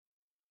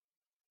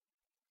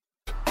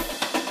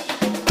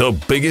The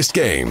biggest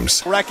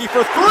games. Recchi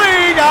for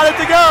three, got it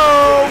to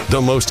go! The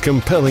most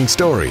compelling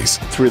stories.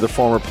 Three of the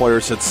former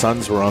players at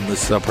Suns were on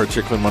this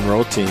particular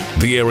Monroe team.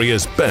 The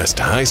area's best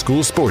high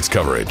school sports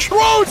coverage.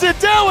 Throws it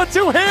down with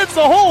two hands,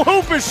 the whole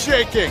hoop is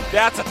shaking.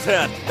 That's a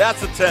 10.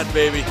 That's a 10,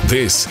 baby.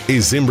 This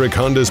is Zimbrick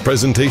Honda's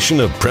presentation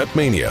of Prep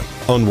Mania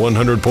on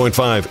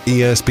 100.5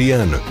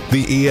 ESPN,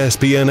 the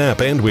ESPN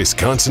app, and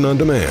Wisconsin On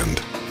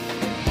Demand.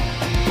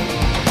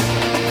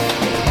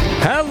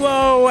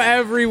 Hello,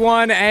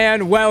 everyone,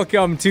 and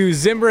welcome to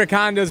Zimbrick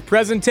Honda's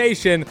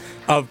presentation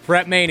of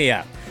Prep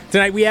Mania.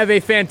 Tonight we have a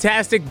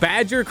fantastic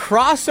Badger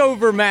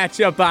crossover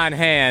matchup on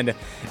hand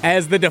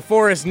as the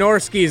Deforest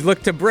Norskies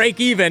look to break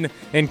even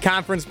in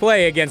conference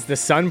play against the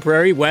Sun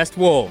Prairie West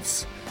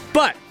Wolves.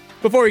 But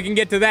before we can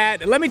get to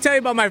that, let me tell you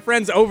about my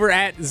friends over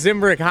at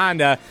Zimbrick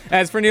Honda.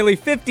 As for nearly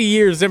 50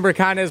 years, Zimbrick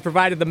Honda has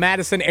provided the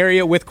Madison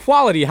area with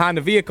quality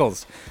Honda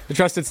vehicles. The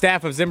trusted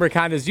staff of Zimbrick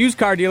Honda's used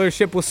car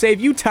dealership will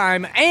save you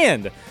time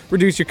and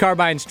reduce your car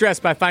buying stress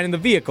by finding the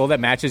vehicle that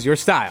matches your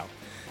style.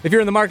 If you're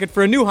in the market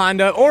for a new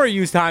Honda or a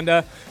used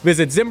Honda,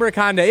 visit Zimbrick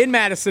Honda in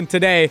Madison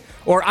today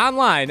or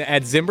online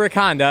at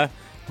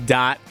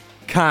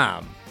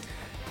ZimbrickHonda.com.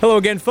 Hello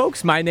again,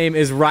 folks. My name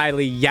is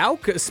Riley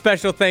Yauk.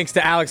 Special thanks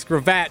to Alex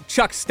Gravatt,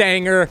 Chuck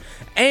Stanger,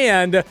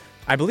 and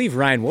I believe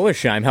Ryan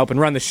Wollersheim helping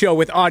run the show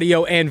with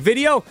audio and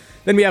video.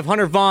 Then we have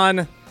Hunter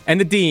Vaughn and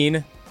the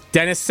Dean,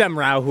 Dennis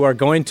Semrau, who are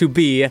going to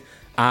be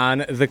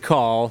on the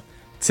call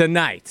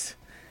tonight.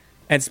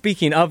 And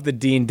speaking of the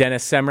Dean,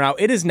 Dennis Semrau,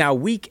 it is now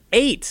week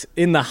 8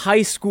 in the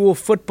high school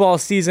football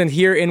season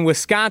here in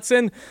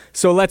Wisconsin.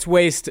 So let's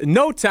waste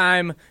no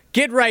time.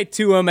 Get right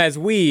to them as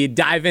we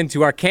dive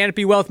into our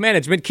Canopy Wealth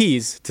Management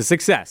keys to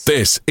success.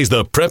 This is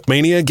the Prep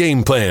Mania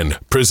Game Plan,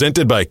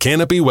 presented by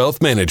Canopy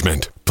Wealth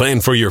Management.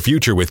 Plan for your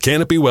future with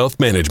Canopy Wealth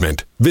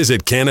Management.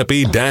 Visit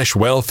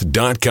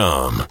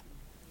canopy-wealth.com.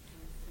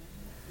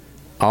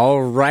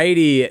 All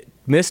righty,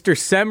 Mr.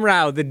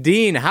 Semrau, the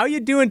Dean, how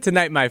you doing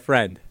tonight, my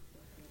friend?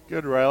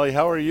 Good, Riley.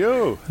 How are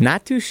you?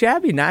 Not too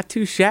shabby, not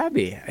too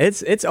shabby.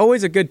 It's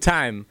always a good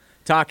time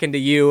talking to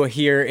you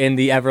here in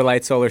the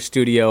Everlight Solar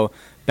Studio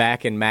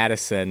back in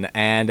Madison,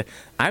 and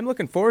I'm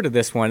looking forward to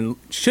this one.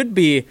 Should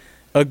be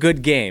a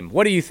good game.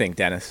 What do you think,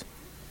 Dennis?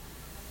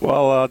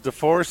 Well,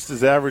 DeForest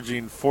is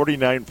averaging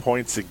 49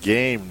 points a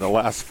game the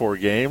last 4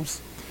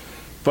 games,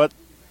 but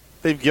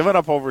they've given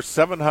up over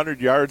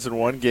 700 yards in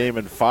one game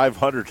and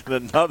 500 in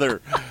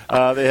another.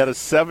 They had a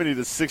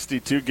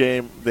 70-62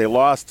 game. They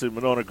lost to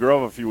Monona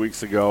Grove a few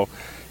weeks ago,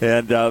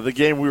 and the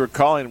game we were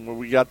calling when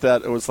we got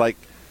that, it was like,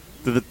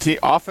 did the team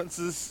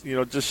offenses,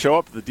 just show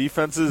up? The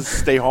defenses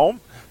stay home?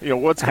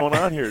 What's going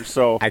on here?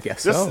 So I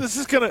guess so. This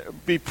is going to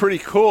be pretty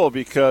cool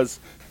because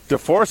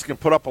DeForest can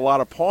put up a lot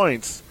of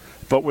points,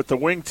 but with the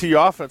wing T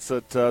offense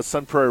that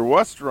Sun Prairie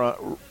West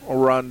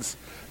runs,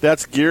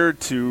 that's geared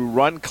to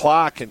run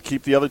clock and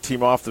keep the other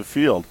team off the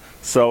field.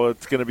 So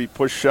it's going to be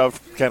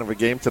push-shove kind of a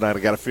game tonight, I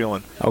got a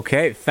feeling.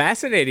 Okay,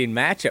 fascinating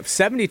matchup.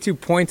 72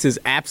 points is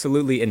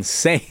absolutely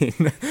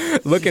insane.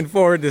 Looking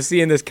forward to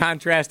seeing this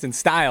contrast in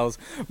styles.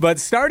 But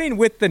starting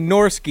with the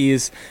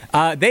Norskies,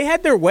 they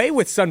had their way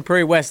with Sun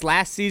Prairie West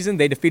last season.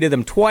 They defeated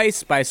them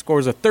twice by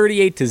scores of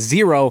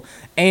 38-0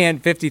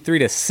 and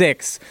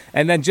 53-6.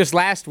 And then just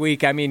last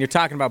week, you're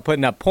talking about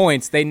putting up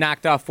points. They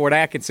knocked off Fort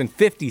Atkinson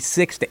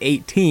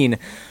 56-18.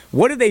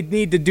 What do they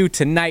need to do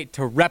tonight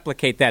to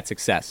replicate that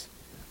success?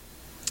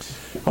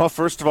 Well,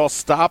 first of all,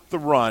 stop the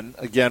run.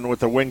 Again, with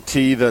the wing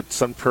T that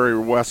Sun Prairie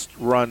West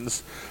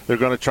runs, they're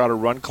going to try to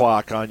run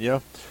clock on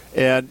you.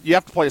 And you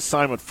have to play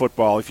assignment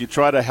football. If you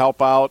try to help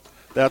out,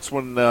 that's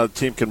when the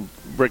team can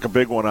break a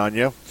big one on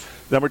you.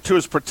 Number 2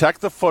 is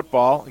protect the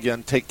football.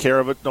 Again, take care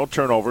of it, no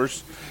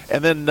turnovers.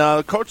 And then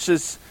the coach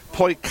says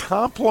play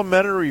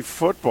complementary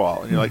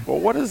football. And you're like, well,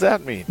 what does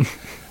that mean?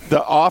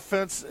 The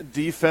offense,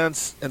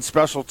 defense, and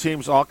special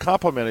teams all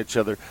complement each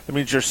other. That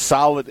means you're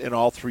solid in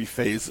all 3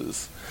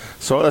 phases.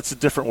 So that's a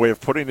different way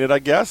of putting it, I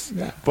guess.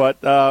 Yeah.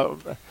 But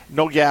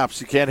no gaps.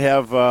 You can't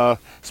have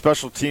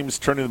special teams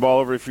turning the ball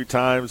over a few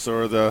times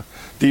or the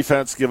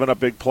defense giving up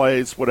big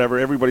plays, whatever.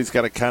 Everybody's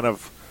got to kind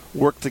of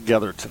work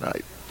together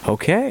tonight.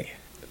 Okay,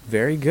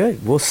 very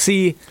good. We'll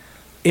see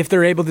if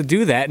they're able to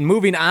do that. And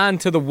moving on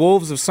to the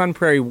Wolves of Sun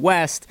Prairie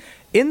West,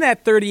 in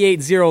that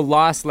 38-0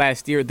 loss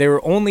last year, they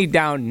were only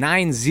down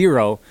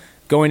 9-0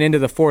 going into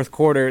the fourth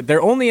quarter.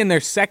 They're only in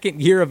their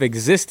second year of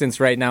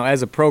existence right now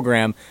as a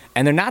program,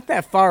 and they're not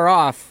that far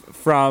off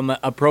from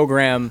a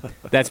program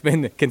that's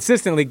been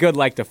consistently good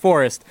like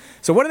DeForest.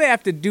 So what do they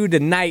have to do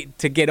tonight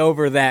to get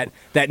over that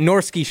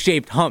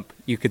Norski-shaped hump,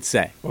 you could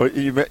say? Well,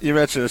 you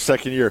mentioned the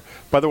second year.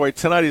 By the way,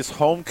 tonight is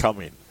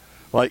homecoming.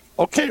 Like,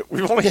 okay,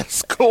 we've only had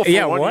school for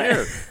 1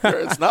 year.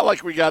 It's not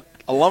like we got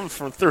alums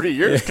from 30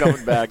 years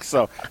coming back.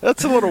 So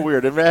that's a little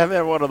weird. I haven't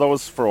had one of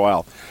those for a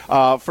while.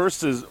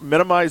 First is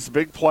minimize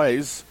big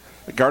plays.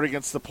 guard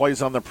against the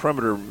plays on the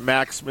perimeter.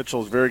 Max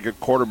Mitchell is a very good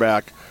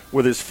quarterback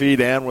with his feet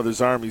and with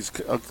his arm. He's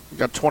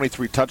got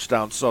 23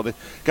 touchdowns, so they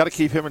got to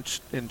keep him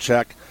in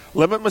check.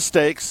 Limit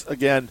mistakes,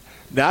 again,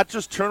 not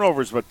just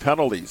turnovers but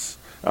penalties.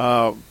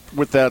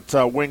 With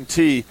that wing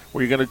T,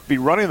 where you're going to be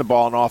running the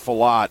ball an awful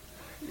lot.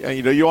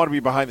 You want to be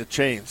behind the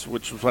chains,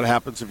 which is what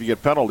happens if you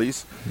get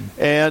penalties.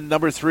 And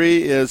number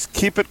 3 is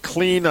keep it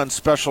clean on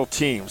special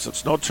teams.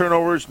 It's no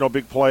turnovers, no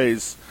big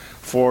plays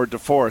for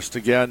Deforest.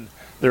 Again,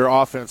 their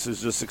offense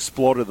has just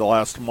exploded the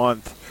last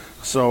month,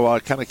 so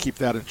kind of keep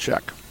that in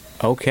check.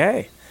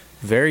 Okay,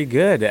 very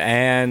good.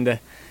 And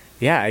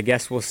yeah, I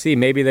guess we'll see.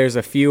 Maybe there's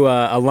a few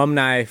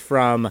alumni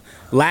from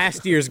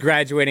last year's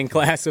graduating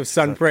class of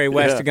Sun Prairie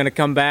West are going to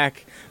come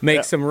back,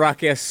 make some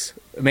ruckus,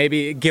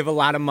 maybe give a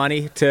lot of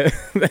money to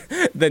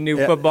the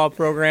new football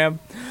program.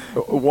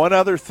 One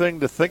other thing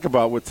to think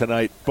about with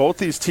tonight, both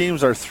these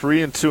teams are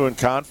 3-2 in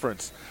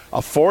conference.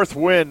 A fourth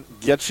win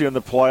gets you in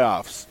the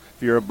playoffs.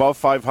 If you're above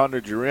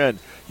 500, you're in.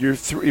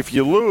 If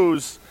you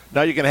lose,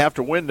 now you're going to have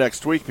to win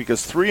next week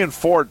because 3 and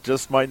 4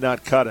 just might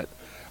not cut it.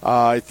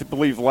 I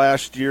believe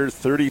last year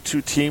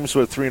 32 teams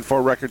with 3 and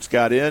 4 records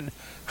got in.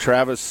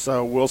 Travis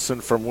Wilson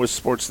from Wiz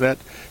Sportsnet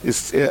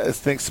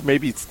thinks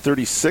maybe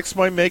 36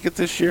 might make it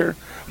this year,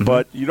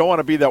 but you don't want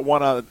to be that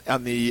one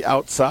on the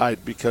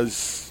outside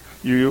because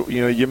you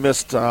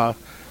missed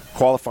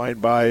qualifying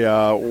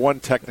by one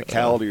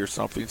technicality or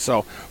something.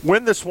 So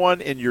win this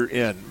one and you're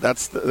in.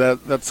 That's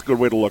a good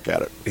way to look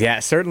at it.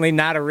 Yeah, certainly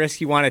not a risk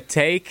you want to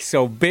take.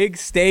 So big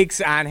stakes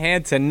on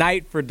hand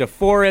tonight for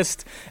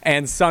Deforest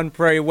and Sun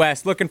Prairie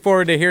West. Looking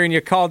forward to hearing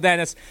your call,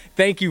 Dennis.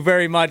 Thank you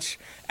very much.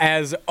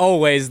 As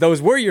always,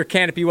 those were your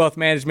Canopy Wealth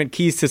Management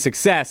keys to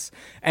success,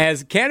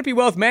 as Canopy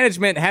Wealth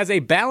Management has a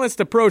balanced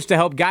approach to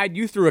help guide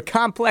you through a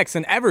complex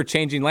and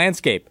ever-changing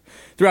landscape.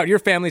 Throughout your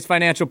family's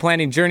financial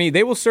planning journey,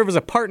 they will serve as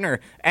a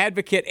partner,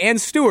 advocate, and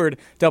steward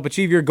to help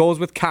achieve your goals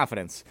with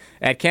confidence.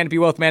 At Canopy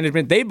Wealth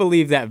Management, they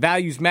believe that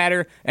values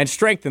matter and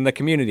strengthen the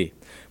community.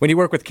 When you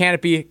work with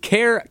Canopy,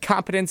 care,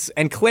 competence,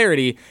 and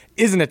clarity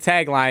isn't a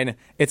tagline,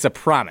 it's a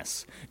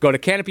promise. Go to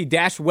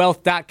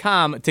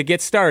canopy-wealth.com to get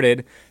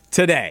started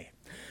today.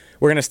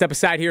 We're going to step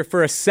aside here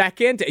for a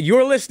second.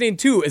 You're listening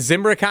to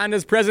Zimbrick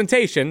Honda's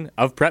presentation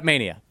of Prep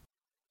Mania.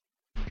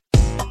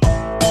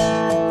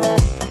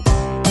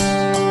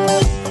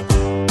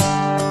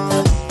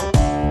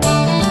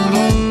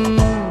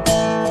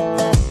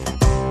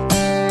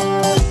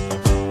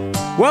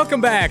 Welcome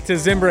back to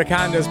Zimbrick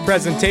Honda's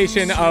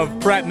presentation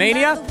of Prep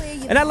Mania.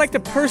 And I'd like to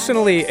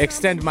personally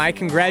extend my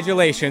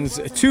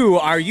congratulations to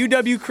our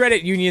UW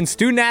Credit Union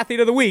Student Athlete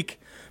of the Week,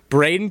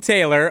 Braden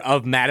Taylor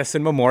of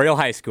Madison Memorial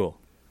High School.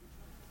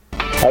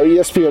 Our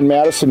ESPN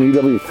Madison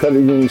UW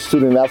Credit Union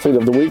Student Athlete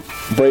of the Week,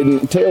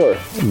 Braden Taylor,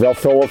 Val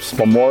Phillips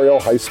Memorial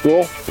High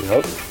School.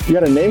 Yep. You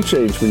had a name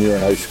change when you were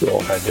in high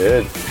school. I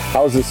did.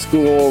 How's the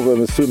school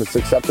and the students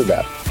accepted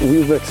that?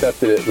 We've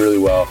accepted it really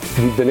well.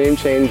 The name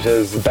change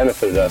has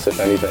benefited us, if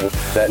anything.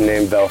 That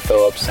name, Val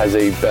Phillips, has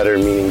a better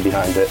meaning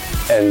behind it,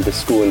 and the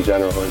school in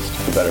general is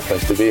just a better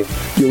place to be.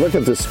 You look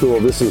at the school,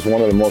 this is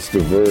one of the most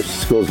diverse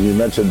schools, and you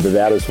mentioned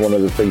that is one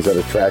of the things that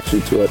attracts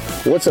you to it.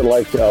 What's it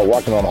like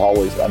walking on the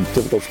hallways on a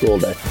typical school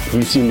day?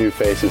 You see new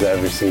faces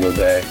every single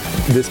day.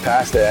 This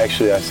past day,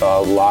 actually, I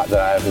saw a lot that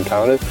I haven't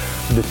counted.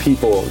 The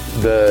people,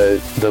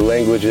 the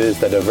languages,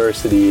 the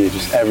diversity,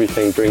 just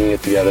everything, bringing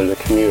it together, the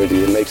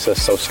community, it makes us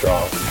so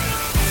strong.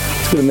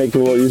 It's going to make it a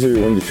little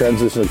easier when you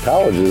transition to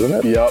college,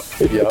 isn't it?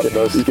 Yep,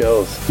 those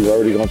skills. You've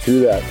already gone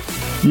through that.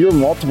 You're a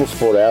multiple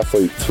sport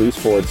athlete, 3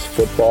 sports,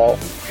 football,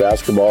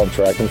 basketball, and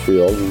track and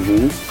field.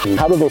 Mm-hmm.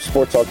 How do those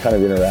sports all kind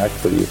of interact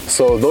for you?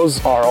 So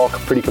those are all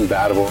pretty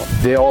compatible.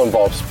 They all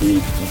involve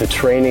speed. The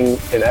training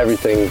and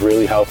everything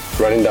really help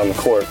running down the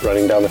court,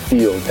 running down the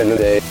field. And then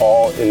they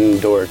all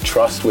endure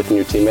trust within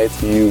your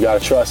teammates. You got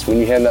to trust when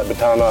you hand that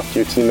baton off to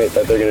your teammate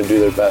that they're going to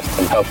do their best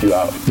and help you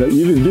out. Now,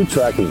 you didn't do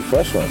track as a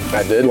freshman.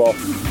 I did. Well,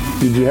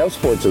 did you have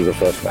sports as a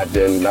freshman? I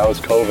didn't. That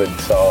was COVID.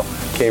 So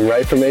came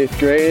right from 8th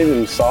grade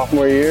and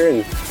sophomore year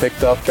and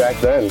picked up track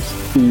then.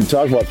 You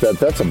talk about that.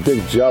 That's a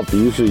big jump.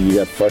 Usually you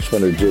got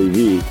freshman or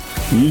JV.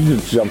 You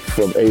just jumped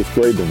from 8th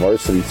grade to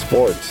varsity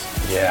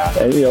sports. Yeah.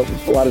 And,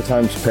 a lot of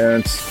times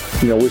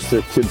parents, wish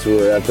their kids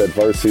were at that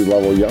varsity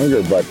level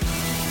younger, but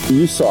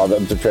you saw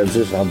them to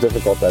transition, how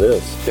difficult that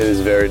is. It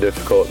is very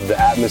difficult. The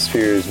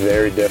atmosphere is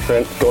very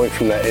different. Going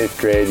from that 8th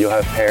grade, you'll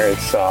have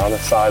parents on the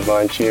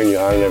sideline cheering you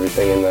on and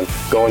everything, and then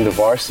going to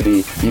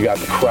varsity, you got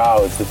the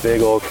crowds, the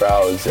big old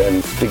crowds,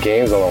 and the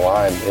game's on the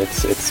line.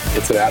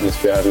 It's an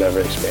atmosphere I've never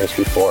experienced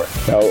before.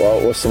 Now,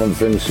 what's some of the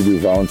things you do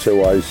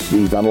volunteer-wise?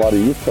 You've done a lot of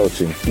youth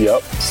coaching.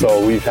 Yep.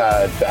 So we've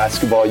had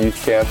basketball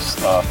youth camps,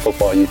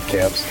 football youth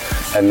camps,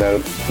 and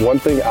then one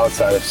thing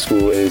outside of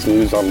school is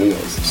Meals on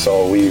Wheels.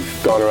 So we've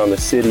gone around the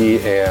city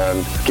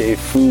and gave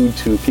food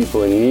to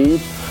people in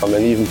need, and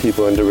even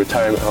people into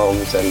retirement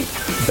homes, and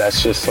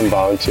that's just some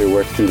volunteer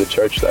work through the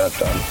church that I've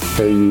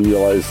done. You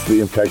realize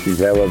the impact you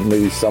have on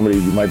maybe somebody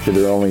who might be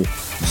their only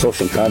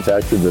social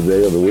contact of the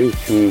day of the week.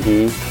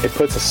 Mm-hmm. It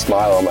puts a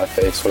smile on my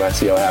face when I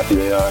see how happy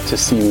they are to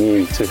see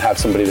me, to have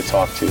somebody to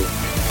talk to. Do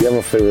you have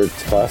a favorite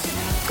class?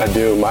 I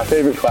do. My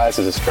favorite class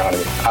is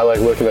astronomy. I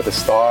like looking at the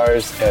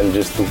stars and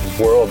just the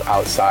world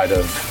outside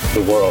of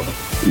the world.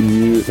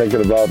 You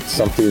thinking about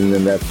something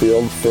in that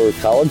field for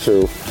college,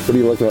 or what are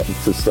you looking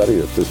to study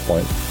at this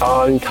point?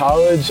 In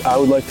college, I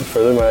would like to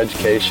further my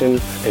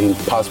education in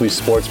possibly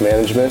sports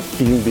management,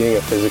 even being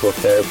a physical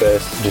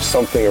therapist, just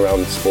something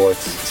around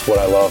sports. It's what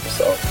I love,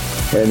 so.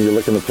 And you're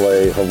looking to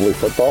play, hopefully,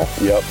 football?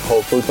 Yep,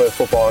 hopefully play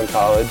football in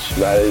college.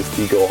 That is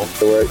the goal.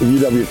 So we're at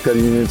UW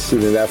Credit Union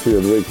Student Athlete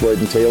of the Week,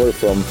 Braden Taylor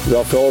from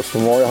Vaughn Phillips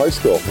Memorial High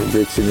School.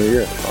 Great senior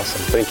year.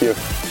 Awesome, thank you.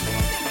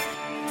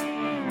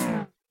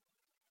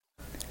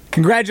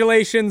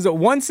 Congratulations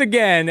once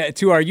again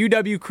to our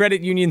UW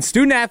Credit Union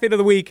Student Athlete of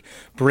the Week,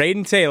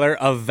 Braden Taylor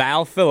of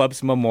Val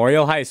Phillips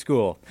Memorial High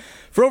School.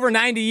 For over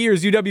 90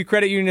 years, UW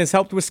Credit Union has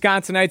helped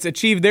Wisconsinites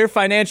achieve their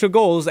financial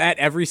goals at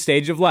every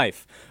stage of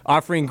life,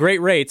 offering great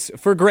rates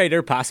for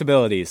greater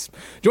possibilities.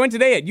 Join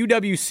today at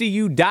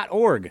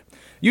uwcu.org.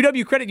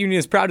 UW Credit Union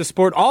is proud to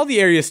support all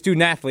the area's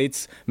student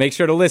athletes. Make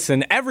sure to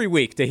listen every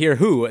week to hear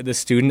who the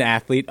Student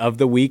Athlete of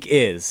the Week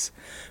is.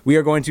 We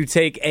are going to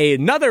take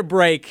another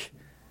break.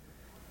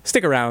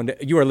 Stick around.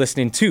 You are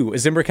listening to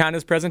Zimbrick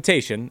Honda's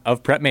presentation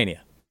of Prep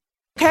Mania.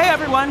 Okay,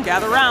 everyone,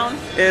 gather round.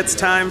 It's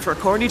time for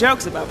corny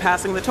jokes about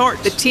passing the torch.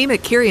 The team at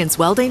Kirian's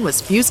Welding was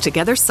fused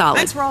together solid.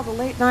 Thanks for all the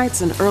late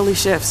nights and early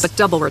shifts. But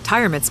double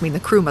retirements mean the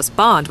crew must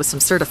bond with some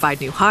certified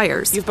new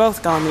hires. You've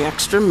both gone the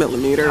extra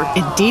millimeter.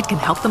 Indeed can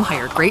help them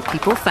hire great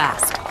people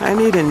fast. I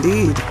need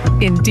Indeed.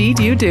 Indeed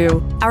you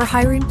do. Our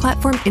hiring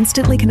platform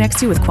instantly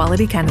connects you with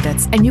quality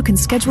candidates, and you can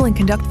schedule and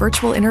conduct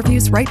virtual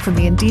interviews right from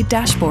the Indeed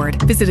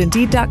dashboard. Visit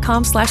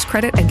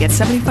Indeed.com/credit and get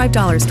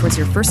 $75 towards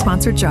your first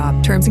sponsored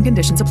job. Terms and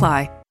conditions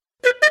apply.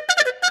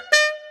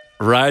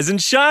 Rise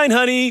and shine,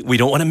 honey. We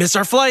don't want to miss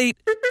our flight.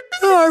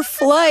 Our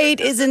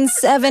flight is in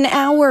 7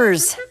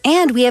 hours.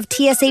 And we have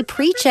TSA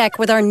PreCheck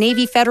with our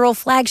Navy Federal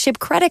flagship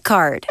credit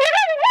card.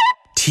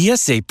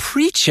 TSA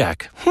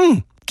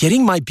PreCheck?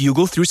 Getting my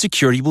bugle through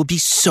security will be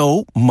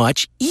so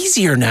much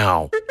easier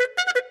now.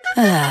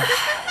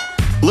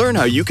 Learn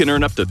how you can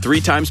earn up to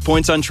 3 times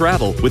points on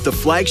travel with the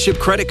flagship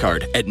credit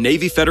card at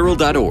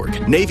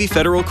NavyFederal.org. Navy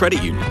Federal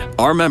Credit Union.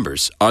 Our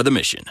members are the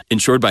mission.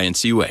 Insured by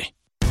NCUA.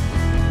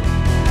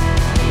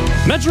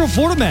 Metro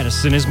Ford of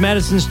Madison is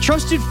Madison's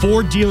trusted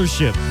Ford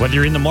dealership. Whether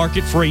you're in the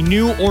market for a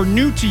new or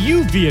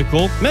new-to-you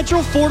vehicle,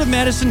 Metro Ford of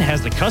Madison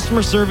has the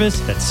customer service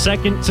that's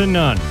second to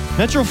none.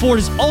 Metro Ford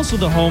is also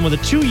the home of the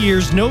 2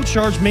 years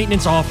no-charge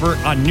maintenance offer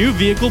on new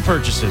vehicle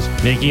purchases,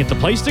 making it the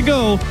place to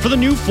go for the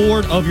new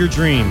Ford of your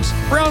dreams.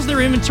 Browse their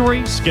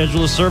inventory,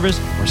 schedule a service,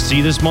 or see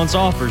this month's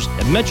offers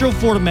at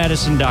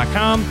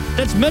MetroFordofMadison.com.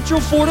 That's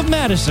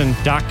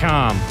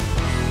MetroFordofMadison.com.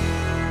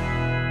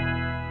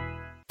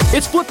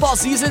 It's football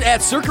season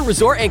at Circa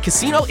Resort and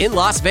Casino in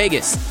Las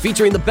Vegas,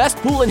 featuring the best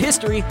pool in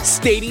history,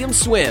 Stadium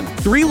Swim.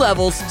 3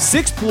 levels,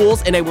 6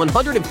 pools, and a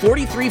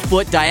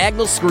 143-foot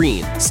diagonal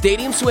screen.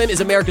 Stadium Swim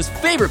is America's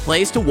favorite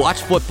place to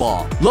watch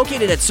football.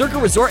 Located at Circa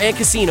Resort and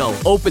Casino,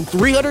 open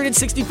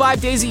 365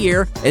 days a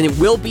year, and it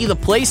will be the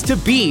place to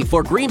be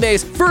for Green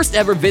Bay's first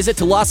ever visit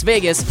to Las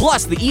Vegas.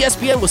 Plus, the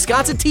ESPN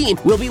Wisconsin team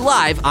will be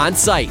live on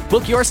site.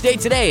 Book your stay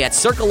today at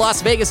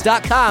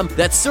CircaLasVegas.com.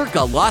 That's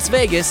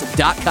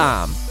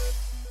CircaLasVegas.com.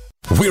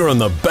 We're on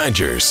the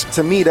Badgers.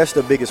 To me, that's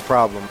the biggest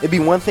problem. It'd be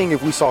one thing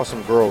if we saw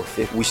some growth,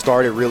 if we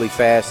started really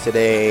fast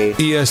today.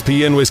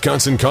 ESPN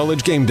Wisconsin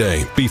College Game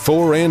Day,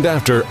 before and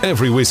after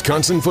every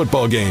Wisconsin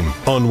football game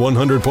on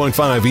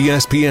 100.5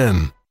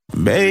 ESPN.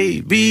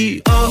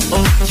 Baby,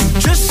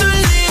 just a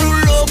little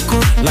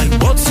loco, like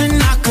boats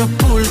in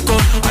Acapulco.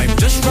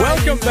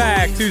 Welcome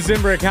back to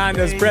Zimbrick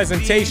Honda's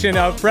presentation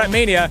of Prep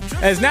Mania,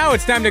 as now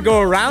it's time to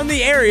go around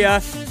the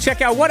area,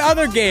 check out what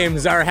other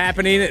games are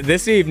happening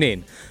this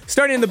evening.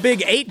 Starting in the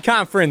Big 8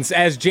 Conference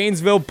as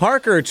Janesville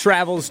Parker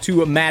travels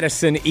to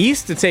Madison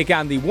East to take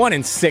on the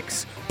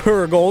 1-6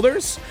 Pur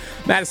Golders.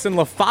 Madison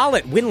La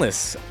Follette,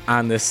 winless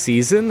on this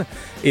season,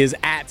 is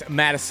at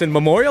Madison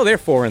Memorial. They're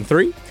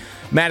 4-3.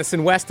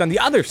 Madison West on the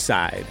other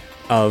side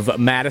of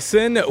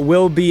Madison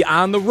will be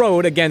on the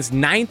road against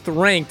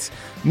 9th-ranked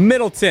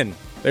Middleton.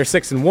 They're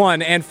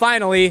 6-1. And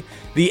finally,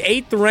 the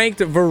 8th-ranked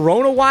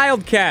Verona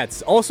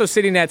Wildcats, also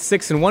sitting at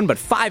 6-1 but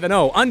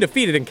 5-0,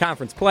 undefeated in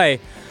conference play,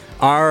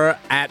 are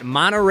at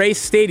Monterey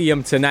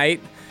Stadium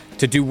tonight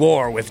to do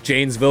war with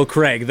Janesville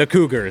Craig, the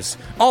Cougars.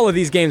 All of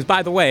these games,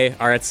 by the way,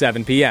 are at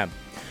 7 p.m.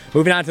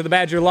 Moving on to the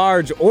Badger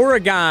Large,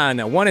 Oregon,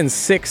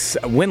 1-6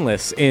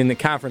 winless in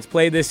conference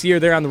play this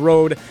year. They're on the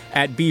road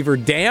at Beaver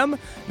Dam.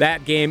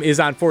 That game is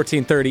on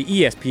 1430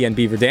 ESPN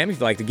Beaver Dam if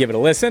you'd like to give it a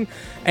listen.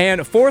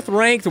 And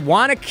 4th-ranked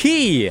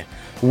Wanakee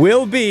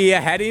will be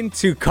heading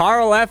to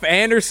Carl F.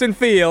 Anderson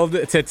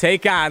Field to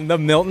take on the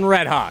Milton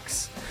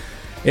Redhawks.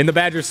 In the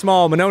Badger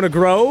Small, Monona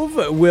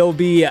Grove will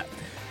be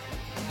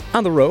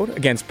on the road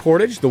against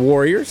Portage, the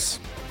Warriors.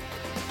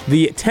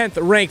 The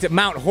 10th-ranked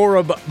Mount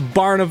Horeb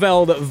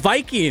Barneveld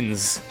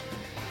Vikings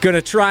going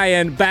to try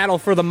and battle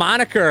for the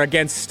moniker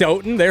against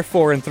Stoughton. They're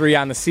 4-3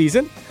 on the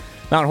season.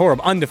 Mount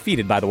Horeb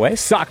undefeated, by the way.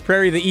 Sauk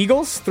Prairie, the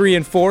Eagles,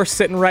 3-4,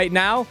 sitting right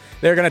now.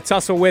 They're going to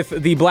tussle with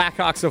the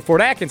Blackhawks of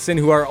Fort Atkinson,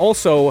 who are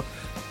also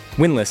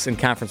winless in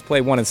conference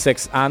play,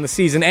 1-6 on the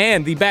season.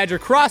 And the Badger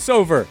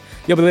crossover,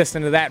 you'll be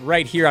listening to that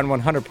right here on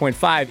 100.5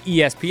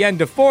 ESPN.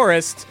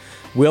 DeForest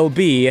will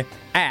be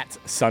at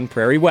Sun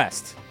Prairie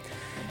West.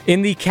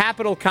 In the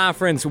Capital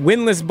Conference,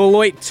 winless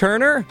Beloit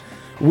Turner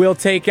will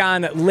take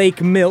on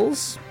Lake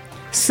Mills.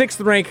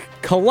 6th-ranked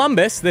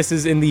Columbus, this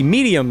is in the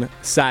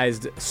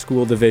medium-sized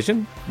school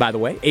division, by the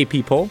way,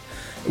 AP poll,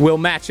 will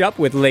match up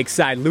with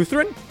Lakeside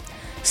Lutheran.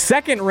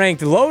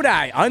 2nd-ranked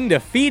Lodi,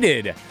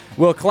 undefeated,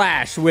 will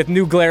clash with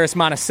New Glarus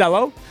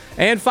Monticello.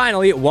 And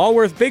finally,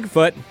 Walworth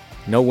Bigfoot,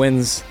 no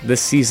wins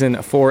this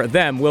season for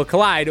them, will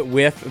collide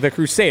with the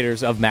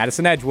Crusaders of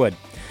Madison Edgewood.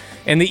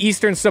 In the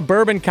Eastern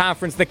Suburban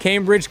Conference, the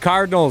Cambridge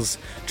Cardinals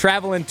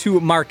traveling to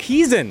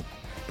Marquesan. I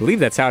believe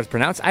that's how it's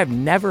pronounced. I've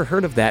never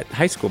heard of that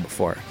high school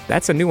before.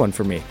 That's a new one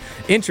for me.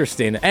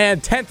 Interesting.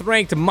 And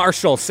 10th-ranked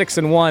Marshall,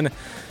 6-1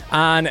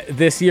 on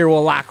this year,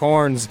 will lock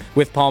horns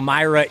with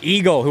Palmyra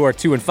Eagle, who are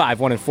 2-5,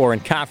 1-4 in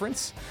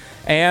conference.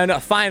 And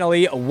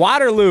finally,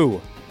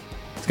 Waterloo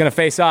is going to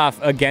face off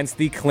against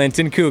the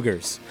Clinton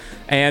Cougars.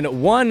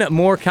 And one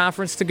more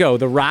conference to go,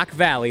 the Rock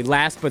Valley,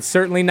 last but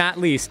certainly not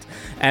least,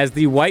 as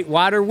the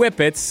Whitewater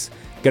Whippets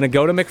going to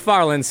go to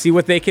McFarland, see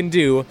what they can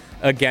do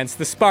against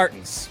the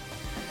Spartans.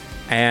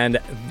 And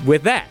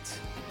with that,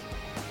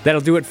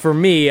 that'll do it for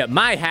me,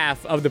 my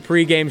half of the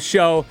pregame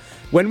show.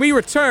 When we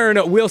return,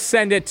 we'll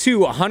send it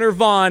to Hunter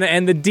Vaughn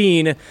and the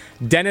Dean,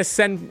 Dennis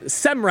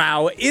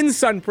Semrau in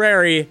Sun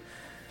Prairie.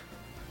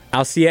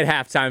 I'll see you at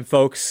halftime,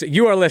 folks.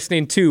 You are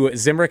listening to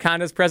Zimbrick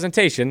Honda's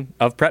presentation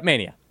of Prep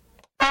Mania.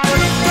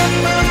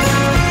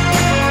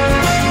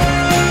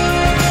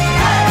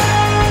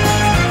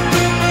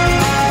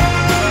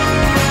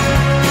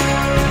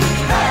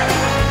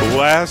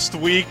 Last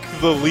week,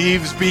 the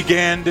leaves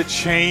began to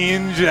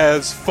change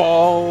as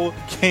fall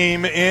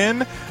came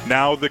in.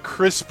 Now the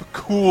crisp,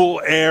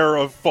 cool air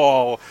of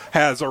fall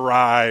has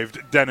arrived.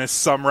 Dennis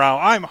Semrau.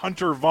 I'm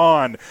Hunter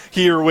Vaughn,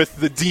 here with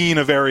the Dean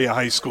of Area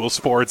High School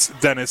Sports,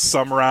 Dennis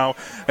Semrau.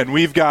 And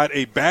we've got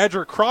a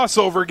Badger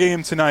crossover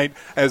game tonight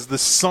as the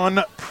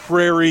Sun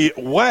Prairie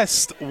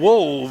West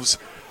Wolves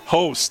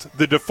host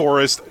the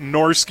Deforest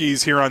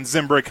Norskies here on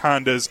Zimbrick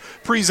Honda's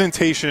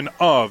presentation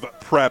of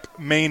Prep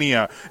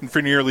Mania. And for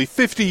nearly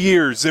 50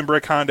 years,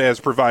 Zimbrick Honda has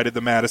provided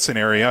the Madison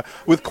area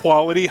with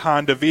quality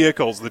Honda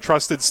vehicles. The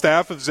trusted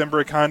staff of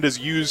Zimbrick Honda's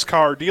used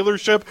car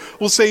dealership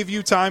will save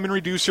you time and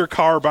reduce your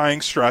car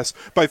buying stress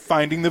by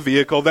finding the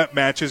vehicle that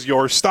matches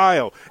your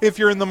style. If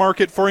you're in the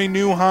market for a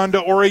new Honda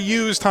or a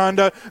used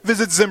Honda,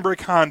 visit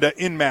Zimbrick Honda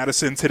in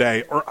Madison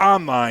today or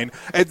online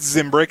at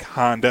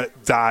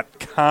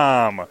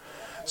ZimbrickHonda.com.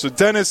 So,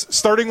 Dennis,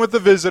 starting with the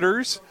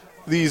visitors,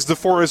 these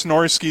DeForest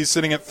Norskies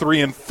sitting at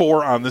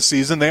 3-4 on the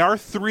season. They are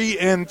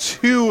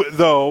 3-2,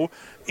 though,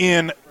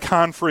 in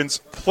conference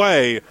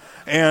play.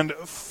 And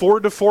for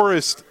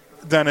DeForest,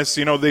 Dennis,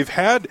 you know,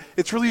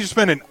 it's really just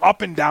been an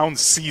up and down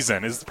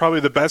season is probably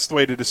the best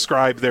way to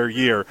describe their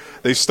year.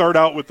 They start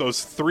out with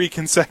those 3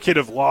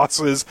 consecutive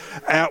losses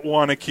at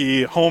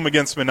Wanakee, home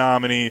against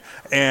Menominee,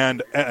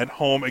 and at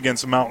home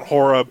against Mount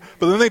Horeb.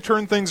 But then they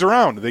turn things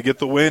around. They get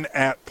the win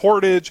at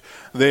Portage.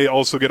 They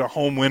also get a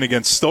home win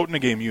against Stoughton, a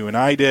game you and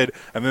I did.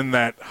 And then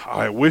that,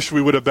 I wish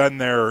we would have been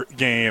there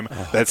game,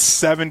 that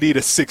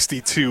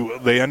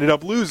 70-62. They ended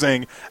up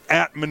losing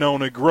at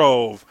Monona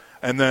Grove.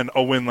 And then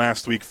a win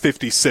last week,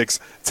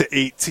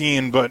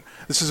 56-18. But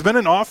this has been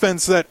an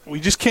offense that we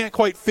just can't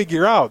quite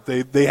figure out.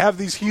 They have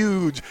these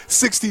huge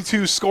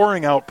 62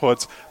 scoring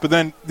outputs, but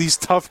then these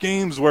tough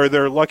games where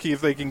they're lucky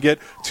if they can get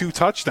 2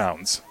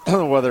 touchdowns.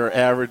 Well, they're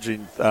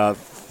averaging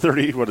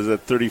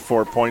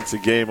 34 points a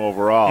game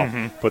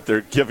overall, but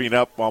they're giving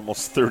up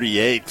almost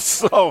 38.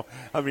 So,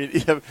 I mean,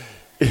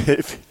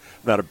 if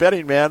not a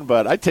betting man,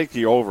 but I take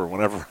the over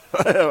whenever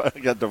I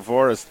got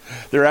DeForest.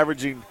 They're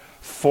averaging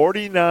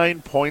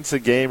 49 points a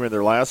game in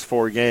their last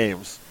 4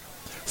 games.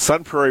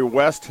 Sun Prairie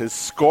West has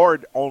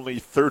scored only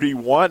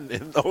 31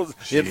 in 4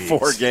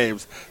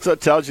 games. So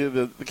it tells you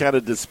the kind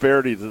of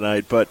disparity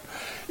tonight. But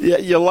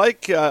yeah,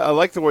 I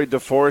like the way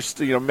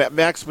DeForest, you know,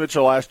 Max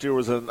Mitchell last year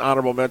was an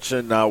honorable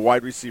mention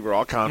wide receiver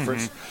all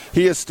conference.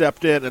 He has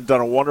stepped in and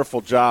done a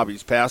wonderful job.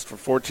 He's passed for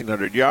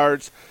 1,400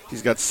 yards.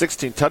 He's got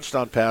 16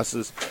 touchdown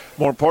passes.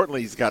 More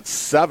importantly, he's got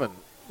 7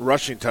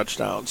 rushing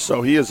touchdowns.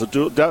 So he is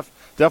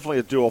definitely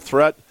a dual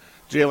threat.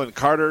 Jalen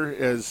Carter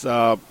has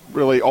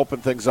really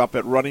opened things up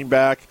at running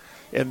back.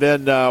 And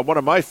then one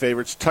of my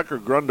favorites, Tucker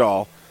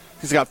Grundall,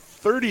 he's got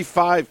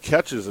 35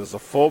 catches as a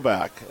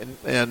fullback.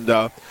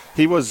 And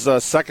he was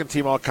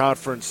second-team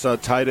all-conference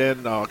tight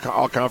end,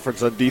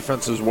 all-conference on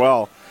defense as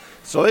well.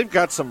 So they've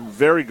got some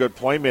very good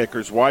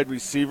playmakers, wide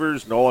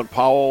receivers, Nolan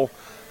Powers,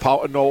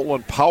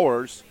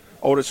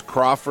 Otis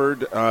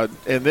Crawford, and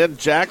then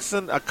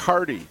Jackson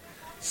Accardi,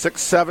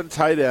 6'7"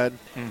 tight end.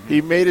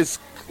 He made his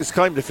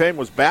claim to fame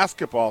was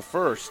basketball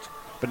first,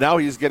 but now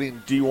he's getting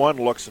D1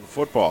 looks in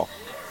football.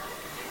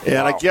 And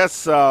I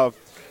guess there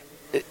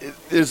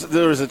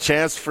was a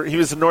chance for – he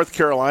was a North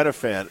Carolina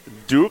fan.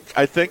 Duke,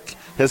 I think,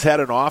 has had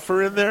an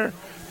offer in there,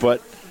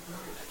 but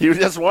he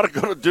doesn't want to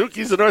go to Duke.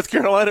 He's a North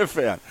Carolina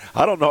fan.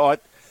 I don't know.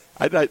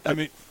 I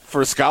mean,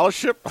 for a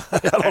scholarship, I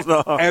don't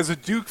know. As a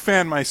Duke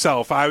fan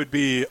myself, I would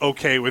be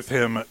okay with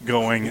him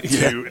going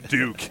to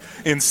Duke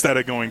instead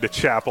of going to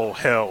Chapel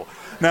Hill.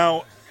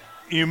 Now,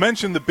 you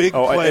mentioned the big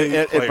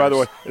play and by the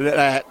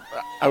way,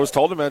 I was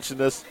told to mention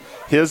this.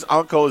 His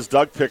uncle is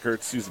Doug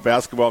Pickerts. He's the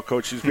basketball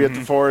coach. He's been at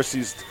DeForest.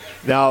 He's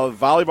now the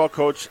volleyball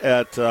coach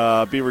at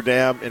Beaver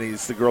Dam, and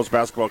he's the girls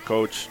basketball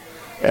coach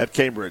at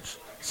Cambridge.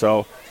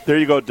 So there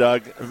you go,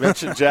 Doug. I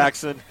mentioned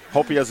Jackson.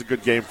 Hope he has a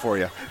good game for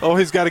you. Oh,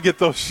 he's got to get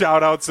those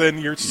shout-outs in.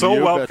 You're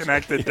so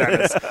well-connected,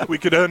 Dennis. We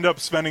could end up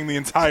spending the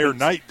entire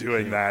night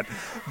doing that.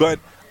 But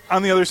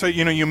on the other side,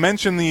 you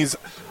mentioned these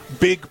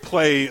big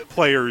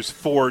players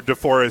for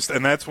DeForest,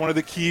 and that's one of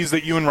the keys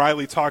that you and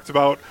Riley talked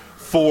about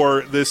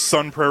for this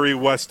Sun Prairie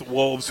West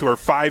Wolves, who are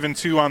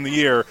 5-2 on the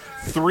year,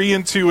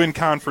 3-2 in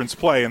conference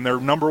play, and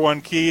their number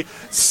one key: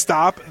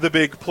 stop the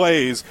big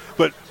plays.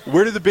 But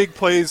where do the big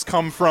plays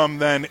come from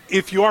then?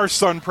 If you are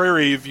Sun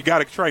Prairie, if you got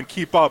to try and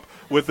keep up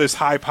with this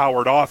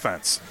high-powered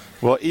offense.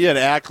 Well, Ian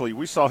Ackley,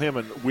 we saw him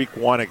in Week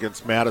 1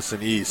 against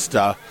Madison East.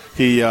 I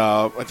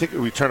think he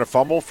returned a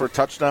fumble for a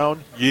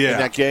touchdown in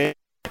that game.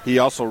 He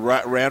also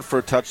ran for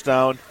a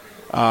touchdown.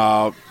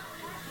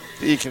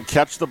 He can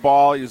catch the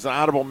ball. He's an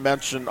honorable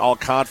mention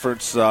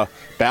all-conference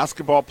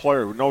basketball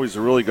player. We know he's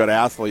a really good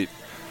athlete,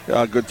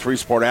 good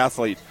three-sport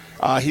athlete.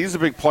 He's a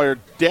big player.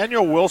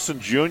 Daniel Wilson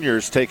Jr.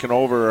 has taken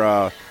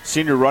over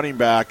senior running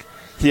back.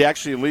 He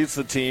actually leads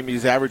the team.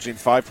 He's averaging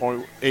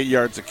 5.8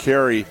 yards a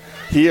carry.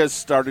 He has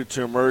started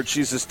to emerge.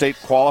 He's a state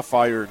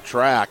qualifier in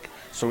track,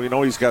 so we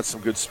know he's got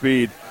some good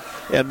speed.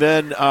 And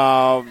then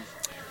a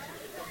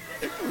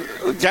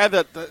guy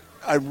that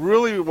I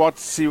really want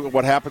to see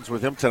what happens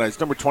with him tonight is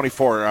number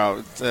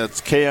 24. It's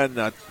Kayan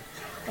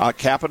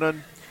Kapanen.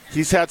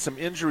 He's had some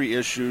injury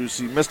issues.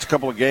 He missed a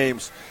couple of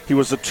games. He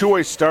was a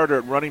two-way starter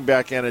at running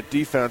back and at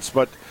defense,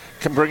 but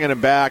bringing him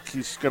back,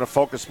 he's going to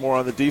focus more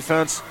on the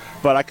defense.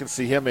 But I can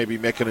see him maybe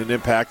making an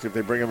impact if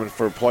they bring him in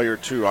for a play or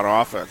two on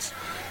offense.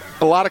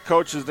 A lot of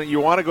coaches that you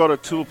want to go to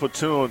two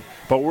platoon,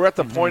 but we're at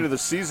the point of the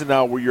season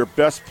now where your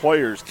best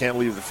players can't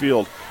leave the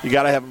field. You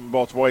got to have them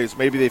both ways.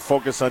 Maybe they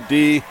focus on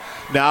D.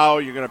 Now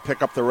you're going to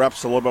pick up the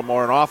reps a little bit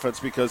more on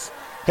offense because,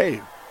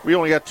 hey, we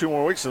only got 2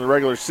 more weeks in the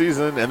regular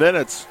season, and then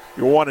it's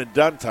your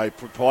one-and-done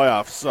type with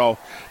playoffs. So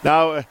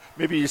now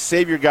maybe you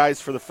save your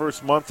guys for the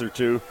first month or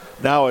two.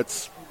 Now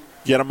it's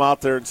get them out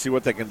there and see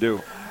what they can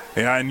do.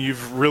 Yeah, and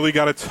you've really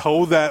got to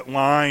toe that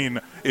line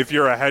if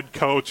you're a head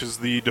coach as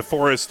the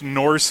Deforest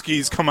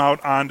Norskies come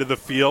out onto the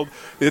field.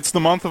 It's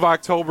the month of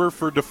October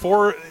for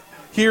DeForest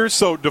here,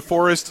 so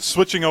DeForest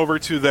switching over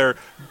to their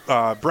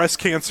breast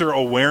cancer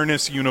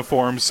awareness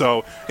uniform.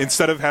 So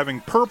instead of having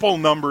purple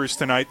numbers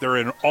tonight, they're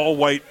in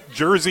all-white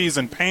jerseys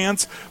and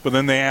pants, but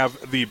then they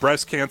have the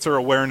breast cancer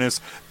awareness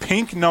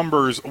pink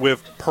numbers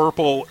with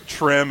purple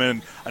trim,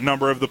 and a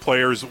number of the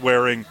players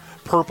wearing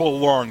purple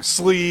long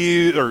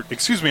sleeves,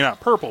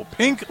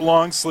 pink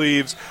long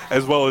sleeves,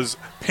 as well as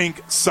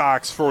pink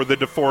socks for the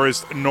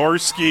DeForest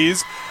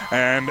Norskies.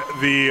 And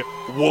the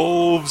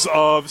Wolves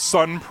of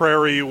Sun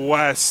Prairie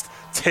West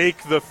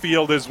take the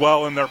field as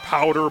well in their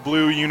powder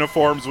blue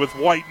uniforms with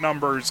white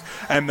numbers,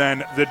 and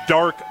then the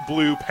dark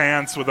blue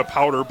pants with a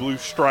powder blue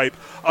stripe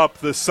up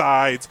the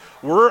sides.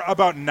 We're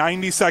about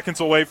 90 seconds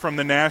away from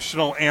the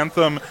national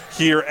anthem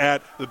here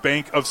at the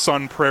Bank of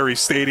Sun Prairie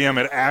Stadium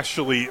at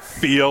Ashley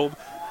Field.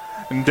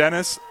 And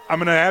Dennis, I'm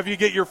going to have you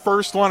get your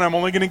first one. I'm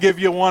only going to give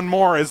you one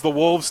more as the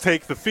Wolves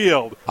take the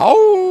field.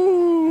 Oh!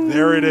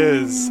 There it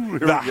is.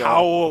 The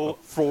howl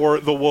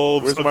for the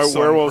Wolves. Where's of my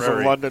Sun Werewolves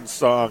Prairie. of London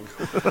song?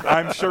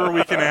 I'm sure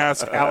we can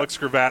ask Alex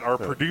Gravatt, our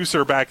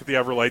producer back at the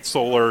Everlight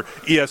Solar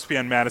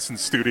ESPN Madison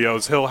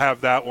studios. He'll have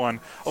that one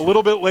a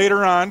little bit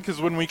later on, because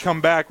when we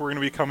come back, we're going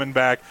to be coming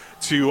back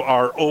to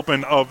our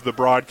open of the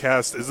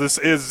broadcast, as this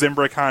is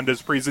Zimbrick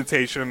Honda's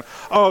presentation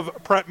of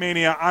Prep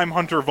Mania. I'm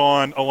Hunter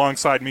Vaughn.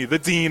 Alongside me, the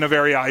Dean of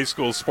Area High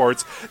School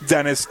Sports,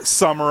 Dennis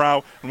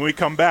Semrau. When we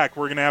come back,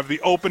 we're going to have the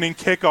opening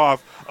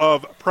kickoff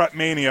of Prep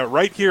Mania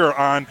right here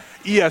on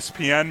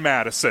ESPN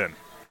Madison.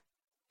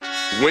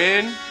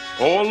 Win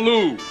or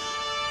lose,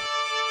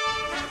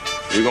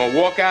 we're going to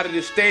walk out of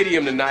this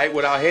stadium tonight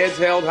with our heads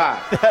held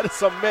high. That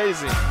is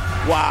amazing.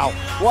 Wow,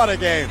 what a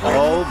game.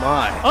 Oh,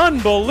 my.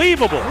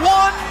 Unbelievable.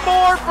 One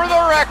more for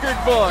the record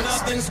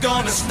books. Nothing's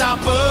gonna stop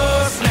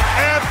us now.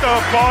 At the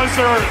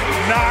buzzer,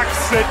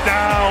 knocks it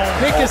down.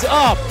 Pick is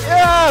up.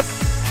 Yes!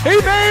 He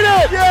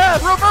made it!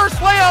 Yes! Reverse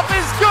layup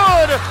is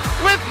good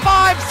with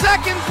 5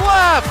 seconds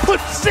left. Put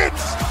 6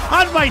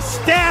 on my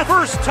stat.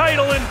 First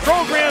title in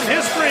program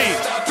history.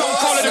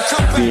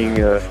 Being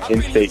an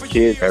in-state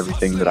kid,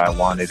 everything that I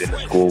wanted in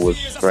school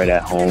was right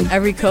at home.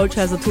 Every coach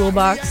has a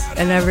toolbox,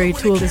 and every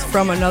tool is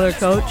from another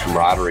coach.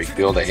 Camaraderie,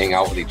 be able to hang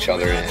out with each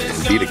other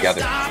and be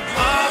together.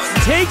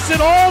 takes it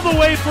all the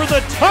way for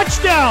the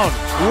touchdown.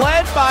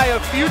 Led by a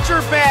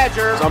future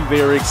Badger. I'm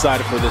very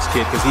excited for this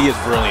kid because he is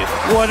brilliant.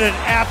 What an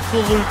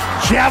absolute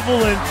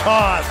javelin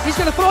toss. He's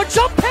going to throw a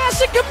jump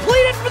pass and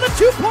complete it for the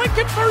 2-point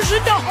conversion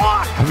to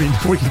Hawk. I mean,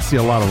 we can see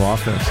a lot of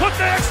offense. Put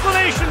the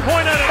exclamation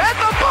point on it. At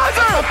the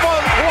buzzer.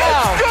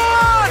 Wow. It's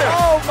good.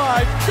 Oh,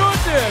 my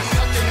goodness.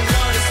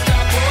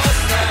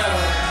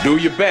 Do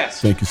your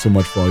best. Thank you so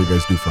much for all you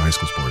guys do for high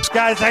school sports.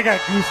 Guys, I got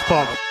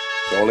goosebumps.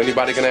 That's all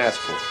anybody can ask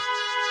for.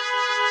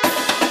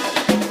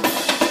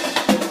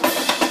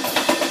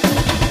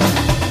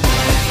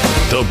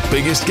 The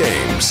biggest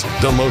games,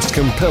 the most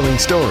compelling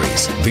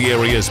stories, the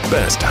area's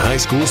best high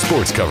school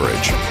sports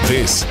coverage.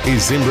 This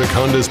is Zimbrick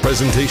Honda's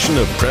presentation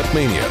of Prep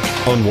Mania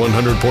on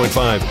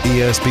 100.5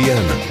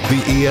 ESPN,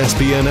 the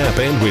ESPN app,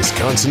 and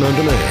Wisconsin On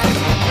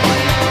Demand.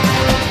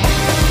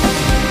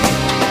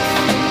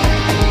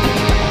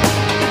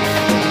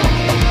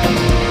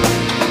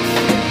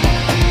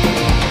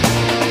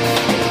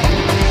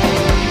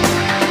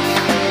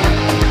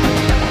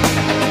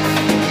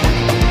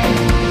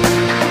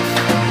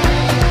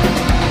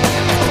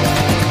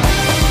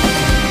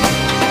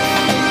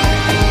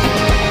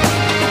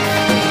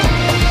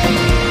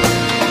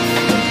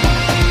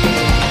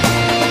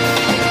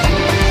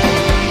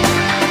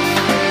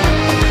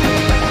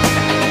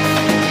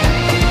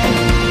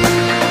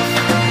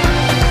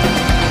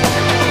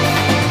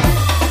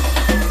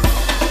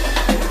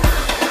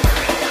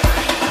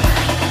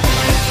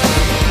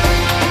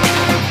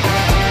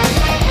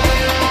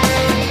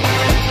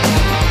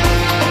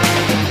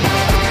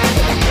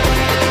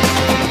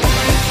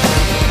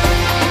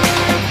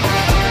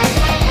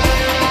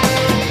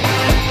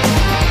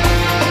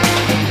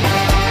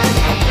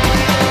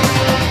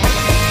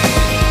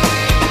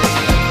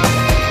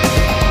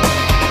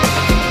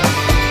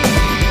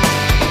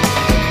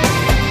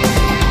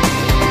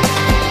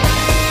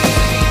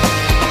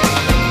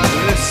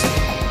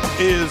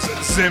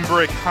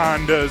 Zimbrick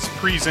Honda's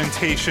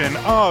presentation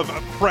of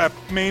Prep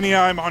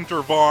Mania. I'm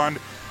Hunter Vaughn.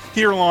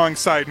 Here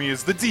alongside me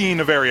is the Dean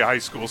of Area High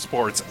School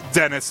Sports,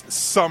 Dennis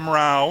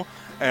Semrau,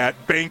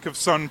 at Bank of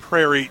Sun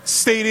Prairie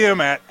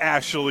Stadium at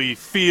Ashley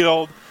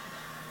Field.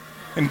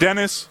 And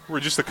Dennis,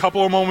 we're just a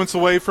couple of moments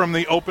away from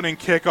the opening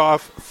kickoff.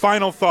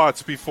 Final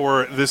thoughts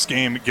before this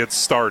game gets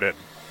started.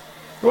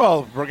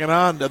 Well, bring it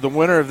on. The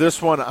winner of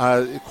this one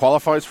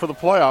qualifies for the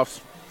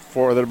playoffs.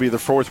 That'll be the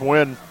fourth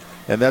win,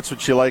 and that's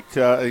what you like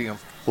to,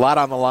 a lot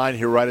on the line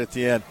here right at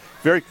the end.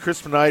 Very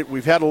crisp night.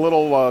 We've had a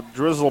little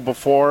drizzle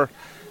before,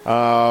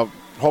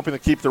 hoping to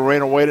keep the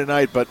rain away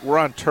tonight, but we're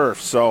on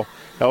turf, so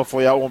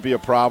hopefully that won't be a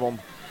problem.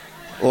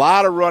 A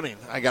lot of running.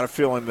 I got a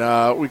feeling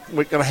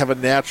we're going to have a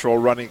natural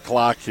running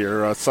clock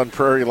here. Sun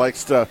Prairie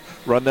likes to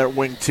run that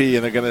wing T,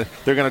 and they're going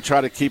to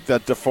try to keep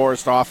that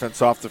Deforest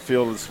offense off the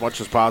field as much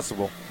as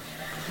possible.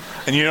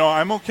 And,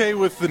 I'm okay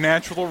with the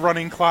natural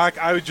running clock.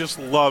 I would just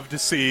love to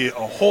see a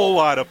whole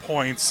lot of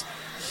points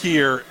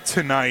here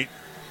tonight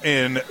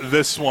in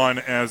this one,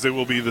 as it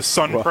will be the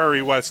Sun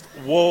Prairie West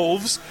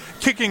Wolves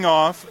kicking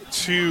off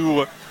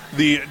to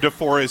the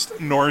Deforest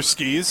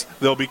Norskies.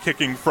 They'll be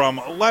kicking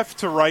from left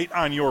to right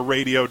on your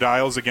radio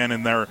dials, again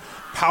in their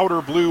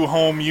powder blue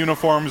home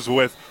uniforms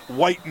with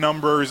white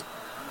numbers,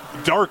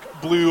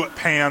 dark blue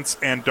pants,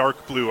 and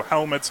dark blue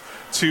helmets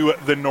to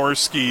the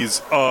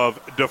Norskies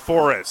of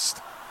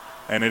Deforest.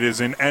 And it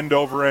is an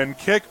end-over-end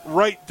kick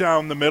right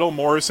down the middle.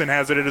 Morrison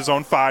has it at his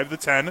own 5, the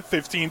 10,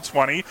 15,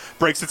 20.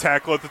 Breaks the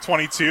tackle at the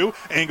 22.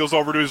 Angles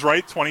over to his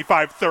right,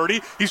 25,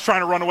 30. He's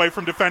trying to run away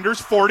from defenders.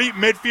 40,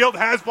 midfield,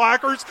 has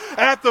blockers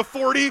at the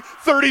 40,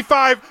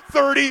 35,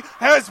 30.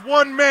 Has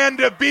one man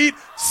to beat.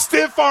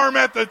 Stiff arm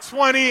at the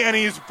 20, and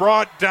he's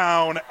brought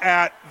down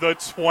at the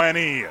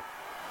 20.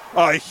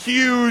 A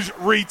huge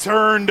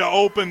return to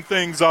open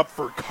things up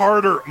for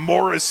Carter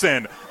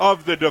Morrison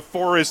of the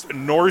Deforest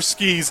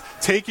Norskies,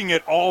 taking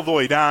it all the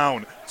way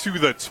down to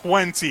the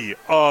 20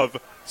 of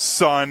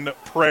Sun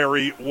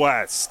Prairie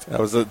West.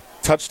 That was a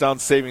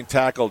touchdown-saving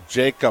tackle.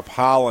 Jacob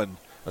Holland,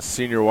 a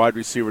senior wide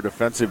receiver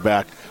defensive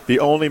back, the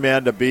only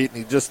man to beat, and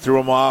he just threw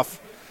him off.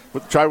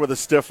 Tried with a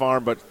stiff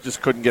arm, but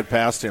just couldn't get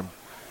past him.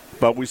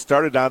 But we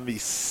started on the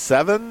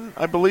 7,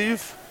 I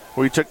believe,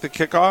 where we took the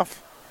kickoff.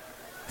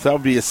 So that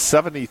would be a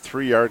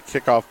 73-yard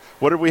kickoff.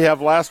 What did we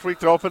have last week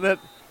to open it?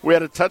 We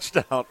had a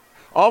touchdown.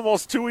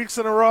 Almost 2 weeks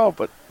in a row,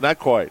 but not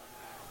quite.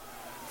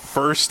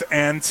 1st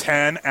and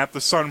 10 at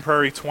the Sun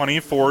Prairie 20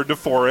 for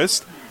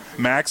Deforest.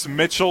 Max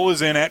Mitchell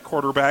is in at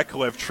quarterback.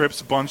 He'll have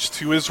trips bunched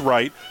to his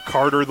right.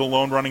 Carter, the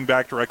lone running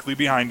back, directly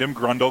behind him.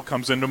 Grundle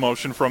comes into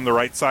motion from the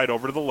right side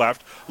over to the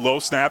left. Low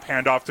snap,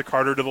 handoff to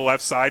Carter to the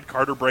left side.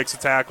 Carter breaks a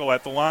tackle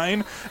at the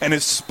line and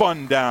is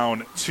spun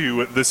down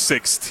to the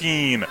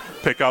 16.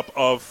 Pickup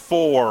of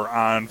 4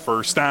 on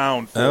first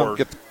down.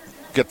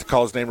 Get to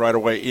call his name right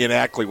away. Ian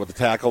Ackley with the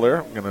tackle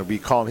there. I'm going to be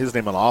calling his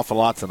name an awful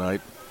lot tonight.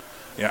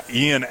 Yeah,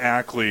 Ian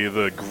Ackley,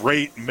 the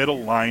great middle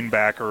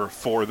linebacker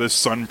for this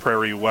Sun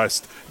Prairie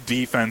West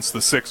defense, the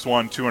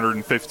 6'1",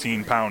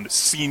 215-pound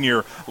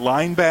senior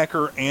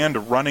linebacker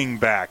and running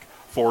back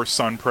for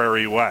Sun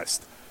Prairie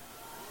West.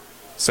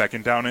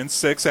 Second down and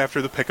 6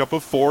 after the pickup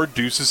of 4.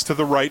 Deuces to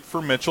the right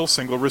for Mitchell.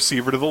 Single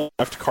receiver to the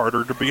left.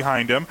 Carter to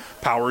behind him.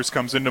 Powers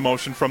comes into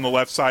motion from the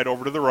left side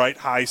over to the right.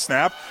 High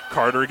snap.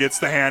 Carter gets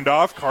the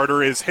handoff.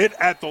 Carter is hit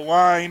at the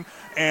line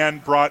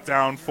and brought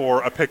down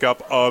for a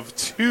pickup of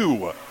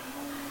 2.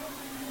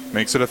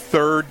 Makes it a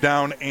 3rd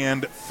down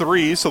and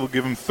 3, so they'll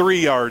give him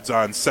 3 yards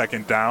on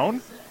second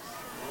down.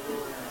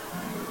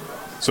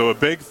 So a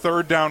big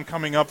 3rd down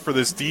coming up for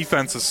this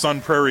defense of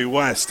Sun Prairie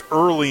West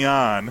early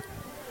on.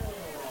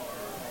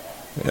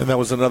 And that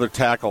was another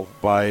tackle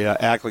by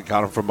Ackley.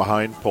 Got him from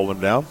behind, pulled him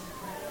down.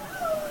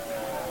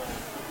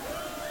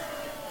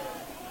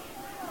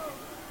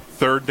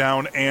 3rd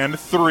down and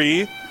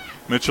 3.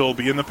 Mitchell will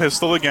be in the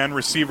pistol again,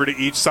 receiver to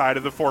each side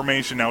of the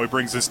formation. Now he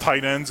brings his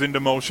tight ends into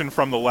motion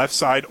from the left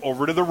side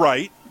over to the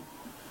right.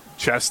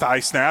 Chest high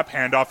snap,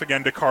 handoff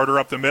again to Carter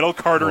up the middle.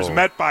 Carter's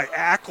met by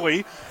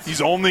Ackley.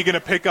 He's only going to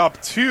pick up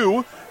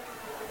 2.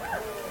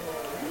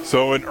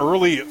 So an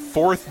early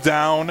 4th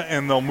down,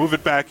 and they'll move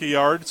it back a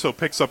yard, so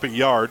picks up a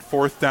yard.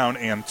 4th down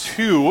and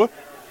 2.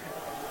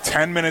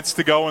 10 minutes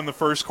to go in the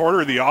first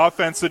quarter. The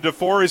offense of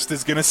Deforest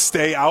is going to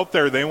stay out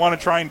there. They want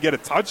to try and get a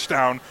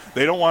touchdown.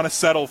 They don't want to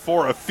settle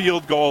for a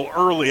field goal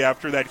early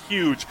after that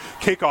huge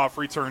kickoff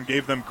return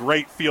gave them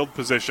great field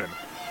position.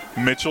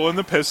 Mitchell in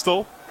the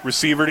pistol,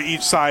 receiver to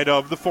each side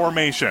of the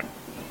formation.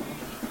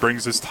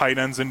 Brings his tight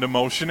ends into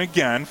motion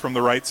again from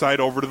the right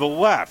side over to the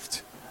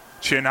left.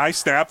 Chin high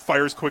snap,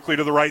 fires quickly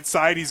to the right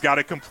side. He's got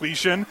a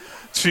completion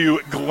to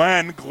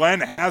Glenn.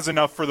 Glenn has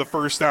enough for the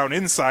first down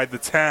inside the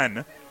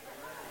 10.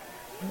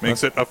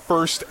 Makes it a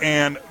 1st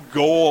and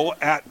goal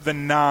at the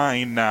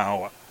 9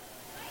 now.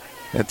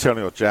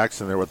 Antonio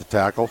Jackson there with the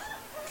tackle.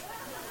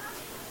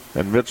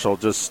 And Mitchell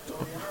just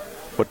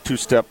put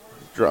 2-step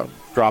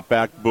drop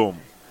back, boom.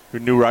 We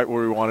knew right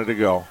where we wanted to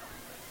go.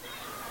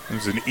 It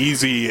was an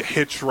easy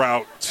hitch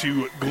route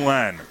to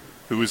Glenn,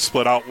 who is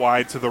split out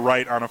wide to the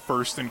right on a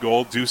 1st and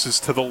goal. Deuces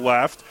to the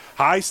left.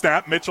 High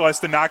snap. Mitchell has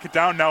to knock it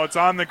down. Now it's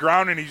on the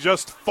ground, and he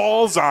just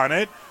falls on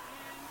it.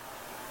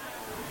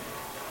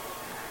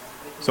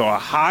 So a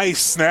high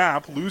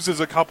snap, loses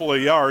a couple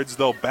of yards.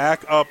 They'll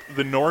back up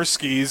the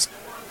Norskies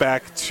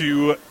back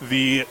to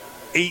the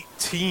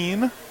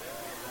 18.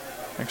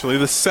 Actually,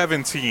 the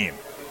 17.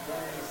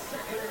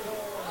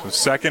 So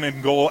 2nd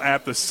and goal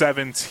at the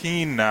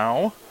 17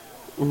 now.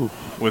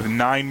 With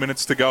 9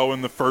 minutes to go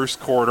in the first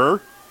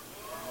quarter.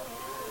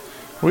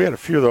 We had a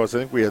few of those. I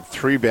think we had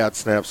 3 bad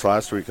snaps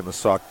last week in the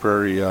Sauk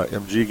Prairie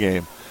MG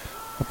game.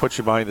 I'll put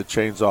you behind the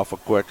chains awful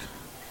quick.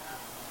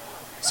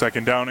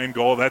 2nd down and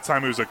goal. That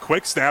time it was a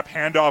quick snap.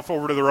 Handoff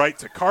over to the right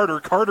to Carter.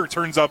 Carter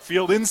turns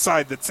upfield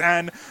inside the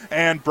 10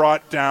 and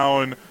brought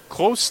down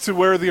close to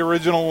where the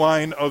original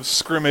line of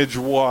scrimmage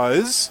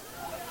was.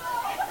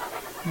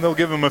 And they'll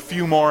give him a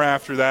few more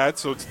after that.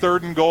 So it's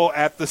 3rd and goal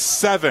at the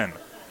 7.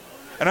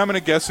 And I'm going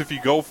to guess if you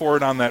go for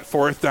it on that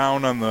 4th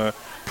down on the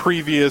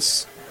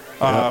previous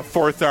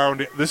 4th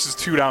down, this is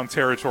 2-down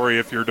territory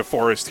if you're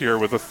Deforest here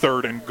with a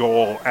 3rd and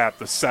goal at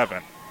the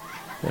 7.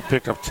 They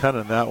picked up 10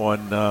 in that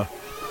one.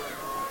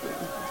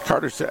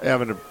 Carter's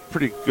having a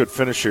pretty good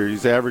finish here.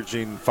 He's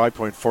averaging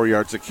 5.4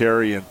 yards a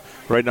carry, and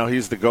right now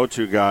he's the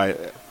go-to guy.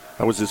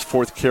 That was his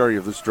 4th carry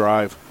of this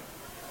drive.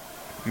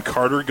 And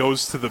Carter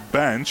goes to the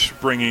bench,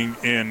 bringing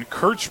in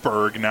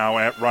Kirchberg now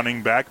at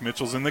running back.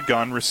 Mitchell's in the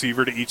gun,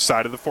 receiver to each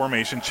side of the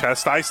formation.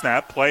 Chest high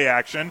snap, play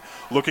action.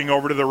 Looking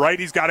over to the right,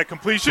 he's got a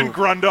completion.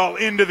 Grundle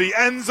into the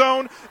end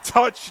zone.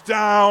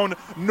 Touchdown,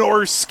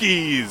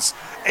 Norskies.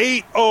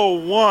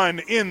 8:01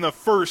 in the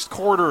first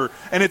quarter,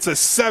 and it's a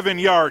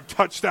 7-yard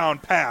touchdown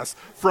pass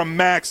from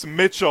Max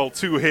Mitchell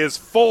to his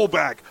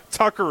fullback,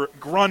 Tucker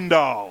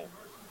Grundle.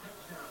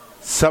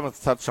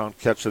 7th touchdown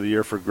catch of the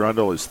year for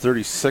Grundle, his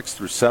 36th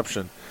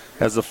reception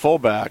as a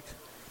fullback.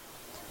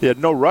 He had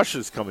no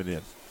rushes coming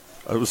in.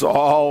 It was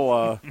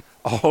all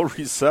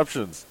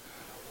receptions.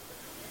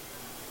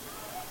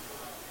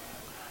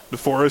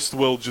 Deforest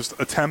will just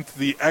attempt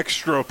the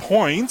extra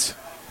point.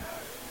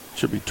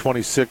 Should be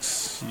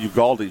 26.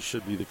 Ugaldi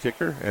should be the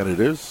kicker, and it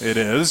is. It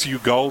is.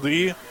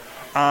 Ugaldi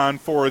on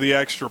for the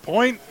extra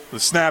point. The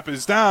snap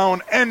is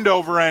down.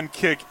 End-over-end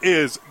kick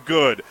is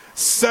good.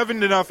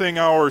 7-0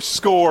 our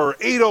score.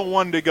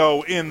 8:01 to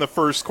go in the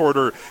first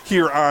quarter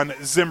here on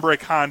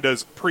Zimbrick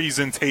Honda's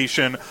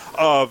presentation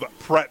of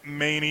Prep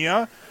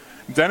Mania.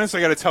 Dennis, I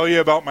got to tell you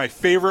about my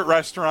favorite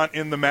restaurant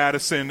in the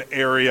Madison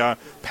area,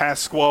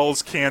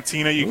 Pasquale's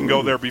Cantina. You can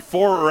go there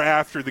before or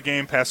after the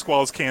game.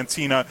 Pasquale's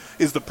Cantina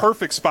is the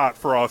perfect spot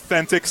for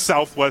authentic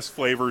Southwest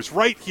flavors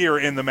right here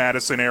in the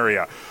Madison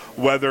area.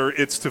 Whether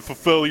it's to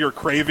fulfill your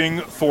craving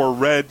for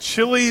red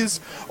chilies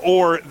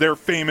or their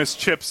famous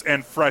chips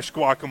and fresh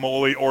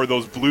guacamole or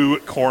those blue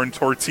corn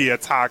tortilla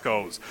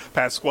tacos.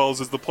 Pasquale's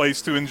is the place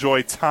to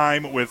enjoy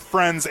time with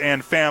friends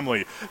and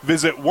family.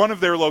 Visit one of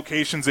their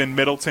locations in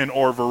Middleton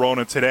or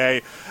Verona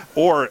today,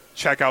 or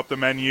check out the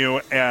menu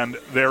and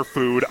their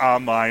food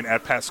online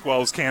at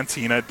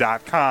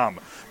pasqualescantina.com.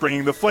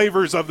 Bringing the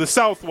flavors of the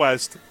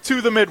Southwest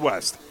to the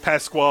Midwest.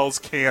 Pasquale's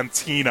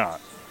Cantina.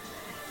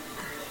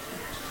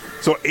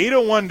 So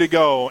 8:01 to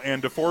go,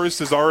 and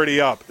Deforest is already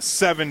up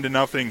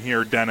 7-0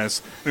 here,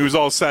 Dennis. It was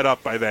all set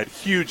up by that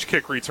huge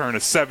kick return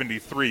of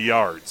 73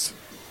 yards.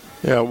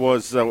 Yeah, it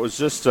was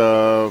just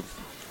a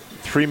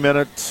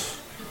 3-minute,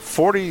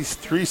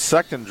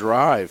 43-second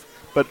drive,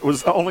 but it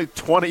was only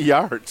 20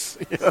 yards.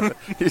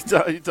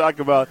 You talk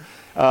about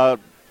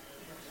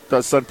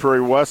the Sun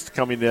Prairie West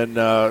coming in,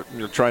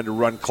 trying to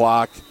run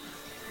clock.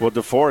 Well,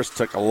 Deforest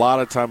took a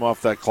lot of time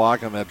off that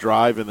clock on that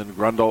drive, and then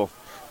Grundle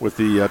with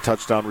the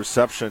touchdown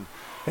reception.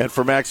 And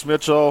for Max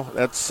Mitchell,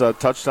 that's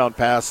touchdown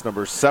pass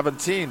number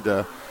 17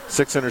 to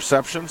 6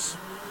 interceptions.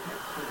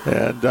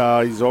 And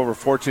he's over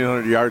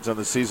 1,400 yards on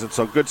the season,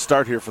 so good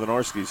start here for the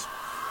Norskies.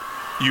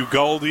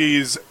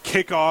 Ugaldi's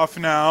kickoff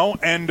now,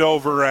 end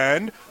over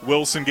end.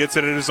 Wilson gets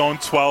it at his own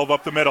 12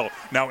 up the middle.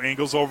 Now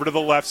angles over to the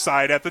left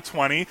side at the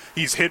 20.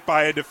 He's hit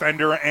by a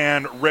defender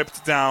and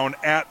ripped down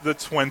at the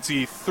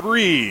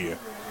 23.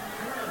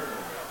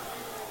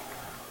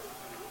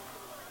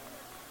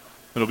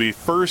 It'll be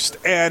 1st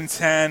and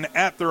 10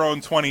 at their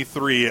own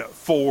 23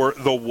 for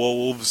the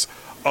Wolves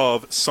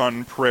of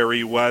Sun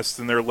Prairie West,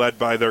 and they're led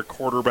by their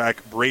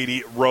quarterback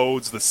Brady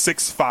Rhodes, the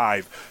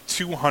 6'5",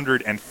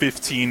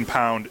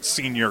 215-pound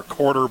senior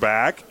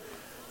quarterback.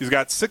 He's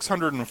got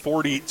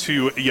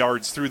 642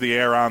 yards through the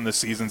air on the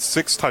season,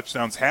 6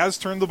 touchdowns, has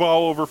turned the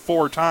ball over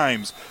 4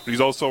 times, but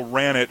he's also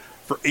ran it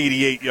for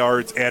 88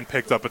 yards and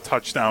picked up a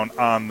touchdown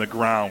on the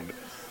ground.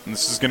 And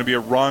this is going to be a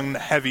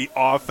run-heavy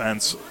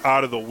offense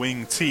out of the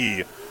wing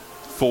tee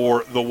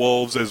for the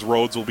Wolves, as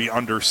Rhodes will be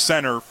under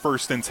center,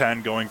 1st and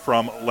 10, going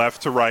from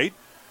left to right.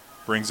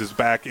 Brings his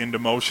back into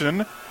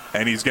motion,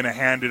 and he's going to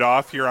hand it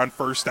off here on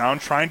 1st down,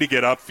 trying to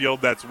get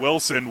upfield. That's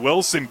Wilson.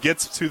 Wilson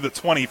gets to the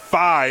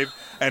 25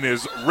 and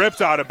is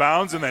ripped out of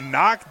bounds and then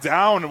knocked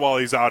down while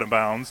he's out of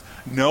bounds.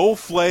 No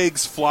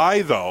flags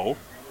fly, though.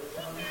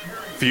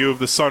 Few of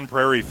the Sun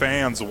Prairie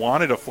fans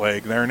wanted a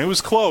flag there, and it was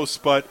close,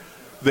 but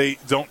they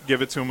don't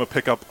give it to him. A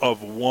pickup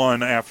of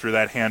 1 after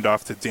that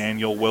handoff to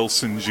Daniel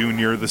Wilson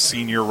Jr., the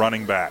senior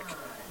running back.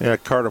 Yeah,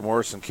 Carter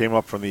Morrison came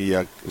up from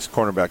the his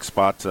cornerback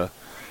spot to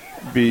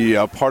be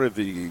part of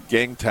the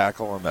gang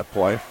tackle on that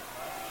play.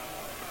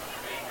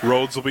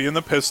 Rhodes will be in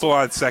the pistol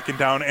on 2nd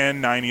down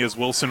and 90 as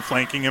Wilson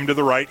flanking him to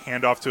the right.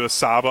 Handoff to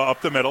Asaba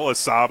up the middle.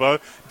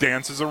 Asaba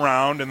dances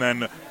around and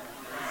then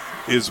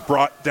is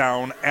brought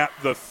down at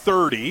the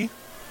 30.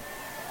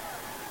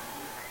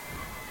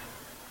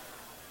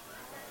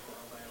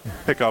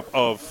 Pickup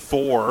of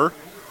 4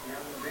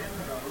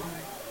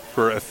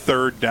 for a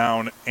 3rd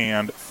down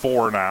and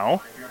 4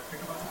 now.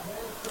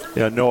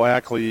 Yeah, no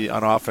Ackley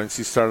on offense.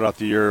 He started out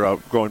the year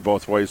going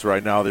both ways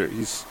right now.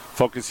 He's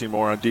focusing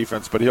more on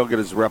defense, but he'll get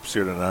his reps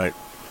here tonight.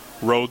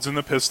 Rhodes in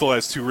the pistol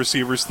has 2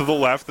 receivers to the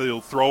left. They'll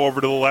throw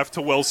over to the left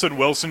to Wilson.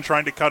 Wilson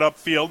trying to cut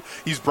upfield.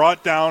 He's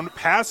brought down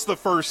past the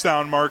 1st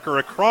down marker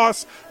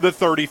across the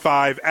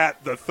 35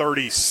 at the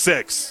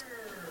 36.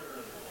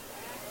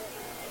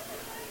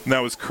 And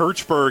that was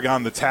Kirchberg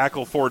on the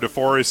tackle for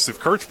Deforest.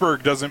 If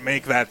Kirchberg doesn't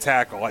make that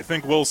tackle, I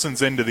think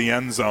Wilson's into the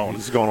end zone.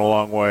 He's going a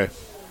long way.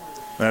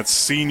 That's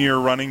senior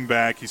running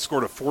back. He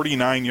scored a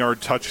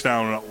 49-yard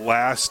touchdown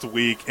last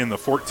week in the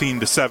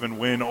 14-7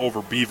 win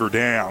over Beaver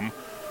Dam.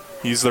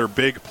 He's their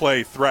big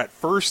play threat.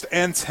 1st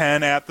and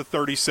 10 at the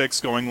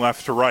 36, going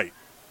left to right.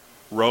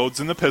 Rhodes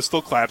in the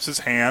pistol, claps his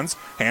hands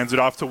it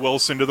off to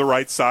Wilson to the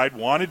right side.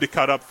 Wanted to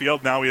cut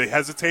upfield. Now he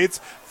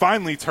hesitates,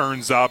 finally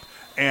turns up,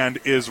 and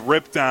is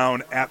ripped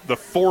down at the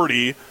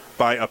 40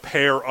 by a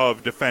pair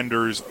of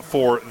defenders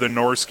for the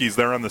Norskies.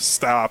 There on the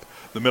stop,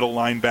 the middle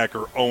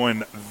linebacker,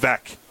 Owen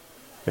Veck.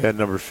 And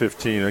number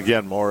 15,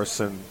 again,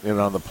 Morrison in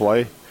on the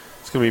play.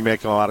 He's going to be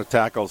making a lot of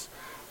tackles.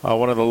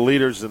 One of the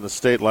leaders in the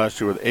state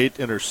last year with 8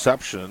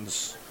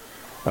 interceptions.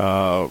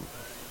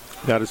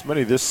 Not as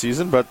many this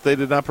season, but they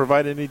did not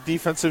provide any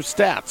defensive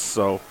stats.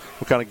 So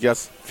we'll kind of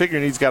guess,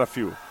 figuring he's got a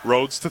few.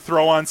 Rhodes to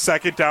throw on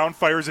 2nd down,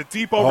 fires it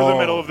deep over the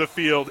middle of the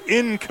field.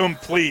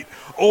 Incomplete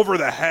over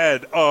the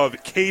head of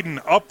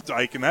Caden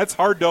Updike, and that's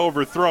hard to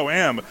overthrow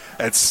him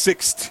at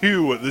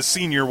 6'2", the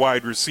senior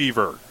wide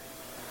receiver.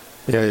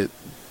 Yeah,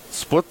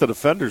 split the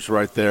defenders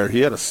right there.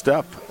 He had a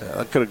step.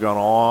 That could have gone a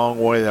long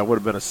way. That would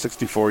have been a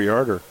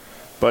 64-yarder,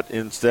 but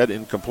instead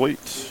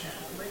incomplete.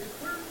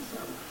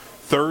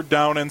 3rd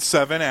down and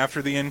 7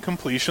 after the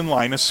incompletion.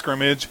 Line of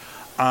scrimmage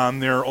on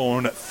their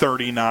own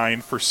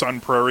 39 for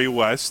Sun Prairie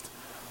West.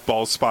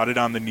 Ball spotted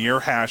on the near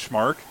hash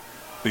mark.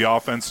 The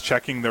offense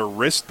checking their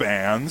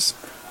wristbands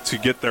to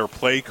get their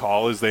play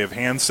call as they have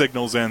hand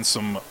signals and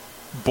some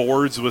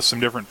boards with some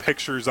different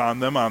pictures on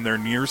them on their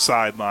near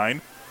sideline.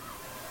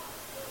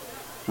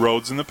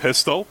 Rhodes in the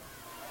pistol.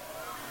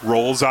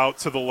 Rolls out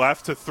to the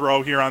left to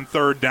throw here on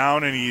 3rd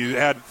down, and he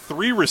had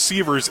 3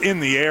 receivers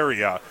in the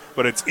area,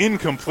 but it's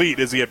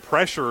incomplete as he had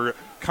pressure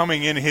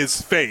coming in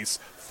his face.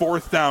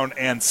 4th down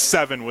and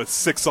 7 with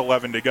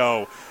 6:11 to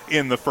go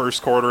in the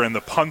first quarter, and the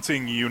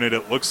punting unit,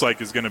 it looks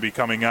like, is going to be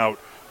coming out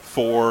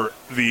for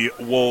the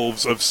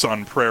Wolves of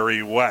Sun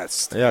Prairie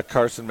West. Yeah,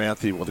 Carson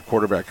Matthew with the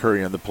quarterback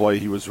hurry on the play.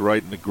 He was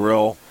right in the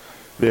grill.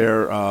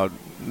 there.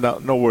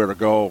 Nowhere to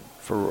go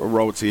for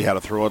Rhodes. He had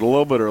to throw it a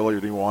little bit earlier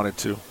than he wanted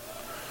to.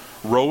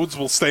 Rhodes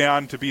will stay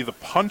on to be the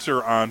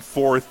punter on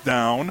 4th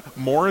down.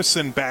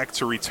 Morrison back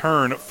to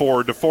return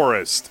for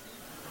DeForest.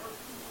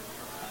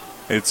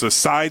 It's a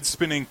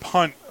side-spinning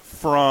punt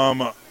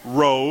from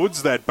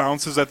Rhodes that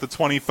bounces at the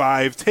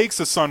 25, takes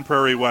a Sun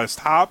Prairie West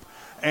hop,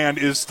 and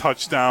is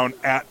touchdown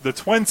at the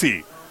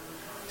 20.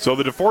 So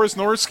the DeForest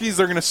Norskies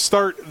are going to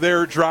start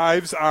their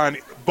drives on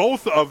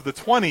both of the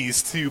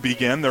 20s to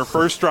begin. Their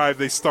first drive,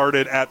 they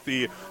started at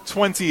the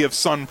 20 of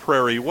Sun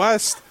Prairie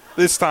West.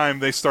 This time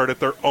they start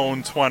at their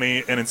own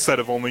 20, and instead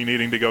of only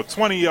needing to go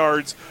 20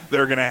 yards,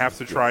 they're going to have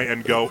to try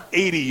and go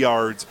 80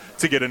 yards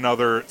to get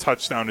another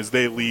touchdown as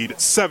they lead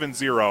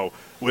 7-0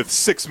 with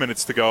 6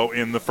 minutes to go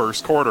in the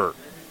first quarter.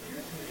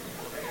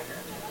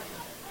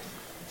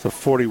 It's a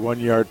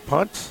 41-yard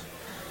punt.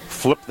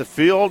 Flip the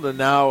field, and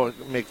now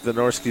make the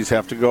Norskies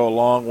have to go a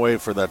long way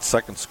for that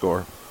second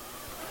score.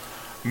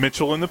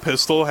 Mitchell in the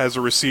pistol has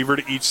a receiver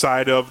to each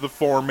side of the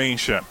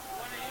formation.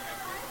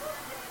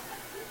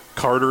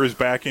 Carter is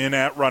back in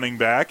at running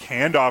back.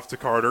 Handoff to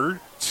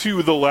Carter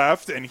to the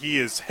left, and he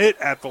is hit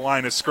at the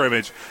line of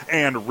scrimmage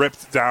and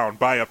ripped down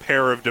by a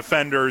pair of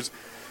defenders.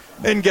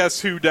 And guess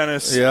who,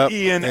 Dennis? Yep.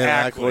 Ian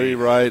Ackley.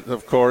 Right,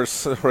 of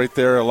course, right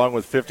there, along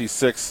with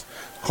 56,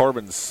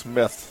 Corbin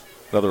Smith,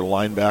 another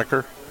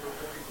linebacker.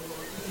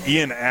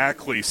 Ian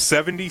Ackley,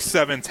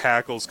 77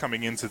 tackles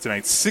coming into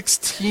tonight,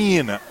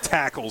 16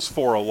 tackles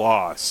for a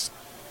loss.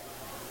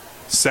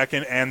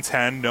 2nd and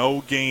 10,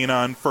 no gain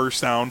on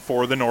first down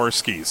for the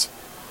Norskies.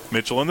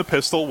 Mitchell in the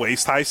pistol,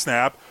 waist-high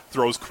snap,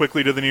 throws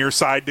quickly to the near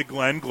side to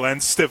Glenn. Glenn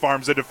stiff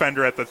arms a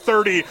defender at the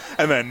 30,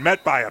 and then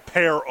met by a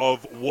pair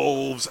of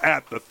Wolves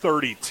at the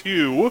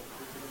 32.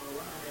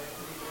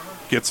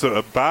 Gets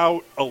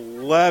about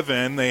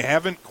 11. They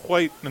haven't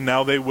quite, and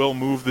now they will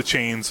move the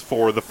chains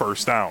for the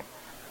first down.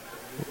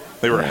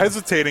 They were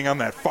hesitating on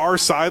that far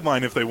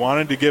sideline if they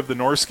wanted to give the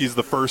Norskies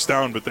the first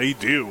down, but they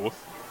do.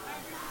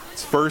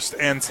 It's 1st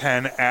and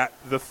 10 at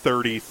the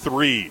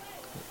 33.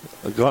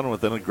 Glenn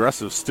with an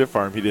aggressive stiff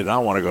arm. He did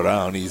not want to go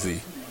down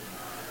easy.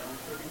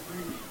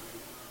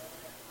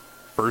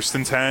 1st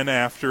and 10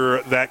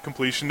 after that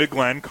completion to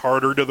Glenn.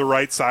 Carter to the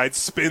right side,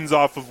 spins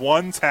off of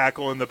one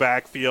tackle in the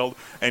backfield,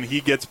 and he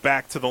gets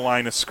back to the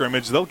line of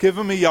scrimmage. They'll give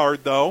him a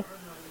yard, though.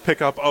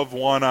 Pickup of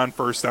 1 on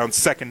first down,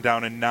 2nd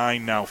down and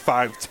 9 now,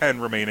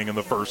 5:10 remaining in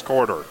the first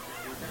quarter.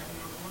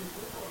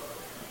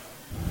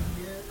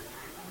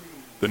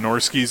 The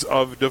Norskies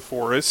of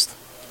DeForest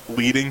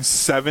leading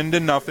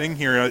 7-0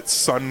 here at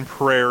Sun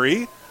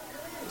Prairie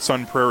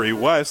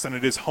West, and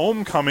it is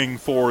homecoming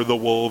for the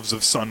Wolves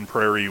of Sun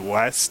Prairie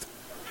West.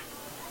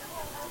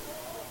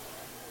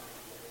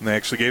 And they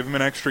actually gave him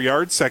an extra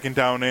yard, 2nd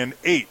down and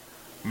 8.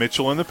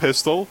 Mitchell in the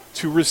pistol,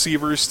 2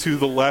 receivers to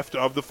the left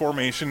of the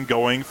formation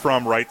going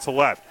from right to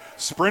left.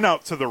 Sprint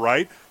out to the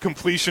right,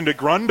 completion to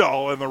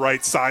Grundall on the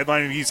right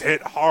sideline, and he's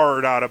hit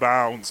hard out of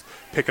bounds.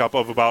 Pickup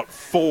of about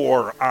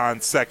 4 on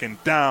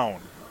 2nd down.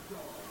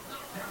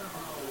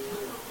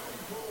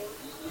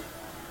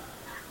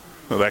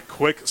 So that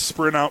quick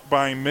sprint out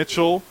by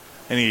Mitchell,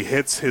 and he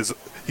hits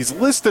he's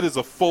listed as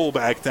a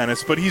fullback,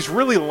 Dennis, but he's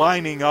really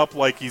lining up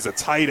like he's a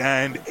tight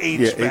end,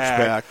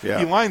 H-back.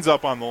 He lines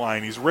up on the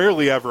line. He's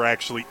rarely ever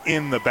actually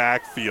in the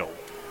backfield.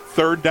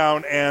 3rd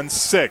down and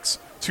 6.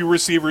 2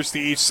 receivers to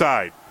each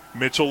side.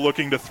 Mitchell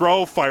looking to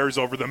throw, fires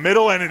over the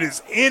middle, and it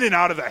is in and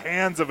out of the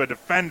hands of a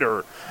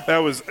defender. That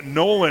was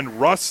Nolan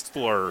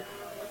Rustler,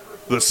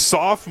 the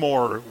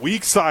sophomore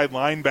weak side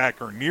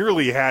linebacker,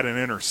 nearly had an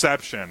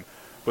interception,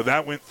 but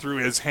that went through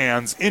his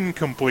hands.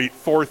 Incomplete.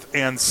 4th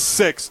and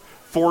 6.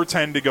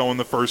 4:10 to go in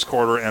the first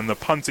quarter, and the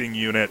punting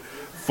unit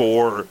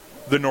for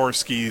the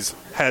Norskies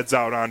heads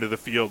out onto the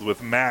field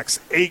with Max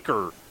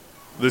Aker,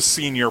 the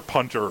senior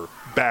punter,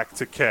 back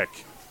to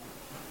kick.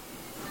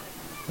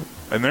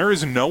 And there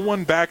is no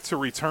one back to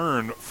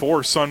return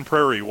for Sun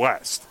Prairie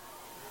West.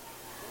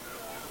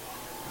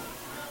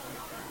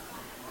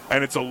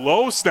 And it's a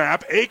low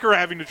snap. Aker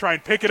having to try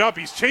and pick it up.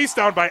 He's chased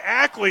down by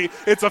Ackley.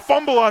 It's a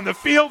fumble on the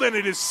field, and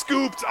it is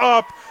scooped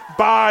up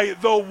by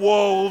the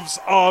Wolves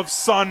of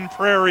Sun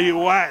Prairie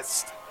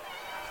West.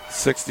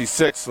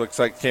 66 looks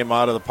like came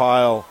out of the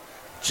pile.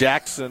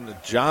 Jackson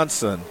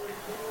Johnson,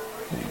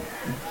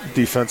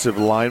 defensive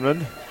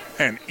lineman.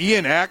 And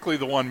Ian Ackley,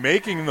 the one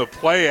making the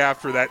play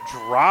after that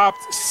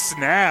dropped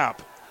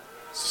snap.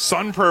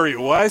 Sun Prairie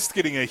West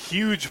getting a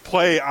huge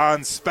play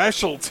on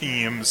special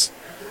teams.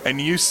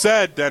 And you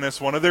said,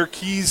 Dennis, one of their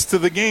keys to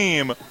the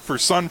game for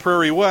Sun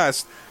Prairie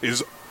West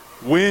is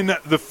win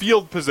the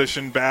field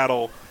position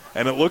battle.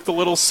 And it looked a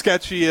little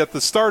sketchy at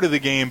the start of the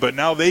game, but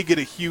now they get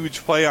a huge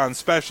play on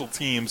special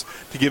teams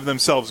to give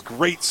themselves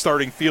great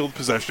starting field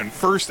possession.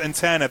 1st and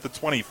 10 at the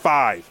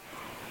 25.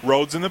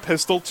 Rhodes in the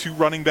pistol, 2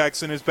 running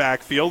backs in his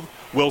backfield.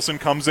 Wilson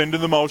comes into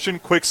the motion,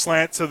 quick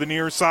slant to the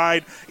near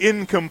side,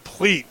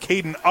 incomplete.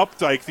 Caden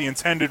Updike, the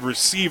intended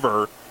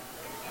receiver.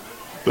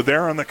 But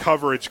there on the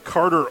coverage,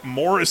 Carter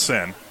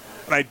Morrison,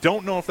 I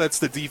don't know if that's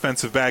the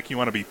defensive back you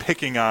want to be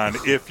picking on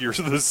if you're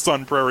the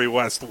Sun Prairie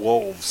West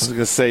Wolves. I was going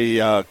to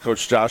say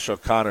Coach Josh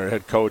O'Connor,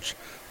 head coach,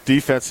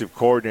 defensive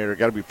coordinator,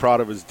 got to be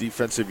proud of his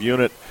defensive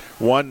unit.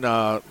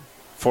 One,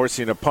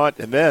 forcing a punt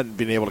and then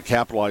being able to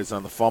capitalize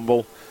on the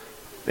fumble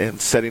and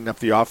setting up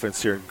the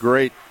offense here.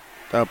 Great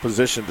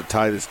position to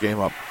tie this game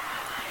up.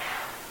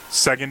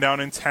 2nd down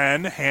and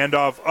 10,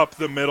 handoff up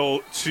the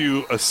middle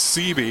to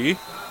Asaba,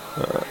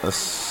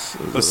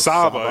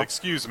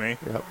 excuse me.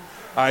 Yep.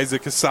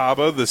 Isaac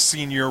Asaba, the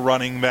senior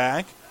running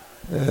back,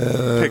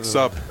 picks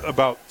up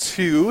about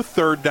 2.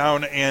 3rd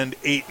down and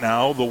 8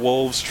 now. The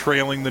Wolves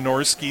trailing the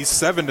Norskies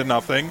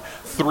 7-0.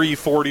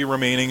 3:40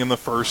 remaining in the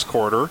first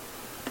quarter.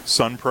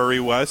 Sun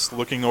Prairie West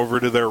looking over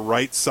to their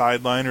right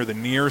sideline or the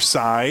near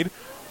side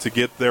to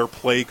get their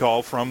play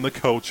call from the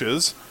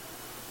coaches.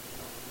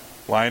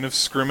 Line of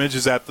scrimmage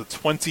is at the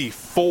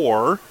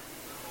 24,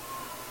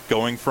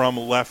 going from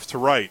left to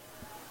right.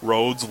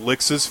 Rhodes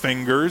licks his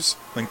fingers,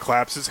 then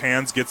claps his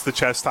hands, gets the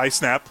chest high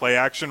snap, play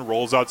action,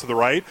 rolls out to the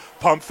right,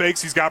 pump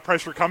fakes, he's got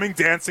pressure coming,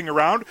 dancing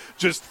around,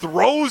 just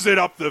throws it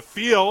up the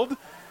field,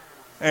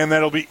 and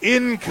that'll be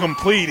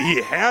incomplete.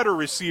 He had a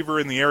receiver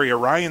in the area.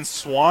 Ryan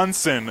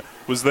Swanson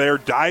was there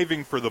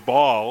diving for the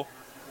ball,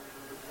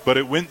 but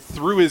it went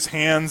through his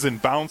hands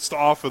and bounced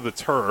off of the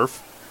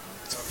turf.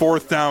 It's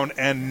 4th down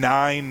and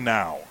 9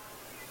 now.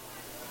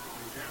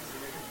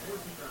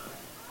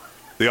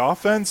 The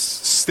offense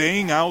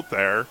staying out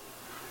there.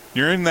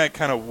 You're in that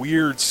kind of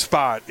weird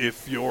spot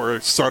if you're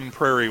Sun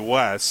Prairie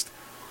West,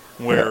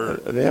 where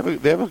they have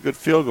a good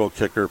field goal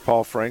kicker.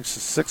 Paul Franks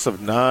is 6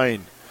 of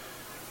 9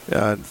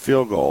 on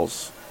field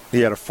goals.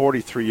 He had a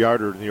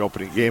 43-yarder in the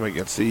opening game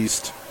against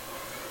East.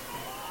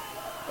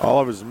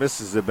 All of his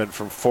misses have been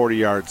from 40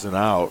 yards and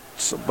out.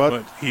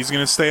 But he's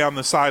going to stay on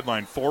the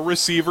sideline. 4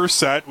 receiver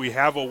set. We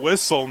have a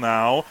whistle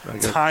now.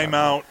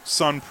 Timeout,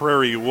 Sun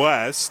Prairie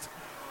West.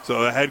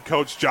 So the head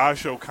coach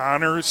Josh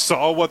O'Connor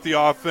saw what the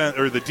offense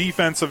or the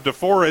defense of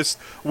Deforest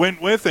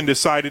went with and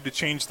decided to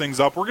change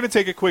things up. We're going to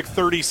take a quick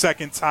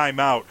 30-second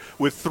timeout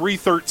with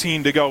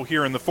 3:13 to go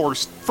here in the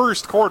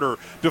first quarter.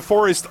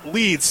 Deforest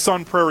leads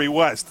Sun Prairie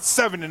West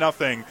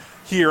 7-0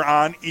 here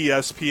on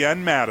ESPN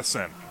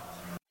Madison.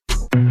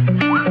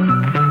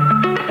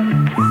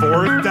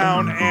 4th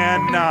down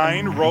and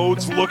 9.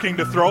 Rhodes looking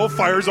to throw,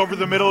 fires over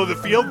the middle of the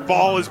field.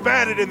 Ball is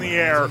batted in the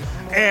air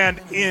and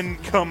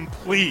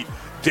incomplete.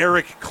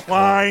 Derek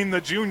Klein, the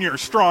junior,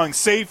 strong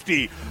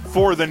safety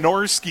for the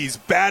Norskies,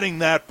 batting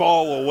that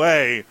ball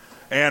away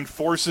and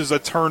forces a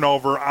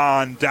turnover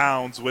on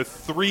downs with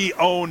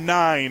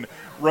 3:09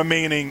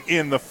 remaining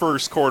in the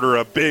first quarter.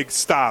 A big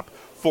stop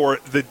for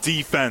the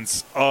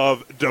defense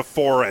of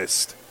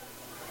Deforest.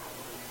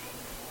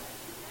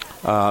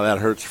 That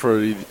hurts for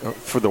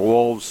the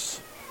Wolves.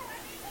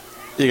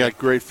 You got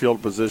great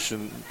field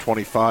position,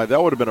 25.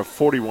 That would have been a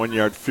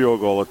 41-yard field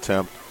goal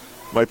attempt.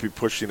 Might be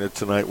pushing it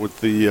tonight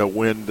with the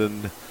wind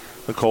and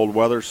the cold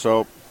weather.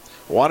 So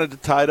wanted to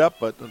tie it up,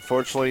 but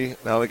unfortunately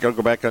now they got to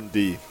go back on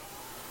D.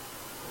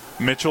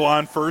 Mitchell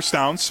on 1st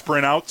down,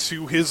 sprint out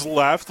to his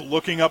left,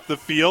 looking up the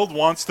field,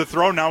 wants to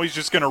throw. Now he's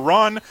just going to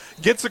run,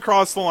 gets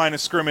across the line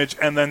of scrimmage,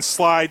 and then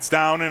slides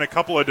down, and a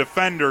couple of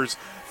defenders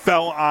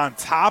fell on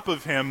top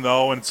of him,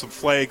 though, and some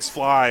flags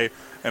fly.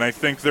 And I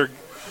think they're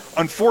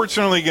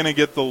unfortunately going to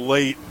get the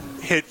late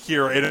hit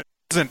here.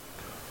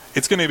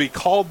 It's going to be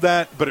called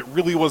that, but it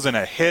really wasn't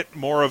a hit,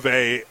 more of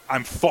a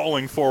I'm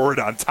falling forward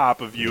on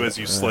top of you as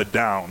you slid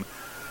down.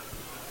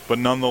 But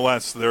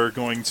nonetheless, they're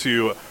going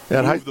to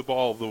move the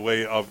ball the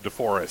way of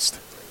Deforest.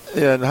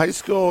 Yeah, in high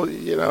school,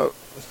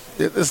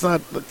 it's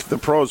not the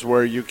pros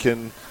where you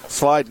can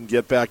slide and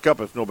get back up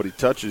if nobody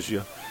touches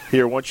you.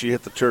 Here, once you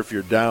hit the turf,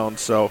 you're down.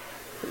 So,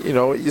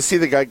 you see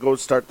the guy go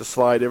start the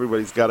slide,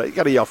 everybody's got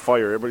to yell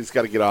fire. Everybody's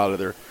got to get out of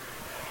there.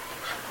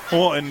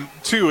 Well, and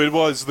 2, it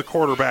was the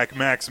quarterback,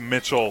 Max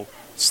Mitchell,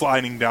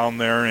 sliding down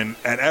there, and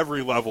at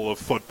every level of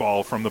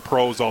football, from the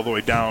pros all the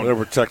way down. They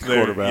protect the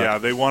quarterback. Yeah,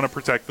 they want to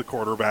protect the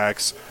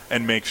quarterbacks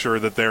and make sure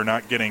that they're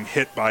not getting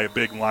hit by a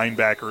big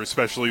linebacker,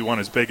 especially one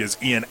as big as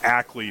Ian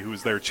Ackley,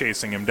 who's there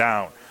chasing him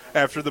down.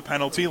 After the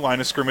penalty,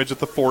 line of scrimmage at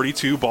the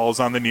 42, ball's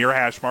on the near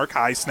hash mark,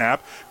 high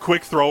snap,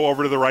 quick throw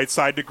over to the right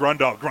side to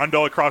Grundle.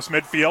 Grundle across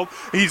midfield,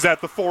 he's at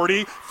the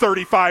 40,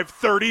 35,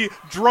 30,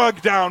 drug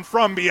down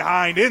from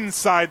behind,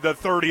 inside the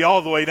 30,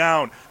 all the way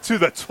down to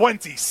the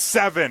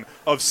 27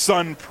 of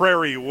Sun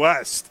Prairie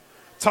West.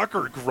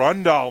 Tucker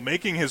Grundle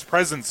making his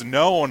presence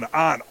known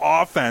on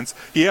offense.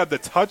 He had the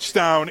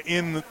touchdown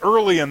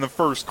early in the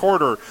first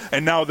quarter,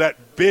 and now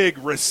that big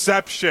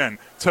reception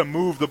to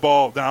move the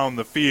ball down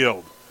the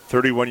field.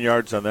 31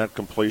 yards on that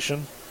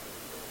completion.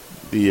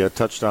 The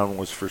touchdown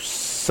was for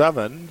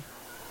 7.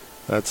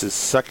 That's his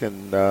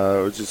second,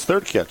 it was his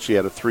third catch. He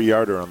had a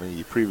 3-yarder on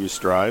the previous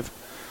drive.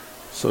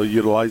 So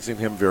utilizing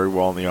him very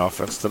well in the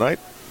offense tonight.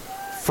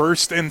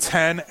 1st and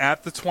 10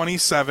 at the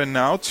 27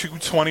 now.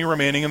 2:20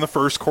 remaining in the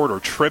first quarter.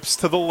 Trips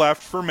to the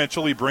left for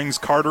Mitchell. He brings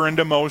Carter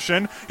into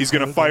motion. He's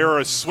going to fire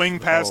a swing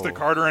pass to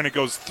Carter, and it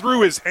goes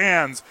through his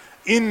hands.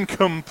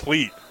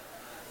 Incomplete.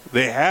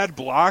 They had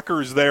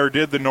blockers there,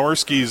 did the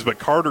Norskies, but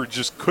Carter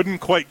just couldn't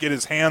quite get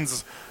his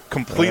hands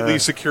completely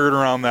secured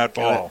around that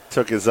ball.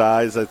 Took his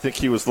eyes. I think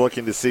he was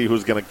looking to see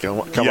who's going to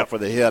come up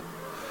with a hit.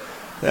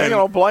 And you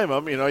don't blame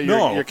him.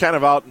 You're kind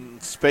of out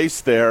in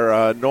space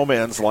there, no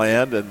man's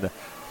land, and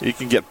you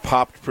can get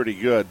popped pretty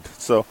good.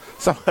 So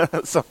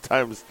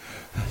sometimes,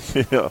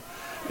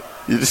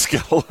 you just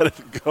got to let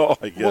it go,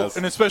 I guess. Well,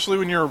 and especially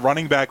when you're a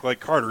running back like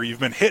Carter, you've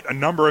been hit a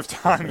number of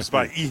times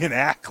by Ian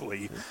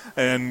Ackley,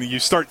 and you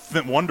start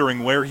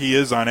wondering where he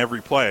is on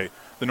every play.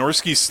 The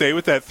Norskies stay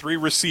with that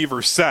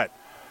 3-receiver set.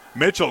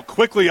 Mitchell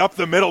quickly up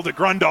the middle to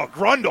Grundle.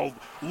 Grundle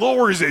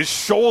lowers his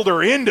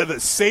shoulder into the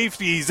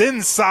safeties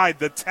inside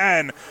the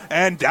 10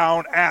 and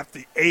down at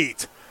the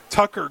 8.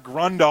 Tucker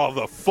Grundle,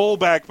 the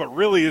fullback, but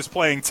really is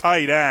playing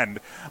tight end,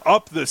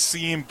 up the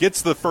seam,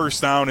 gets the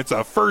first down. It's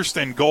a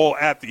 1st and goal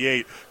at the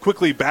 8.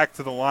 Quickly back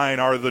to the line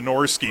are the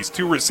Norskies.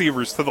 2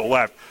 receivers to the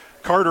left.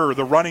 Carter,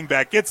 the running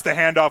back, gets the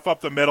handoff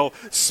up the middle,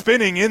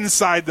 spinning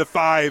inside the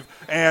 5,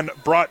 and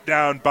brought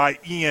down by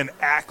Ian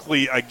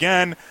Ackley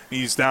again.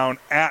 He's down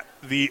at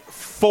the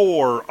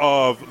 4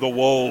 of the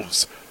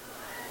Wolves.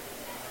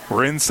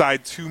 We're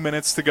inside 2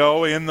 minutes to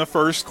go in the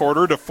first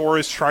quarter.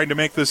 Deforest trying to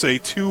make this a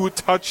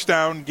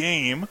 2-touchdown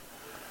game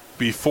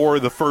before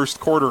the first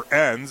quarter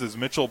ends as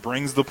Mitchell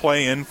brings the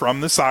play in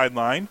from the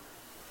sideline.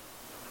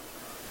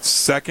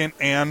 2nd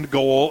and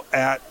goal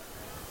at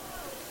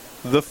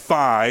the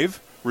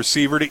 5.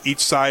 Receiver to each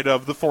side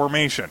of the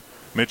formation.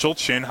 Mitchell,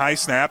 chin high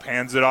snap,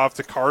 hands it off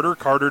to Carter.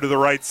 Carter to the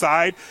right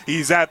side.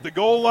 He's at the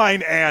goal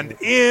line and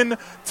in.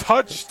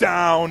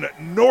 Touchdown,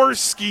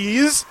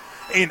 Norskies.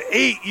 An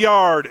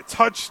 8-yard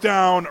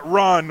touchdown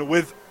run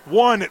with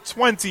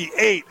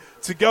 1:28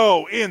 to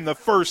go in the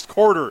first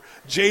quarter.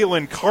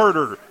 Jalen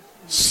Carter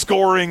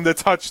scoring the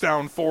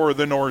touchdown for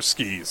the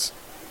Norskies.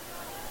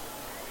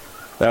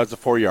 That was a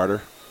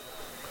 4-yarder.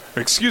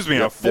 Excuse me,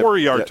 a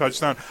 4-yard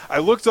touchdown. I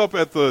looked up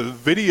at the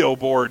video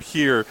board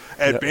here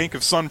at Bank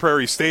of Sun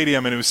Prairie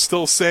Stadium, and it was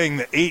still saying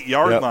the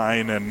 8-yard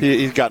line. And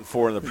he's gotten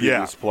 4 in the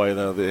previous play,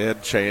 though. They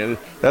had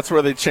changed. That's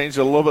where they changed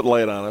it a little bit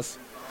late on us.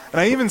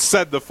 And I even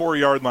said the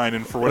 4-yard line,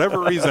 and for whatever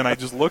reason, I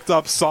just looked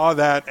up, saw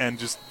that, and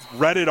just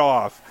read it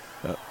off.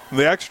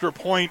 The extra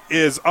point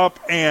is up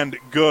and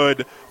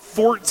good.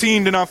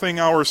 14-0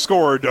 our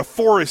score.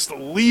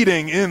 DeForest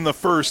leading in the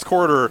first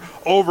quarter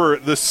over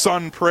the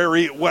Sun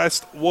Prairie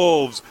West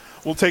Wolves.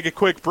 We'll take a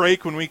quick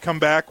break. When we come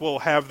back, we'll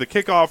have the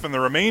kickoff and the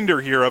remainder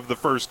here of the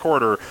first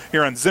quarter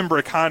here on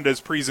Zimbrick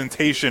Honda's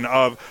presentation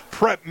of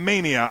Prep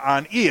Mania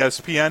on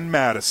ESPN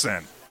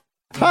Madison.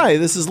 Hi,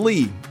 this is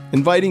Lee,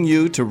 inviting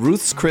you to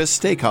Ruth's Chris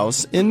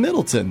Steakhouse in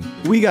Middleton.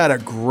 We got a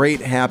great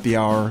happy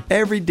hour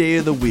every day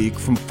of the week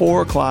from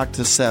 4 o'clock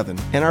to 7,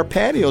 and our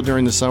patio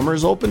during the summer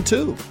is open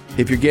too.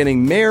 If you're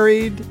getting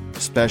married,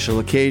 special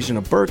occasion,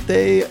 a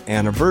birthday,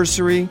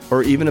 anniversary,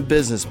 or even a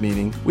business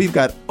meeting, we've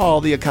got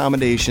all the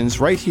accommodations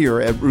right here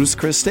at Ruth's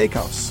Chris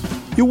Steakhouse.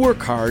 You work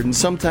hard and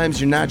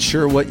sometimes you're not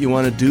sure what you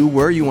want to do,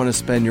 where you want to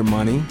spend your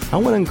money. I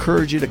want to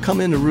encourage you to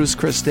come into Ruth's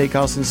Chris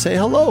Steakhouse and say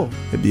hello.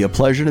 It'd be a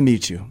pleasure to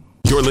meet you.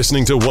 You're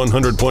listening to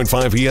 100.5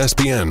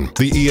 ESPN,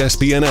 the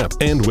ESPN app,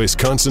 and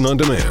Wisconsin On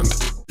Demand.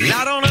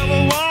 I don't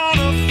ever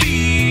wanna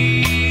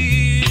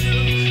feel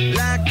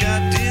like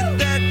I did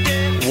that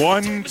day.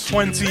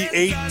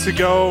 1:28 to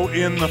go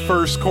in the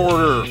first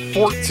quarter.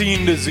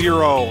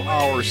 14-0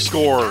 our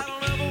score.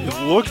 It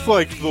looked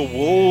like the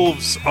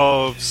Wolves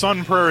of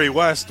Sun Prairie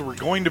West were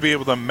going to be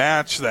able to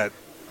match that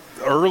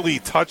early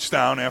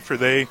touchdown after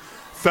they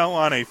fell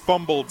on a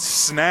fumbled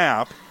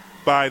snap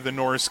by the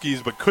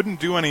Norskies, but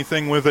couldn't do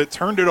anything with it,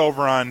 turned it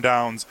over on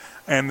downs,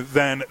 and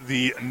then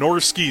the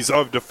Norskies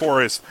of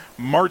DeForest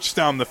marched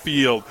down the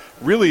field,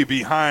 really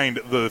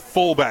behind the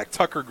fullback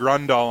Tucker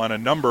Grundle on a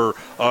number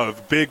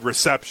of big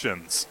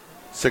receptions.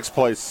 6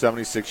 plays,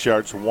 76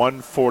 yards,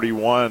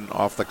 141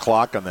 off the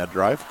clock on that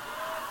drive.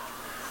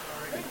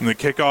 And the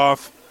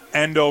kickoff,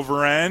 end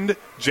over end.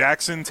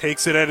 Jackson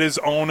takes it at his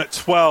own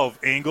 12.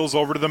 Angles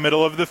over to the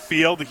middle of the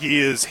field. He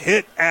is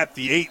hit at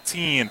the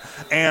 18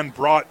 and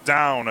brought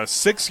down. A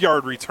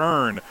 6-yard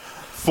return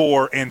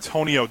for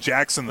Antonio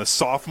Jackson, the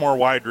sophomore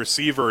wide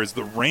receiver, as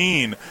the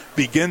rain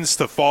begins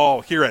to fall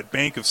here at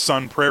Bank of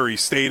Sun Prairie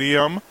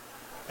Stadium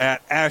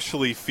at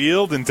Ashley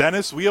Field. And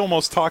Dennis, we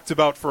almost talked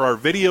about for our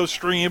video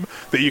stream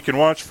that you can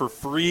watch for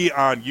free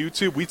on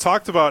YouTube, we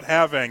talked about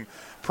having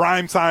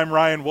primetime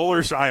Ryan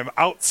Wollersheim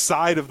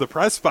outside of the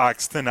press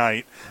box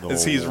tonight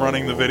as he's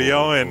running the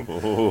video, and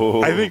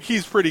I think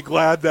he's pretty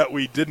glad that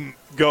we didn't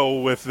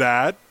go with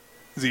that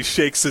as he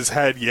shakes his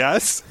head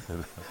yes.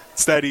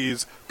 Instead,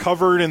 he's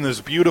covered in this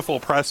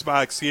beautiful press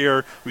box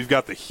here. We've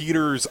got the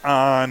heaters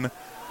on,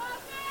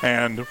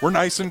 and we're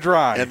nice and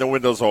dry. And the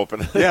window's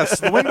open. Yes,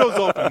 the window's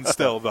open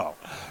still, though.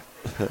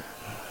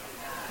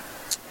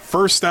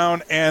 First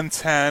down and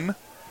 10.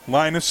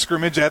 Line of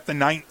scrimmage at the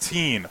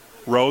 19.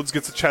 Rhodes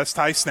gets a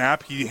chest-high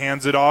snap. He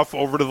hands it off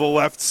over to the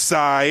left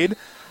side,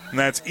 and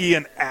that's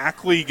Ian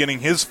Ackley getting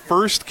his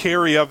first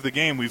carry of the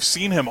game. We've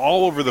seen him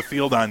all over the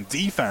field on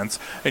defense,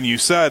 and you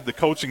said the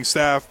coaching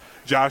staff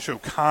Josh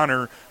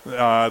O'Connor,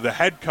 the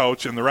head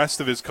coach, and the rest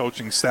of his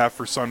coaching staff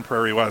for Sun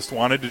Prairie West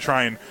wanted to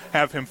try and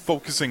have him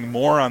focusing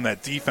more on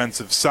that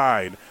defensive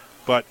side,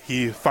 but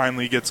he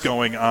finally gets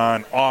going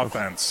on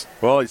offense.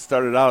 Well, he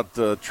started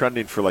out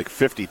trending for like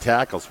 50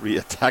 tackles. He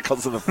had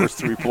tackles in the first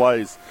 3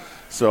 plays.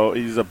 So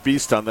he's a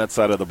beast on that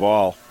side of the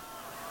ball.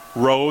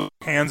 Rose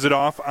hands it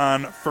off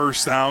on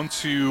first down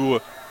to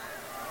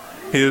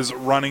his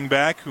running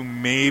back, who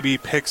maybe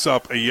picks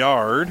up a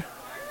yard.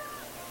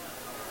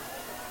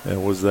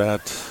 And was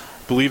that?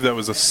 I believe that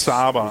was a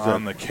Saba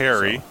on the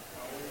carry.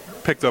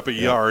 Picked up a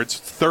yard. It's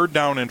 3rd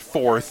down and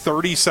 4.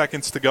 30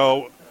 seconds to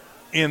go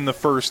in the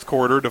first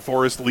quarter.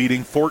 DeForest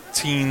leading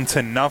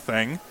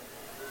 14-0.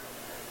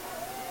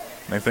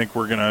 I think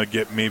we're going to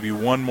get maybe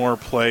one more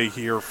play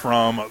here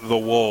from the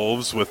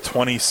Wolves with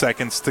 20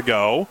 seconds to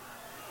go.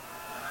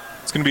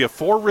 It's going to be a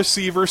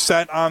 4-receiver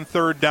set on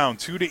 3rd down,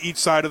 2 to each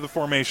side of the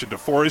formation.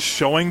 DeForest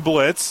showing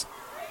blitz.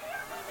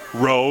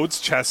 Rhodes,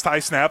 chest high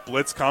snap,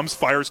 blitz comes,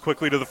 fires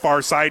quickly to the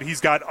far side.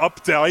 He's got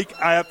Updike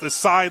at the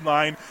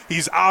sideline.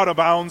 He's out of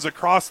bounds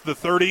across the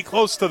 30,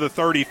 close to the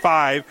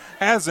 35,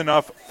 has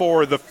enough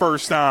for the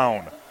first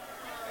down.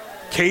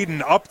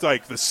 Caden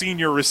Updike, the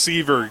senior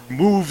receiver,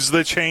 moves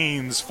the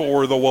chains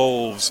for the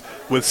Wolves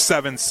with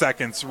 7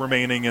 seconds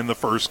remaining in the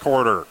first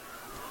quarter.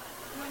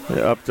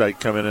 Yeah, Updike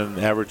coming in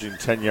averaging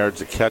 10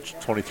 yards a catch,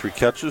 23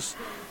 catches.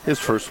 His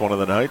first one of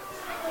the night.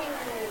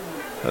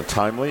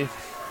 Timely.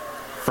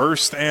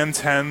 1st and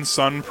 10,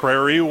 Sun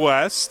Prairie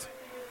West.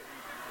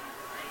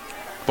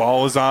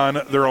 Ball is on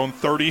their own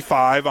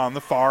 35 on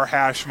the far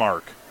hash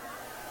mark.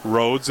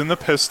 Rhodes in the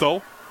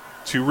pistol.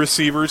 2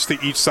 receivers to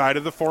each side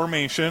of the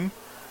formation.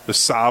 The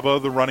Saba,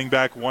 the running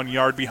back, 1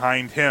 yard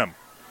behind him.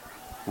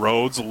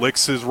 Rhodes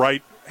licks his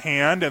right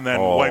hand and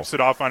then wipes it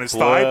off on his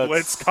thigh.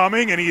 Blitz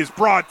coming, and he is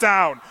brought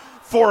down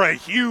for a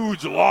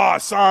huge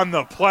loss on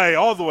the play,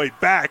 all the way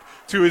back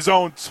to his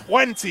own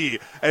 20,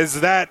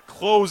 as that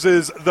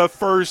closes the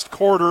first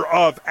quarter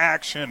of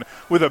action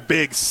with a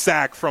big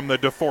sack from the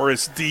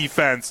DeForest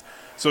defense.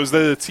 So as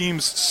the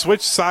teams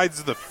switch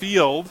sides of the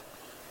field,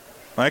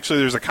 actually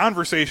there's a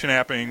conversation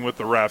happening with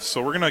the refs,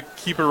 so we're going to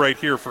keep it right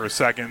here for a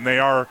second. They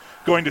are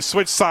going to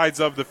switch sides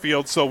of the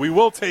field, so we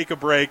will take a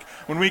break.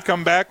 When we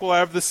come back, we'll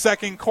have the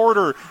second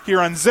quarter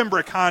here on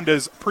Zimbrick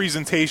Honda's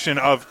presentation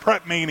of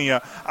Prep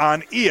Mania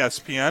on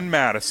ESPN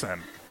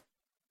Madison.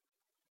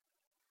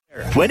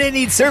 When it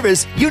needs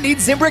service, you need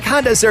Zimbrick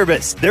Honda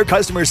service. Their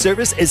customer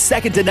service is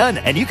second to none,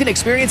 and you can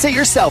experience it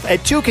yourself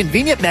at 2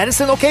 convenient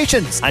Madison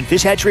locations on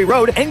Fish Hatchery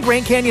Road and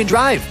Grand Canyon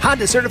Drive.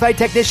 Honda certified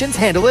technicians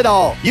handle it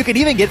all. You can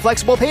even get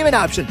flexible payment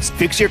options.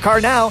 Fix your car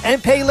now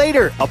and pay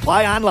later.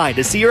 Apply online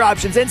to see your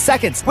options in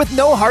seconds with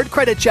no hard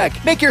credit check.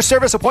 Make your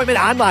service appointment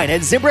online at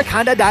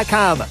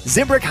ZimbrickHonda.com.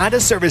 Zimbrick Honda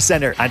Service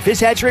Center on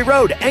Fish Hatchery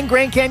Road and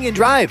Grand Canyon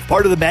Drive.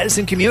 Part of the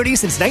Madison community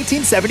since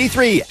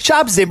 1973.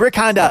 Shop Zimbrick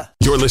Honda.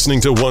 You're listening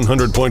to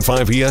 100.5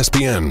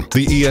 ESPN,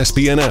 the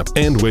ESPN app,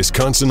 and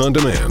Wisconsin On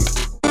Demand.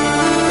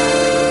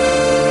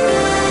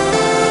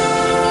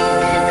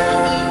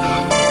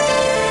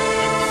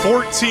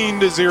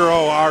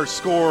 14-0 our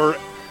score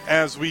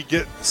as we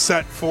get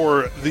set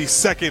for the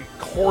second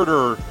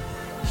quarter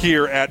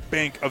here at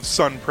Bank of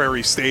Sun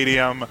Prairie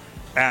Stadium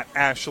at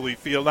Ashley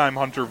Field. I'm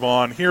Hunter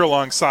Vaughn. Here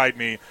alongside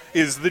me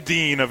is the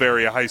Dean of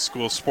Area High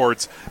School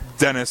Sports,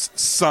 Dennis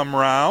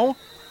Semrau.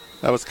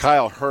 That was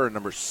Kyle Herr,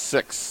 number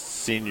 6,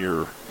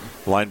 senior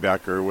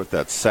linebacker with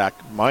that sack.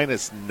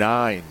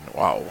 -9.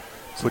 Wow.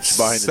 Switch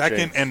behind the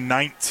chains. 2nd and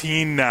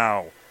 19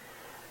 now.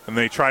 And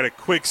they try to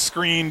quick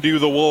screen do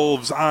the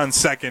Wolves on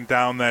 2nd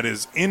down. That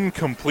is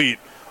incomplete.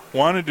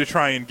 Wanted to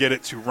try and get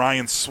it to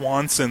Ryan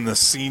Swanson, the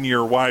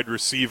senior wide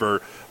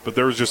receiver, but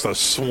there was just a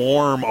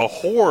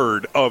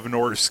horde of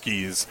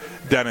Norskies.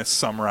 Dennis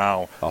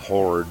Semrau. A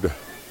horde.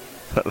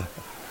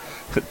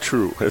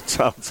 True. It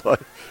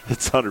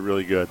sounded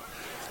really good.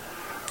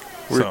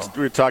 We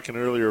were talking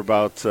earlier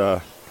about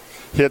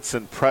hits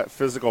and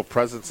physical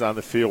presence on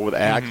the field with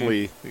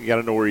Ackley. You got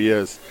to know where he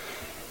is.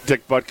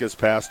 Dick Butkus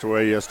passed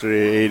away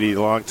yesterday at 80,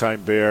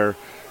 longtime Bear.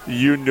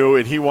 You knew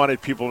it. He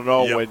wanted people to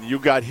know when you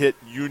got hit,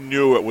 you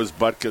knew it was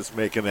Butkus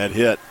making that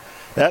hit.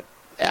 That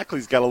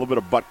Ackley's got a little bit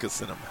of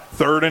Butkus in him.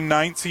 3rd and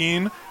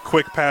 19.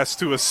 Quick pass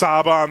to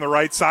Asaba on the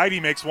right side.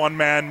 He makes one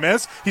man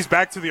miss. He's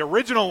back to the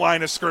original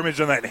line of scrimmage,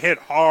 and that hit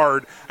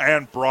hard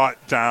and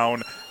brought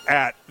down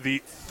at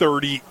the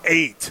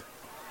 38.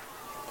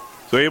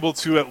 So able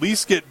to at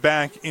least get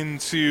back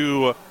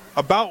into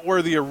about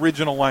where the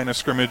original line of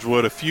scrimmage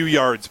would, a few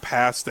yards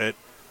past it,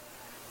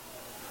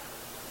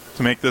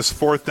 to make this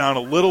 4th down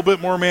a little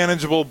bit more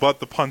manageable, but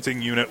the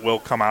punting unit will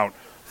come out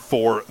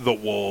for the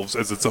Wolves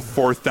as it's a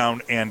 4th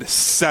down and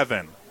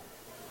 7.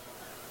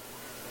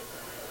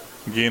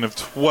 Gain of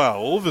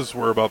 12 as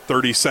we're about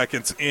 30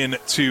 seconds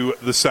into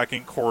the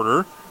second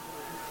quarter.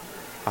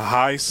 A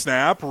high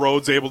snap.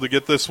 Rhodes able to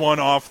get this one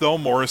off, though.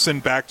 Morrison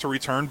back to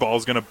return.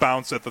 Ball's going to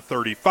bounce at the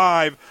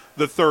 35,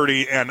 the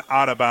 30, and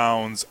out of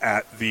bounds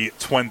at the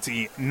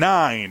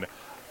 29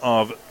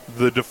 of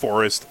the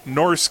DeForest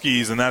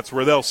Norskies, and that's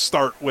where they'll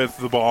start with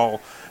the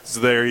ball as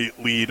they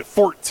lead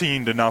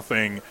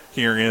 14-0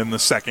 here in the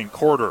second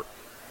quarter.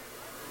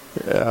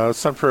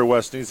 Sun Prairie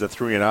West needs a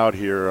 3-and-out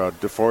here.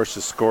 Deforest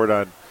has scored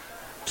on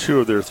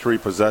 2 of their 3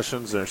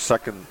 possessions. Their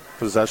second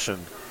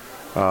possession,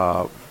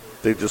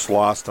 they just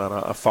lost on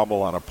a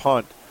fumble on a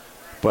punt.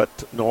 But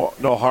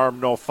no harm,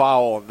 no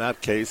foul in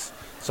that case.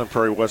 Sun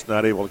Prairie West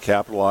not able to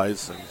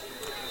capitalize. And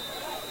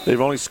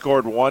they've only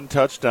scored 1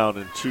 touchdown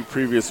in 2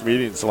 previous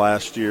meetings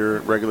last year,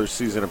 regular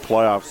season and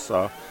playoffs.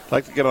 I'd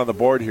like to get on the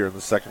board here in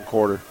the second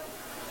quarter.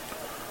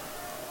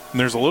 And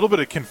there's a little bit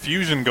of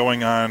confusion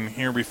going on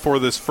here before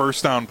this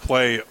first down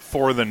play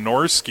for the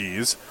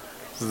Norskies.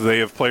 They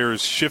have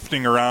players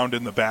shifting around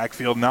in the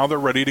backfield. Now they're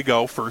ready to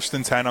go. 1st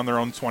and 10 on their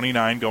own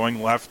 29,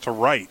 going left to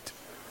right.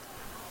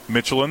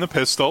 Mitchell in the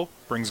pistol,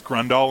 brings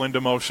Grundall into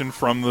motion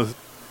from the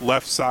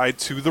left side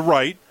to the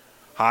right.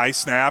 High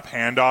snap,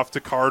 handoff to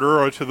Carter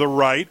or to the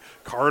right.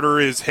 Carter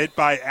is hit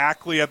by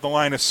Ackley at the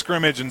line of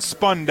scrimmage and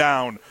spun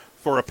down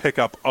for a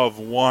pickup of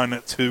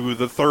 1 to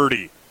the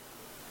 30.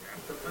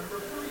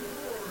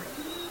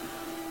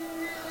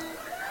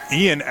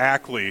 Ian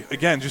Ackley,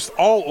 again, just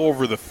all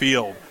over the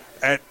field.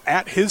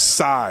 At his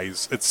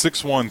size, at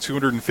 6'1",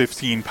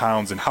 215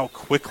 pounds, and how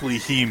quickly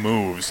he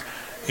moves.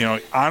 You know,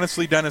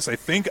 honestly, Dennis, I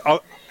think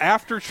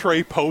after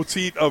Trey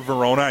Poteet of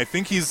Verona, I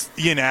think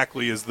Ian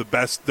Ackley is the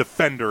best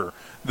defender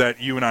that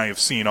you and I have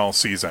seen all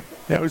season.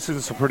 Yeah, we've seen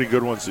some pretty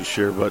good ones this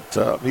year,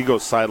 but he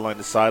goes sideline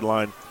to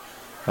sideline.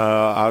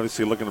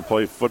 Obviously looking to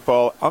play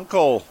football.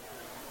 Uncle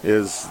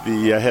is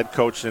the head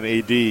coach and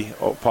AD,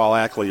 Paul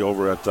Ackley,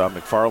 over at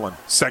McFarland.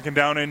 2nd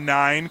down and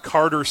 9.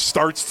 Carter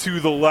starts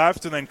to the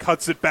left and then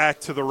cuts it back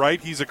to the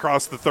right. He's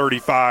across the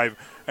 35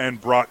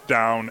 and brought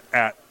down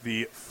at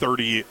the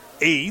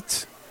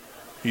 38.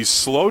 He's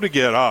slow to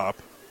get up,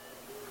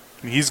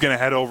 and he's going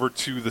to head over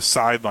to the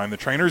sideline. The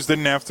trainers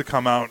didn't have to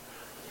come out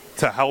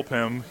to help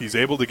him. He's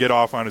able to get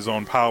off on his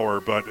own power,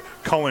 but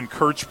Cullen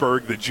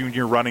Kirchberg, the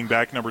junior running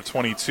back, number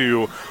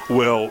 22,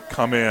 will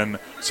come in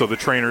so the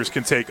trainers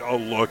can take a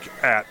look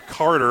at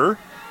Carter.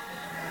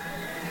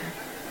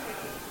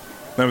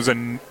 That was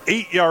an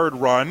 8-yard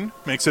run,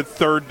 makes it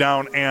 3rd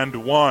down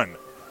and 1.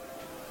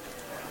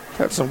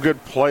 Had some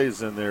good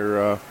plays in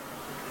there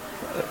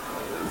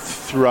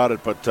throughout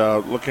it, but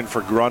looking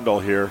for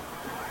Grundle here.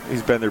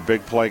 He's been their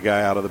big play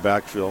guy out of the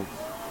backfield.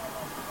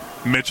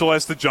 Mitchell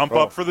has to jump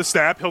up for the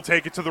snap. He'll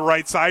take it to the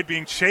right side,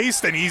 being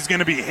chased, and he's going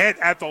to be hit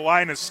at the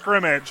line of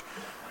scrimmage.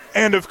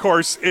 And, of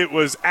course, it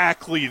was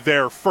Ackley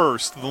there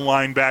first, the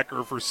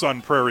linebacker for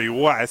Sun Prairie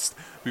West,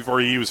 before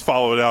he was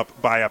followed up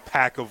by a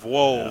pack of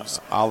Wolves.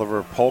 Yeah,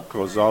 Oliver Polk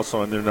was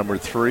also in there, number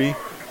 3.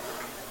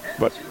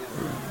 But,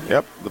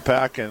 yep, the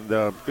pack, and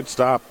good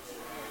stop.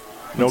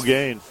 No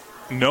gain.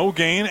 No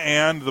gain,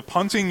 and the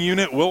punting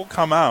unit will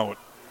come out.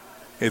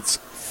 It's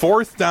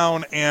 4th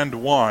down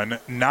and 1,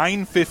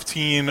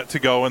 9:15 to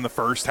go in the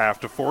first half.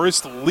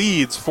 DeForest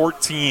leads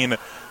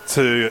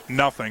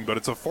 14-0, but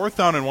it's a 4th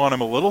down and 1.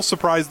 I'm a little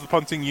surprised the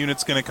punting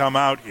unit's going to come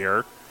out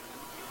here.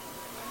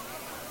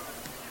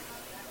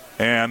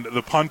 And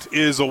the punt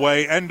is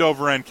away, end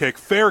over end kick.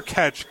 Fair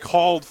catch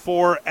called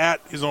for at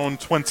his own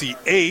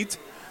 28,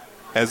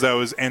 as that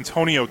was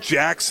Antonio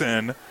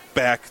Jackson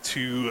back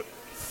to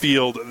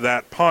field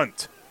that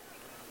punt.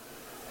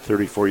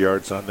 34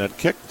 yards on that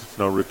kick,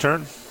 no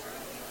return.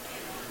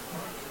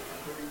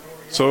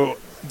 So,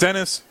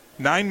 Dennis,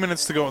 9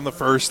 minutes to go in the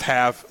first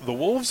half. The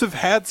Wolves have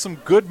had some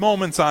good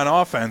moments on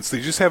offense.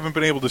 They just haven't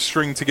been able to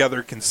string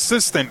together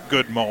consistent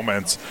good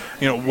moments.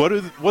 You know,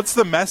 what's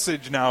the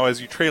message now as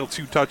you trail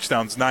 2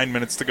 touchdowns, 9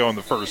 minutes to go in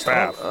the first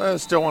half? I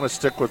still want to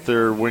stick with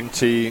their wing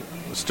tee.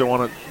 Still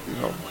want to,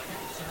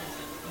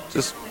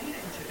 just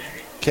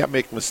can't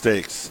make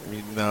mistakes. I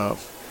mean,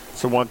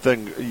 so one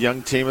thing,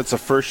 young team, it's the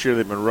first year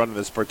they've been running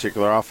this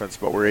particular offense,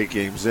 but we're 8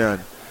 games in.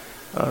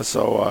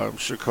 So I'm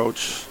sure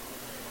Coach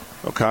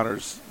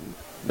O'Connor's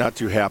not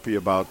too happy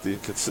about the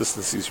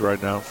inconsistencies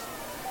right now.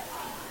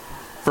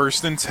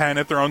 1st and 10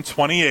 at their own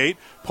 28.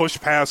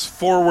 Push pass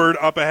forward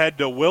up ahead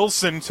to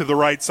Wilson to the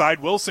right side.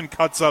 Wilson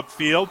cuts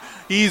upfield.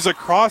 He's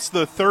across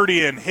the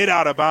 30 and hit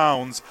out of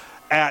bounds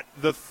at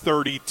the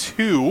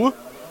 32.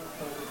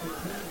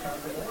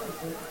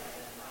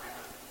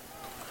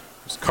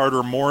 There's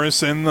Carter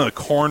Morris in the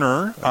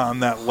corner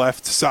on that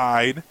left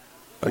side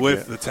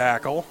with the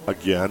tackle.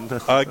 Again.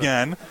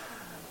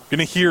 Going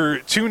to hear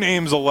 2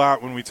 names a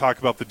lot when we talk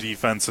about the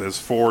defenses.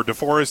 For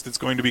DeForest, it's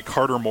going to be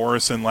Carter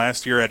Morrison.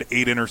 Last year had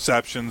 8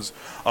 interceptions,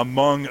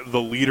 among the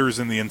leaders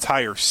in the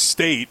entire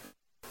state.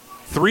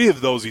 3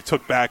 of those he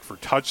took back for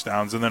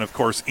touchdowns. And then, of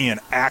course, Ian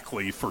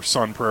Ackley for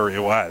Sun Prairie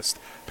West.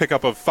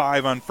 Pickup of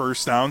 5 on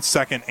first down,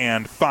 2nd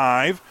and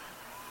 5.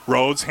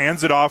 Rhodes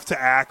hands it off to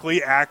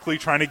Ackley. Ackley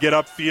trying to get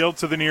upfield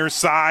to the near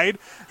side,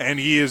 and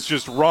he is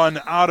just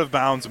run out of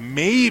bounds,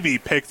 maybe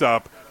picked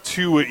up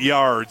 2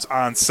 yards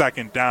on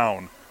 2nd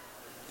down.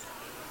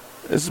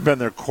 This has been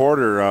their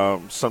quarter.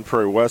 Sun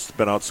Prairie West has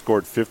been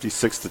outscored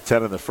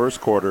 56-10 in the first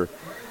quarter,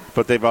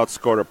 but they've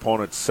outscored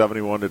opponents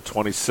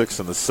 71-26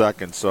 in the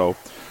second. So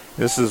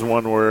this is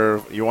one where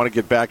you want to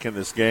get back in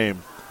this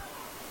game.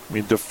 I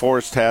mean,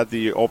 Deforest had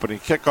the opening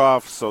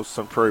kickoff, so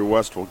Sun Prairie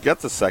West will get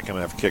the second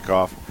half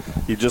kickoff.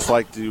 You'd just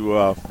like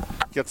to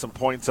get some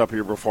points up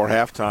here before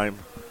halftime,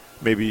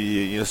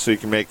 maybe so you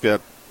can make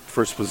that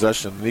first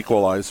possession an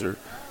equalizer.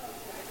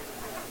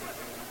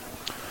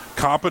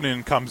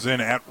 Competent comes in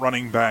at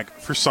running back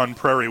for Sun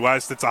Prairie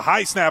West. It's a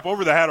high snap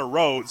over the head of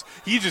Rhodes.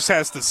 He just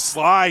has to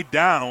slide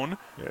down.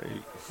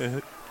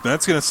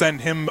 That's going to send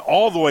him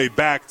all the way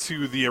back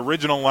to the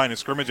original line of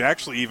scrimmage,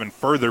 actually even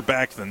further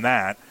back than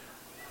that.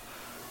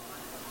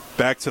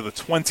 Back to the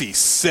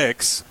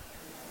 26.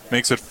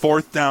 Makes it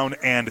 4th down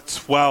and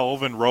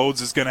 12, and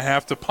Rhodes is going to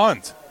have to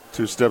punt.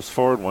 2 steps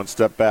forward, 1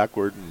 step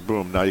backward, and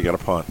boom, now you got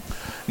to punt.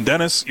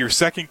 Dennis, your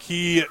second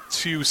key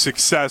to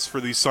success for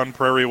the Sun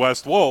Prairie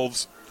West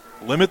Wolves,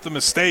 limit the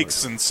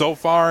mistakes, and so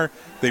far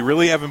they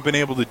really haven't been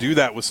able to do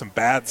that with some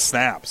bad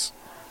snaps.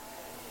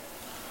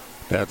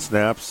 Bad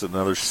snaps,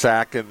 another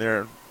sack in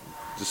there,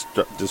 just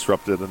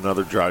disrupted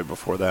another drive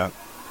before that.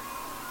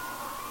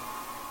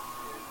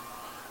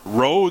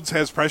 Rhodes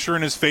has pressure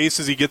in his face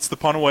as he gets the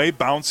punt away,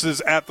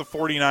 bounces at the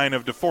 49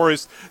 of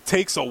Deforest,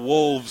 takes a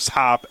Wolves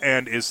hop,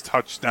 and is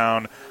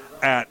touchdown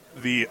at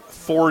the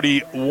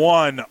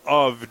 41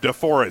 of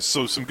Deforest.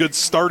 So some good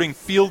starting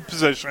field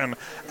position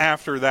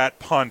after that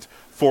punt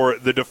for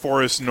the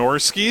Deforest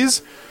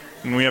Norskies.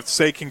 And we have to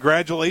say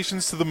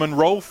congratulations to the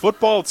Monroe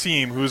football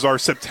team, who's our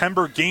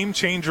September game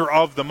changer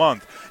of the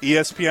month.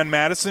 ESPN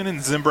Madison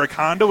and Zimbrick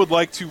Honda would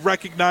like to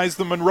recognize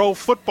the Monroe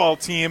football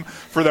team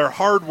for their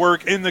hard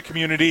work in the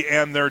community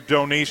and their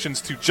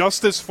donations to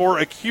Justice for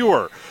a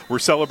Cure. We're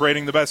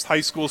celebrating the best high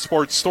school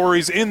sports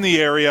stories in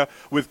the area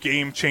with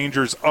game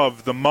changers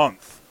of the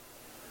month.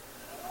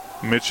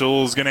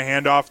 Mitchell is going to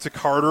hand off to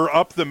Carter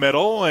up the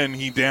middle, and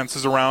he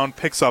dances around,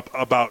 picks up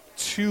about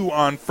 2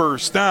 on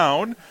first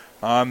down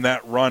on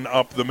that run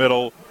up the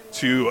middle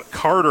to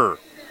Carter.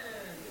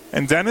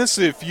 And Dennis,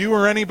 if you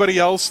or anybody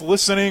else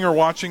listening or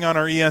watching on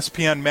our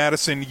ESPN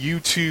Madison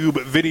YouTube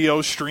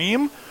video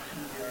stream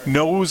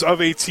knows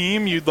of a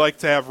team you'd like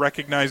to have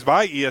recognized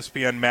by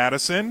ESPN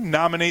Madison,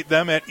 nominate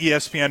them at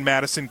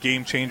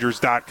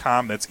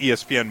ESPNMadisonGameChangers.com. That's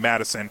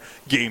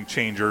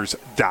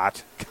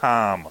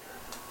ESPNMadisonGameChangers.com.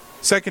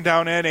 2nd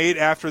down and 8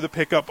 after the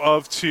pickup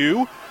of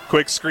 2.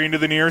 Quick screen to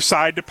the near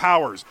side to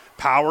Powers.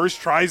 Powers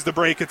tries to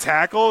break a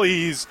tackle.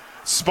 He's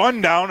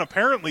spun down,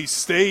 apparently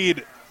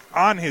stayed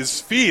on his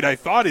feet. I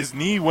thought his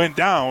knee went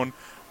down,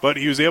 but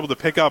he was able to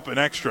pick up an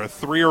extra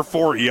 3 or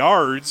 4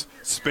 yards.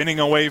 Spinning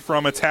away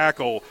from a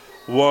tackle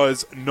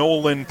was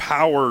Nolan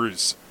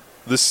Powers,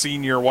 the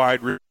senior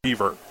wide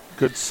receiver.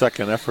 Good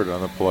second effort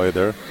on the play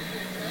there.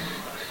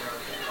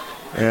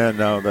 And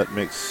now that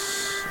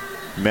makes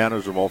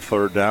manageable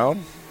 3rd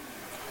down.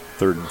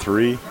 3rd and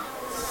 3.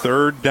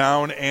 3rd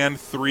down and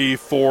 3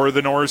 for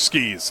the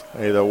Norskies.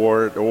 Hey, the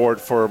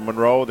award for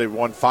Monroe. They've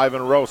won 5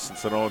 in a row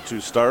since an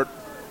 0-2 start.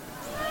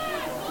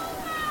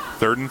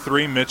 3rd and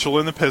 3, Mitchell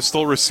in the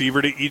pistol,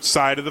 receiver to each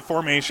side of the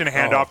formation,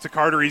 handoff to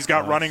Carter. He's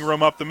got running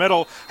room up the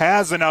middle,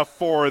 has enough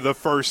for the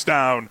first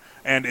down,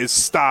 and is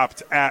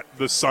stopped at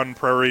the Sun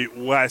Prairie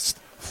West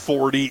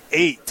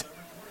 48.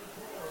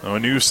 A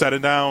new set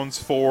of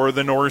downs for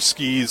the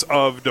Norskies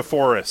of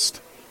Deforest.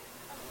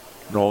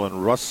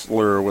 Nolan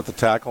Rustler with the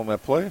tackle in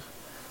that play.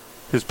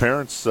 His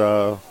parents,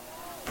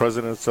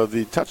 presidents of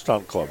the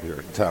Touchdown Club here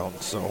in town,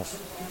 so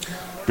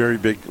very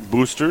big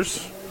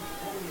boosters.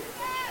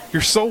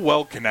 You're so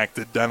well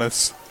connected,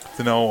 Dennis,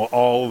 to know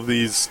all of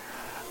these.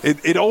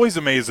 It always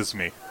amazes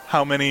me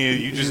how many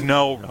you just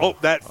know, oh,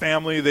 that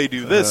family, they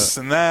do this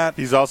and that.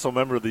 He's also a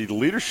member of the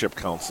Leadership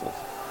Council.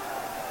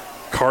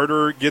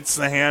 Carter gets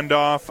the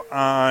handoff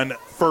on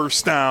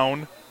first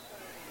down.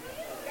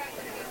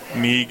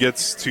 And he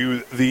gets to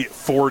the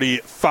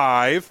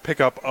 45,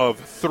 pickup of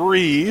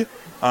 3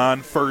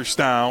 on first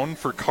down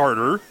for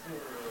Carter.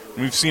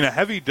 We've seen a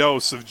heavy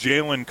dose of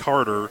Jalen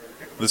Carter,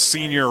 the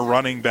senior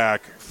running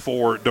back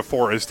for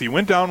Deforest. He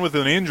went down with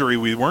an injury.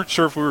 We weren't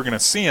sure if we were going to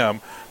see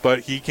him, but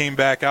he came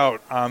back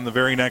out on the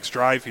very next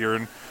drive here,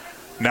 and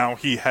now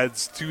he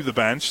heads to the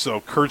bench.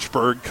 So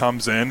Kirchberg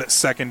comes in,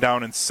 2nd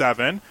down and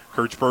 7.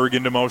 Kirchberg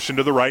into motion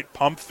to the right,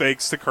 pump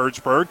fakes to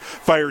Kirchberg,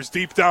 fires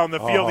deep down the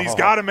field. He's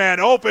got a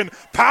man open.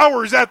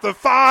 Powers at the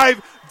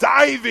 5,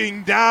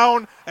 diving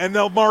down, and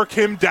they'll mark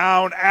him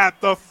down at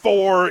the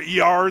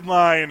 4-yard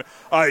line.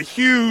 A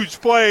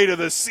huge play to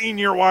the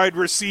senior wide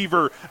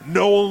receiver,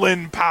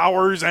 Nolan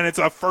Powers, and it's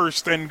a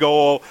 1st and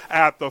goal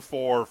at the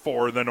 4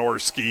 for the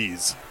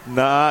Norskies.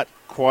 Not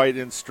quite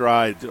in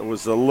stride. It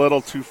was a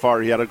little too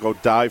far. He had to go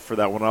dive for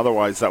that one.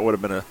 Otherwise, that would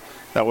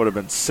have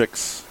been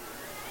 6.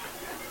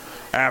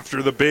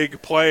 After the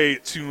big play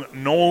to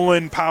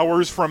Nolan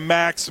Powers from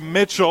Max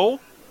Mitchell.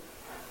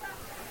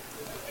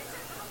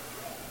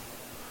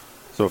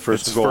 So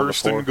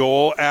first and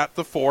goal at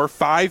the 4.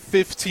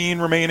 5:15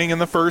 remaining in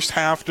the first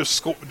half.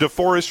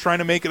 DeForest trying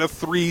to make it a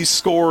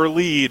 3-score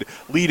lead,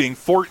 leading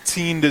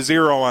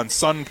 14-0 on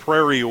Sun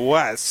Prairie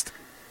West.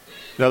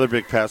 Another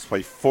big pass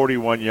play,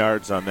 41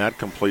 yards on that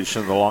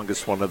completion, the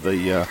longest one of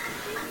the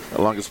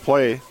longest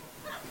play,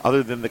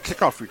 other than the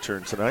kickoff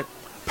return tonight.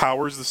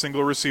 Powers, the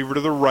single receiver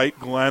to the right.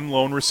 Glenn,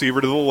 lone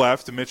receiver to the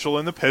left. Mitchell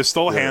in the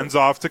pistol. Hands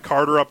off to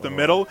Carter up the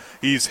middle.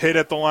 He's hit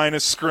at the line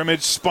of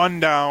scrimmage, spun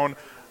down,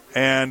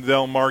 and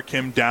they'll mark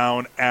him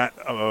down at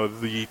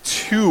the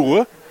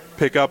 2.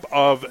 Pickup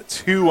of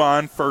 2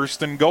 on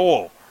 1st and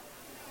goal.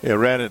 Yeah,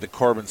 ran into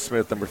Corbin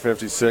Smith, number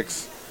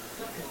 56,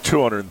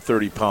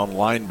 230-pound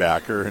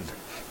linebacker, and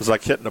it was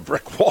like hitting a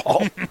brick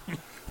wall,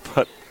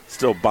 but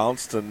still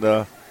bounced and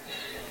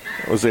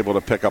was able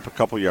to pick up a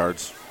couple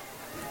yards.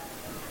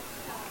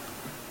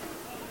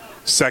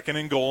 2nd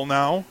and goal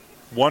now.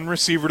 1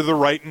 receiver to the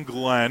right and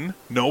Glenn.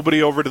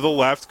 Nobody over to the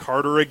left.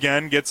 Carter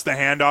again gets the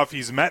handoff.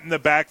 He's met in the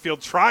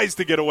backfield, tries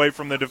to get away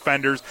from the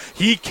defenders.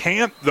 He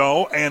can't,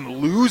 though, and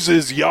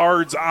loses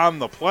yards on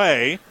the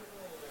play.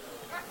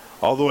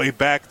 All the way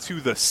back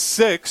to the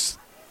 6.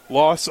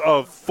 Loss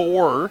of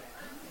 4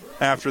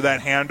 after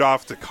that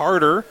handoff to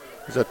Carter.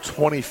 Was that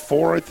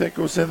 24, I think,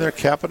 was in there,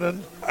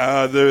 Kapanen?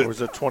 Or was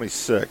it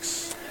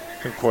 26?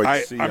 Couldn't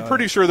quite see. I'm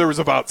pretty sure there was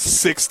about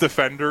 6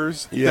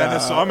 defenders,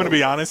 Dennis, so I'm going to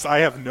be honest, I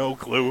have no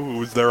clue who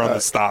was there on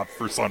the stop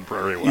for Sun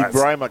Prairie West.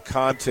 Ibrahim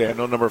Conte, I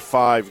know number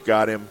 5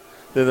 got him.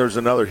 Then there's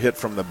another hit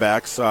from the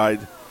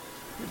backside.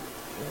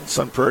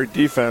 Sun Prairie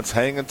defense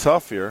hanging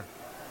tough here.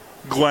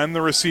 Glenn,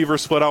 the receiver,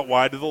 split out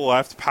wide to the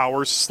left.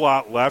 Powers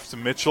slot left.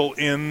 Mitchell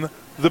in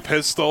the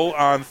pistol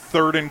on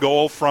 3rd and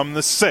goal from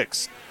the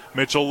 6.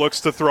 Mitchell looks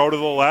to throw to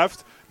the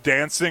left.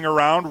 Dancing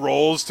around,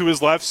 rolls to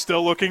his left,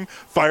 still looking,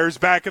 fires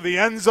back of the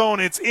end zone.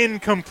 It's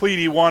incomplete.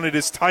 He wanted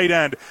his tight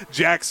end,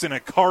 Jackson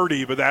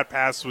Accardi, but that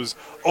pass was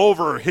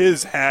over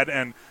his head,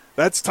 and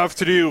that's tough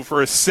to do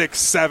for a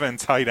 6'7"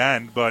 tight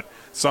end, but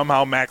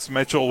somehow Max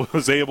Mitchell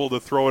was able to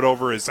throw it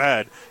over his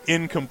head.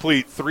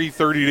 Incomplete,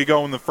 3:30 to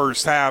go in the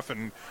first half,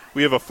 and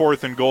we have a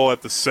 4th and goal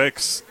at the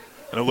 6,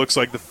 and it looks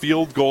like the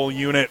field goal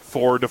unit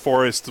for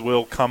Deforest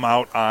will come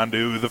out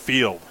onto the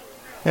field.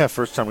 Yeah,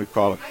 first time we've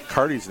called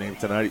Cardi's name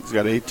tonight. He's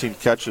got 18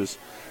 catches.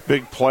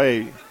 Big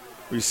play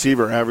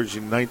receiver,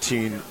 averaging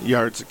 19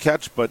 yards a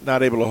catch, but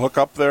not able to hook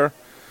up there.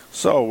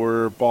 So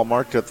we're ball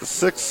marked at the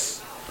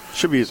 6.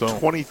 Should be a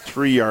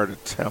 23-yard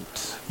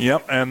attempt.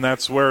 Yep, and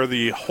that's where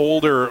the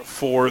holder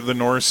for the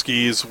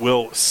Norskies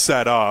will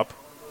set up.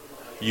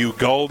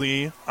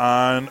 Ugaldi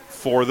on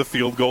for the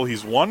field goal.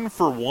 He's 1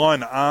 for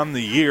 1 on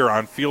the year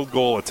on field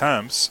goal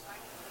attempts.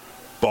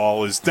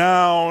 Ball is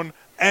down.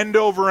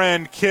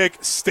 End-over-end kick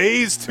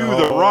stays to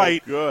the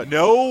right. Good.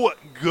 No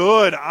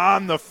good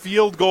on the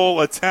field goal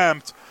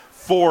attempt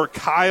for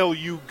Kyle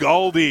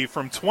Ugaldi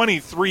from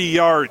 23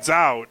 yards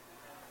out.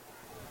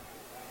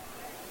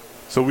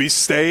 So we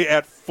stay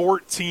at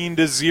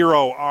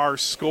 14-0, our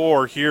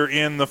score here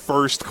in the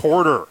first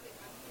quarter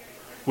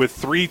with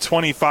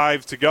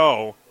 3:25 to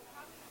go.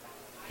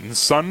 In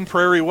Sun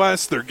Prairie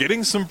West, they're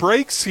getting some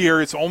breaks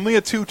here. It's only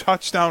a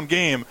 2-touchdown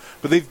game,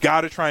 but they've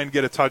got to try and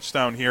get a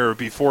touchdown here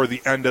before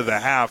the end of the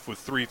half with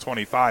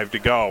 3:25 to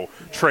go,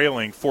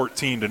 trailing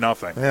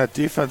 14-0. Yeah,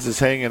 defense is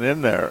hanging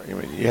in there. I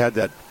mean, you had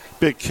that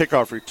big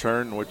kickoff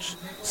return, which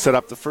set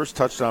up the first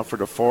touchdown for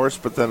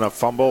Deforest, but then a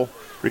fumble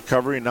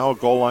recovery, and now a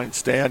goal line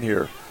stand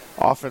here.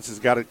 Offense has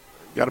got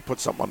to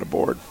put something on the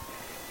board.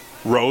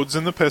 Rhodes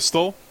in the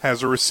pistol,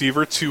 has a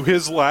receiver to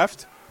his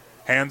left.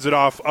 Hands it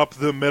off up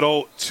the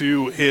middle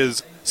to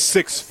his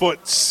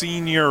 6-foot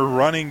senior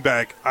running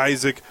back,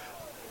 Isaac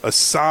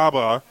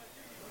Asaba.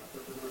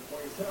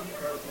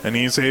 And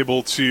he's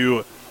able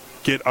to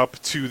get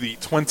up to the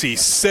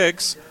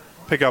 26.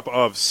 Pickup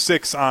of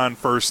 6 on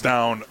first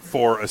down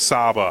for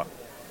Asaba.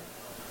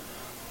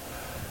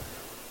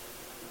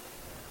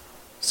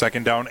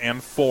 2nd down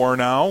and 4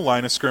 now.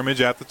 Line of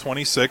scrimmage at the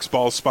 26.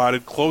 Ball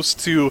spotted close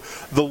to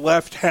the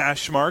left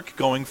hash mark.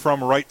 Going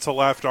from right to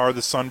left are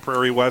the Sun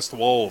Prairie West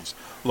Wolves.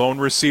 Lone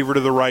receiver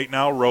to the right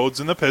now. Rhodes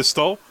in the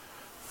pistol.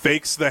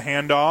 Fakes the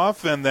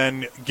handoff and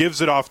then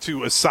gives it off to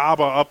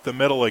Asaba up the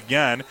middle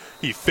again.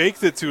 He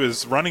faked it to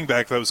his running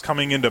back that was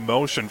coming into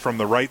motion from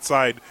the right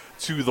side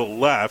to the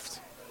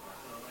left.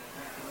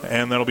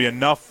 And that'll be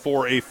enough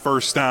for a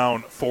first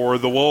down for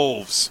the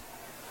Wolves.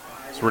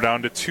 So we're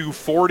down to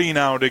 2:40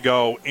 now to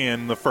go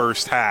in the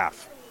first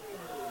half.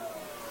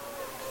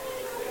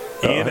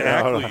 Ian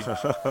Ackley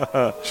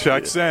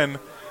checks in.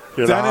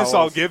 Dennis,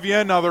 I'll give you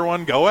another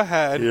one. Go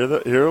ahead.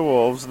 Here are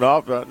Wolves.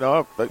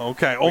 No.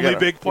 Okay, only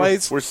big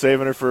plays? We're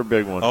saving it for a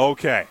big one.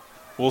 Okay,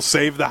 we'll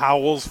save the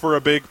Howls for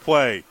a big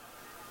play.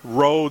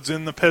 Rhodes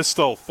in the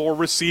pistol. 4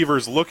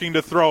 receivers looking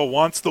to throw.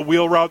 Wants the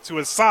wheel route to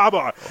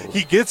Asaba.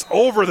 He gets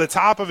over the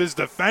top of his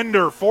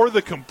defender for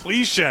the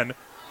completion.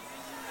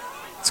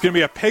 It's going to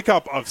be a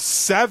pickup of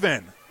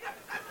 7.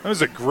 That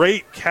was a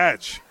great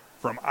catch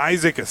from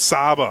Isaac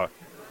Asaba,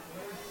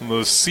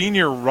 the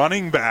senior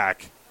running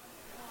back,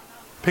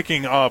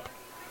 picking up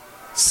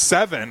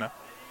 7.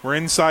 We're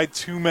inside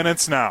 2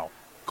 minutes now.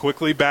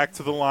 Quickly back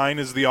to the line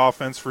is the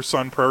offense for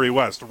Sun Prairie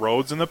West.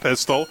 Rhodes in the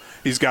pistol.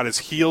 He's got his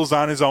heels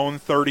on his own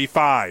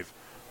 35.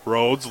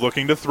 Rhodes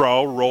looking to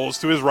throw, rolls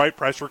to his right,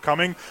 pressure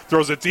coming,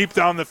 throws it deep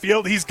down the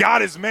field. He's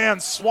got his man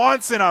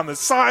Swanson on the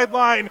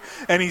sideline,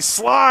 and he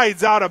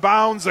slides out of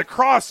bounds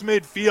across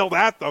midfield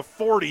at the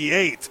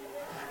 48.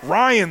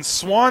 Ryan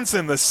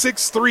Swanson, the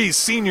 6'3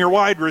 senior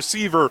wide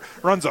receiver,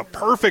 runs a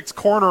perfect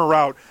corner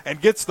route and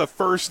gets the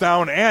first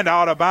down and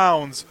out of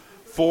bounds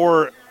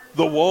for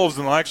the Wolves.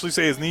 And I'll actually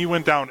say his knee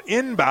went down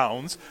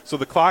inbounds, so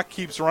the clock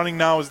keeps running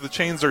now as the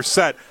chains are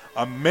set.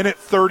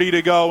 1:30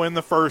 to go in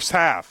the first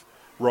half.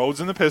 Rhodes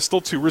in the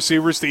pistol, 2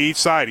 receivers to each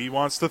side. He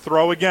wants to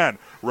throw again.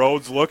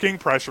 Rhodes looking,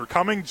 pressure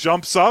coming,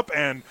 jumps up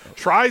and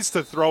tries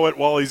to throw it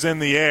while he's in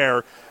the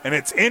air, and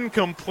it's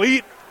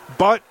incomplete,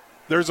 but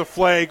there's a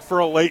flag for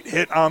a late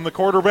hit on the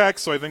quarterback,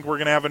 so I think we're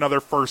going to have another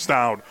first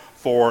down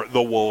for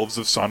the Wolves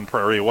of Sun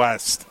Prairie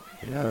West.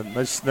 Yeah,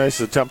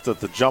 nice attempt at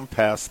the jump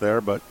pass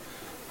there, but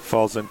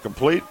falls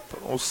incomplete.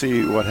 But we'll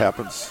see what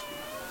happens.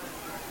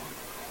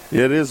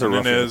 It is a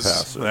roughing the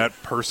passer. That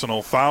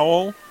personal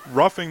foul,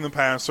 roughing the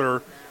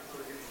passer,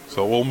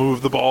 so we'll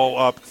move the ball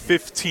up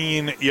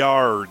 15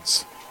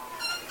 yards.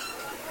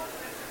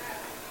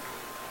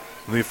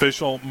 The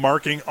official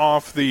marking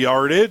off the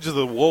yardage.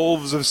 The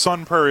Wolves of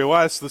Sun Prairie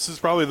West, this is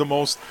probably the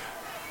most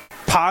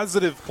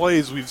positive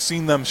plays we've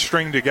seen them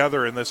string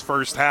together in this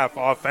first half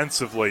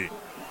offensively.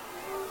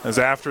 As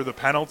after the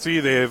penalty,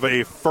 they have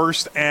a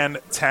 1st and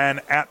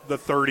 10 at the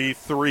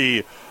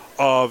 33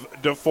 of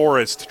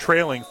Deforest,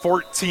 trailing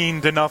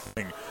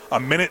 14-0.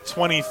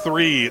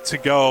 1:23 to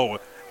go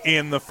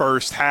in the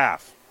first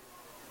half.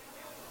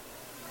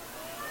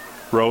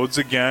 Rhodes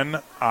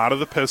again out of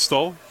the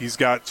pistol. He's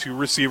got 2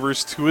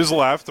 receivers to his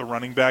left, a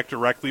running back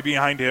directly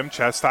behind him.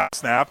 Chest high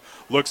snap.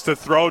 Looks to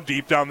throw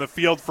deep down the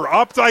field for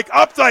Updike.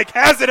 Updike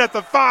has it at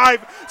the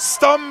 5.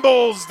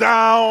 Stumbles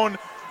down.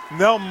 And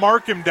they'll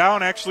mark him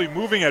down, actually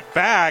moving it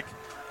back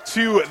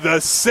to the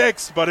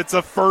 6, but it's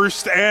a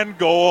 1st and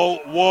goal,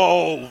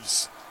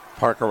 Wolves.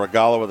 Parker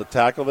Regala with a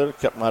tackle there.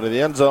 Kept him out of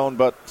the end zone,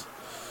 but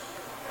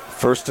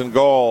 1st and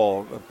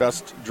goal. The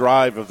best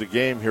drive of the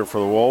game here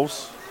for the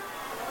Wolves.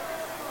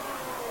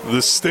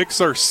 The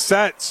sticks are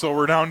set, so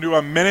we're down to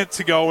 1 minute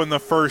to go in the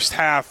first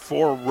half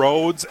for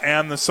Rhodes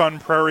and the Sun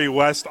Prairie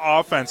West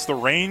offense. The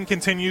rain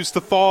continues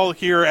to fall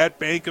here at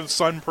Bank of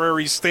Sun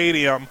Prairie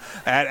Stadium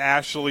at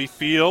Ashley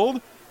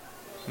Field.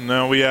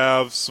 Now we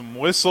have some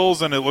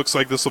whistles, and it looks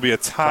like this will be a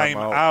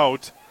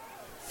timeout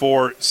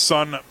for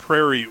Sun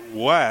Prairie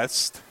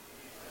West.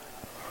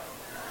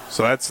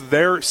 So that's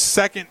their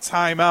second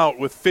timeout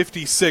with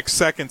 56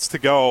 seconds to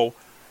go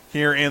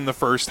here in the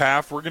first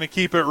half. We're going to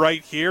keep it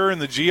right here, and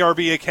the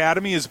GRB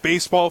Academy is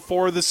baseball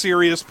for the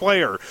serious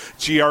player.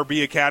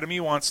 GRB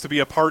Academy wants to be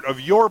a part of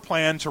your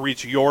plan to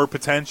reach your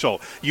potential.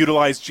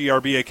 Utilize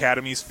GRB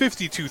Academy's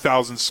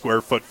 52,000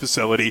 square foot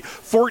facility,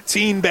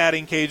 14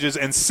 batting cages,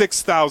 and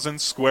 6,000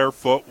 square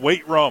foot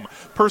weight room.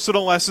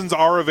 Personal lessons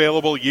are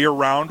available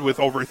year-round with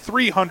over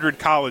 300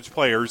 college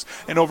players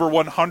and over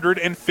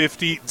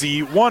 150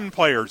 D1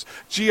 players.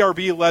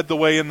 GRB led the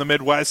way in the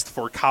Midwest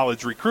for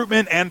college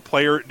recruitment and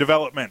player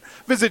development.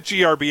 Visit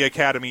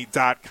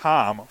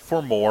grbacademy.com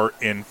for more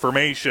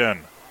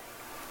information.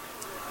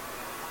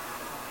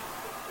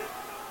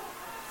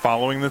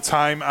 Following the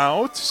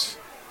timeout,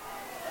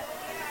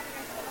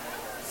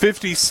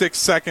 56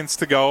 seconds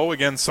to go.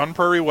 Again, Sun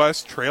Prairie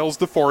West trails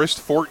Deforest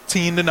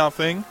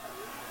 14-0.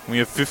 We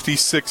have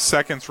 56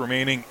 seconds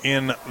remaining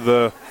in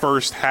the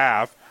first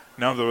half.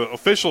 Now the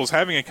official is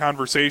having a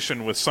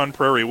conversation with Sun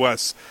Prairie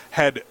West's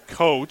head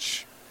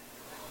coach,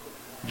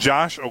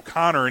 Josh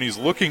O'Connor, and he's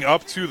looking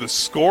up to the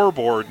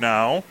scoreboard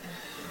now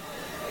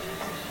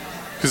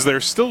because they're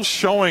still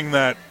showing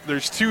that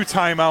there's 2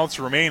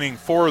 timeouts remaining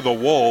for the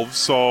Wolves.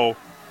 So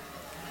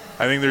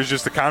I think there's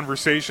just a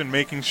conversation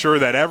making sure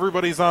that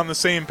everybody's on the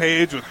same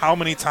page with how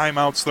many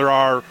timeouts there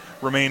are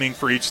remaining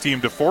for each team.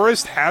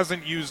 DeForest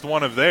hasn't used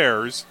one of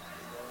theirs,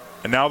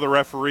 and now the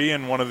referee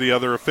and one of the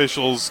other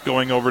officials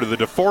going over to the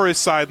DeForest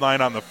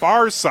sideline on the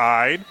far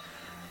side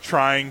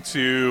trying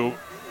to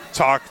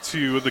talk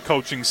to the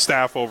coaching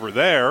staff over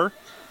there.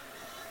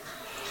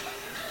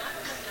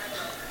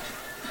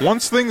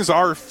 Once things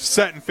are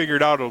set and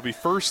figured out, it'll be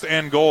 1st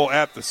and goal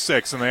at the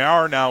 6, and they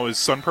are now as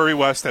Sun Prairie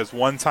West has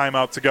 1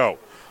 timeout to go.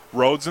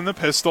 Rhodes in the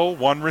pistol,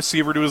 1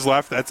 receiver to his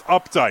left, that's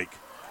Updike.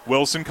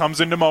 Wilson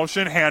comes into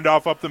motion,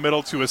 handoff up the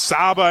middle to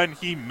Asaba, and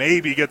he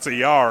maybe gets a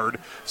yard,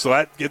 so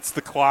that gets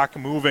the clock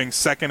moving.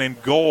 2nd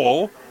and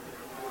goal.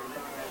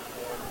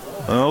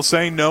 They'll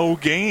say no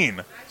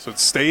gain. So it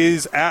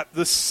stays at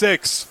the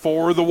 6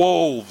 for the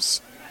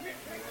Wolves.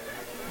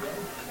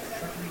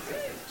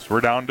 So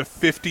we're down to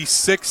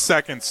 56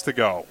 seconds to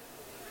go.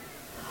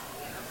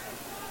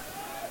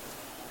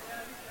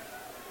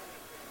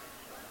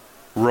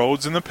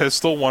 Rhodes in the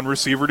pistol, 1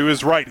 receiver to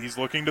his right. He's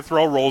looking to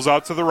throw, rolls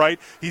out to the right.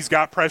 He's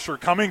got pressure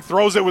coming,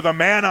 throws it with a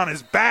man on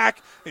his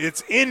back.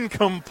 It's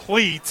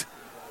incomplete.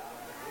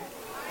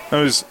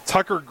 That was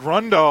Tucker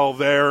Grundall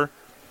there.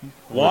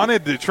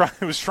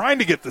 Was trying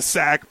to get the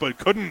sack, but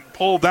couldn't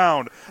pull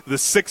down the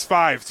 6'5",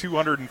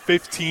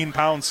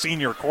 215-pound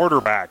senior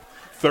quarterback.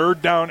 3rd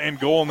down and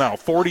goal now,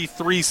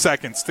 43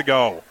 seconds to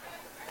go.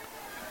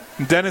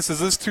 Dennis,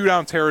 is this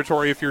 2-down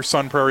territory if you're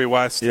Sun Prairie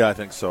West? Yeah, I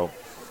think so.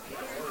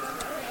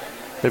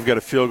 They've got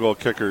a field goal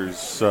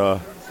kickers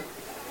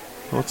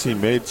What's he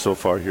made so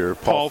far here?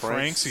 Paul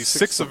Franks, he's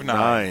 6 of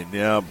 9.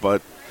 Yeah,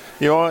 but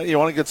you want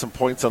to get some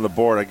points on the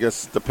board. I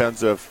guess it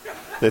depends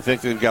if they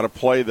think they've got a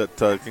play that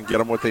can get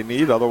them what they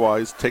need.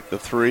 Otherwise, take the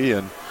 3,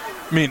 and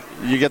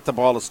you get the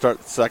ball to start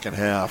the second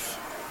half.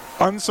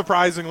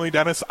 Unsurprisingly,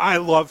 Dennis, I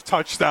love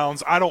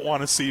touchdowns. I don't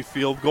want to see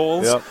field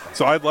goals. Yep.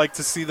 So I'd like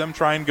to see them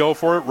try and go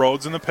for it.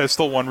 Rhodes in the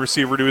pistol, one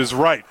receiver to his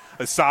right.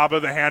 Asaba,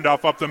 the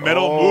handoff up the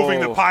middle, moving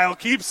the pile,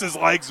 keeps his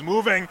legs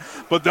moving,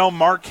 but they'll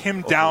mark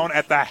him down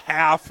at the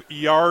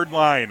half-yard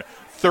line.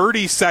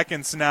 30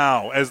 seconds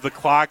now as the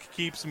clock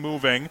keeps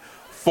moving.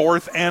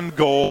 4th and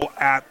goal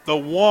at the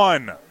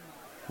 1.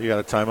 You got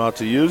a timeout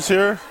to use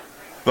here?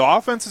 The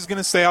offense is going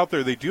to stay out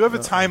there. They do have a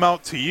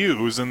timeout to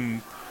use,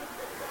 and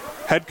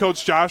head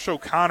coach Josh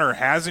O'Connor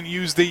hasn't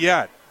used it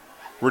yet.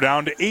 We're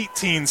down to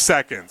 18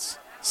 seconds,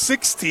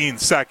 16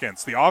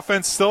 seconds. The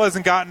offense still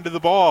hasn't gotten to the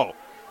ball.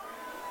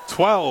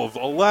 12,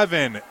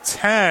 11,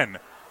 10.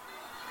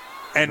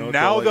 And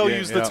now they'll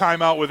use the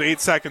timeout with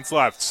 8 seconds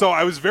left. So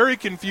I was very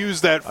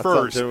confused at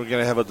first. Thought they were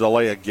going to have a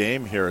delay a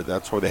game here.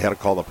 That's where they had to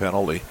call the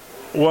penalty.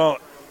 Well,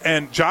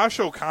 and Josh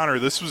O'Connor,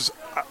 this was,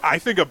 I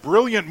think, a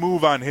brilliant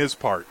move on his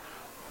part.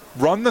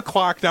 Run the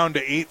clock down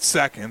to 8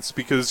 seconds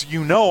because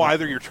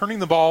either you're turning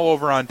the ball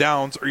over on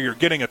downs or you're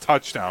getting a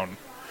touchdown.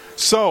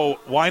 So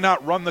why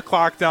not run the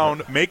clock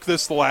down, make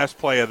this the last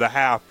play of the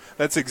half?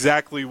 That's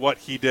exactly what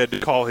he did to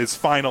call his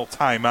final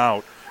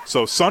timeout.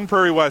 So Sun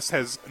Prairie West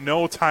has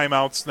no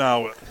timeouts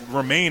now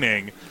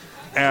remaining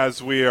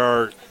as we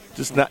are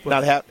just not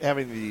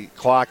having the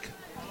clock,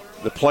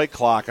 the play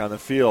clock on the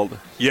field.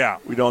 Yeah.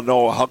 We don't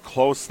know how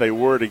close they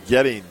were to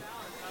getting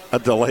a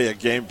delay a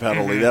game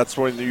penalty. Mm-hmm. That's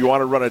when you want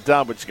to run it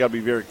down, but you got to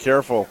be very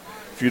careful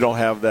if you don't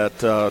have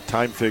that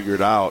time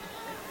figured out.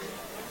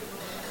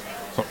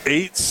 So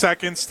 8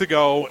 seconds to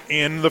go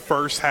in the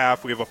first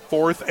half. We have a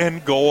 4th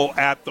and goal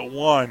at the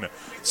 1.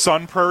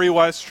 Sun Prairie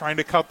West trying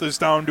to cut this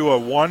down to a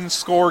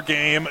 1-score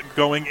game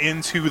going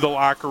into the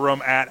locker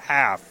room at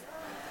half.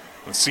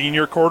 The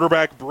senior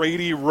quarterback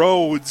Brady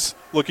Rhodes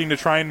looking to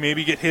try and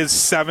maybe get his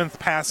 7th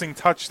passing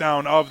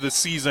touchdown of the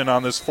season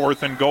on this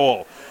 4th and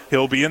goal.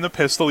 He'll be in the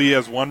pistol. He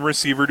has one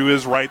receiver to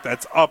his right.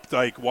 That's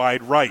Updike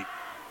wide right.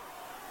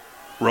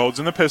 Rhodes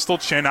in the pistol,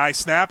 chin-eye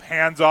snap,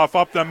 hands off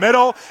up the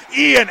middle.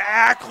 Ian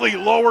Ackley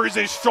lowers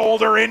his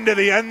shoulder into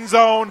the end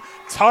zone.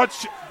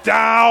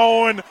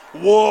 Touchdown,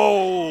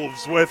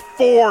 Wolves, with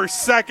 4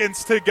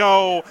 seconds to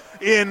go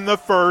in the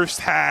first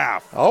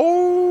half.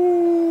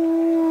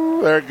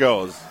 Oh, there it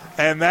goes.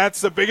 And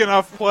that's a big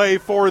enough play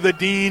for the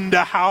Dean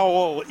to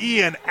howl.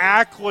 Ian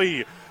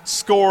Ackley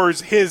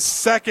scores his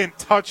 2nd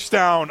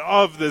touchdown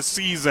of the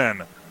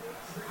season.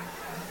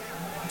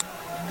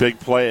 Big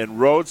play, and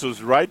Rhodes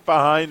was right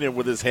behind him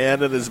with his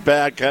hand in his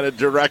back, kind of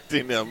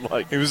directing him.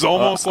 It was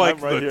almost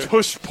like right the here.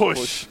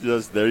 tush-push.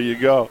 Just there you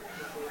go.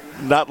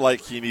 Not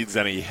like he needs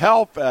any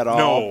help at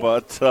all,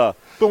 but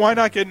why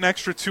not get an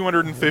extra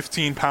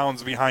 215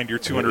 pounds behind your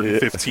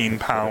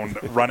 215-pound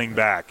running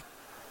back?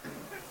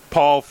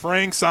 Paul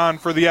Franks on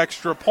for the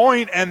extra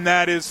point, and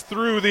that is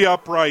through the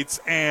uprights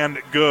and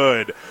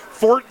good.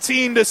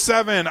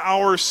 14-7,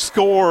 our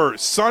score.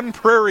 Sun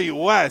Prairie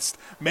West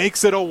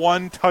makes it a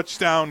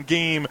 1-touchdown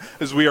game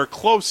as we are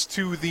close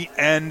to the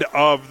end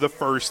of the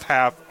first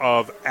half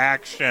of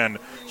action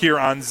here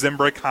on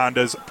Zimbrick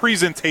Honda's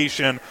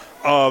presentation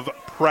of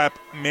Prep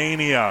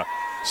Mania.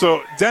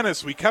 So,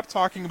 Dennis, we kept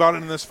talking about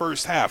it in this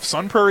first half.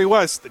 Sun Prairie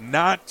West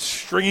not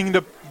stringing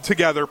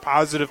together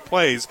positive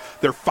plays.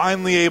 They're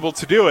finally able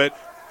to do it,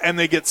 and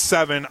they get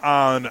 7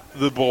 on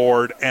the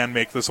board and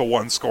make this a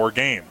 1-score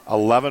game.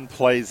 11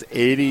 plays,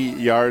 80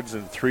 yards,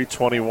 and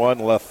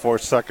 3:21 left. 4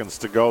 seconds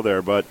to go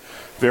there, but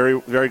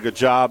very, very good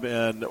job.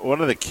 And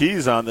one of the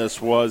keys on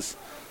this was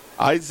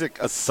Isaac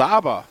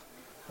Asaba,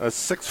 a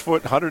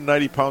 6-foot,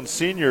 190-pound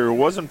senior who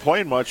wasn't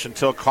playing much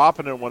until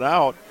Coppinen went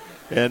out.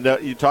 And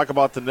you talk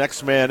about the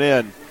next man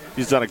in.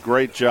 He's done a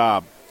great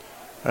job.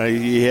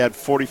 He had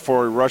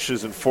 44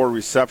 rushes and 4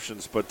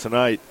 receptions, but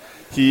tonight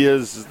he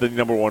is the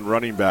number 1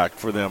 running back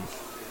for them.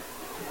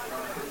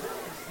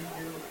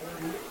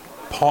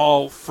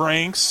 Paul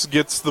Franks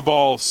gets the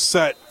ball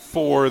set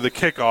for the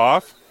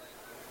kickoff.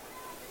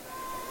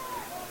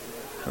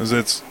 As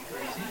it's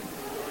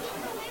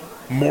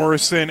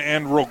Morrison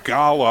and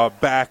Rogala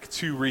back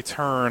to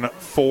return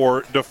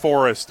for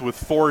DeForest with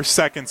 4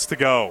 seconds to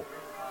go.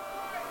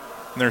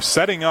 And they're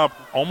setting up,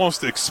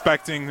 almost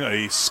expecting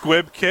a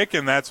squib kick,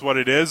 and that's what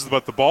it is.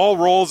 But the ball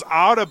rolls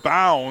out of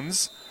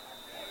bounds.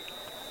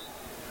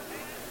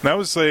 That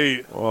was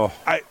do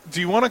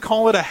you want to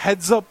call it a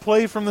heads-up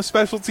play from the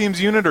special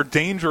teams unit or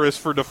dangerous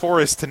for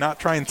DeForest to not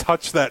try and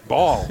touch that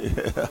ball?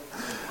 Yeah.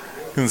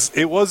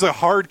 It was a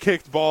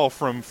hard-kicked ball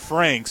from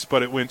Franks,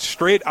 but it went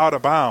straight out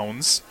of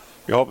bounds.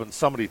 You're hoping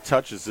somebody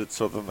touches it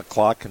so then the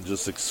clock can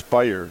just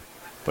expire.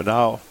 But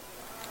now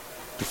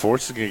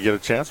DeForest is going to get a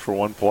chance for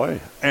 1 play.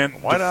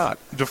 And why not?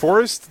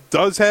 DeForest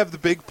does have the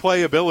big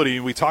play ability.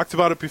 We talked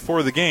about it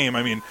before the game.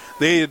 I mean,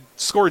 they had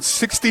scored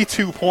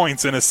 62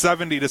 points in a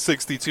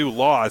 70-62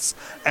 loss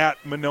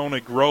at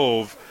Monona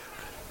Grove.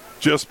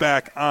 just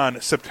back on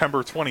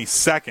September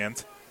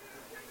 22nd.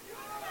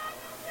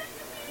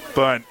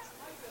 But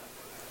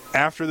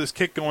after this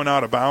kick going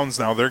out of bounds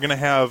now, they're going to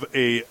have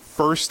a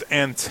 1st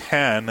and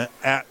 10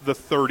 at the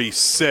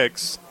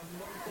 36.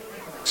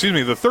 Excuse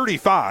me, the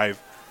 35.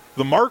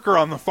 The marker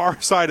on the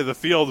far side of the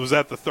field was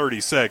at the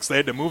 36. They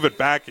had to move it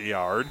back a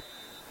yard.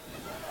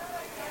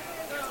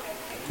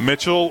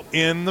 Mitchell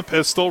in the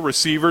pistol,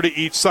 receiver to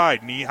each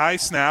side. Knee-high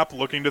snap,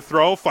 looking to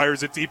throw,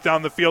 fires it deep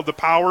down the field to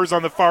Powers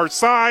on the far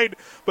side,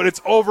 but it's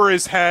over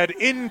his head,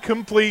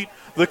 incomplete.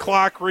 The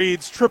clock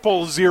reads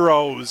triple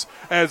zeros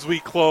as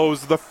we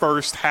close the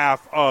first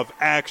half of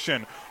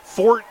action.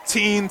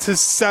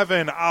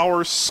 14-7,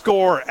 our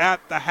score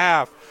at the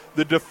half.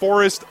 The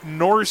Deforest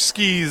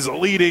Norskies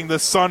leading the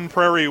Sun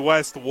Prairie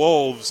West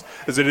Wolves,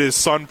 as it is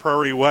Sun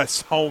Prairie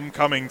West's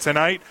homecoming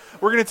tonight.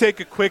 We're going to take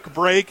a quick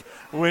break.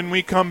 When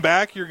we come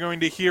back, you're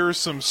going to hear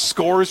some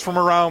scores from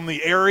around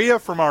the area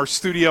from our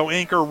studio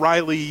anchor,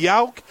 Riley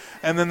Yauk,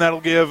 and then that'll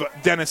give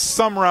Dennis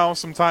Semrau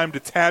some time to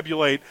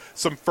tabulate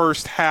some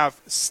first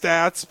half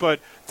stats.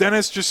 But,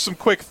 Dennis, just some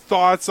quick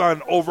thoughts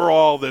on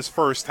overall this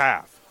first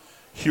half.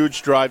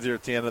 Huge drive there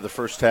at the end of the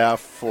first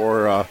half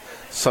for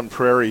Sun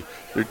Prairie.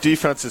 Their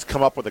defense has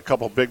come up with a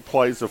couple big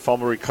plays, a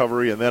fumble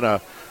recovery, and then a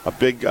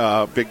big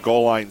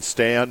goal line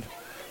stand.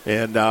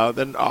 And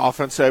then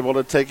offense able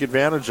to take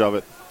advantage of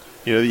it.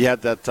 You know, you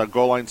had that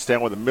goal line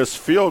stand with a missed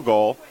field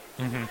goal.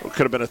 Mm-hmm. It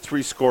could have been a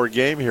 3-score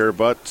game here,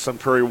 but Sun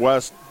Prairie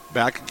West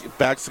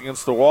backs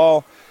against the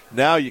wall.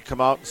 Now you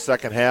come out in the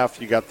second half,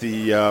 you got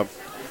the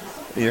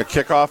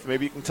kickoff.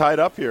 Maybe you can tie it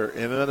up here,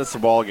 and then it's a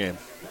ball game.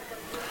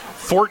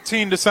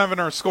 14-7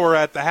 our score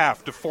at the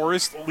half.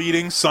 DeForest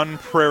leading Sun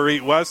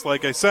Prairie West.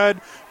 Like I said,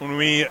 when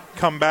we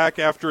come back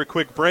after a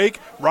quick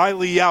break,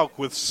 Riley Yauk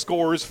with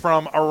scores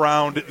from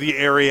around the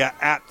area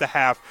at the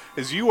half.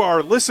 As you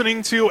are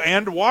listening to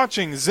and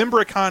watching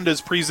Zimbrick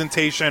Honda's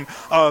presentation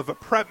of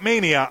Prep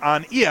Mania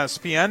on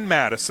ESPN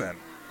Madison.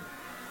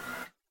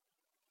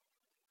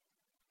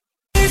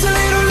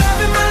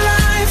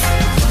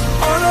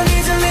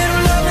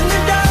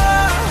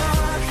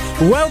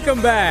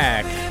 Welcome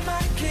back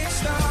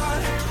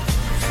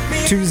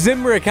to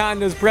Zimbrick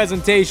Honda's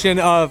presentation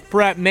of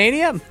Prep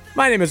Mania.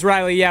 My name is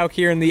Riley Yauk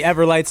here in the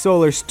Everlight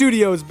Solar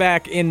Studios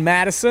back in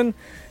Madison.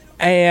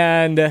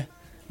 And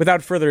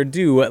without further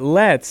ado,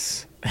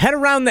 let's head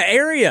around the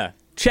area,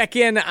 check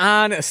in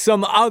on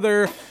some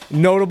other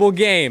notable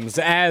games.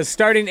 As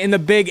starting in the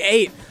Big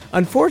 8,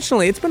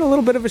 unfortunately, it's been a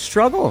little bit of a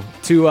struggle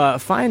to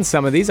find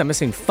some of these. I'm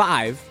missing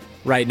 5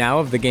 right now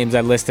of the games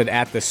I listed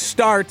at the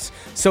start.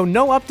 So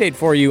no update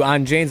for you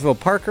on Janesville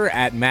Parker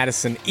at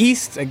Madison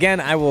East. Again,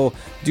 I will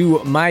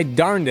do my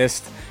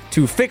darndest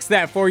to fix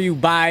that for you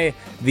by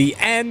the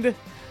end,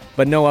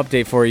 but no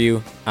update for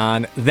you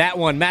on that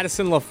one.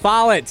 Madison La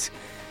Follette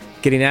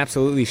getting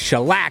absolutely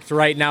shellacked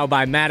right now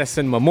by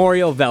Madison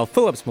Memorial, Val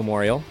Phillips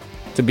Memorial,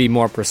 to be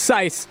more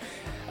precise.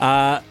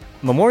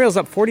 Memorial's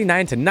up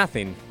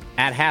 49-0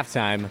 at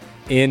halftime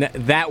in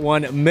that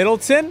one.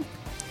 Middleton,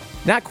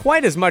 not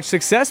quite as much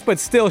success, but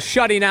still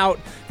shutting out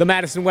the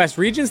Madison West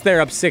Regions.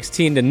 They're up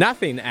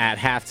 16-0 at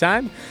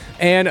halftime.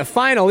 And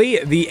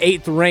finally, the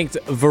 8th-ranked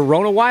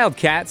Verona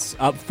Wildcats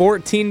up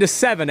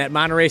 14-7 at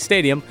Monterey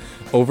Stadium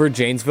over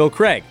Janesville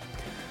Craig.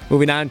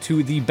 Moving on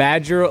to the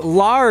Badger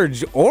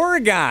Large,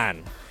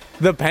 Oregon.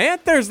 The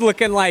Panthers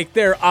looking like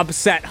they're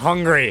upset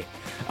hungry.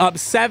 Up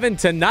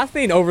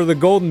 7-0 over the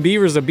Golden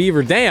Beavers of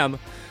Beaver Dam.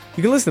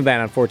 You can listen to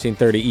that on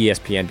 1430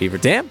 ESPN Beaver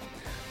Dam,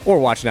 or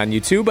watch it on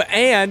YouTube.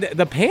 And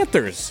the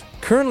Panthers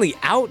currently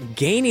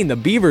outgaining the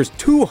Beavers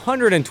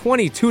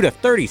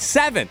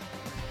 222-37.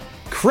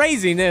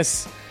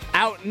 Craziness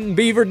out in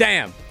Beaver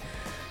Dam.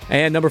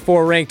 And number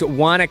 4 ranked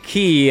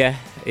Wanakee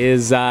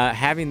is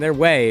having their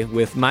way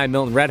with my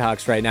Milton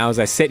Redhawks right now as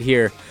I sit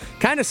here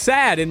kind of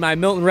sad in my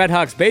Milton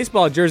Redhawks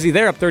baseball jersey.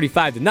 They're up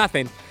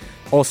 35-0.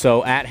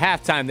 Also, at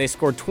halftime, they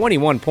scored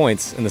 21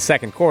 points in the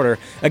second quarter.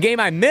 A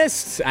game I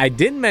missed. I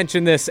didn't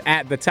mention this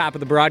at the top of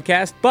the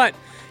broadcast, but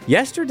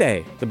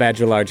yesterday, the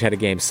Badger Large had a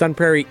game. Sun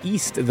Prairie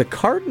East, the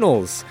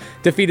Cardinals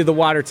defeated the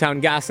Watertown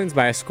Goslings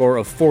by a score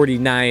of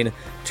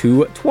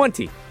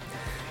 49-20.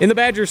 In the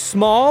Badger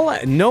Small,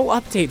 no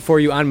update for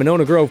you on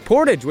Monona Grove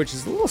Portage, which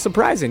is a little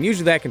surprising.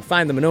 Usually I can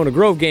find the Monona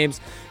Grove games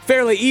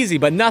fairly easy,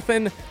 but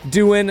nothing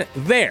doing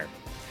there.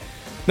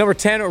 Number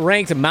 10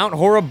 ranked Mount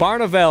Hora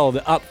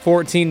Barneveld up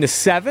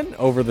 14-7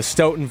 over the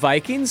Stoughton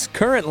Vikings.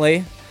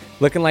 Currently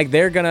looking like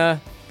they're going to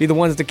be the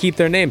ones to keep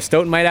their name.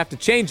 Stoughton might have to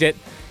change it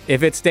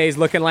if it stays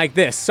looking like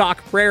this.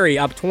 Sauk Prairie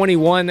up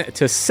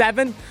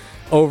 21-7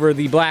 over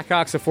the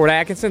Blackhawks of Fort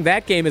Atkinson.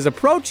 That game is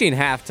approaching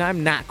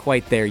halftime, not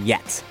quite there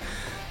yet.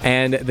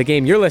 And the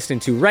game you're listening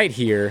to right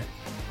here,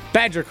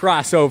 Badger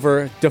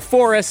crossover,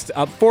 DeForest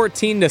up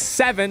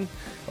 14-7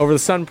 over the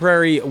Sun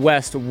Prairie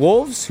West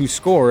Wolves, who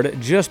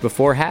scored just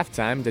before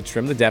halftime to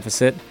trim the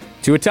deficit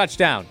to a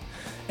touchdown.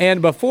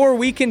 And before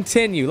we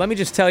continue, let me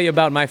just tell you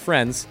about my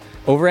friends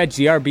over at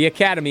GRB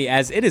Academy,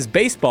 as it is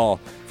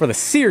baseball for the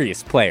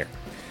serious player.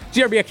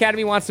 GRB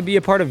Academy wants to be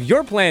a part of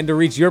your plan to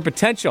reach your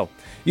potential.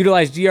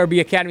 Utilize GRB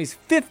Academy's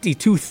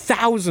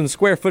 52,000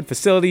 square foot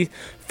facility,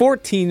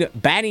 14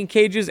 batting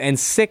cages, and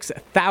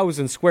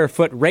 6,000 square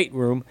foot weight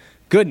room.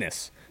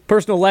 Goodness.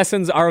 Personal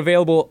lessons are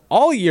available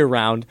all year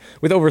round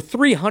with over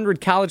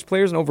 300 college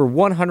players and over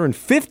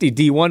 150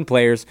 D1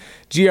 players.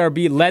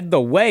 GRB led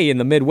the way in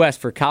the Midwest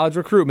for college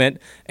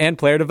recruitment and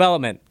player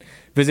development.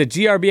 Visit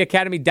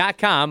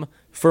grbacademy.com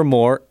for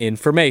more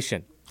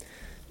information.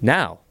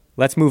 Now,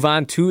 let's move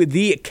on to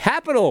the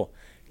Capital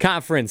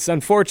Conference.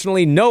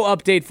 Unfortunately, no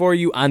update for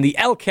you on the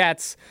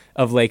L-Cats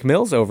of Lake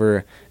Mills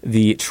over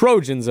the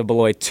Trojans of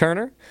Beloit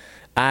Turner.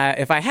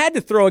 If I had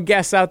to throw a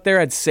guess out there,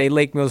 I'd say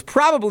Lake Mills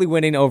probably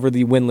winning over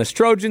the winless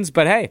Trojans,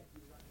 but hey,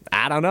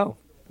 I don't know.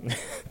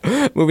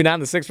 Moving on,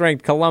 the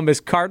 6th-ranked Columbus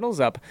Cardinals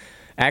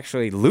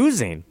actually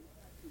losing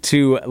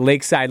to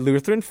Lakeside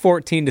Lutheran,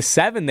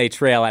 14-7. They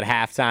trail at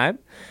halftime.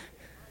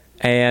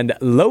 And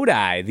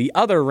Lodi, the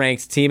other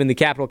ranked team in the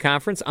Capital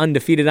Conference,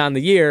 undefeated on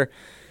the year,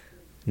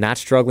 not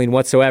struggling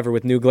whatsoever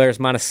with New Glarus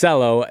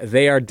Monticello.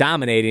 They are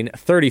dominating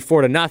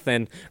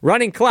 34-0.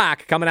 Running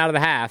clock coming out of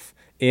the half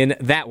in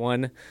that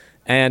one.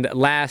 And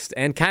last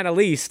and kind of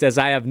least, as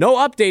I have no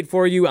update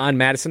for you on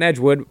Madison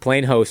Edgewood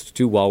playing host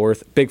to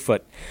Walworth Bigfoot.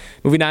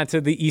 Moving on to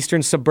the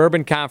Eastern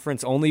Suburban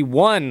Conference, only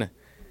one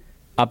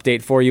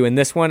update for you in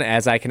this one,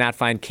 as I cannot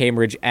find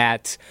Cambridge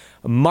at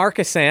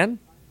Markesan.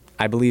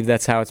 I believe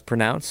that's how it's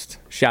pronounced.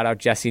 Shout out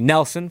Jesse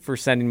Nelson for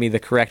sending me the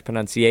correct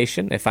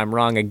pronunciation. If I'm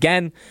wrong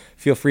again,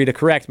 feel free to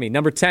correct me.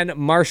 Number 10,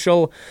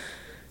 Marshall.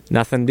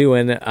 Nothing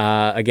doing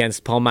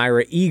against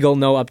Palmyra Eagle.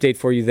 No update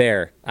for you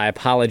there. I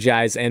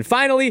apologize. And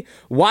finally,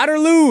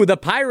 Waterloo. The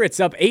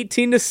Pirates up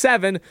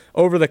 18-7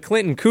 over the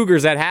Clinton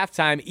Cougars at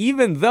halftime.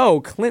 Even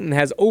though Clinton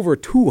has over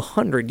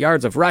 200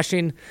 yards of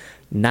rushing,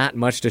 not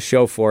much to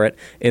show for it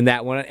in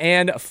that one.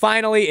 And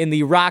finally, in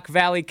the Rock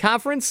Valley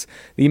Conference,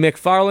 the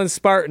McFarland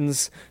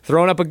Spartans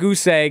throwing up a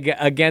goose egg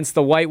against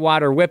the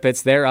Whitewater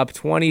Whippets. They're up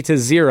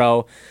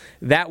 20-0.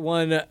 That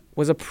one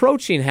was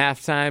approaching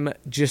halftime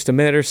just a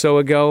minute or so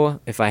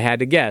ago. If I had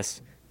to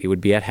guess, it would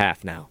be at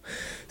half now.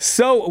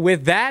 So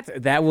with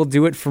that will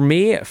do it for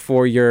me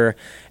for your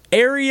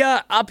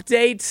area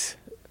update.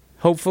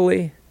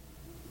 Hopefully,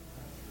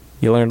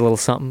 you learned a little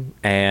something,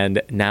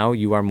 and now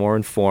you are more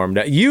informed.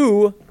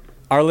 You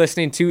are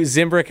listening to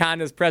Zimbrick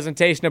Honda's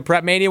presentation of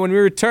Prep Mania. When we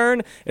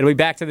return, it'll be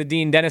back to the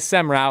Dean, Dennis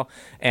Semrau,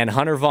 and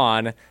Hunter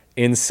Vaughn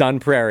in Sun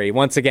Prairie.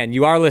 Once again,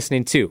 you are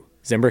listening to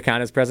Zimbrick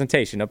Honda's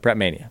presentation of Prep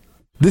Mania.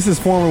 This is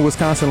former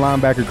Wisconsin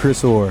linebacker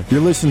Chris Orr.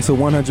 You're listening to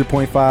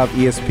 100.5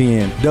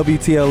 ESPN,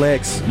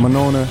 WTLX,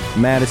 Monona,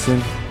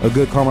 Madison, a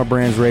good Karma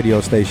Brands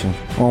radio station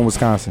on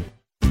Wisconsin.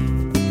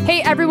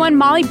 Hey everyone,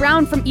 Molly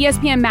Brown from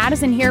ESPN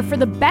Madison here. For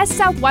the best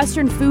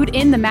Southwestern food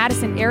in the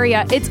Madison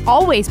area, it's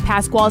always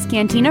Pasquale's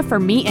Cantina for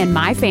me and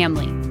my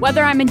family.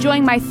 Whether I'm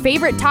enjoying my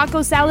favorite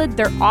taco salad,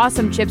 their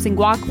awesome chips and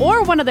guac,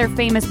 or one of their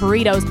famous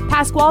burritos,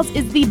 Pasquale's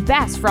is the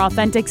best for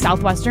authentic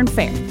Southwestern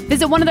fare.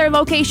 Visit one of their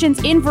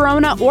locations in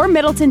Verona or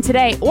Middleton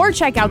today, or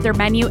check out their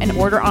menu and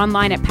order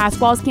online at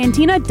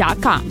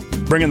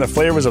Pasquale'sCantina.com. Bringing the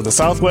flavors of the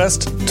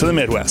Southwest to the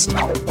Midwest.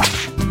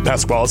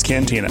 Pasquale's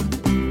Cantina.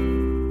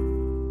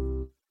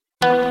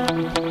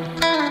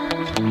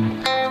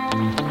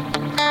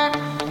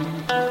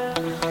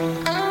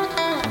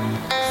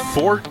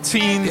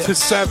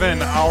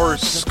 14-7, our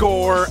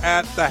score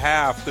at the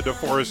half. The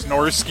Deforest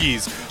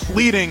Norskies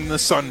leading the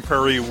Sun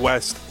Prairie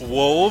West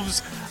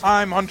Wolves.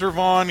 I'm Hunter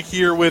Vaughn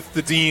here with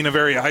the Dean of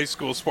Area High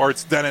School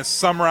Sports, Dennis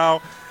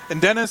Semrau.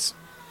 And Dennis,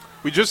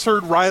 we just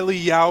heard Riley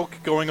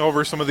Yauk going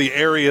over some of the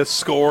area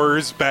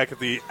scores back at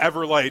the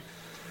Everlight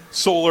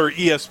Solar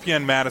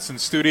ESPN Madison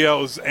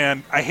studios.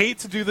 And I hate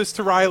to do this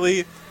to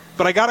Riley,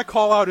 but I got to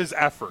call out his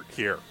effort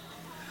here.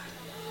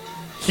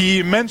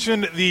 He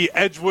mentioned the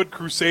Edgewood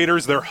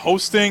Crusaders. They're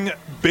hosting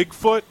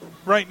Bigfoot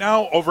right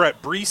now over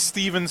at Breese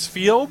Stevens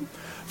Field.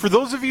 For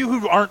those of you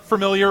who aren't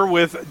familiar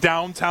with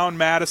downtown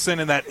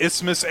Madison and that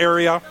Isthmus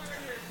area,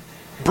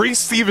 Breese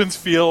Stevens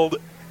Field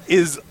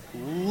is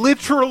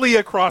literally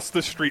across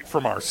the street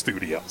from our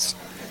studios.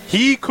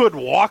 He could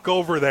walk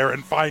over there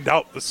and find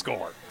out the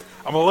score.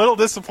 I'm a little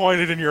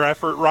disappointed in your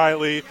effort,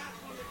 Riley.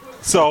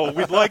 So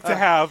we'd like to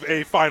have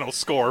a final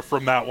score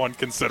from that one,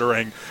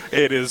 considering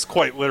it is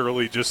quite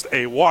literally just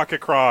a walk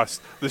across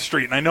the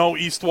street. And I know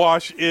East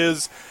Wash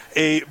is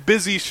a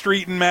busy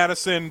street in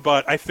Madison,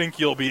 but I think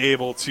you'll be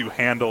able to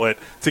handle it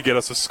to get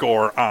us a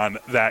score on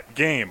that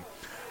game.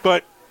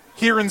 But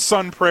here in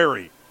Sun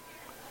Prairie,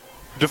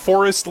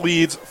 DeForest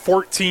leads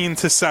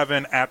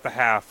 14-7 at the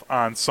half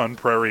on Sun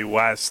Prairie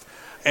West.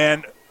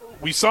 And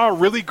we saw a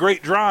really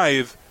great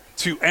drive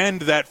to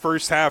end that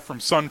first half from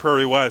Sun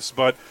Prairie West,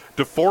 but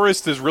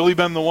DeForest has really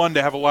been the one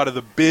to have a lot of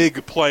the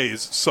big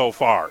plays so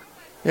far.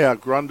 Yeah,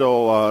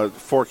 Grundle,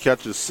 4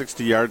 catches,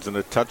 60 yards, and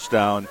a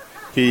touchdown.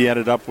 He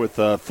ended up with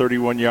a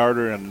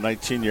 31-yarder and a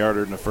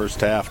 19-yarder in the first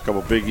half, a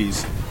couple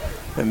biggies.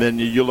 And then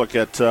you look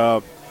at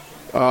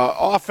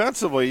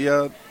offensively,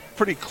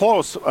 pretty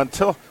close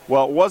until,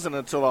 well, it wasn't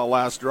until our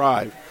last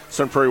drive.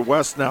 Sun Prairie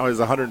West now has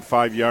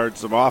 105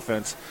 yards of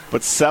offense,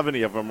 but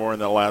 70 of them were in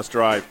the last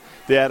drive.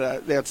 They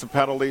had some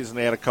penalties, and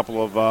they had a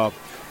couple of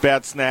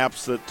bad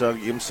snaps that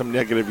gave them some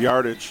negative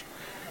yardage.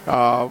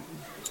 But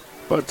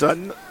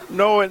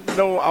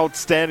no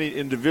outstanding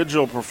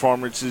individual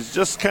performances,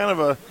 just kind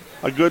of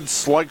a good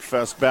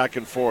slugfest back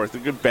and forth, a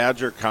good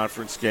Badger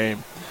Conference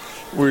game.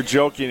 We were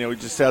joking, we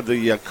just had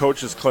the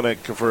coaches clinic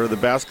for the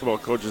basketball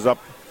coaches up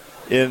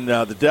in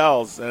the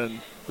Dells,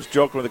 and was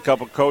joking with a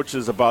couple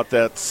coaches about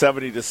that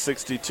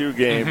 70-62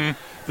 game,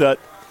 that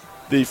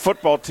the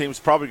football team's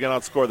probably going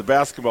to outscore the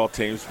basketball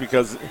teams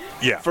because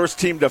first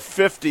team to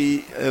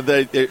 50,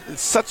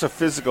 it's such a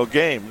physical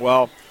game.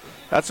 Well,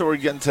 that's what we're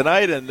getting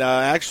tonight, and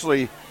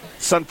actually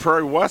Sun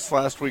Prairie West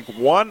last week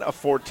won a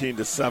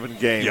 14-7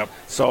 game. Yep.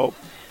 So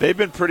they've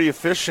been pretty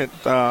efficient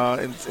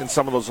in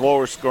some of those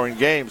lower scoring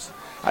games.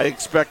 I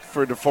expect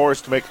for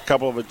Deforest to make a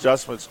couple of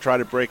adjustments, try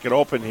to break it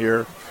open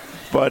here.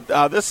 But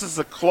this is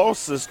the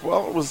closest.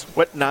 Well, it was,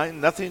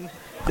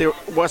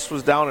 9-0? West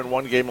was down in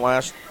one game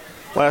last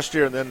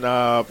year, and then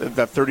that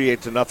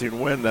 38-0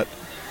 win that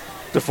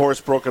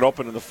Deforest broke it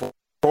open in the fourth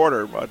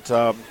quarter. But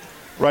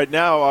right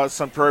now,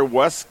 Sun Prairie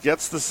West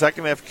gets the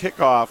second half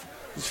kickoff.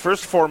 These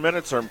first 4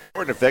 minutes are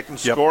important. If they can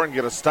score and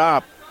get a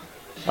stop,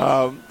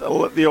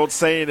 the old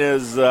saying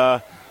is,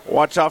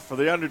 watch out for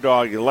the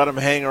underdog. You let him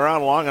hang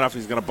around long enough,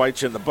 he's going to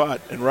bite you in the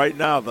butt. And right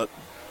now, the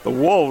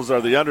Wolves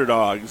are the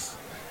underdogs,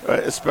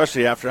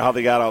 especially after how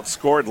they got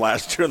outscored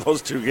last year in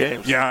those two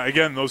games. Yeah,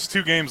 again, those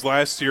two games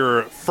last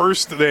year,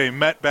 first they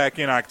met back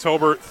in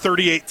October,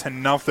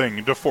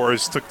 38-0.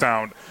 DeForest took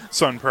down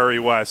Sun Prairie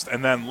West.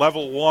 And then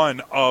level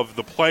one of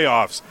the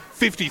playoffs,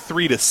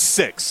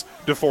 53-6.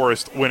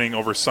 DeForest winning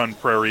over Sun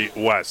Prairie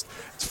West.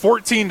 It's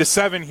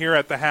 14-7 here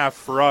at the half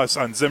for us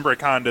on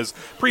Zimbrick Honda's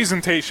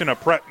presentation of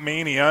Prep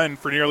Mania, and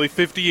for nearly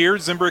 50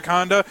 years, Zimbrick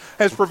Honda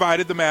has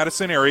provided the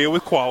Madison area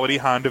with quality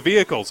Honda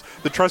vehicles.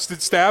 The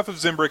trusted staff of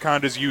Zimbrick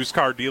Honda's used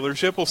car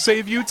dealership will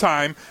save you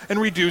time and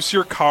reduce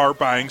your car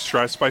buying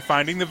stress by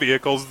finding the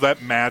vehicles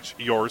that match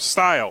your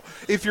style.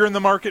 If you're in the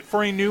market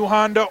for a new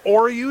Honda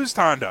or a used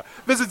Honda,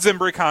 visit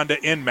Zimbrick Honda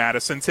in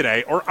Madison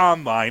today or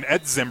online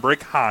at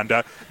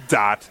ZimbrickHonda.com.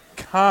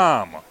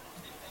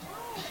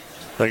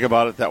 Think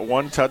about it. That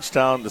one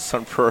touchdown the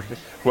Sun Prairie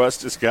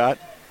West has got,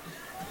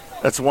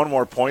 that's one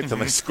more point than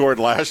they scored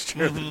last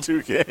year in the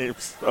two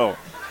games. So,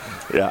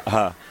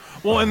 yeah.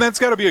 Well, and that's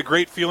got to be a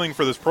great feeling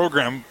for this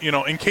program.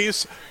 In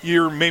case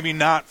you're maybe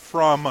not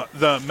from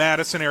the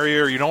Madison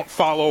area or you don't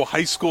follow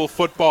high school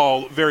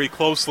football very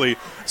closely,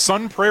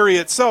 Sun Prairie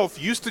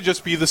itself used to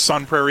just be the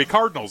Sun Prairie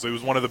Cardinals. It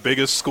was one of the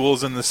biggest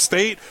schools in the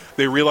state.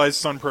 They realized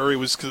Sun Prairie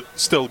was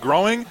still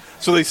growing,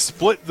 so they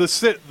split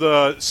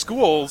the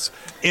schools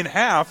in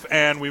half,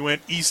 and we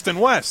went east and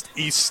west.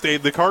 East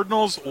stayed the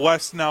Cardinals,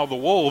 west now the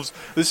Wolves.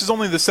 This is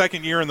only the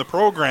second year in the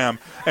program,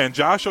 and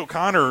Josh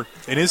O'Connor,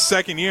 in his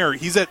second year,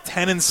 he's at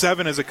 10-7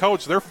 as a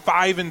coach. They're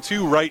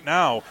 5-2 right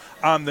now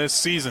on this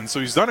season, so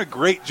he's done a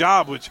great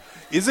job, which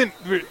isn't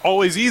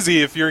always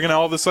easy if you're going to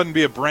all of a sudden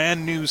be a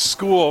brand new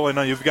school and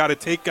you've got to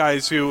take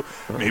guys who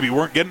maybe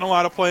weren't getting a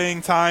lot of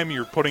playing time.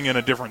 You're putting in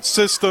a different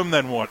system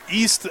than what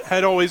East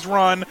had always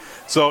run,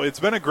 so it's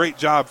been a great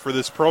job for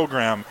this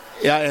program.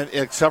 Yeah, and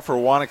except for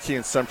Wanakee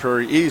and Sun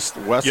Prairie East,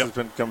 West has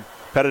been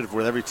competitive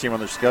with every team on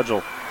their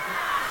schedule.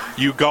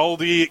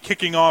 Ugaldi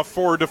kicking off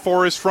for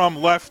DeForest from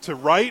left to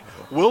right.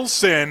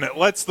 Wilson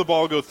lets the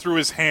ball go through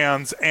his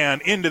hands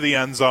and into the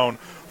end zone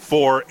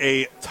for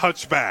a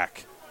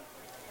touchback.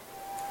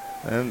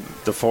 And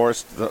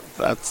DeForest,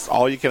 that's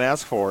all you can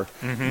ask for.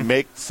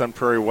 Make Sun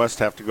Prairie West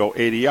have to go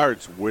 80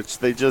 yards, which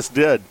they just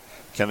did.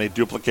 Can they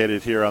duplicate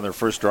it here on their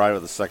first drive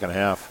of the second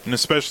half? And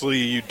especially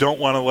you don't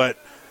want to let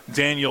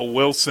Daniel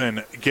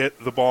Wilson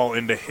get the ball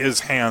into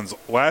his hands.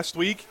 Last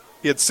week,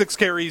 he had 6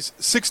 carries,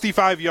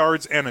 65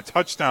 yards, and a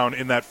touchdown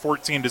in that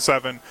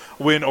 14-7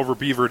 win over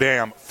Beaver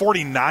Dam.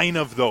 49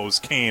 of those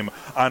came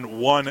on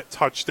one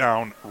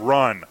touchdown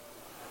run.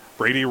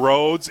 Brady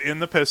Rhodes in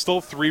the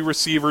pistol, 3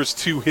 receivers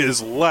to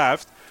his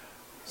left.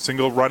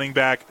 Single running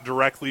back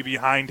directly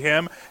behind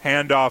him.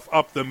 Handoff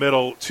up the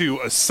middle to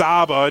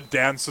Asaba,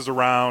 dances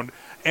around,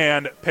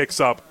 and picks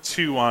up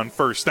 2 on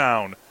first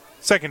down.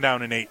 Second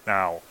down and 8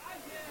 now.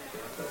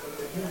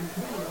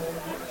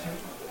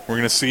 We're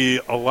going to see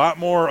a lot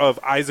more of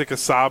Isaac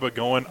Asaba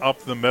going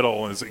up the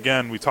middle. As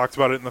again, we talked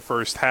about it in the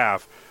first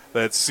half,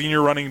 that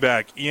senior running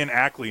back Ian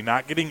Ackley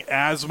not getting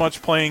as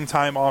much playing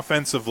time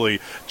offensively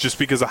just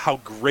because of how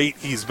great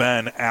he's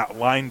been at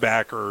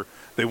linebacker.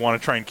 They want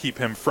to try and keep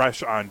him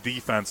fresh on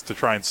defense to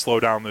try and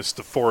slow down this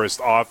DeForest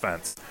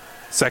offense.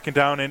 Second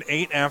down and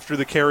 8 after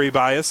the carry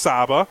by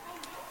Asaba.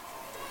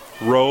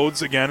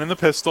 Rhodes again in the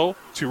pistol.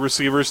 2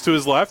 receivers to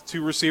his left,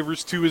 2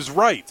 receivers to his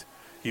right.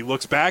 He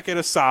looks back at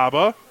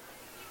Asaba.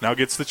 Now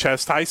gets the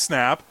chest-high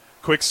snap.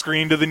 Quick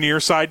screen to the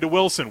near side to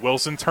Wilson.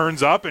 Wilson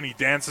turns up and he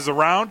dances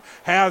around.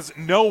 Has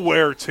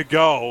nowhere to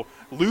go.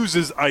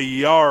 Loses a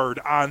yard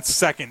on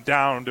second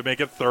down to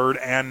make it 3rd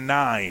and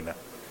 9.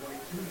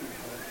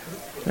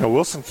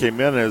 Wilson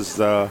came in as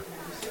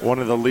one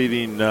of the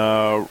leading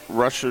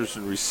rushers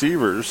and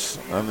receivers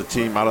on the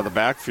team out of the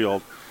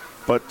backfield,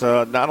 but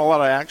not a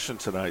lot of action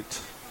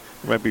tonight.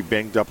 He might be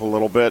banged up a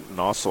little bit, and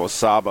also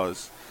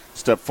Asaba's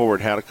stepped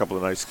forward, had a couple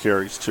of nice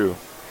carries too.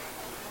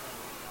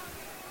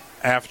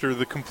 After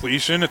the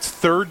completion, it's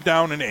 3rd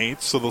down and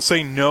 8, so they'll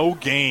say no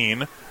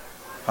gain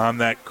on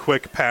that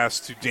quick pass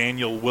to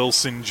Daniel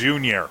Wilson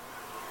Jr.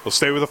 They'll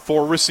stay with a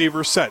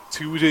 4-receiver set,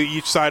 2 to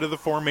each side of the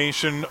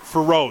formation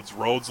for Rhodes.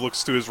 Rhodes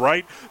looks to his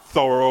right,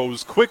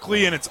 throws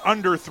quickly, and it's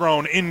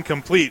underthrown,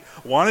 incomplete.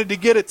 Wanted to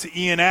get it to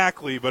Ian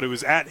Ackley, but it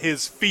was at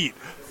his feet.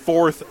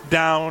 4th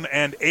down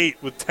and 8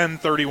 with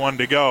 10:31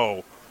 to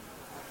go.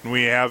 And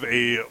we have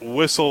a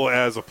whistle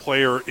as a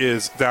player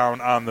is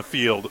down on the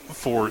field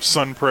for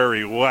Sun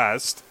Prairie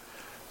West.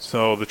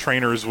 So the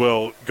trainers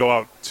will go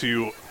out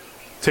to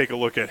take a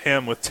look at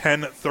him with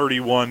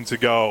 10:31 to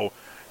go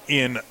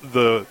in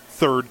the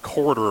third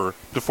quarter.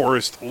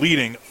 DeForest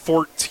leading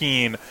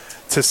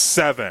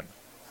 14-7.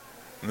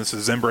 And this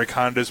is Zimbrick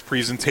Honda's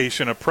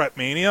presentation of Prep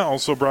Mania,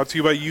 also brought to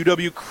you by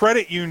UW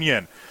Credit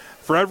Union.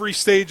 For every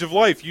stage of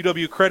life,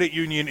 UW Credit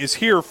Union is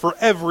here for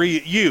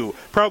every you.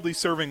 Proudly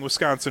serving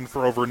Wisconsin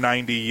for over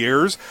 90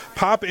 years.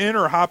 Pop in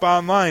or hop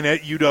online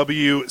at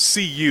uwcu.org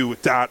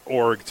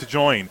to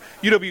join.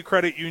 UW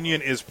Credit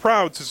Union is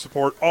proud to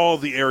support all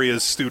the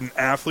area's student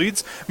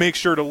athletes. Make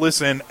sure to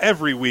listen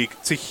every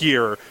week to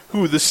hear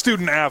who the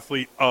student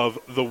athlete of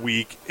the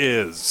week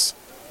is.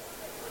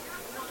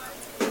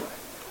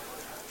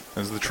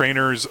 As the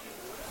trainers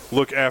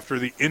look after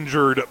the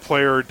injured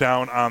player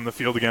down on the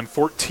field again.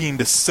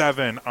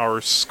 14-7 our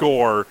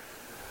score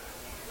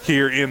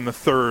here in the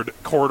third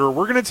quarter.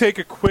 We're going to take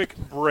a quick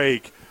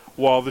break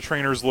while the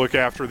trainers look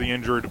after the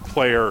injured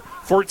player.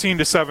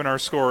 14-7 our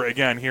score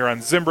again here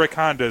on Zimbrick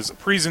Honda's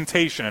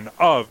presentation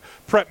of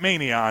Prep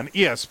Mania on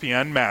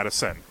ESPN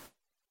Madison.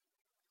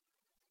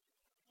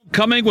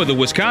 Coming with the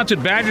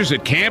Wisconsin Badgers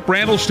at Camp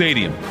Randall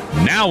Stadium.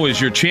 Now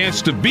is your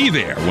chance to be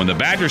there when the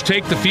Badgers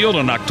take the field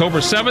on October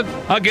 7th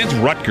against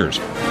Rutgers.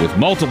 With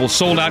multiple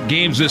sold-out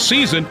games this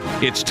season,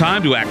 it's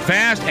time to act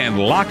fast and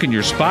lock in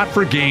your spot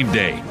for game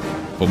day.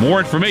 For more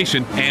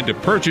information and to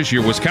purchase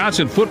your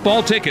Wisconsin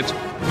football tickets,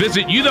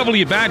 visit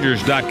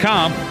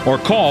uwbadgers.com or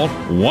call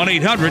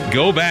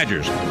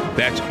 1-800-GO-BADGERS.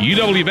 That's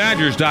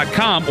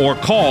uwbadgers.com or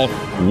call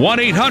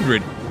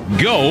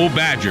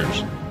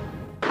 1-800-GO-BADGERS.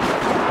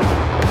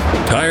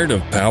 Tired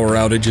of power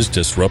outages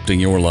disrupting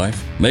your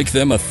life? Make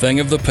them a thing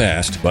of the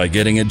past by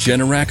getting a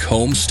Generac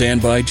home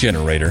standby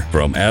generator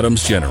from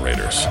Adams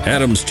Generators.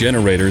 Adams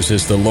Generators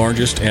is the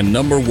largest and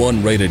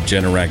 #1 rated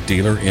Generac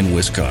dealer in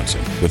Wisconsin.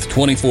 With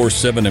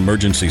 24/7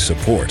 emergency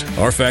support,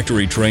 our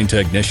factory-trained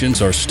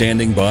technicians are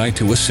standing by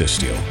to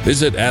assist you.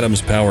 Visit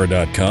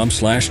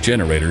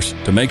adamspower.com/generators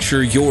to make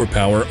sure your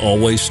power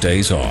always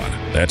stays on.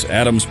 That's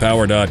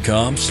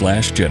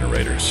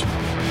adamspower.com/generators.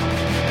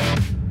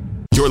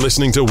 You're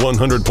listening to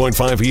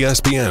 100.5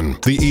 ESPN,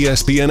 the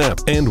ESPN app,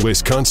 and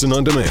Wisconsin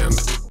On Demand.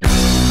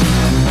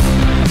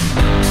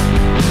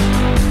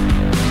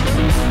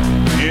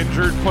 The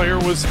injured player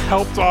was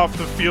helped off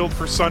the field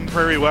for Sun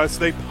Prairie West.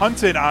 They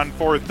punted on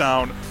 4th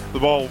down. The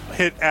ball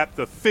hit at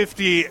the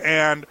 50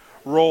 and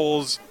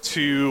rolls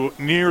to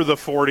near the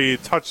 40.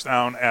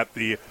 Touchdown at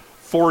the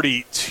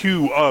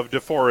 42 of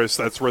DeForest.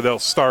 That's where they'll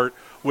start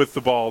with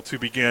the ball to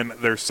begin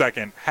their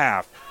second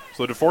half.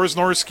 So Deforest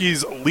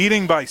Norskies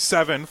leading by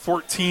 7,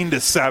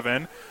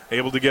 14-7,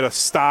 able to get a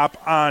stop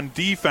on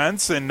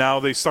defense, and now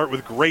they start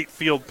with great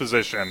field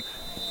position.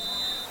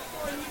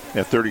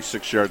 Yeah,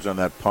 36 yards on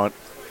that punt.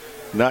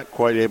 Not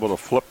quite able to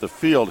flip the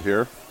field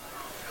here.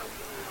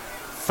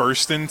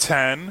 1st and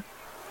 10.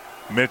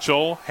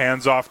 Mitchell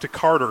hands off to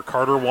Carter.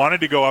 Carter wanted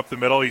to go up the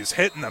middle. He's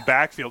hit in the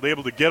backfield,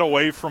 able to get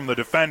away from the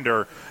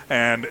defender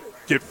and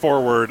get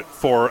forward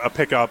for a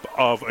pickup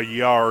of a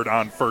yard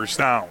on 1st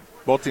down.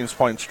 Both teams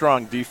playing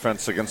strong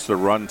defense against the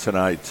run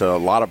tonight. A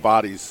lot of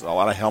bodies, a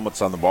lot of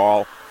helmets on the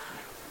ball.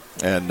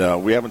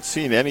 And we haven't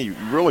seen any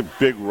really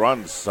big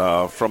runs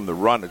from the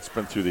run. It's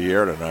been through the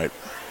air tonight.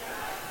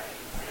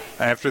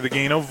 After the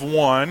gain of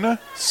 1,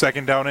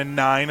 2nd down and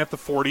 9 at the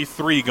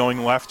 43,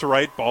 going left to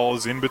right. Ball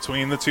is in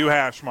between the two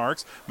hash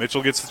marks.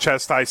 Mitchell gets the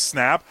chest-high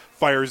snap,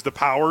 fires to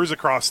Powers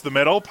across the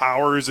middle.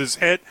 Powers is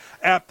hit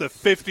at the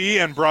 50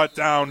 and brought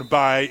down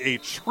by a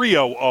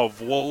trio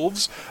of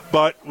Wolves,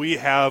 but we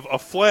have a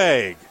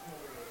flag.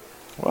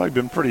 Well, I've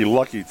been pretty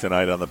lucky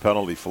tonight on the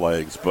penalty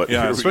flags, but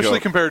yeah, especially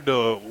compared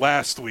to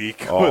last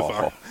week with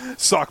our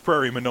Sauk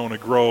Prairie Monona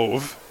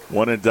Grove.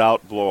 When in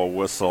doubt, blow a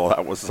whistle.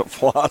 That was the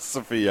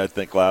philosophy, I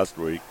think, last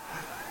week.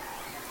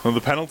 Well,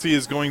 the penalty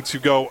is going to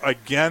go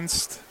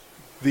against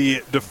the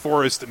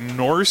DeForest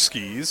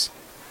Norskies.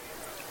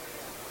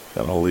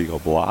 Got an illegal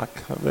block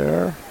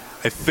there?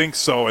 I think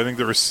so. I think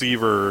the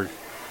receiver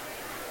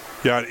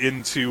got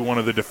into one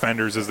of the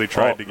defenders as they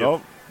tried to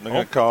get they're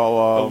going to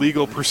call a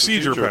legal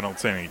procedure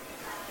penalty.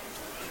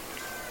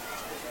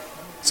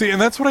 See, and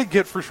that's what I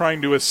get for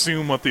trying to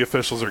assume what the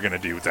officials are going to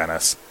do,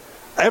 Dennis.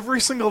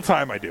 Every single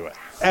time I do it.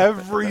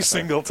 Every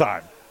single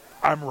time.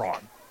 I'm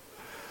wrong.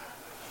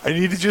 I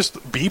need to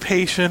just be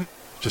patient,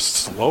 Just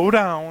slow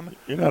down,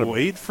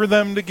 wait for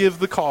them to give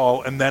the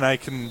call, and then I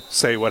can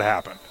say what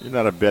happened. You're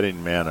not a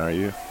betting man, are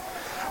you?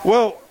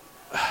 Well,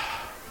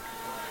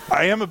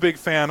 I am a big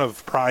fan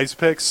of Prize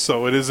Picks,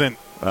 so it isn't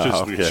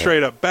just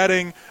straight up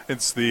betting.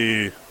 It's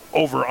the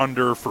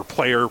over-under for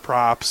player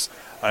props.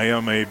 I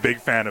am a big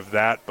fan of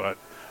that, but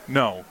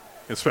no,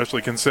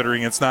 especially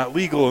considering it's not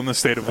legal in the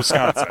state of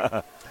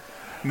Wisconsin.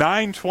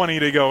 9:20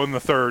 to go in the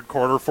third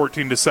quarter,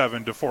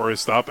 14-7,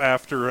 DeForest up.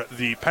 After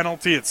the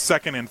penalty, it's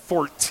 2nd and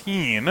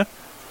 14.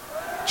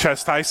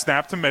 Chest high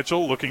snap to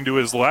Mitchell, looking to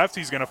his left.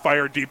 He's going to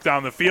fire deep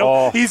down the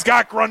field. He's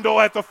got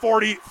Grundle at the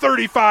 40,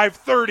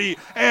 35-30,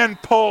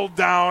 and pulled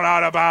down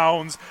out of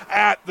bounds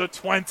at the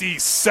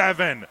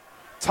 27.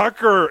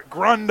 Tucker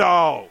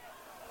Grundle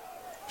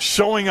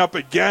showing up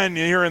again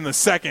here in the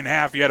second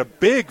half. He had a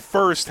big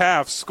first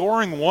half,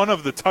 scoring one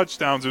of the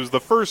touchdowns. It was the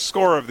first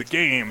score of the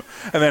game,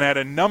 and then had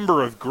a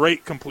number of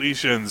great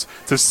completions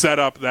to set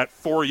up that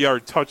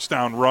 4-yard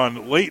touchdown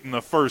run late in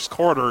the first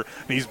quarter.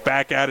 And he's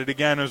back at it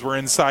again as we're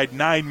inside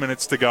 9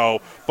 minutes to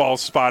go. Ball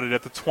spotted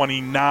at the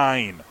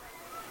 29.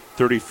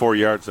 34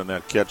 yards on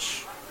that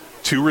catch.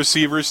 2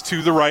 receivers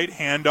to the right,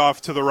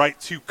 handoff to the right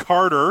to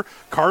Carter.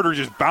 Carter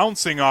just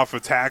bouncing off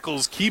of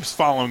tackles, keeps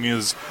following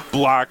his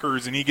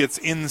blockers, and he gets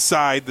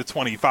inside the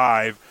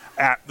 25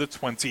 at the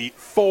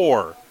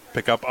 24.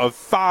 Pickup of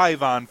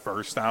 5 on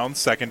first down,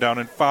 2nd down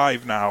and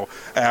 5 now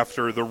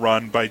after the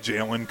run by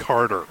Jalen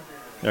Carter.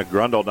 Yeah,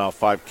 Grundle now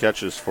 5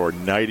 catches for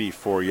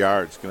 94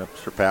 yards. Going to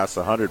surpass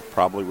 100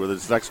 probably with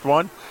his next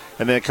one.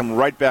 And then come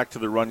right back to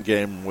the run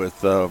game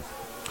with a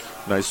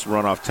nice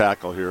run-off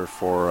tackle here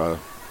for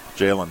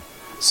Jalen.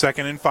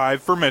 2nd and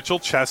 5 for Mitchell.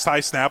 Chest high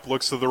snap,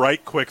 looks to the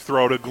right. Quick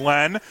throw to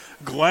Glenn.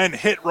 Glenn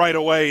hit right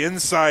away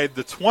inside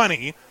the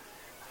 20.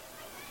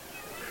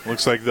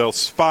 Looks like they'll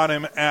spot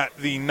him at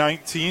the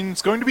 19.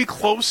 It's going to be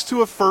close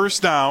to a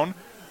first down.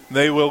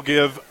 They will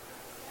give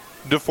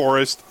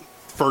DeForest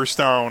first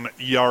down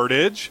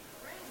yardage.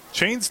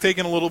 Chain's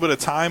taking a little bit of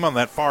time on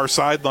that far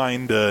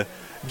sideline to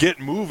get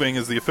moving,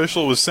 as the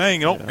official was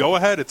saying, go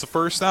ahead, it's a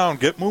first down,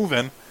 get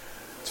moving.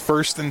 It's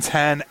 1st and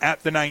 10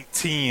 at the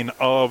 19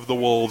 of the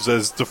Wolves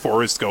as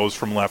DeForest goes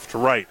from left to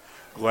right.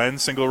 Glenn,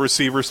 single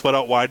receiver, split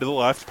out wide to the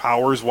left.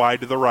 Powers wide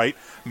to the right.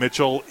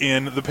 Mitchell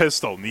in the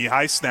pistol.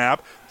 Knee-high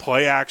snap.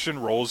 Play action.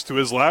 Rolls to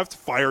his left.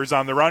 Fires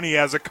on the run. He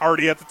has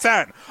Accardi at the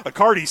 10.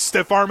 Accardi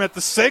stiff arm at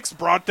the 6.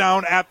 Brought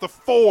down at the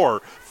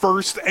 4.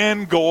 1st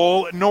and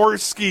goal,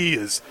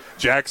 Norskies.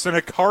 Jackson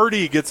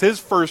Accardi gets his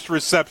first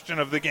reception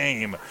of the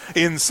game.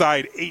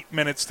 Inside 8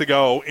 minutes to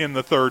go in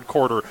the third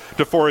quarter.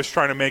 DeForest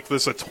trying to make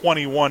this a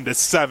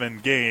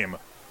 21-7 game.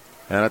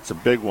 And that's a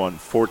big one.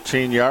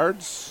 14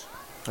 yards.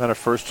 And a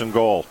 1st and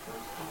goal.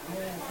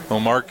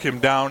 They'll mark him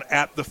down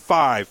at the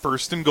 5.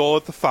 1st and goal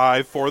at the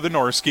 5 for the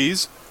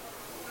Norskies.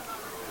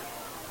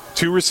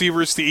 2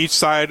 receivers to each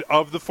side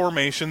of the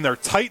formation. They're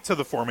tight to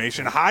the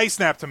formation. High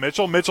snap to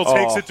Mitchell. Mitchell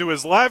takes it to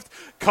his left,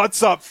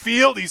 cuts up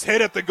field. He's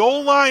hit at the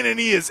goal line, and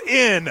he is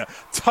in.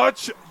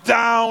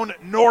 Touchdown,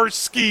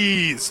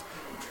 Norskies.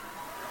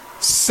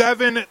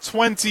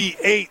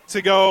 7:28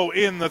 to go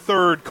in the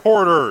third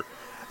quarter,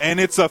 and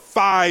it's a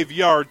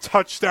 5-yard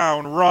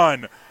touchdown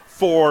run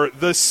for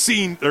the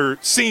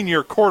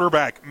senior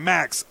quarterback,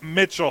 Max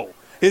Mitchell.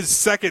 His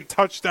 2nd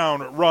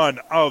touchdown run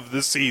of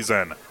the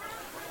season.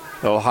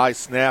 A high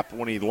snap.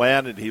 When he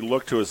landed, he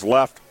looked to his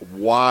left,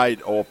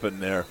 wide open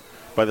there.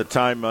 By the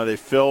time they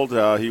filled,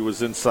 he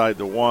was inside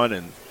the 1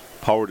 and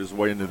powered his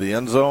way into the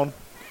end zone.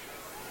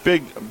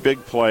 Big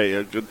play.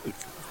 A good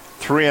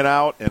 3 and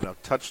out and a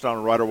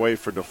touchdown right away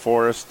for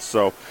DeForest.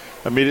 So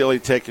immediately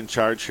taking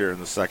charge here in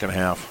the second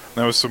half.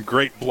 That was some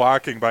great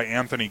blocking by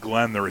Anthony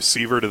Glenn, the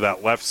receiver to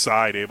that left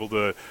side, able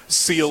to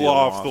seal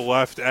off the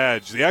left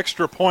edge. The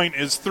extra point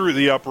is through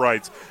the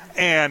uprights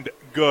and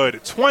good.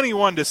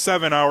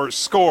 21-7 our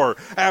score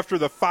after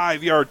the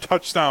 5-yard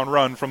touchdown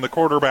run from the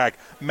quarterback,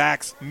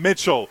 Max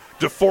Mitchell.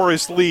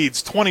 DeForest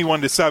leads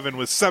 21-7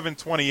 with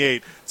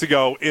 7:28 to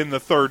go in the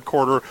third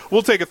quarter.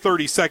 We'll take a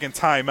 30-second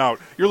timeout.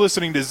 You're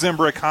listening to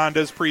Zimbrick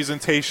Honda's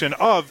presentation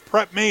of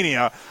Prep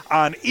Mania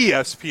on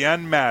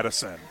ESPN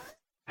Madison.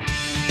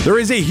 There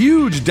is a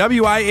huge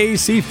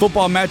WIAC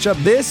football matchup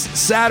this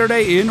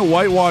Saturday in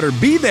Whitewater.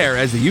 Be there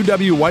as the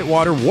UW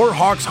Whitewater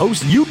Warhawks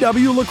host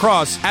UW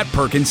Lacrosse at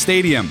Perkins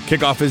Stadium.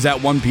 Kickoff is at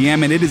 1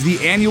 p.m. and it is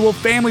the annual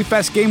Family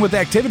Fest game with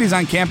activities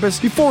on campus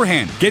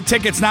beforehand. Get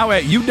tickets now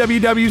at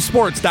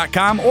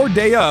uwwsports.com or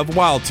day of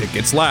while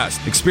tickets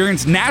last.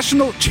 Experience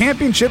national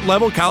championship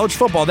level college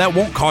football that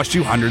won't cost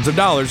you hundreds of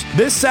dollars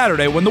this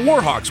Saturday when the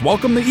Warhawks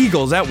welcome the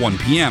Eagles at 1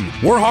 p.m.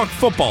 Warhawk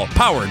football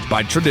powered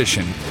by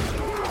tradition.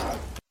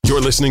 You're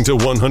listening to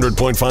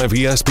 100.5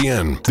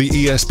 ESPN, the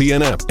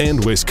ESPN app,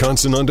 and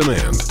Wisconsin On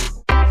Demand.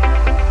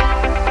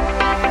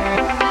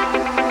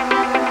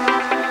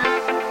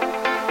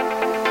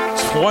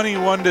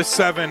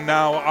 (21-7)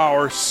 now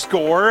our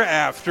score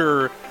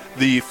after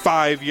the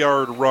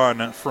 5-yard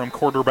run from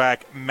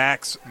quarterback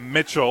Max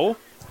Mitchell.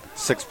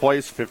 6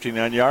 plays,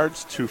 59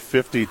 yards,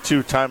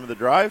 2:52 time of the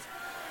drive.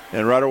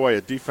 And right away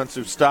a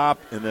defensive stop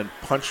and then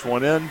punched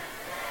one in.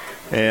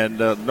 And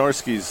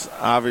Norskies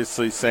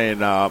obviously saying,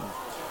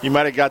 you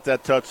might have got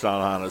that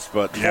touchdown on us,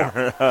 but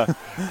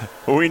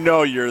we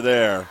know you're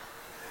there.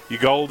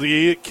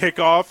 Ugaldi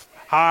kickoff,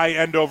 high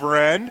end over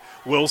end.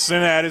 Wilson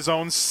at his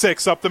own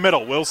 6 up the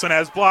middle. Wilson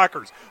has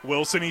blockers.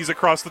 Wilson, he's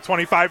across the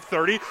 25,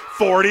 30,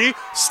 40.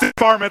 Stiff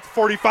arm at the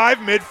 45,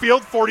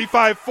 midfield,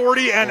 45,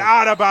 40, and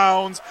out of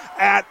bounds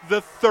at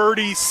the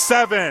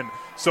 37.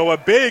 So a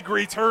big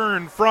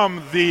return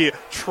from the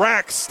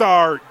track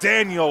star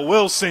Daniel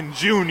Wilson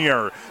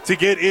Jr. to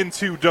get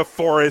into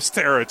DeForest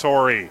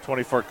territory.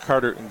 24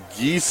 Carter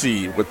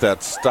Giese with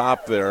that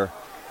stop there.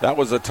 That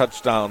was a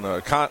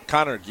touchdown.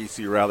 Connor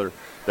Giese, rather.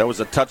 That was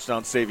a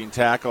touchdown-saving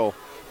tackle.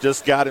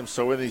 Just got him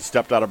so he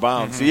stepped out of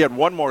bounds. He had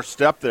one more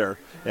step there,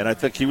 and I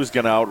think he was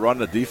going to outrun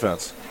the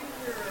defense.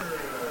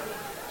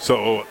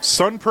 So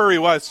Sun Prairie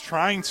West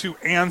trying to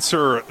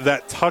answer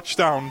that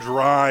touchdown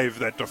drive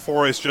that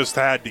DeForest just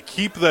had to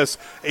keep this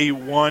a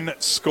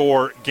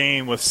one-score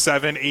game with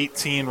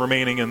 7:18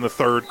 remaining in the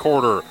third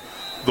quarter.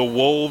 The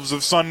Wolves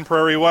of Sun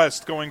Prairie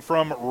West going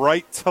from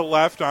right to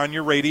left on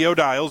your radio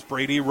dials.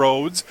 Brady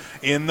Rhodes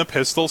in the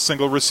pistol,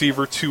 single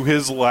receiver to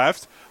his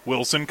left.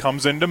 Wilson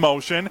comes into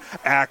motion.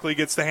 Ackley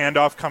gets the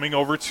handoff coming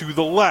over to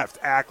the left.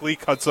 Ackley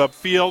cuts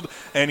upfield,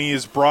 and he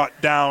is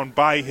brought down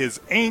by his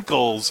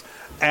ankles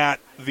at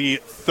the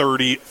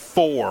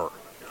 34.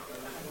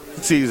 You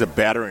can see he's a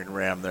battering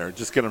ram there.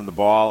 Just get him the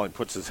ball and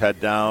puts his head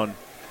down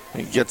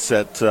and gets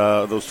at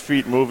those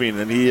feet moving,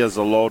 and he has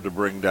a load to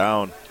bring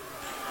down.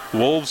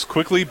 Wolves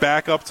quickly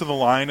back up to the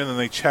line, and then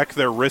they check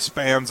their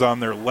wristbands on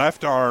their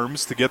left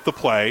arms to get the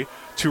play.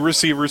 2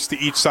 receivers to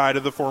each side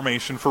of the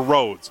formation for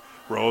Rhodes.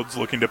 Rhodes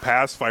looking to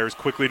pass, fires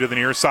quickly to the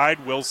near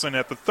side. Wilson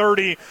at the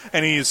 30,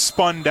 and he's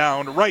spun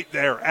down right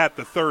there at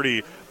the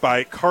 30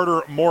 by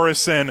Carter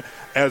Morrison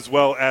as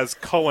well as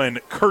Cullen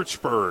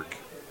Kirchberg.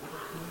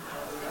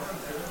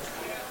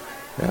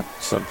 Yeah,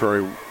 Sun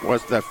Prairie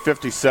West, that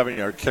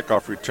 57-yard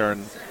kickoff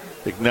return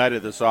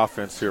ignited this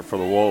offense here for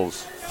the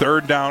Wolves.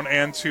 3rd down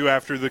and 2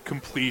 after the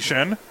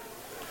completion.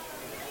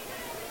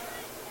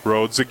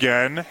 Rhodes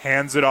again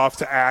hands it off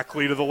to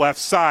Ackley to the left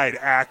side.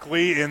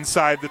 Ackley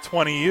inside the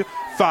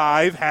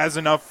 25 has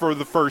enough for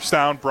the first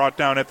down, brought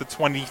down at the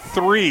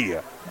 23.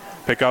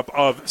 Pickup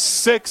of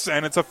 6,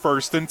 and it's a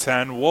 1st and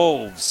 10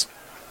 Wolves.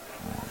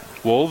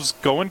 Wolves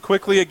going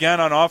quickly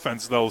again on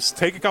offense. They'll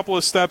take a couple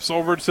of steps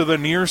over to the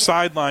near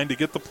sideline to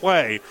get the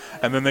play,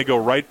 and then they go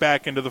right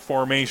back into the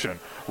formation.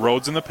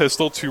 Rhodes in the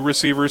pistol, 2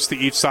 receivers to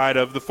each side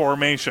of the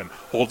formation.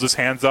 Holds his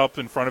hands up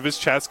in front of his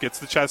chest, gets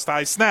the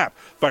chest-high snap.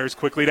 Fires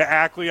quickly to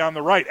Ackley on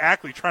the right.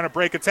 Ackley trying to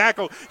break a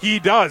tackle. He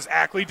does.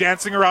 Ackley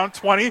dancing around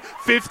 20,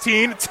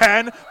 15,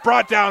 10.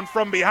 Brought down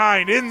from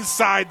behind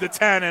inside the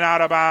 10 and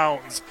out of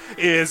bounds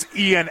is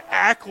Ian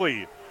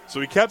Ackley. So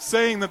he kept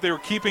saying that they were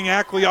keeping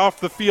Ackley off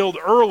the field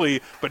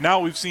early, but now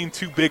we've seen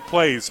 2 big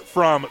plays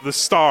from the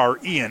star,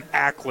 Ian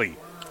Ackley.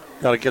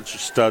 Got to get your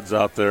studs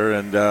out there,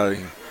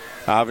 and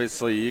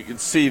obviously you can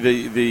see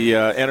the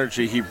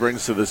energy he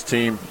brings to this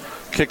team.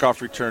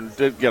 Kickoff return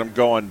did get him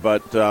going,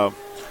 but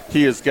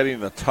he is getting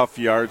the tough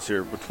yards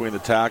here between the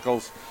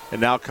tackles, and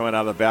now coming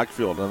out of the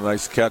backfield. A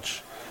nice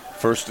catch,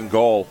 1st and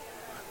goal.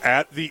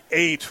 At the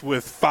 8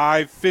 with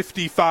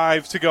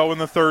 5:55 to go in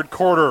the third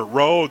quarter.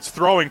 Rhodes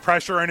throwing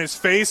pressure in his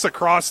face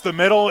across the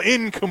middle.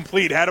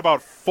 Incomplete. Had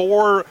about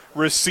 4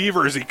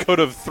 receivers he could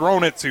have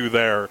thrown it to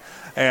there.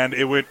 And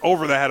it went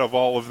over the head of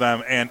all of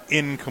them and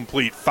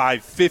incomplete.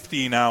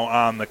 5:50 now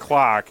on the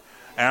clock.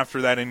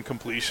 After that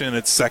incompletion,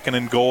 it's 2nd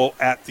and goal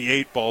at the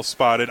 8. Ball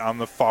spotted on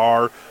the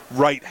far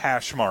right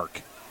hash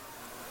mark.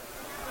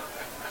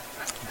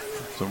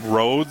 So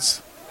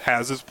Rhodes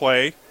has his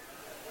play.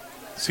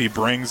 So he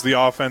brings the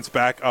offense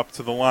back up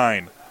to the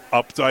line.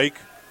 Updike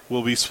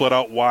will be split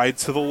out wide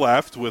to the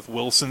left with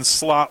Wilson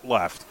slot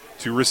left.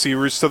 2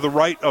 receivers to the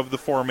right of the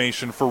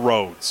formation for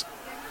Rhodes.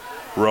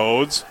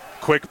 Rhodes,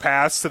 quick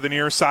pass to the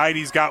near side.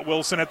 He's got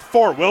Wilson at the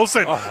 4.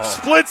 Wilson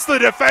splits the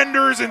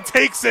defenders and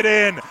takes it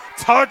in.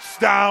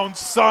 Touchdown,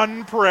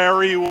 Sun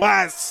Prairie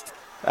West.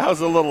 That was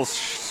a little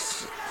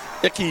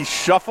icky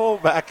shuffle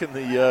back in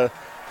the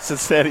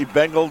Cincinnati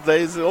Bengals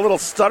days. A little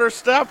stutter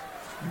step.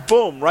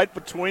 Boom, right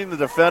between the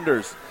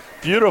defenders.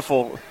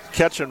 Beautiful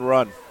catch and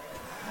run.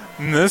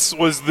 And this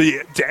was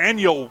the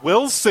Daniel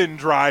Wilson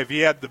drive.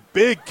 He had the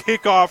big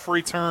kickoff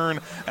return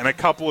and a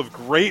couple of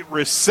great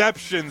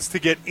receptions to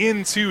get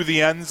into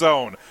the end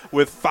zone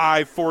with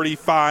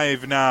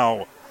 5:45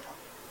 now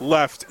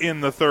left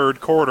in the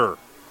third quarter.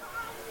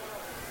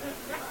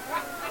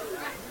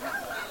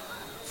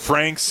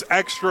 Frank's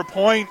extra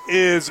point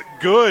is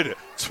good.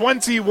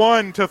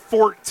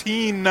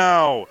 21-14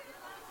 now.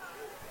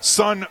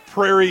 Sun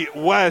Prairie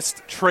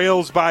West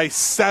trails by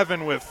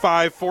 7 with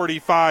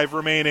 5:45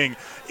 remaining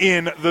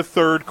in the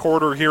third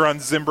quarter here on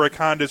Zimbrick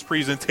Honda's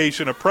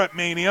presentation of Prep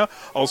Mania.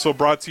 Also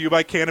brought to you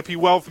by Canopy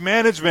Wealth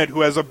Management,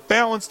 who has a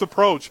balanced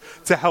approach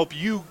to help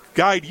you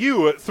guide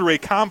you through a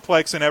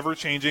complex and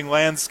ever-changing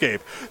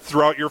landscape.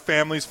 Throughout your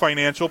family's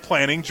financial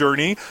planning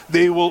journey,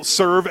 they will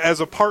serve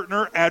as a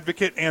partner,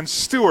 advocate, and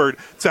steward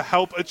to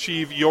help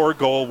achieve your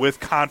goal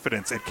with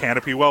confidence. At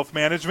Canopy Wealth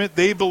Management,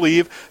 they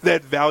believe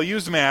that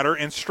values matter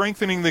and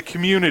strengthening the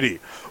community.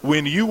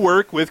 When you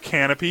work with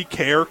Canopy,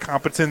 care,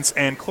 competence,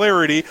 and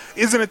clarity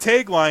isn't a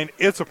tagline,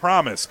 it's a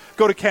promise.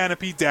 Go to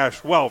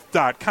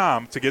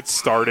canopy-wealth.com to get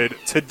started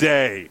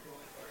today.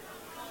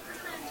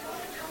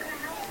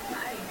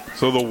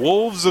 So the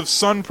Wolves of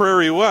Sun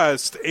Prairie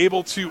West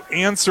able to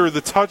answer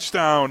the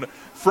touchdown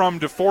from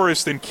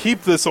Deforest and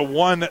keep this a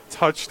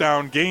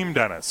one-touchdown game,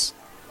 Dennis.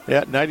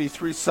 Yeah,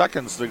 93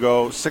 seconds to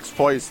go, 6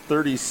 plays,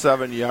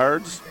 37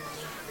 yards.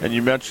 And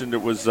you mentioned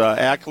it was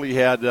Ackley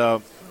had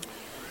 2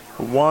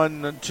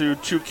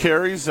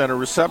 carries and a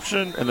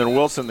reception, and then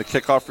Wilson, the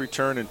kickoff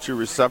return, and 2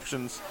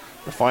 receptions,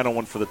 the final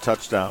one for the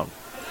touchdown.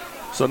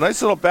 So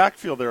nice little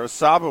backfield there.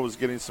 Asaba was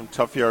getting some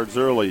tough yards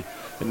early,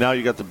 and now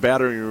you got the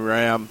battering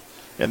ram,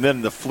 and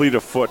then the fleet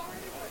of foot,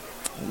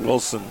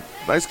 Wilson.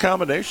 Nice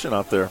combination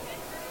out there.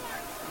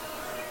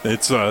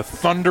 It's a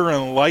thunder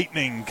and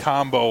lightning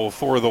combo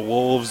for the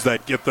Wolves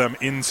that get them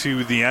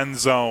into the end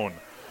zone.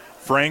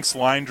 Frank's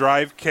line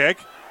drive kick.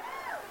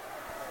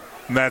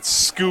 And that's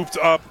scooped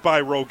up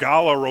by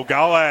Rogala.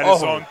 Rogala at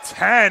his own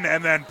 10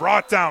 and then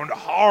brought down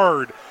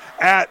hard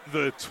at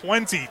the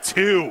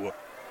 22.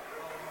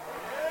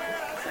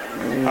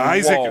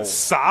 Isaac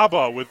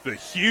Asaba with the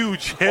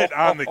huge hit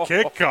on the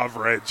kick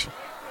coverage.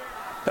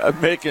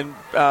 Making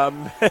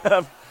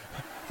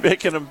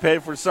him pay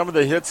for some of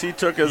the hits he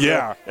took as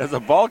a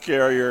ball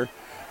carrier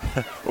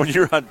when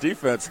you're on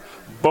defense.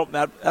 Boom,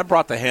 that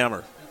brought the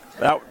hammer.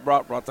 That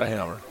brought the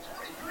hammer.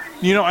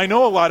 You know, I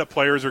know a lot of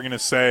players are going to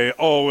say,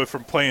 if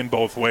I'm playing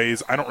both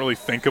ways, I don't really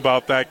think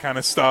about that kind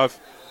of stuff.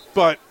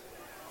 But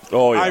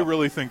I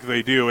really think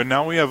they do. And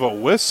now we have a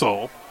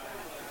whistle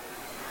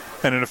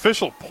and an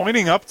official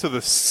pointing up to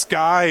the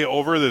sky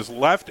over this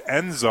left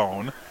end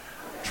zone,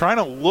 trying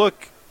to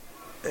look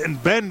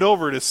and bend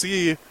over to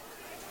see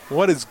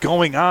what is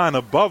going on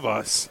above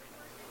us.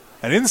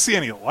 I didn't see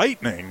any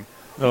lightning.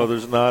 No,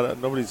 there's not.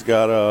 Nobody's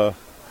got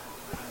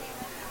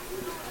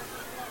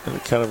any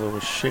kind of a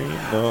machine.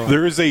 No.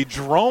 There is a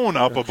drone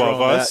up above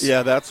us.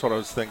 That's what I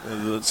was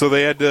thinking. So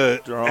they had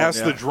to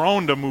ask the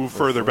drone to move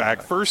further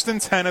back. 1st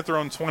and 10 at their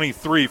own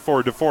 23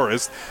 for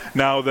Deforest.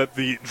 Now that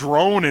the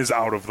drone is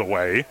out of the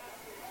way.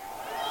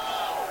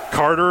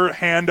 Carter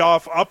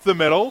handoff up the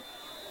middle.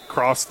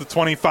 Across the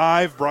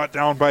 25, brought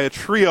down by a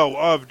trio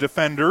of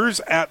defenders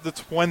at the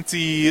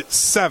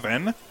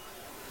 27.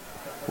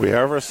 We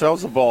have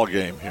ourselves a ball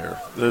game here.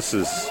 This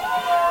is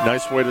a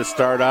nice way to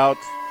start out.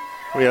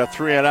 We had a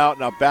 3 and out,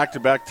 now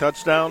back-to-back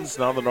touchdowns.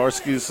 Now the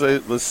Norskies say,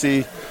 let's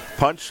see,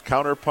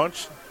 counter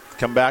punch,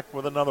 come back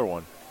with another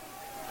one.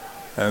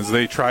 As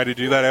they try to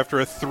do that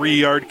after a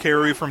 3-yard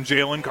carry from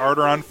Jalen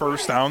Carter on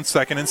first down,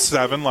 2nd and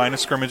 7, line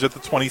of scrimmage at the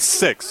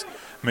 26.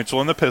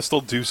 Mitchell in the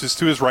pistol, deuces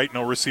to his right,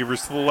 no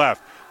receivers to the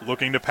left.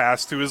 Looking to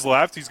pass to his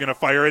left. He's going to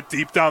fire it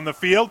deep down the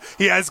field.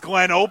 He has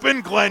Glenn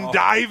open. Glenn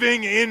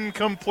diving,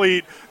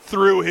 incomplete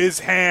through his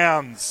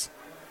hands.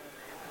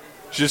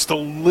 Just a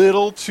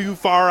little too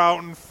far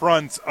out in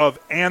front of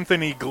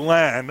Anthony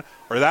Glenn,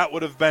 or that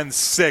would have been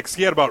 6.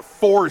 He had about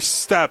 4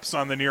 steps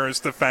on the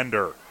nearest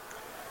defender.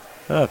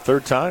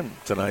 Third time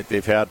tonight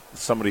they've had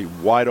somebody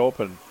wide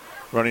open,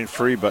 running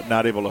free, but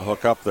not able to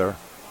hook up there.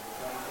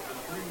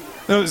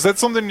 Now, is that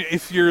something,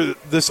 if you're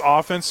this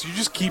offense, you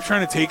just keep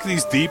trying to take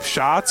these deep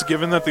shots,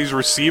 given that these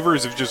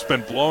receivers have just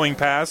been blowing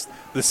past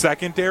the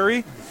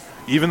secondary,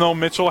 even though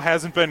Mitchell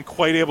hasn't been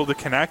quite able to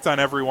connect on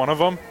every one of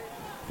them?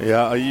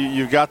 Yeah,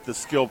 you got the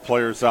skilled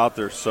players out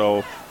there,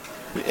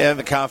 and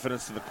the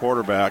confidence of the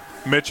quarterback.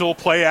 Mitchell,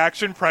 play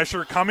action,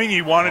 pressure coming.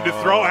 He wanted to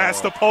throw,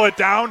 has to pull it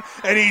down,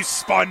 and he's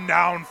spun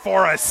down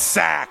for a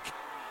sack.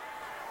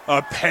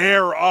 A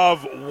pair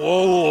of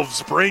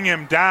Wolves bring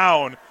him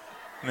down.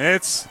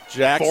 It's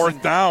Jackson,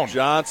 4th down.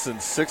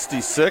 Johnson,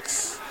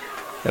 66.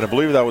 And I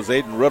believe that was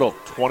Aiden Riddle,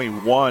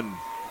 21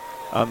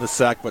 on the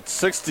sack. But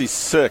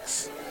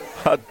 66,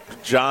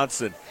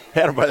 Johnson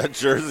had him by the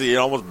jersey and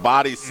almost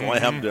body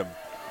slammed him.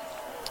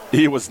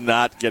 He was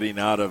not getting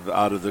out of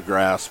the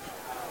grasp.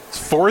 It's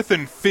 4th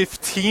and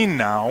 15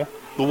 now.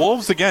 The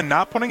Wolves, again,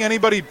 not putting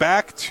anybody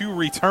back to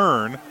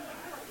return.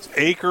 It's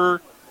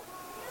Aker.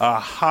 A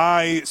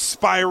high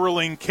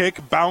spiraling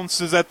kick,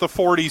 bounces at the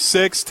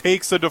 46,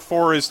 takes a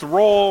Deforest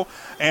roll,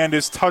 and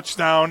is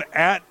touchdown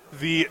at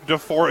the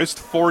Deforest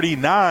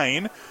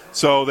 49.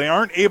 So they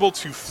aren't able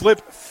to flip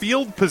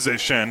field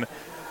position.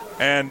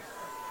 And,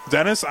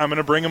 Dennis, I'm going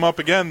to bring him up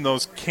again.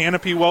 Those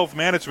Canopy Wealth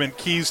Management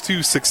keys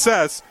to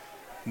success.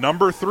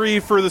 Number 3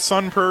 for the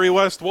Sun Prairie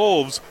West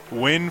Wolves,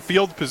 win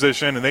field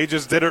position, and they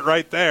just did it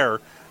right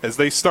there. as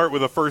they start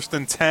with a 1st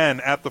and 10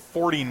 at the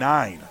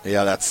 49.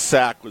 Yeah, that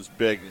sack was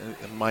big,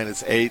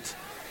 -8.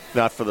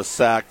 Not for the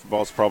sack. The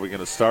ball's probably going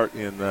to start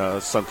in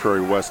Sun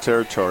Prairie West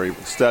territory.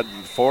 Instead,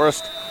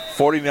 Forest,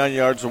 49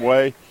 yards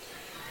away.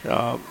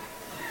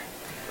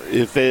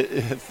 If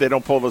they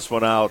don't pull this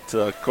one out,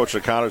 Coach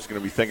O'Connor's going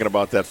to be thinking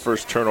about that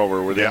first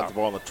turnover where they had the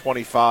ball on the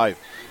 25,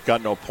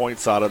 got no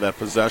points out of that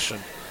possession.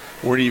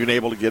 Weren't even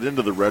able to get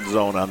into the red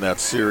zone on that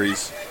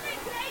series.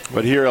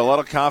 But here, a lot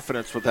of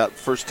confidence with that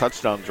first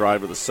touchdown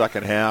drive of the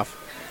second half,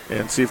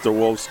 and see if the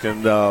Wolves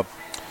can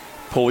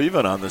pull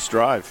even on this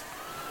drive.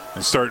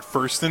 And start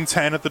 1st and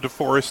 10 at the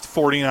DeForest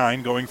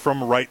 49, going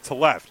from right to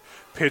left.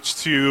 Pitch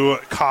to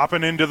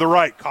Koppinen to the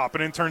right.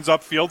 Koppinen turns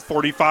upfield,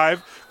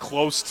 45,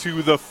 close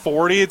to the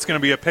 40. It's going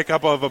to be a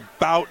pickup of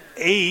about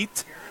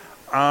 8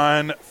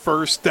 on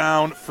first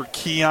down for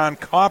Keon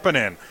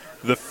Koppinen,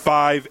 the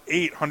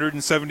 5'8",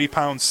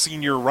 170-pound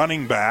senior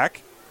running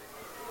back.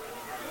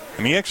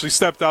 And he actually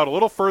stepped out a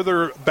little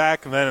further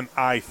back than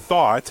I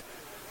thought.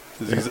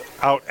 He's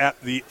out at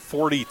the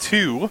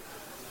 42.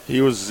 He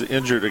was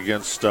injured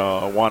against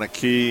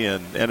Wanakee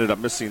and ended up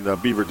missing the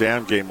Beaver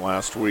Dam game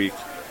last week.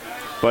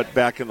 But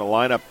back in the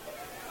lineup,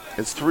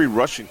 it's 3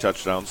 rushing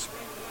touchdowns.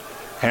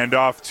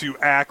 Handoff to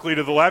Ackley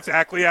to the left.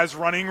 Ackley has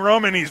running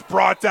room, and he's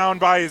brought down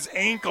by his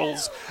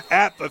ankles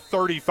at the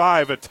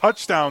 35. A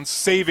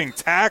touchdown-saving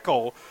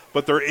tackle,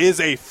 but there is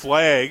a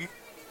flag.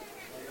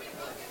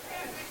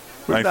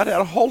 We've not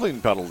had a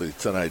holding penalty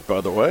tonight,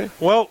 by the way.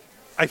 Well,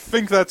 I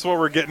think that's what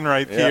we're getting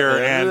right here,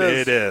 and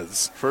it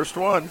is. First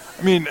one.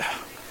 I mean,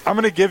 I'm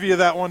going to give you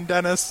that one,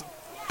 Dennis,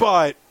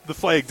 but the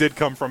flag did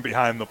come from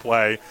behind the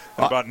play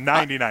about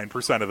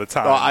 99% of the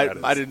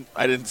time.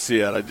 I didn't see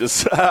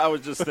it. I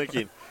was just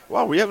thinking,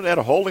 wow, we haven't had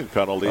a holding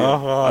penalty.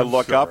 I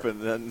look up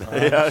and then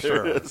sure.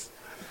 There it is.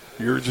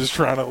 You're just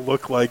trying to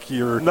look like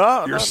you're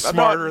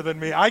smarter than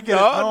me. I get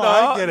it.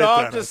 I get it, I'm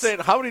Dennis. just saying,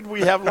 how did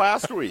we have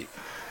last week?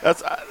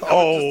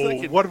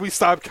 What did we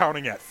stop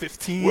counting at?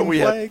 15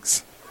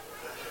 flags?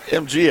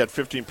 MG had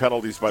 15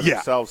 penalties by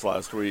themselves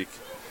last week.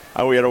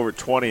 We had over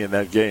 20 in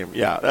that game.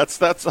 Yeah,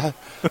 that's.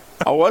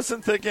 I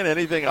wasn't thinking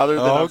anything other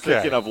than I'm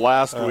thinking of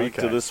last week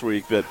to this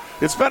week. That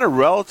it's been a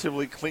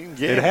relatively clean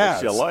game. It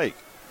has. Which you like.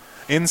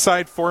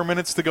 Inside 4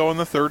 minutes to go in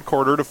the third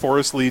quarter,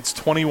 DeForest leads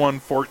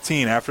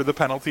 21-14. After the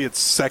penalty,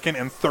 it's 2nd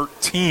and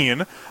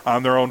 13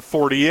 on their own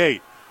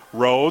 48.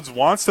 Rhodes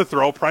wants to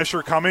throw.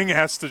 Pressure coming.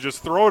 Has to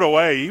just throw it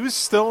away. He was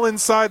still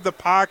inside the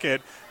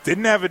pocket.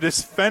 Didn't have a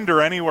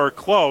defender anywhere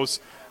close.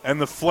 And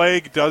the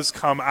flag does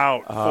come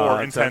out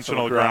for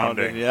intentional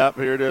grounding. Yep,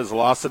 here it is.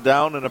 Loss of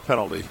down and a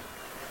penalty.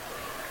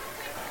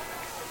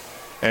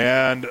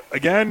 And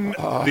again,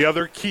 the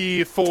other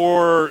key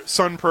for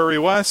Sun Prairie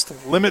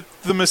West, limit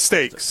the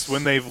mistakes.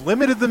 When they've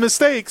limited the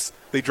mistakes,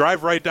 they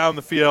drive right down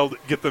the field,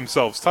 get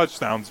themselves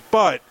touchdowns.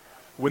 But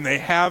when they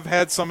have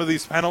had some of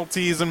these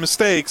penalties and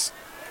mistakes,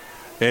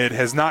 it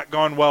has not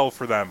gone well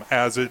for them,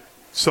 as it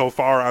so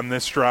far on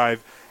this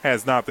drive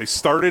has not. They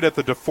started at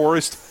the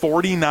DeForest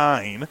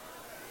 49.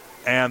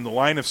 And the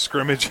line of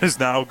scrimmage is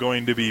now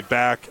going to be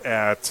back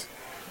at,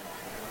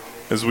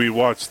 as we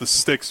watch the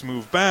sticks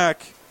move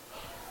back,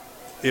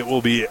 it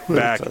will be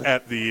back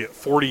at the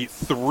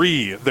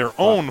 43, their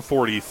own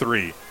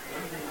 43,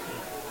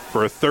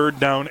 for a 3rd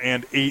down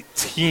and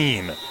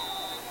 18.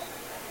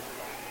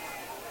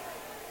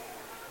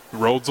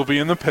 Rhodes will be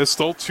in the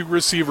pistol, 2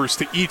 receivers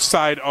to each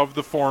side of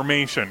the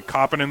formation.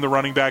 Koppinen, the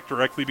running back,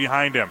 directly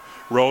behind him.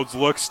 Rhodes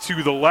looks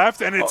to the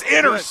left, and it's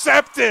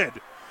intercepted.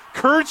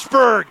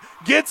 Kirchberg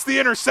gets the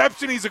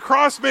interception. He's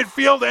across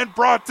midfield and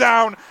brought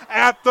down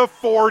at the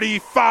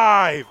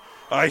 45.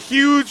 A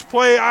huge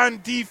play on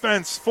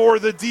defense for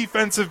the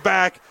defensive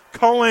back,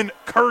 Cullen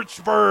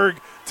Kirchberg,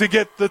 to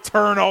get the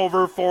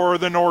turnover for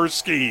the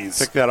Norskies.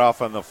 Pick that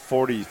off on the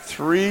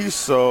 43,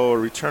 so a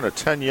return of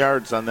 10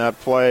 yards on that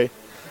play.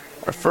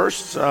 Our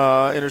first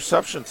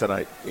interception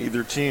tonight,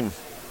 either team.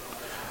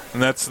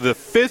 And that's the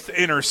 5th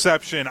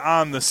interception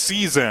on the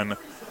season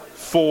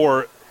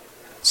for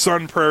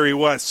Sun Prairie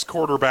West's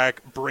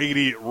quarterback,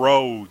 Brady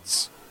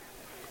Rhodes.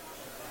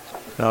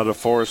 Now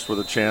DeForest with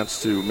a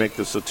chance to make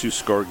this a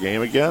 2-score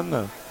game again.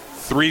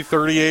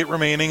 3:38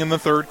 remaining in the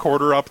third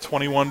quarter, up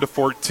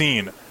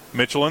 21-14.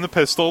 Mitchell in the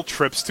pistol,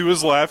 trips to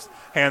his left,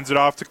 hands it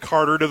off to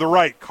Carter to the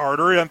right.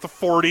 Carter at the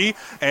 40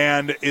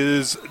 and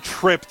is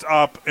tripped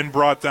up and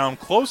brought down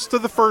close to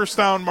the first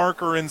down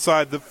marker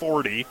inside the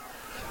 40.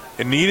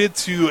 It needed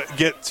to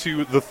get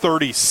to the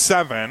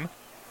 37.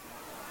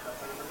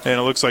 And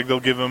it looks like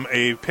they'll give him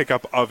a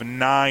pickup of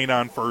 9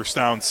 on first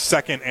down,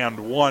 2nd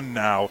and 1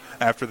 now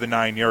after the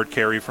 9-yard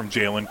carry from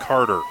Jalen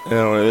Carter.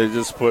 They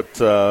just put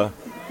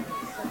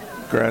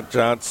Grant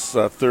Johns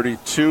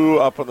 32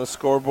 up on the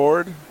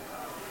scoreboard.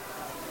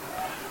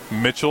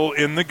 Mitchell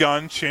in the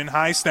gun, chin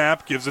high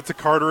snap, gives it to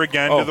Carter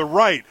again to the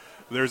right.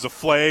 There's a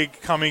flag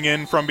coming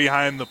in from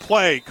behind the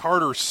play.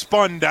 Carter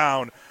spun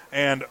down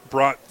and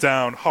brought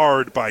down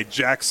hard by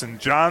Jackson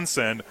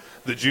Johnson,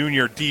 the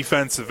junior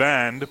defensive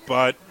end,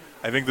 but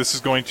I think this is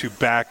going to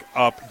back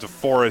up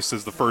DeForest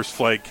as the first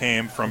flag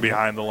came from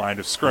behind the line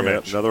of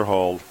scrimmage. Yeah, another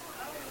hold.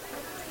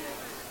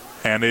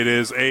 And it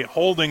is a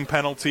holding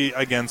penalty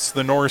against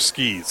the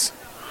Norskies.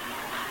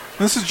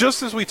 This is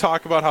just as we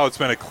talk about how it's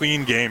been a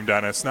clean game,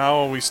 Dennis.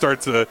 Now we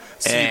start to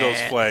see those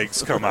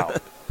flags come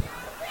out.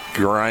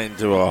 Grind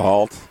to a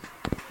halt.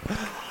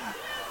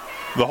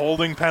 The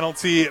holding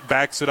penalty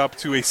backs it up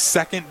to a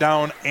 2nd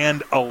down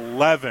and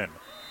 11.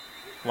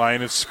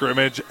 Line of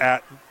scrimmage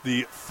at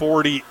the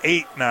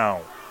 48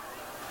 now.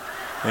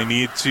 They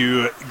need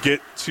to get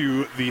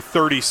to the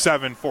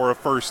 37 for a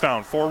first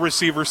down. 4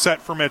 receivers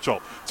set for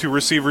Mitchell. 2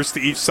 receivers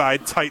to each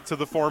side, tight to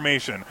the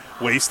formation.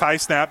 Waist-high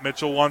snap.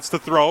 Mitchell wants to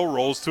throw.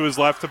 Rolls to his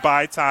left to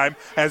buy time.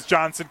 As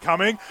Johnson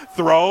coming.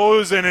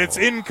 Throws, and it's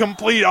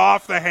incomplete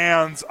off the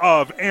hands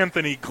of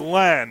Anthony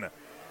Glenn.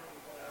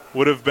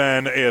 Would have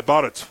been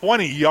about a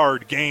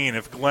 20-yard gain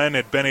if Glenn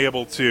had been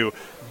able to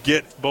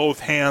get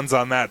both hands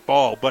on that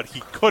ball, but he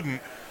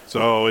couldn't.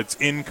 So it's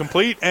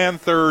incomplete,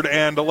 and 3rd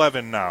and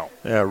 11 now.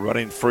 Yeah,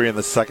 running free in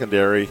the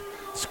secondary.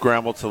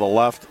 Scramble to the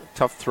left.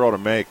 Tough throw to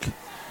make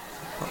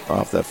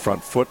off that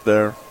front foot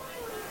there.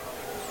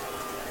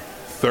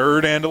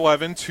 3rd and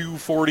 11,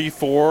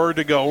 2:44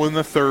 to go in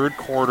the third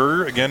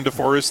quarter. Again,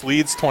 Deforest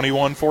leads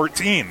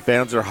 21-14.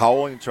 Fans are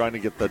howling, trying to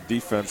get the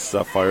defense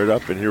fired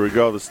up. And here we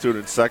go, the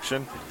student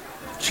section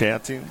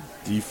chanting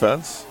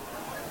defense.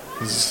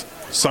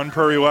 Sun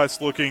Prairie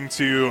West looking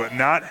to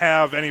not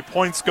have any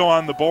points go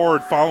on the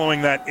board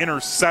following that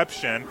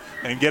interception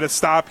and get a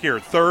stop here.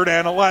 3rd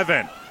and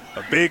 11.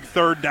 A big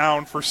 3rd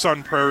down for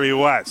Sun Prairie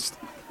West.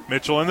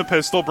 Mitchell in the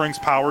pistol, brings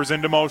Powers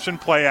into motion,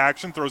 play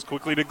action, throws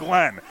quickly to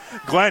Glenn.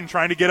 Glenn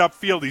trying to get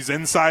upfield. He's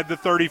inside the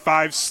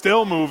 35,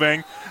 still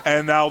moving,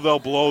 and now they'll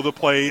blow the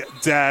play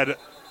dead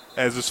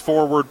as his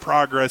forward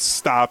progress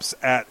stops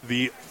at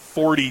the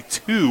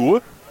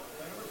 42.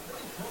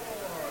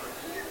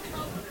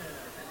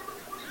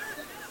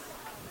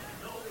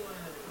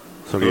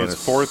 So it's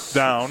 4th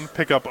down,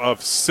 pickup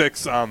of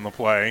 6 on the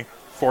play.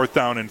 4th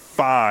down and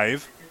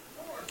 5.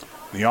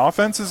 The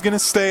offense is going to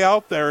stay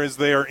out there as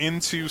they are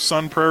into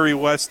Sun Prairie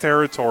West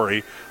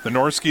territory. The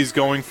Norskies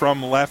going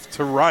from left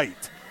to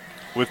right.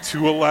 With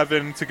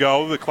 2:11 to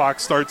go, the clock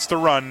starts to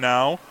run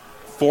now.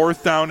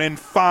 4th down and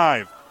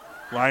 5.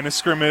 Line of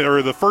scrimmage,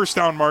 or the first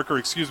down marker,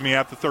 at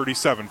the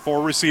 37.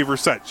 4 receiver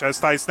set,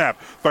 chest high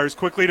snap. Fires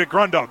quickly to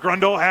Grundle.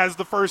 Grundle has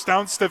the first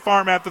down, stiff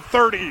arm at the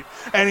 30,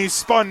 and he's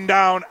spun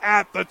down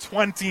at the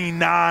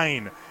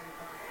 29.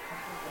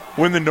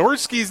 When the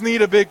Norskies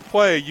need a big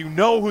play, you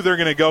know who they're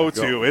going to go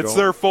to. It's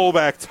their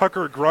fullback,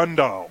 Tucker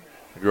Grundle.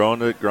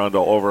 Grundle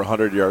over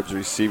 100 yards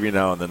receiving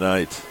now in the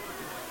night.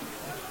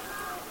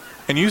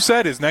 And you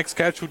said his next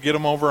catch would get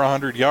him over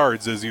 100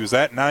 yards as he was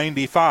at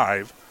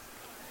 95.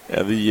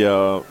 Yeah,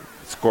 the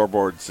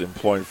scoreboard's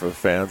employing for the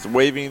fans,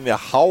 waving the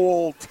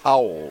howl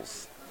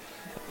towels.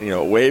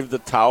 Wave the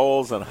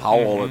towels and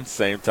howl at the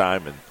same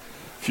time. And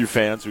a few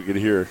fans we could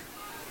hear.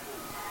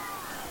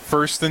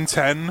 1st and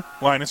 10,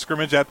 line of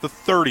scrimmage at the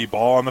 30.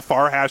 Ball on the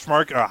far hash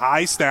mark, a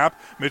high snap.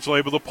 Mitchell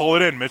able to pull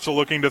it in. Mitchell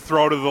looking to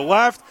throw to the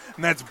left,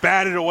 and that's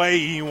batted away.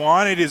 He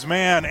wanted his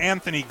man,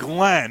 Anthony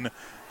Glenn,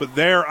 but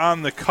there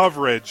on the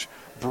coverage,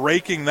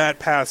 breaking that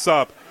pass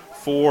up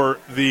for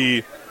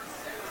the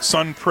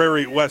Sun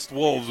Prairie West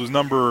Wolves was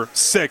number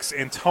 6,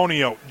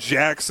 Antonio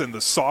Jackson,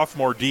 the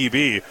sophomore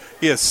DB.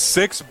 He has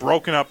 6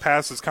 broken up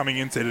passes coming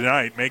into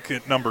tonight, making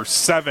it number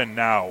 7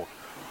 now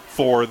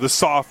for the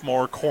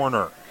sophomore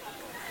corner.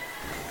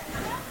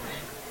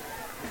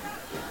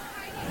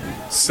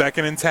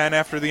 2nd and 10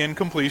 after the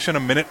incompletion,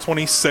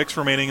 1:26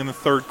 remaining in the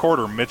third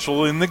quarter.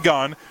 Mitchell in the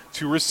gun,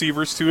 2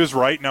 receivers to his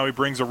right. Now he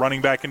brings a running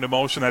back into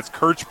motion. That's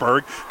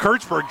Kirchberg.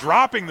 Kirchberg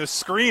dropping the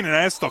screen and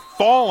has to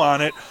fall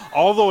on it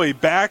all the way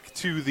back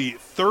to the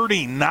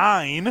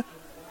 39.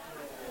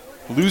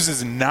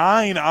 Loses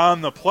 9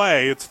 on the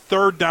play. It's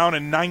 3rd down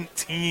and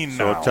 19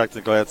 now. So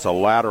technically it's a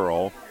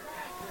lateral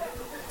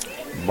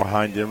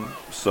behind him.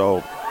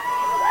 So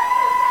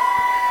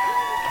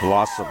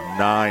loss of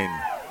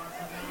 9.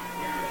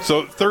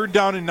 So 3rd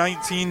down and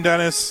 19,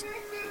 Dennis.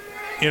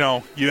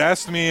 You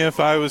asked me if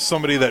I was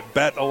somebody that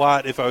bet a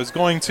lot. If I was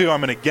going to,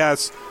 I'm going to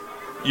guess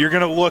you're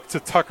going to look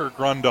to Tucker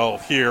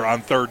Grundle here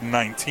on 3rd and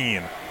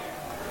 19.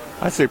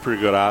 I'd say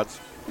pretty good odds.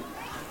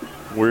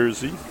 Where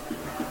is he?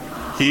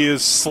 He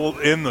is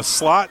in the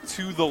slot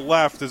to the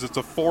left as it's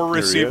a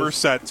 4-receiver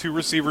set, 2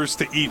 receivers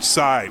to each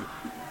side.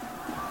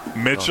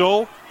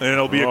 Mitchell, and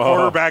it'll be a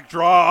quarterback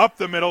draw up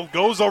the middle,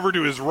 goes over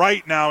to his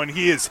right now, and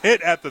he is hit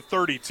at the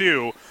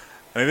 32.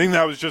 I think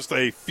that was just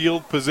a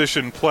field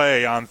position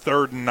play on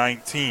 3rd and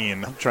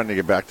 19. I'm trying to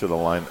get back to the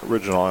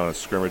original line of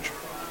scrimmage.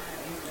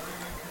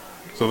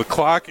 So the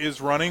clock is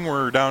running.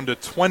 We're down to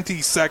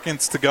 20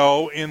 seconds to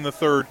go in the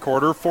third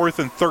quarter. 4th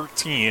and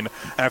 13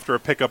 after a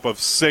pickup of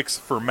 6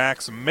 for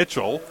Max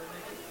Mitchell.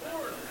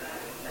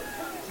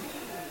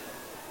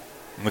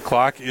 And the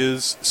clock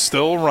is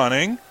still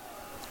running.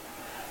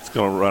 It's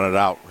going to run it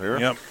out here.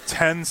 Yep,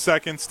 10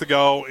 seconds to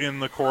go in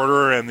the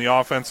quarter, and the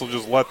offense will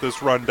just let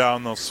this run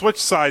down. They'll switch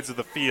sides of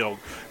the field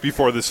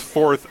before this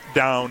 4th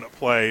down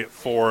play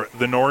for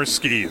the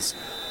Norskies.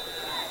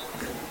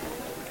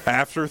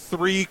 After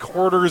 3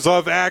 quarters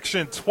of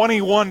action,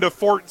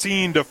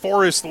 21-14,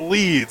 Deforest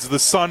leads the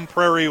Sun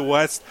Prairie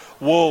West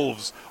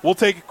Wolves. We'll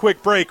take a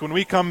quick break. When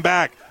we come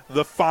back,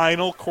 the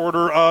final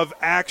quarter of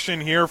action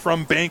here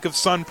from Bank of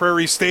Sun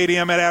Prairie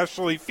Stadium at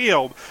Ashley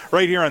Field,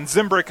 right here on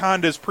Zimbrick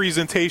Honda's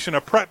presentation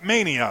of Prep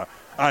Mania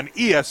on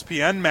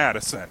ESPN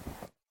Madison.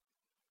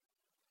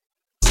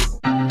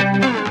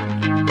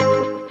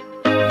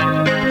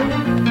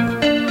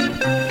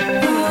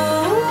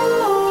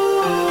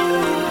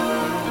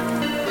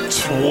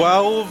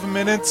 "12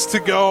 minutes to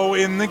go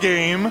in the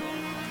game.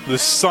 The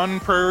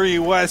Sun Prairie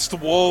West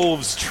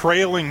Wolves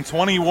trailing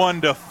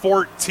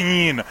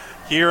 21-14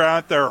 here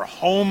at their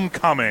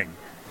homecoming.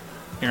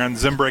 Here on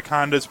Zimbrick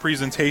Honda's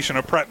presentation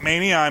of Prep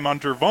Mania, I'm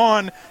Hunter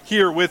Vaughn,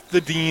 here with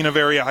the Dean of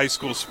Area High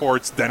School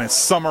Sports, Dennis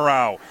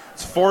Semrau.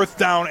 It's 4th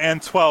down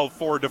and 12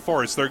 for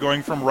DeForest. They're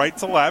going from right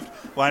to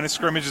left. Line of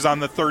scrimmage is on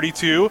the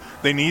 32.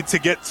 They need to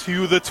get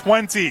to the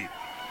 20.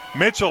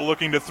 Mitchell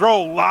looking to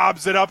throw,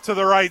 lobs it up to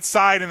the right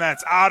side, and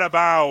that's out of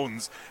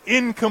bounds.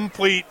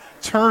 Incomplete,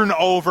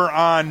 turnover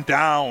on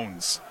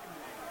downs.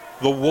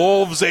 The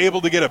Wolves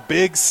able to get a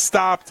big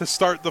stop to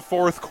start the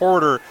 4th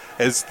quarter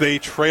as they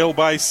trail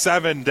by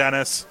 7,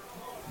 Dennis.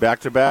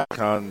 Back-to-back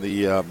on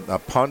the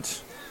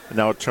punt, and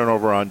now a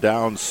turnover on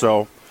downs.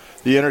 So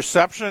the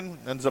interception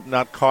ends up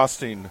not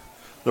costing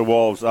the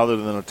Wolves other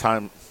than a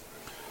time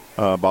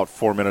about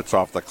 4 minutes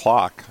off the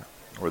clock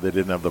where they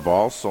didn't have the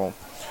ball. So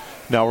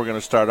now we're going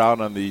to start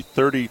out on the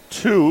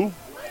 32.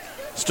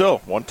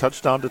 Still, 1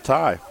 touchdown to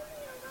tie.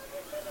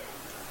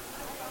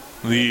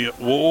 The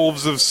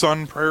Wolves of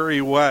Sun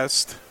Prairie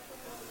West,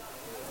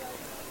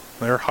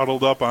 they're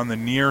huddled up on the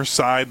near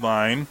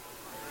sideline,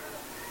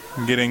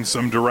 getting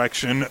some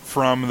direction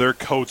from their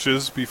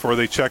coaches before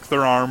they check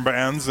their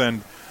armbands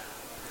and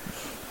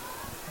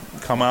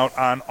come out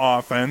on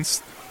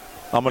offense.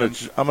 I'm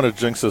gonna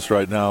jinx this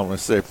right now. I'm gonna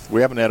say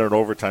we haven't had an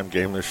overtime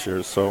game this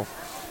year, so.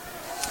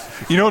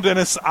 You know,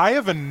 Dennis, I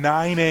have a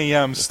 9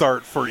 a.m.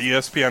 start for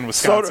ESPN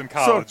Wisconsin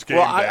College game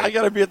day. I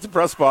got to be at the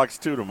press box,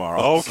 too, tomorrow.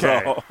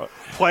 Okay. So.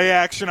 Play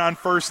action on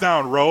 1st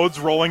down. Rhodes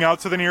rolling out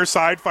to the near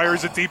side,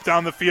 fires it deep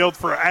down the field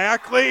for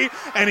Ackley,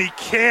 and he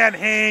can't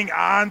hang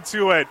on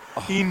to it.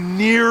 He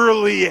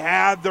nearly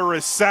had the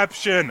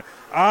reception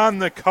on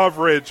the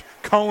coverage.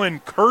 Cullen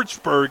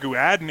Kirchberg, who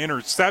had an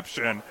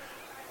interception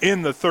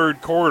in the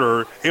 3rd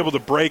quarter, able to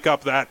break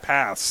up that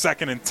pass.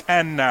 2nd and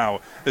 10 now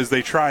as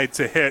they tried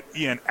to hit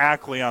Ian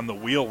Ackley on the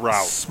wheel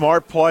route.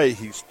 Smart play.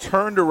 He's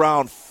turned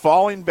around,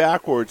 falling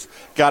backwards,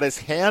 got his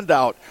hand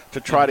out to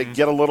try to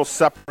get a little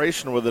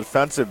separation with the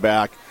defensive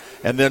back,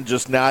 and then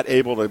just not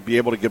able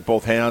to get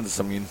both hands.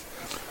 I mean,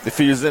 if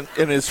he was in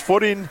his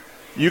footing,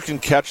 you can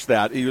catch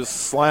that. He was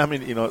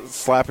slapping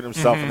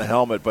himself in the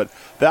helmet, but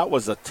that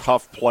was a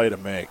tough play to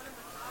make.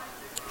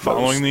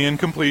 Following the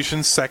incompletion,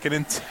 2nd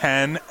and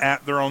 10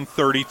 at their own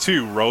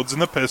 32. Rhodes in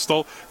the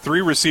pistol,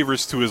 3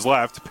 receivers to his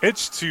left,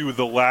 pitch to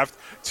the left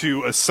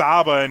to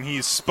Asaba, and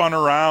he's spun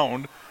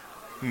around.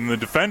 And the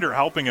defender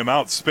helping him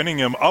out, spinning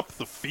him up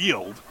the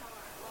field.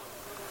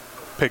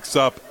 Picks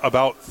up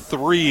about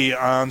 3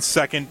 on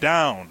 2nd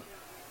down.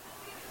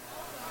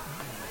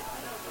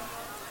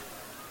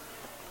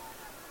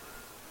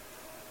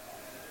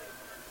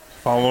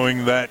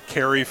 Following that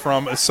carry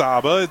from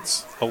Asaba,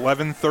 it's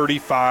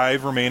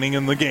 11:35 remaining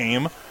in the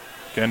game.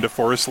 Again,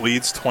 DeForest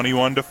leads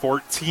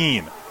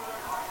 21-14.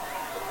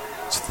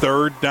 It's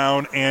 3rd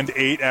down and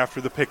 8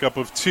 after the pickup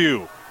of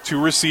 2. 2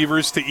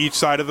 receivers to each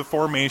side of the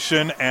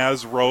formation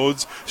as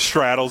Rhodes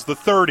straddles the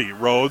 30.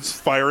 Rhodes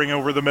firing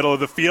over the middle of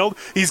the field.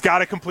 He's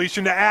got a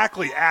completion to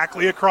Ackley.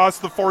 Ackley across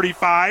the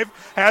 45.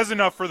 Has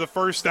enough for the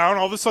 1st down.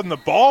 All of a sudden the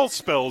ball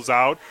spills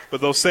out, but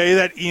they'll say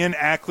that Ian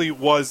Ackley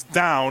was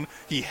down.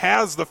 He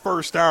has the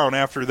 1st down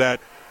after that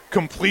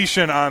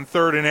completion on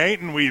 3rd and 8,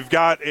 and we've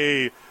got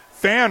a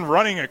fan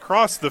running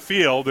across the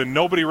field, and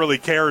nobody really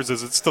cares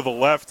as it's to the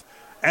left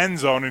end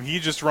zone, and he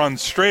just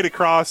runs straight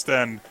across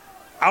and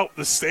out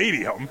the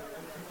stadium.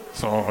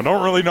 So I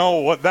don't really know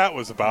what that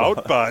was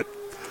about, but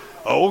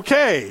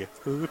okay.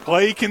 The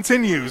play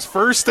continues.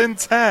 1st and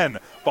 10.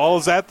 Ball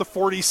is at the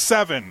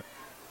 47.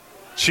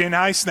 Chin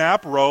high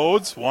snap.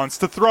 Rhodes wants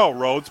to throw.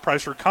 Rhodes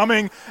pressure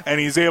coming, and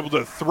he's able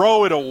to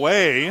throw it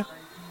away.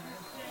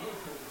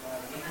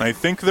 I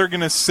think they're going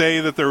to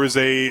say that there was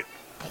a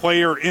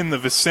player in the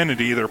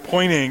vicinity. They're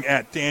pointing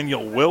at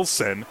Daniel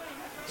Wilson.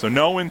 So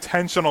no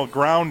intentional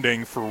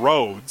grounding for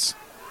Rhodes.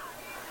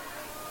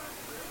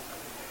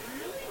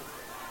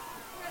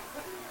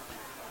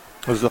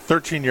 There's a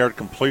 13-yard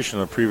completion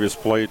in the previous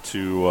play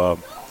to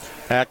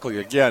Ackley.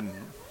 Again,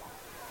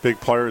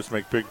 big players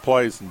make big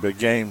plays in big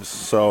games,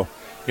 so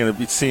you're going to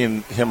be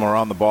seeing him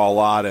around the ball a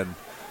lot, and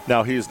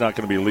now he's not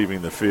going to be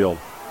leaving the field,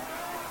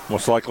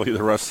 most likely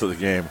the rest of the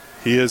game.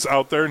 He is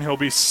out there, and he'll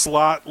be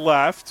slot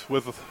left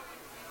with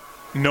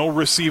no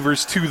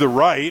receivers to the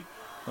right.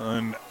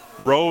 And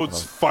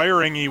Rhodes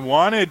firing. He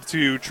wanted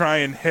to try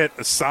and hit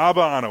Asaba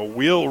on a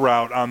wheel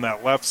route on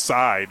that left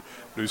side.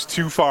 It was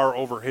too far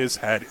over his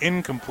head.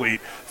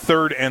 Incomplete.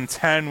 3rd and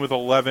 10 with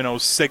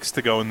 11:06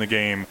 to go in the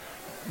game.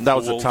 That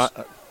was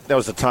a That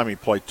was the time he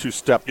played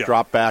two-step,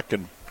 drop back,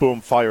 and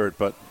boom, fired,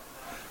 but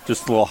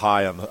just a little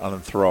high on the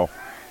throw.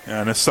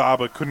 And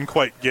Asaba couldn't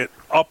quite get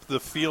up the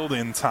field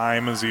in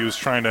time as he was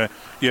trying to.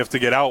 You have to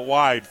get out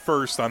wide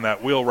first on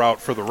that wheel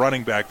route for the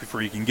running back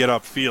before you can get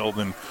upfield,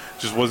 and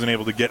just wasn't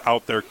able to get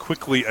out there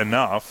quickly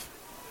enough.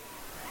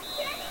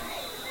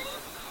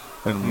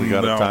 And we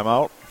got a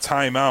timeout?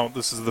 Timeout.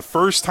 This is the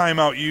first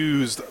timeout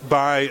used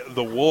by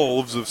the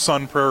Wolves of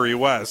Sun Prairie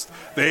West.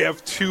 They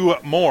have two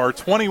more.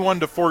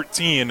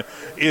 21-14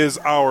 is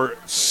our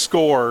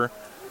score.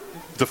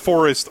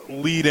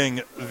 DeForest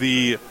leading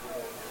the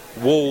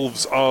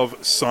Wolves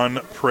of Sun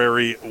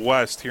Prairie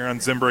West here on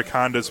Zimbrick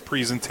Honda's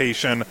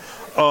presentation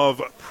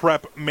of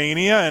Prep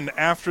Mania. And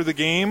after the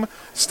game,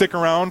 stick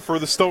around for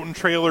the Stoughton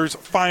Trailers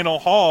final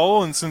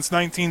haul. And since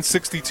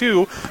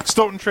 1962,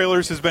 Stoughton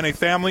Trailers has been a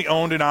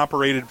family-owned and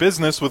operated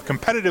business with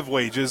competitive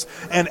wages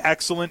and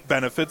excellent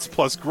benefits,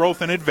 plus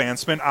growth and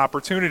advancement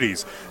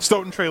opportunities.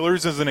 Stoughton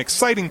Trailers is an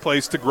exciting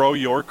place to grow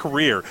your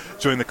career.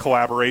 Join the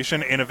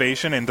collaboration,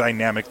 innovation, and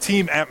dynamic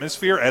team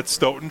atmosphere at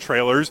Stoughton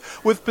Trailers,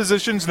 with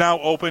positions now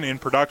open in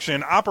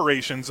production,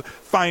 operations,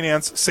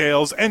 finance,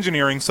 sales,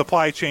 engineering,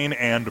 supply chain,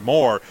 and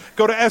more.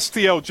 Go to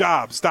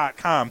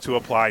STOjobs.com to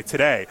apply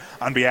today.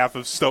 On behalf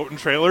of Stoughton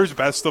Trailers,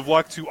 best of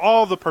luck to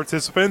all the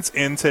participants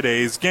in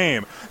today's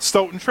game.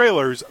 Stoughton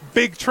Trailers,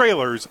 big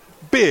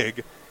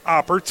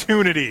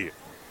opportunity.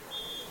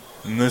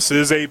 And this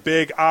is a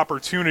big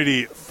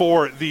opportunity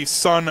for the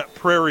Sun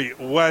Prairie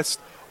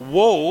West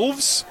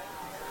Wolves,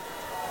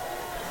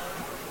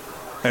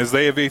 as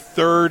they have a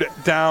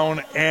 3rd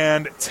down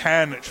and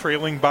 10,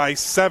 trailing by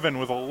 7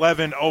 with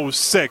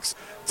 11:06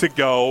 to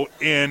go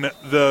in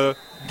the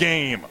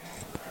game.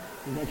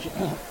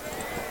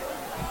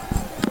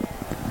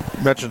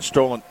 Mentioned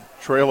Stoughton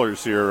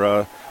Trailers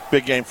here.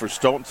 Big game for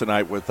Stoughton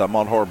tonight with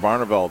Mount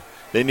Horror-Barneveld.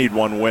 They need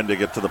one win to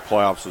get to the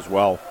playoffs as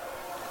well.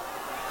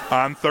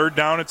 On 3rd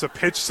down, it's a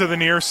pitch to the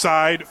near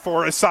side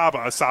for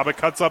Asaba. Asaba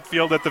cuts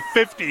upfield at the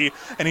 50,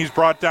 and he's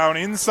brought down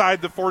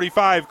inside the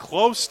 45,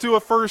 close to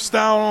a 1st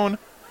down.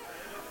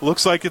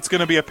 Looks like it's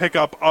going to be a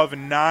pickup of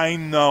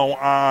 9, though,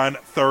 on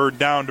 3rd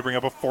down to bring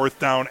up a 4th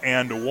down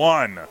and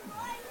 1.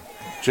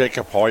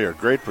 Jacob Hoyer,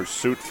 great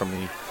pursuit from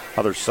the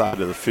other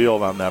side of the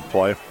field on that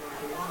play.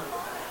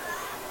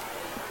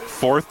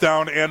 4th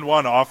down and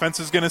 1. Offense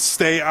is going to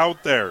stay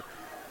out there.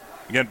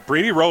 Again,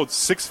 Brady Rhodes,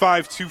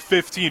 6'5",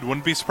 215.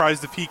 Wouldn't be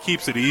surprised if he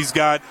keeps it. He's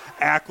got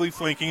Ackley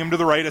flanking him to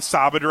the right,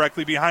 Asaba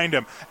directly behind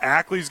him.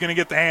 Ackley's going to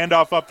get the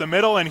handoff up the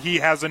middle, and he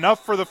has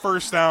enough for the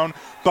 1st down,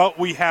 but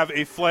we have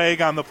a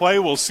flag on the play.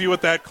 We'll see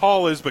what that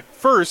call is, but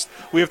first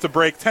we have to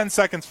break 10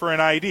 seconds for an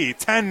ID.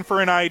 10 for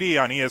an ID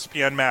on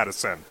ESPN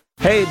Madison.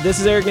 Hey, this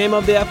is Eric Name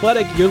of The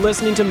Athletic. You're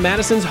listening to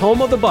Madison's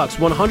home of the Bucks,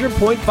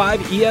 100.5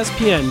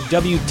 ESPN,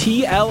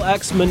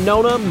 WTLX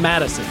Monona,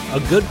 Madison, a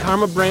Good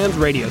Karma Brands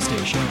radio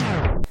station.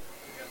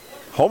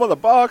 Home of the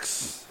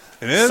Bucks.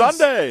 It is.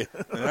 Sunday.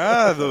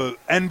 Yeah, the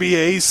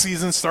NBA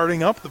season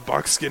starting up. The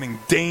Bucks getting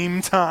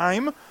Dame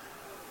time.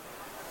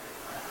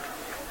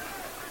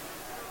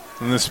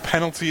 And this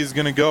penalty is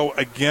going to go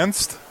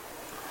against.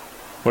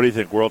 What do you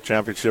think, world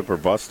championship or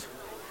bust?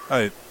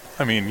 I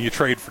mean, you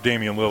trade for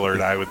Damian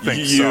Lillard, I would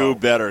think You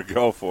better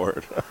go for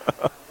it.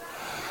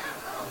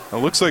 It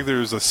looks like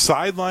there's a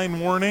sideline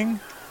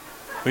warning.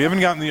 We haven't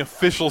gotten the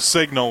official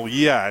signal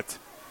yet.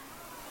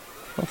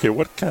 Okay,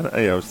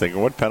 I was thinking,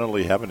 what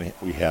penalty haven't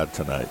we had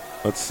tonight?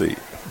 Let's see.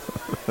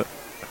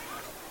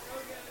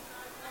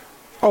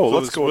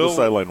 Let's go with the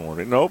sideline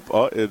warning. Nope,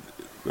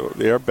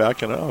 they are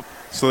backing up.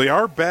 So they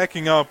are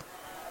backing up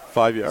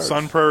 5 yards.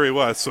 Sun Prairie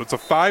West. So it's a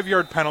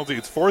 5-yard penalty.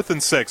 It's 4th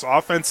and 6.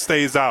 Offense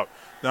stays out.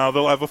 Now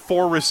they'll have a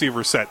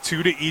 4-receiver set,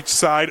 2 to each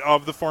side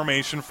of the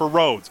formation for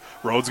Rhodes.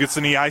 Rhodes gets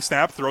an EI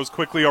snap, throws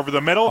quickly over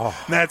the middle, and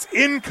that's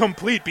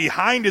incomplete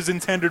behind his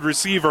intended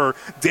receiver,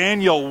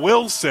 Daniel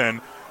Wilson.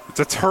 It's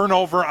a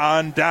turnover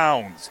on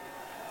downs.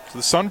 So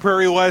the Sun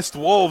Prairie West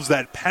Wolves,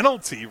 that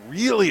penalty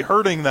really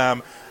hurting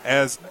them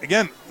as,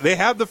 again, they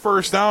had the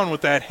 1st down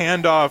with that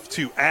handoff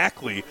to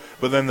Ackley,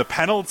 but then the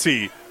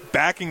penalty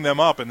backing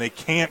them up, and they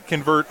can't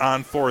convert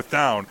on 4th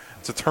down.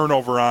 It's a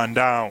turnover on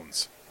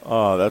downs.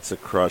 Oh, that's a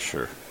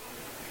crusher.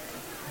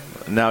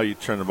 Now you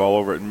turn the ball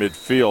over at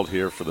midfield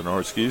here for the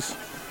Norskies.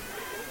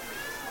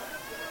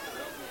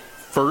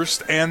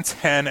 1st and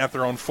 10 at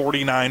their own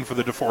 49 for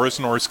the DeForest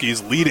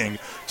Norskies, leading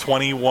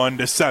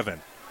 21-7.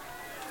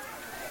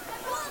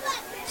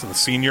 So the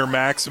senior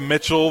Max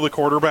Mitchell, the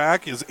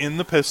quarterback, is in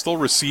the pistol,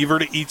 receiver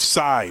to each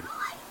side.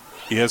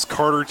 He has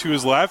Carter to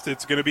his left.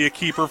 It's going to be a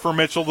keeper for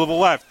Mitchell to the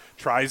left.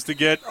 Tries to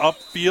get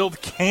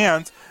upfield,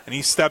 can't, and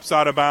he steps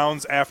out of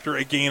bounds after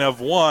a gain of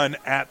 1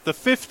 at the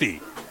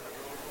 50.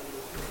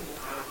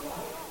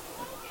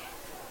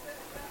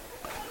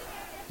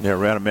 Yeah,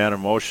 ran a man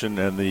in motion,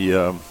 and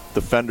the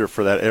defender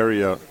for that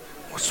area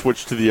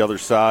switched to the other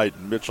side,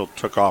 and Mitchell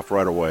took off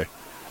right away.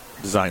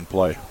 Design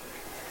play.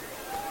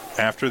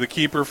 After the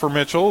keeper for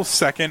Mitchell,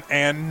 2nd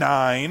and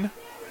 9.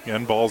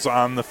 Again, ball's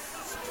on the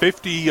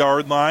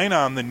 50-yard line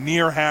on the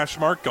near hash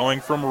mark,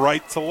 going from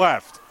right to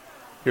left.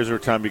 Here's where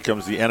time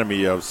becomes the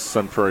enemy of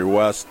Sun Prairie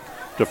West.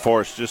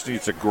 Deforest just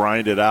needs to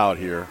grind it out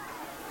here.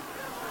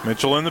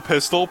 Mitchell in the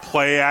pistol.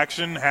 Play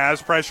action.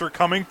 Has pressure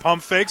coming.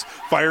 Pump fakes.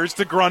 Fires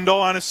to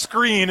Grundle on a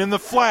screen in the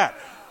flat.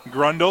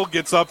 Grundle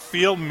gets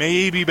upfield,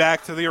 maybe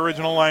back to the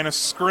original line of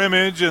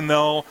scrimmage, and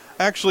they'll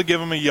actually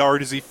give him a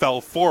yard as he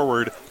fell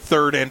forward.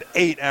 3rd and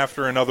 8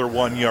 after another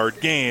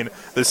 1-yard gain,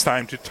 this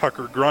time to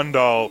Tucker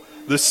Grundle,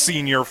 the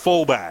senior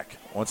fullback.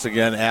 Once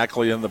again,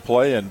 Ackley in the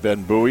play, and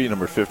Ben Bowie,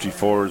 number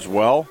 54 as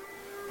well.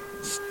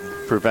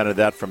 Prevented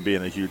that from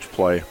being a huge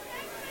play.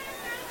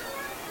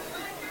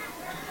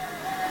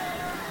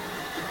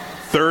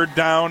 3rd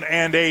down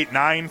and 8,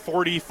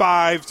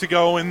 9:45 to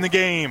go in the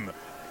game.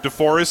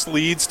 DeForest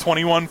leads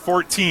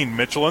 21-14.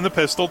 Mitchell in the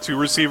pistol, 2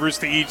 receivers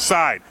to each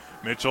side.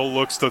 Mitchell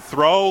looks to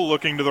throw,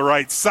 looking to the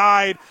right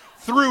side,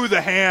 through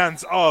the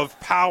hands of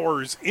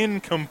Powers,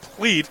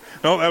 incomplete.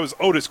 No, that was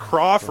Otis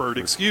Crawford,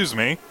 excuse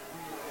me.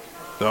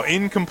 So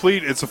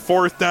incomplete, it's a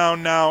 4th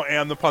down now,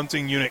 and the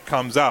punting unit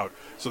comes out.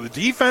 So the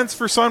defense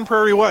for Sun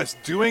Prairie West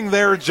doing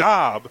their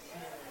job.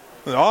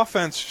 The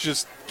offense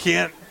just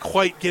can't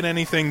quite get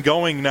anything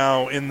going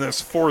now in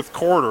this 4th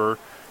quarter,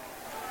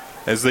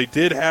 as they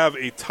did have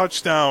a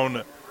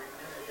touchdown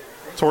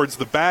towards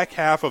the back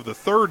half of the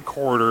 3rd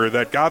quarter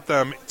that got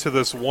them to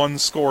this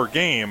 1-score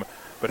game,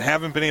 but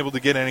haven't been able to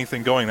get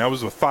anything going. That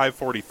was with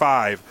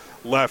 5:45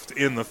 left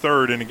in the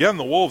 3rd. And again,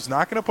 the Wolves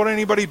not going to put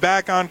anybody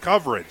back on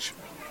coverage,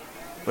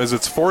 as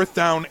it's 4th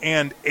down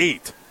and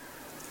 8.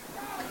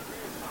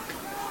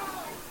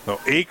 So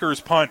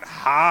Akers punt,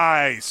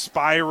 high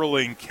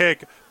spiraling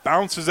kick,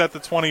 bounces at the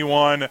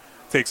 21,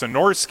 takes a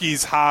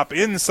Norskies hop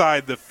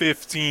inside the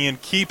 15,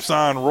 keeps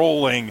on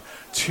rolling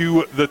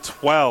to the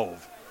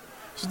 12.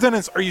 So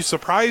Dennis, are you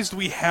surprised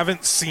we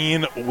haven't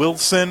seen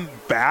Wilson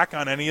back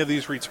on any of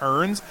these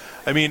returns?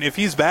 I mean, if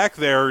he's back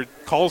there,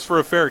 calls for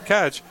a fair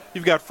catch,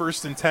 you've got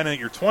 1st and 10 at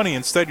your 20.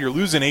 Instead, you're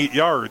losing 8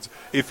 yards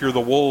if you're the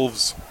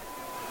Wolves.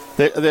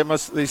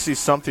 They see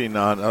something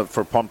on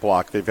for punt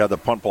block. They've had the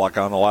punt block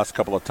on the last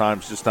couple of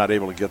times, just not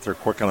able to get there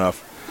quick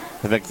enough.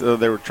 I think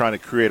they were trying to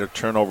create a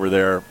turnover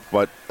there.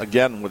 But,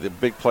 again, with a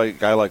big play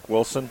guy like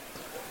Wilson,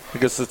 I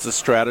guess it's a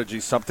strategy,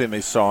 something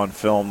they saw on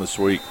film this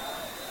week.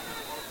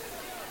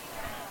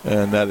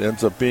 And that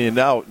ends up being,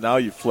 now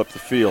you flip the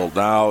field.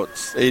 Now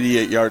it's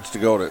 88 yards to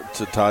go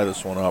to tie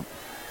this one up.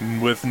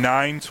 With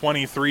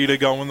 9:23 to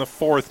go in the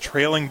 4th,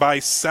 trailing by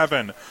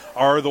 7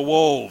 are the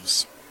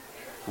Wolves.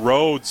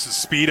 Rhodes,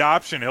 speed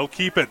option. He'll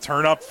keep it.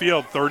 Turn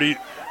upfield.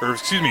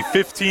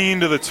 15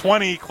 to the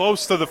 20,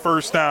 close to the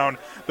 1st down.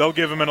 They'll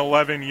give him an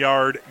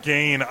 11-yard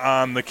gain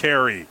on the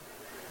carry.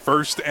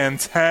 1st and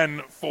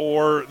 10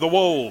 for the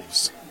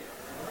Wolves.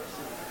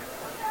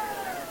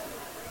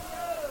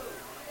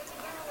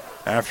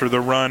 After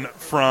the run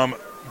from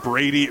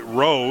Brady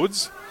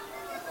Rhodes,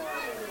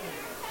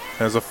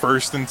 has a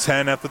 1st and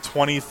 10 at the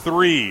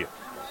 23.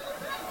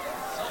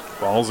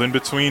 Ball's in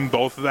between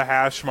both of the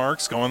hash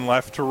marks. Going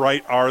left to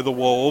right are the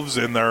Wolves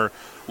in their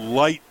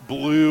light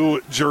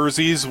blue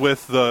jerseys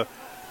with the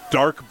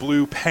dark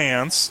blue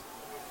pants.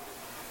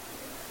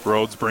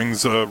 Rhodes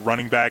brings a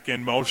running back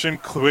in motion.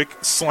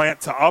 Quick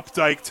slant to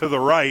Updike to the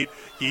right.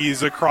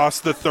 He's across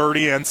the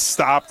 30 and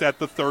stopped at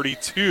the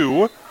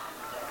 32.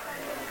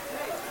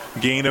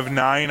 Gain of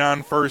 9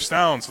 on 1st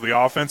down. So the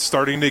offense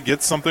starting to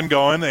get something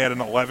going. They had an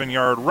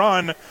 11-yard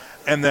run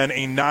and then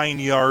a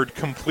 9-yard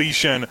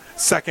completion.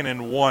 2nd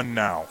and 1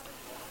 now.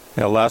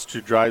 Yeah, last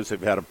 2 drives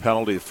they've had a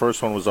penalty. The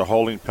first one was a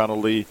holding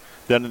penalty,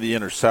 then the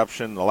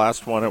interception. The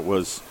last one it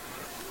was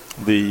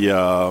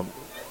the,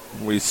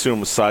 we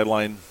assume, a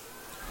sideline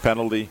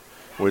penalty,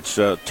 which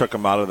took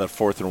them out of that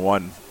 4th and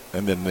 1,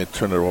 and then they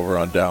turned it over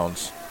on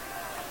downs.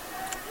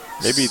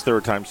 Maybe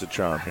 3rd time's the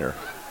charm here.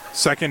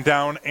 2nd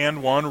down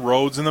and 1.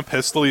 Rhodes in the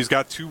pistol. He's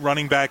got 2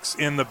 running backs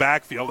in the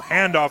backfield.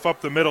 Handoff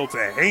up the middle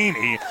to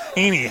Haney.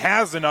 Haney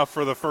has enough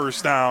for the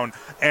 1st down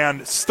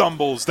and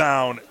stumbles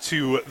down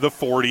to the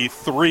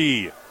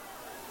 43.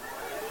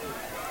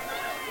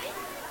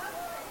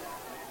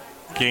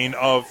 Gain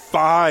of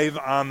 5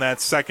 on that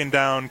 2nd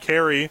down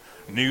carry.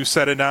 New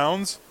set of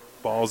downs.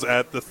 Ball's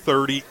at the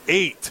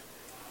 38.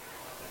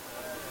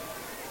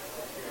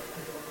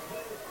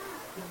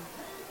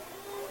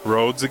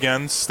 Rhodes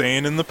again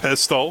staying in the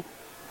pistol.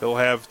 He'll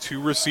have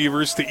 2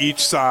 receivers to each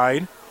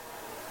side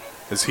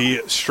as he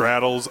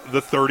straddles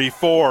the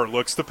 34.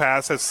 Looks to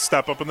pass, has to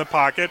step up in the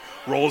pocket,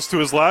 rolls to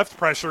his left,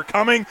 pressure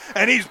coming,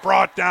 and he's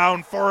brought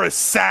down for a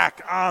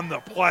sack on the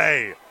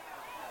play.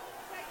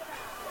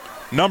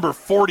 Number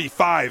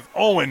 45,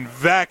 Owen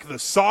Veck, the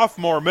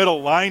sophomore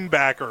middle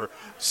linebacker,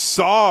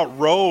 saw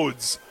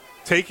Rhodes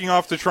taking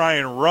off to try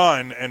and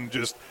run and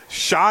just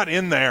shot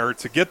in there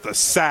to get the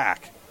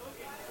sack.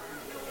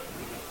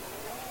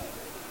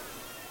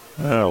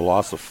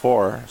 Loss of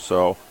 4,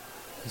 so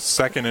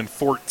 2nd and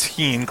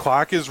 14.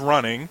 Clock is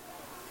running.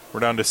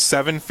 We're down to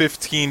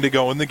 7:15 to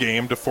go in the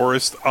game.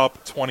 DeForest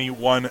up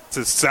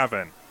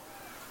 21-7.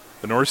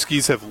 The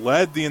Norskies have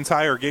led the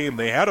entire game.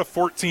 They had a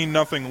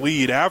 14-0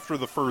 lead after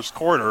the 1st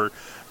quarter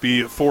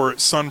before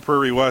Sun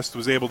Prairie West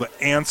was able to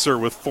answer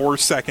with 4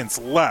 seconds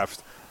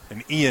left.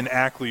 an Ian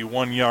Ackley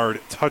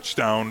 1-yard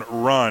touchdown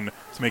run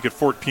to make it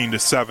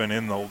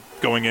 14-7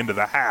 going into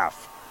the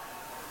half.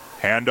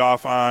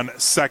 Handoff on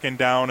 2nd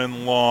down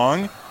and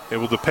long.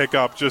 Able to pick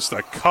up just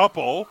a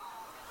couple.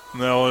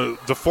 Now,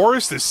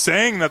 DeForest is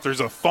saying that there's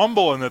a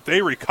fumble and that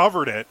they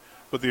recovered it,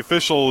 but the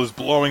official is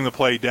blowing the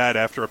play dead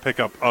after a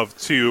pickup of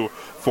 2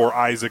 for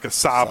Isaac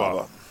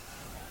Asaba.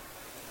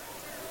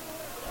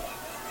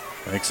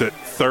 Makes it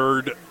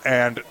 3rd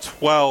and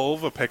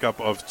 12, a pickup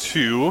of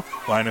 2.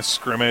 Line of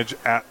scrimmage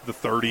at the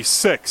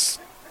 36.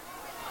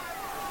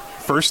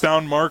 First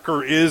down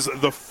marker is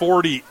the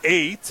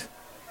 48.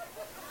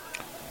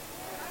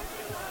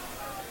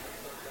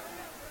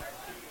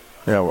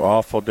 Yeah, we're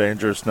awful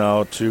dangerous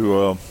now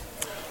to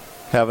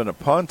having a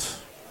punt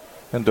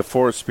and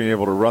DeForest being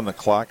able to run the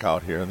clock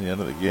out here in the end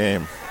of the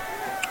game.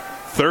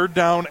 3rd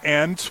down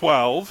and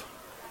 12.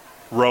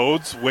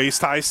 Rhodes,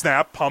 waist-high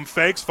snap, pump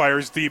fakes,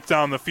 fires deep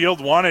down the field.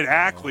 Wanted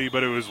Ackley,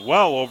 but it was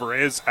well over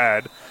his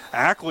head.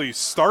 Ackley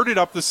started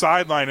up the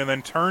sideline and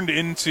then turned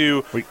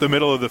into the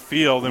middle of the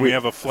field, and we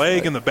have a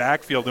flag in the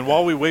backfield. And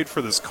while we wait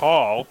for this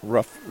call...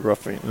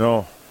 Roughing,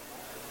 no.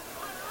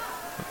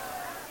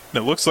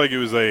 It looks like it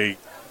was a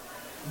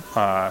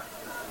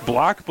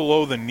block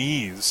below the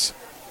knees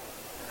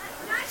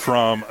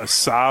from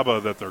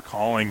Asaba that they're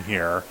calling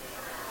here.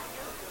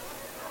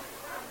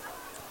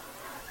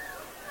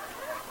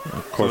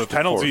 So the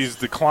penalties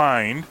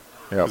declined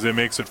because it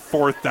makes it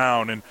 4th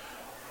down. And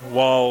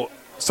while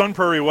Sun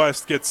Prairie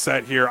West gets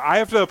set here, I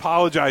have to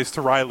apologize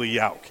to Riley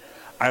Yauk.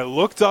 I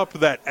looked up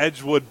that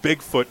Edgewood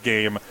Bigfoot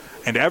game,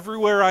 and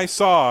everywhere I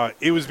saw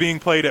it was being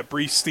played at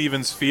Brees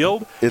Stevens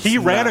Field. He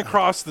ran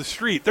across the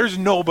street. There's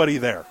nobody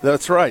there.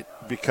 That's right,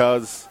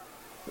 because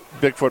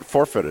Bigfoot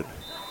forfeited.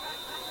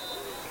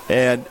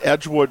 And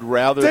Edgewood,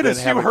 rather Dennis,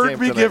 than have you heard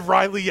me give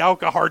Riley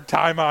Yauk a hard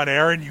time on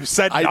air, and you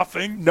said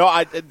nothing? No,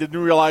 I didn't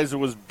realize it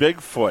was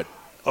Bigfoot.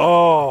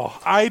 Oh,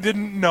 I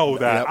didn't know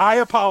that. Yep. I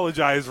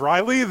apologize,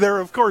 Riley.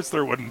 Of course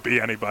there wouldn't be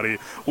anybody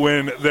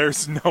when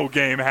there's no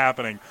game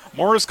happening.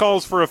 Morris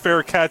calls for a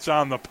fair catch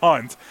on the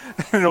punt,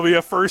 and it'll be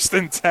a 1st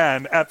and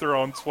 10 at their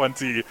own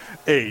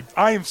 28.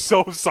 I am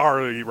so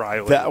sorry,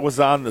 Riley. That was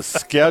on the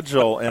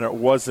schedule, and it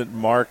wasn't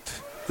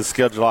marked. The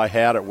schedule I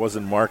had, it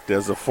wasn't marked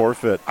as a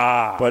forfeit.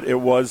 But it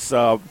was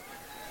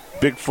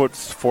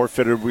Bigfoot's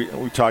forfeited.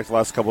 We talked the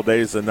last couple of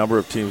days, a number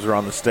of teams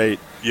around the state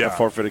that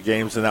forfeited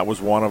games, and that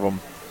was one of them.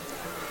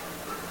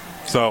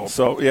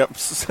 So yep.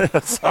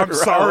 I'm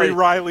sorry,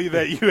 Riley,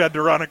 that you had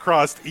to run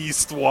across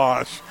East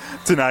Wash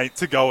tonight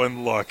to go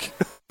and look.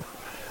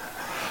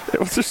 There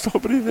was just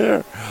nobody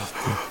there.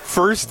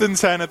 1st and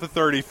 10 at the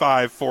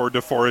 35 for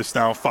DeForest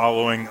now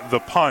following the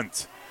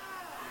punt.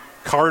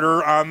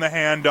 Carter on the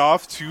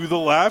handoff to the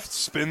left,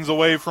 spins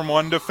away from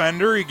one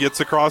defender. He gets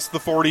across the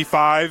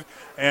 45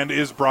 and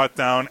is brought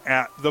down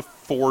at the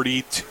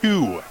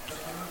 42.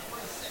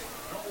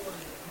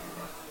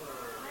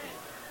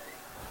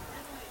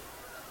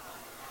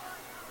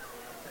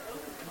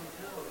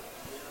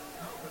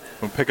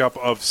 A pickup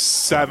of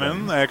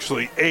 7,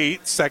 actually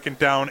 8. 2nd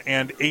down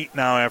and 8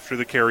 now after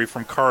the carry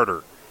from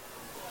Carter.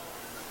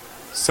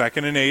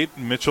 2nd and 8,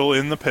 Mitchell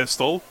in the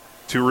pistol.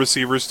 2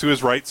 receivers to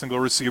his right, single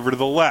receiver to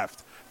the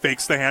left.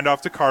 Fakes the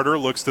handoff to Carter,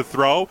 looks to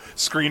throw.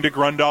 Screen to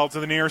Grundall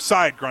to the near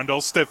side.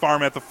 Grundall stiff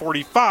arm at the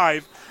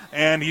 45,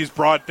 and he's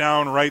brought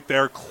down right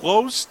there,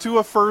 close to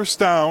a 1st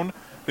down.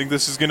 I think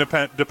this is going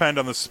to depend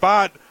on the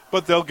spot,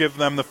 but they'll give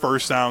them the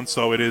 1st down,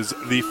 so it is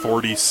the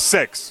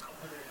 46.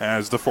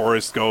 As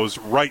DeForest goes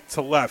right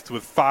to left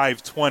with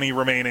 5:20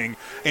 remaining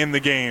in the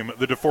game.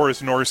 The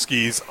Deforest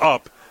Norskies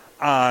up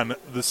on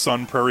the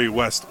Sun Prairie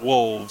West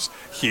Wolves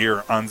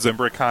here on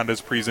Zimbrick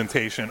Honda's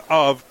presentation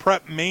of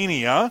Prep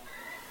Mania.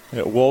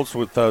 Yeah, Wolves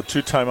with 2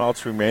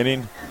 timeouts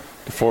remaining.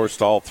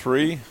 DeForest all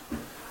 3.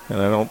 And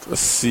I don't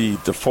see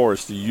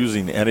DeForest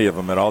using any of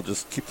them at all.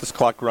 Just keep this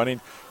clock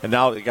running. And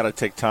now they got to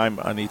take time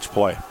on each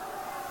play.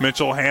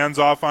 Mitchell hands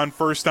off on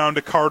 1st down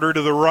to Carter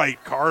to the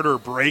right. Carter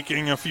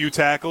breaking a few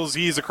tackles.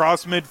 He's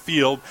across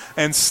midfield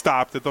and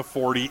stopped at the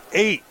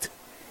 48.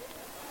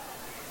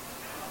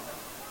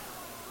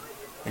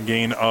 A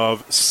gain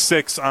of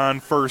 6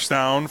 on 1st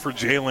down for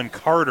Jalen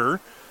Carter.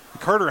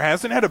 Carter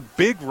hasn't had a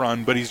big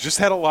run, but he's just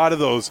had a lot of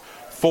those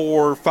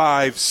 4,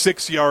 5,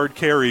 6-yard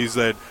carries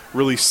that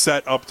really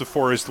set up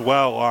DeForest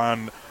well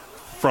on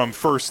from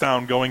 1st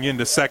down going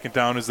into 2nd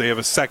down as they have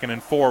a 2nd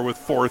and 4 with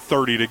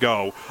 4:30 to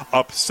go.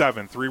 Up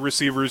 7. 3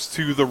 receivers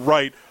to the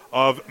right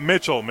of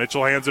Mitchell.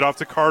 Mitchell hands it off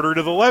to Carter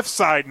to the left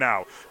side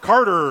now.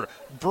 Carter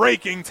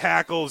breaking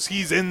tackles.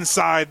 He's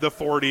inside the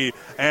 40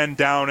 and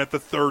down at the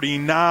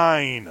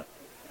 39.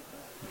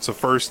 It's a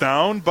 1st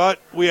down,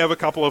 but we have a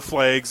couple of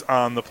flags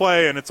on the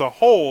play, and it's a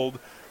hold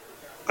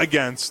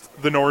against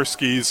the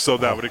Norskies, so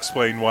that would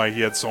explain why he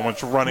had so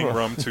much running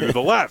room to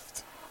the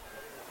left.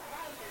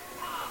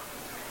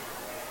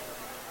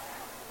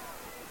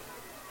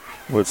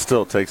 Well, it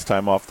still takes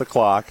time off the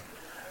clock.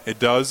 It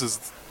does,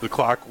 as the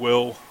clock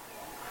will.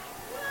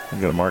 I'm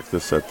going to mark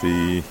this at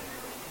the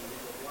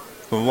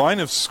The line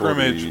of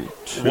scrimmage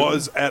 42.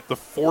 was at the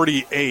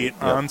 48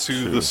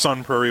 onto the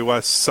Sun Prairie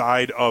West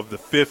side of the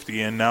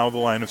 50, and now the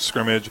line of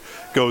scrimmage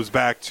goes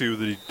back to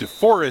the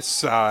DeForest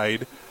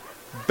side,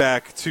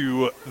 back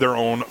to their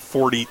own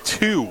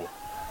 42.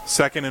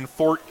 2nd and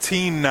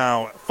 14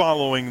 now,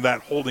 following that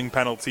holding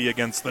penalty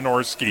against the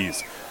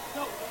Norskies.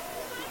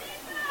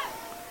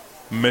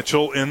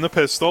 Mitchell in the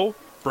pistol,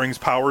 brings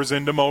Powers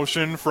into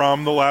motion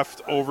from the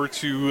left over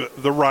to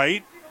the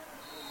right,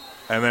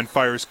 and then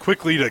fires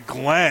quickly to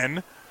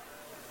Glenn.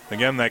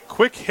 Again, that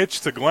quick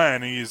hitch to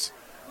Glenn, he's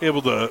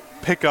able to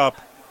pick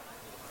up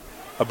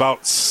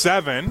about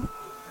 7.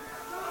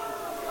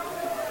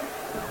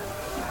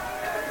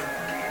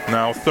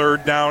 Now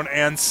 3rd down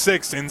and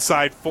 6,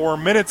 inside 4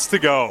 minutes to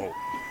go.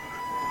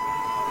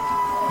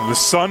 The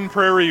Sun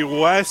Prairie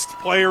West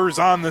players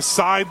on the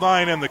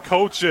sideline and the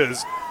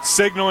coaches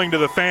signaling to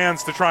the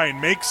fans to try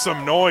and make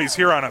some noise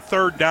here on a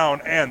 3rd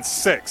down and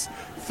 6.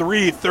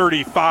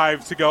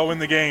 3:35 to go in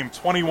the game,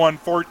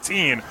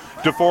 21-14.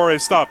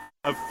 DeForest up.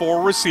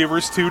 4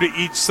 receivers, 2 to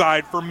each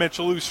side for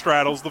Mitchell, who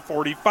straddles the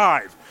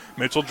 45.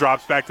 Mitchell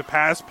drops back to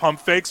pass, pump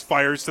fakes,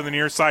 fires to the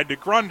near side to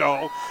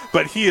Grundle,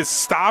 but he is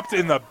stopped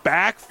in the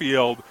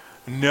backfield.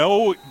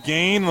 No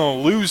gain,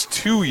 they'll lose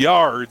 2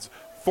 yards.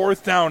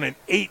 4th down and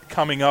 8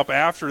 coming up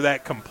after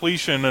that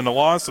completion and a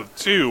loss of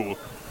 2.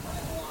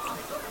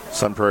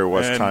 Sun Prairie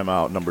West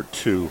timeout number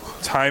 2.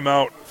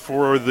 Timeout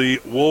for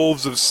the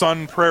Wolves of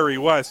Sun Prairie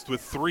West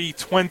with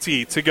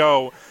 3:20 to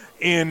go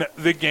in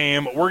the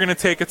game. We're going to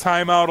take a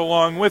timeout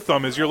along with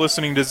them as you're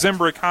listening to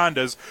Zimbrick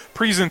Honda's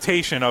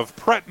presentation of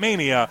Prep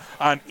Mania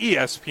on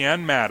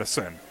ESPN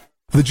Madison.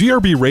 The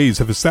GRB Rays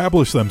have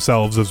established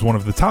themselves as one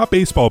of the top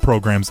baseball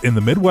programs in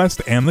the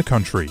Midwest and the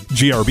country.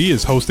 GRB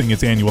is hosting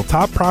its annual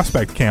Top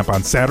Prospect Camp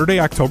on Saturday,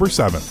 October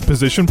 7th.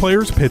 Position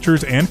players,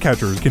 pitchers, and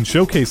catchers can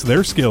showcase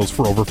their skills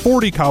for over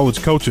 40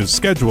 college coaches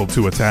scheduled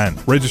to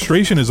attend.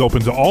 Registration is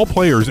open to all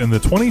players in the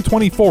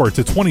 2024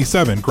 to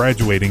 27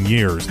 graduating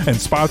years, and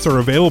spots are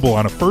available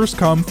on a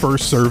first-come,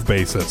 first-served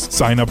basis.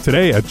 Sign up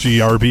today at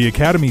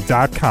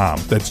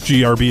grbacademy.com. That's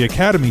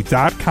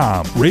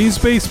grbacademy.com. Rays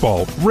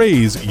Baseball.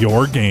 Raise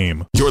your game.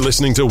 You're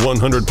listening to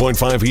 100.5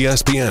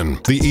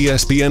 ESPN, the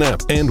ESPN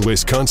app, and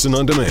Wisconsin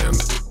On Demand.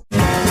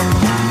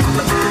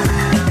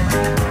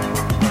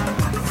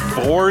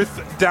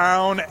 4th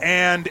down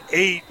and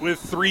 8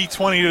 with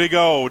 3:20 to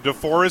go.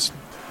 DeForest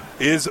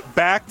is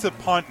back to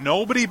punt.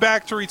 Nobody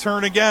back to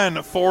return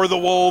again for the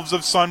Wolves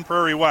of Sun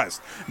Prairie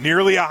West.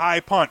 Nearly a high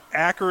punt.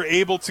 Acker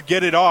able to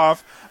get it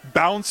off,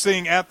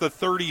 bouncing at the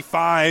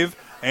 35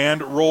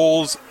 and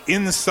rolls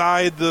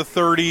inside the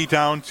 30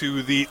 down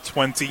to the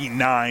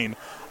 29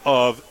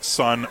 of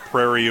Sun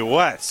Prairie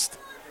West.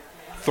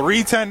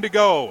 3:10 to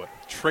go,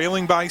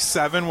 trailing by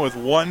 7 with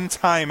 1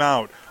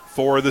 timeout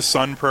for the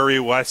Sun Prairie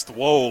West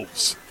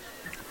Wolves.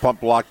 Punt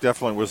block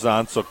definitely was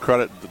on, so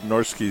credit the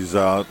Norskies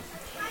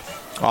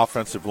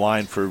offensive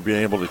line for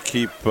being able to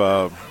keep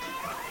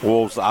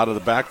Wolves out of the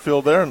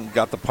backfield there and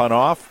got the punt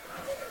off.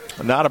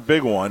 Not a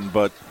big one,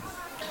 but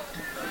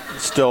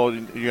still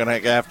you're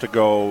going to have to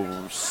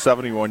go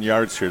 71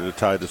 yards here to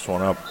tie this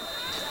one up.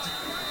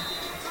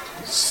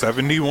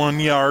 71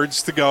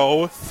 yards to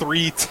go,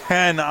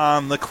 3:10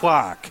 on the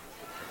clock.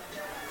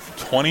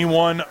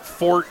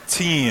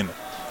 21-14.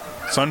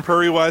 Sun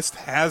Prairie West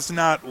has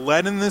not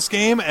led in this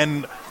game,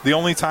 and the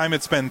only time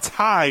it's been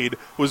tied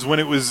was when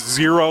it was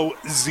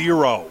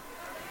 0-0.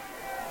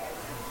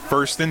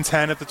 1st and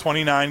 10 at the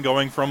 29,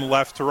 going from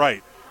left to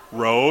right.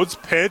 Rhodes,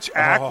 pitch,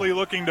 Ackley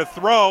looking to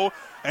throw,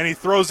 and he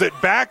throws it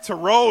back to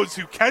Rhodes,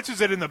 who catches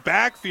it in the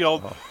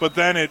backfield, but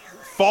then it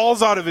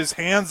falls out of his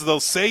hands. They'll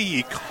say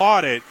he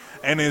caught it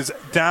and is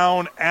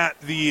down at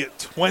the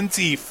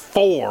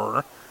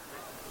 24.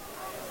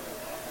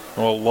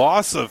 Well,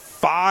 loss of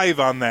 5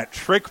 on that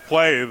trick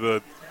play.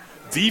 The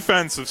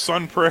defense of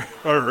of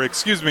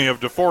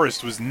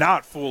DeForest was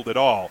not fooled at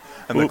all.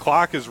 And the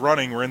clock is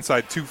running. We're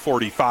inside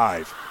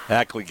 2:45.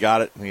 Ackley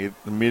got it, and he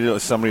immediately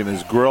somebody in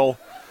his grill,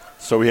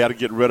 so he had to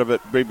get rid of it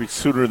maybe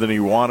sooner than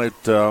he wanted.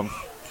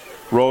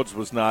 Rhodes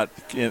was not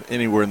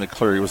anywhere in the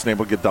clear. He wasn't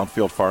able to get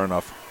downfield far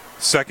enough.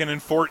 2nd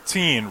and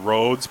 14.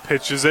 Rhodes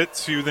pitches it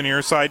to the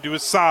near side to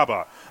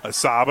Asaba.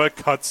 Asaba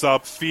cuts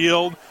up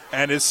field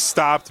and is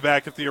stopped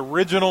back at the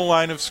original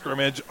line of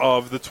scrimmage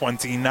of the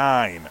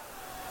 29.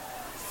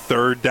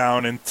 3rd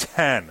down and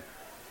 10.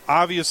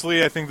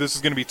 Obviously, I think this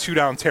is going to be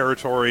 2-down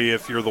territory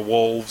if you're the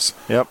Wolves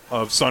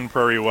of Sun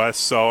Prairie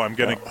West, so I'm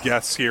going to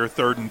guess here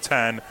 3rd and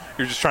 10.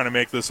 You're just trying to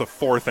make this a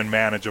 4th and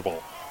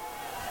manageable.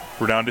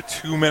 We're down to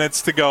 2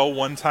 minutes to go,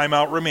 1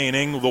 timeout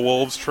remaining. The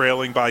Wolves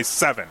trailing by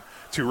 7.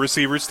 2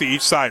 receivers to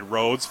each side.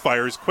 Rhodes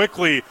fires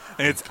quickly,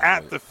 and it's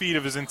at the feet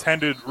of his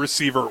intended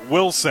receiver,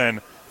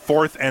 Wilson.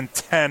 4th and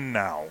 10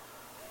 now.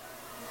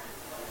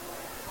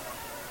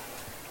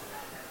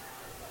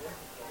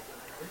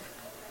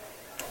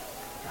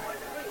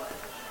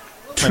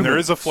 And there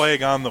is a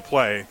flag on the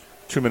play.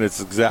 2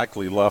 minutes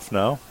exactly left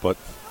now, but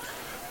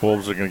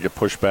Wolves are going to get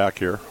pushed back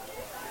here.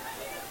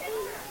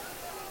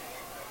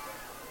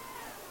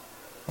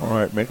 All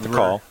right, make the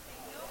call.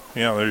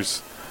 Yeah,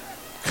 there's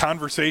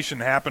conversation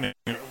happening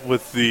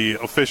with the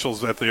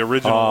officials at the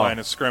original line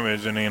of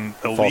scrimmage and an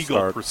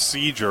illegal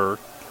procedure.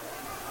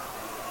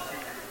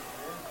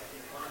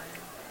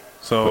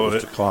 So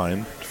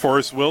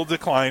DeForest will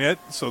decline it,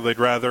 so they'd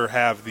rather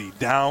have the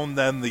down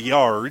than the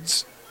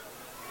yards.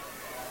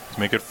 Let's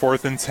make it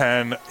 4th and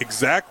 10.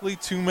 Exactly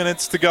 2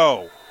 minutes to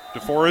go.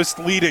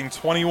 DeForest leading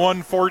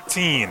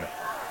 21-14.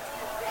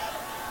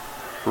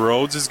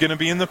 Rhodes is going to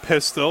be in the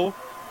pistol.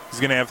 He's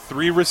going to have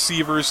 3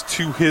 receivers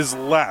to his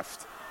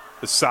left.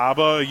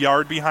 Asaba a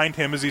yard behind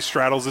him as he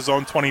straddles his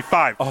own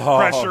 25.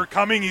 Pressure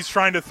coming. He's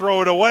trying to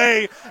throw it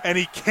away, and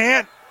he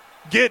can't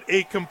get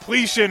a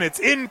completion. It's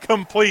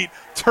incomplete.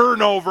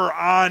 Turnover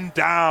on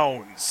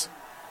downs.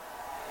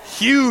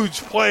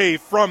 Huge play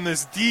from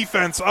this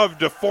defense of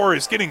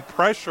DeForest, getting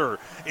pressure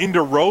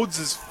into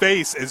Rhodes'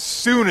 face as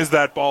soon as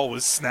that ball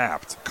was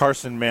snapped.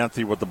 Carson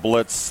Manthe with the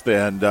blitz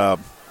and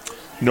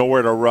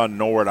nowhere to run,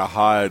 nowhere to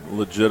hide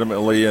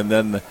legitimately, and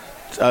then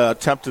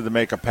attempted to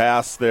make a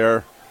pass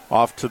there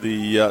off to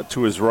the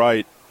to his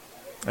right,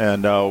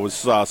 and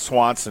was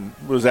Swanson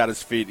was at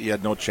his feet. He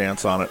had no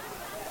chance on it.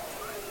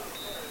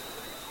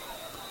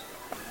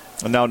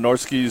 And now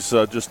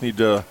Norskies just need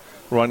to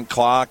run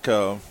clock.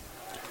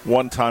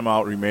 1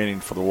 timeout remaining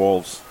for the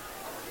Wolves.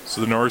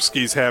 So the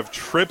Norskies have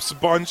trips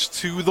bunched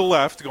to the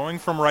left, going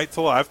from right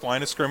to left.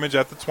 Line of scrimmage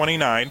at the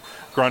 29.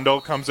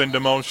 Grundle comes into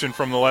motion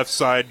from the left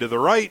side to the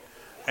right,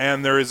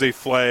 and there is a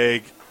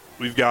flag.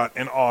 We've got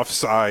an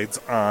offsides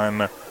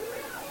on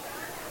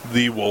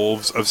the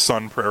Wolves of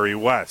Sun Prairie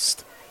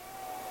West.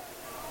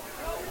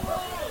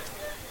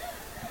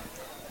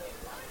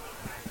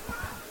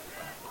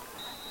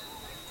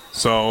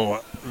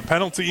 So the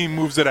penalty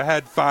moves it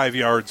ahead 5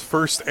 yards,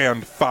 1st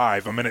and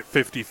 5,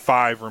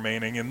 1:55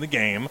 remaining in the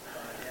game.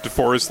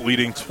 DeForest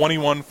leading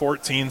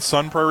 21-14.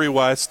 Sun Prairie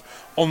West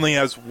only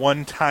has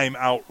 1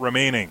 timeout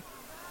remaining.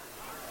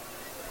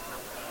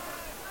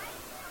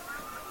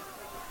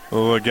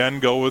 We'll again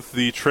go with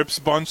the trips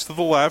bunch to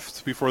the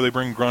left before they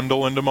bring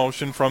Grundle into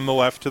motion from the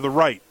left to the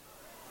right.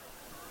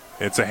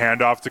 It's a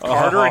handoff to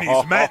Carter, and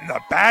he's met in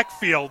the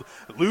backfield.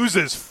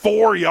 Loses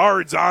 4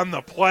 yards on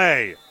the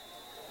play.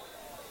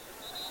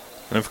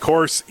 And, of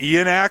course,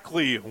 Ian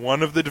Ackley,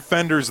 one of the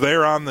defenders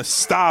there on the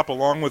stop,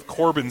 along with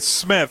Corbin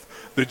Smith,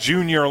 the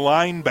junior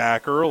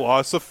linebacker. A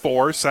loss of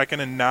 4, 2nd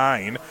and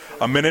 9.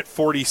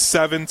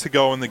 1:47 to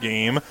go in the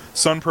game.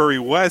 Sun Prairie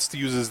West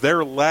uses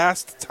their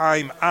last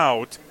time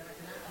out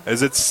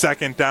as it's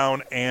 2nd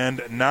down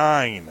and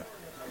 9.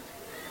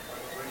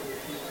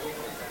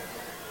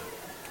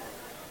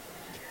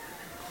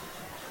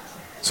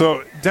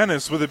 So,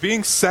 Dennis, with it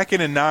being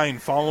 2nd and 9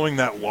 following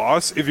that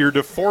loss, if you're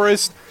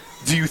DeForest,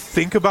 do you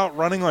think about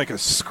running like a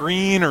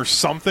screen or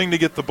something to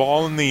get the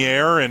ball in the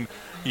air? And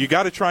you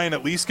got to try and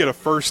at least get a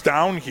 1st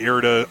down here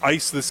to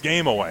ice this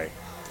game away.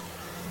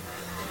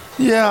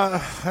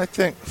 Yeah, I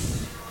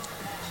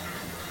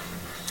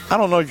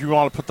don't know if you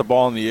want to put the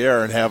ball in the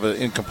air and have an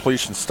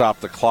incompletion stop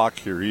the clock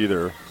here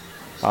either.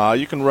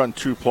 You can run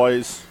 2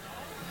 plays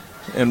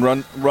and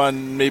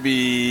run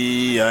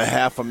maybe a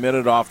half a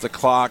minute off the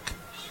clock.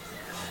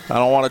 I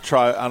don't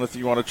think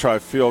you want to try a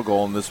field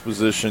goal in this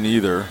position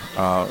either,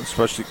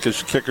 especially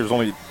because kicker's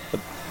only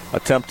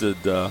attempted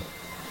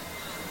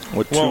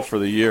with 2 for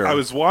the year. I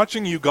was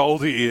watching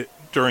Ugalde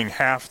during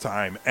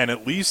halftime, and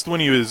at least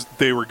when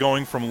they were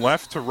going from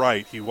left to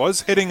right, he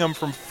was hitting them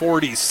from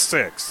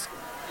 46.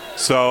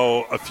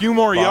 So a few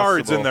more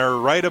yards, and they're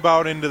right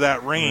about into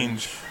that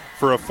range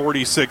for a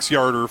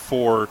 46-yarder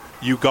for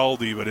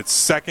Ugalde, but it's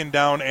 2nd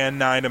down and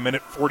 9,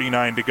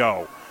 1:49 to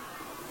go.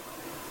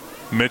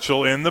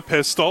 Mitchell in the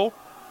pistol,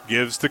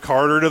 gives to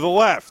Carter to the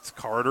left.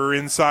 Carter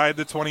inside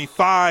the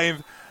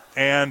 25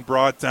 and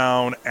brought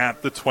down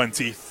at the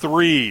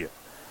 23.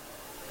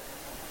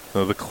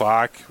 So the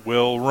clock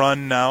will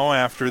run now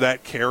after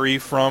that carry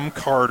from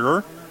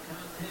Carter.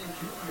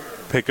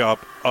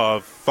 Pickup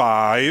of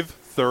 5,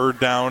 3rd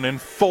down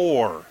and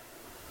 4.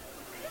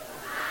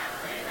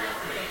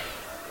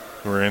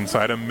 We're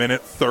inside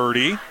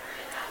 1:30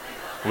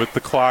 with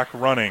the clock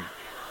running.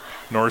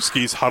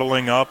 Norskies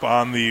huddling up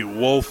on the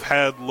Wolf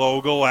Head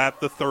logo at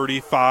the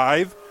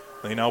 35.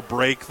 They now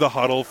break the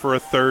huddle for a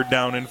 3rd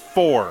down and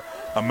 4.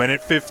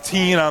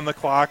 1:15 on the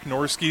clock.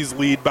 Norskies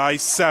lead by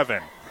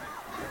 7.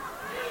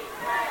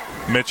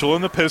 Mitchell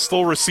in the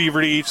pistol,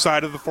 receiver to each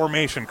side of the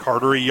formation.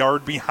 Carter a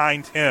yard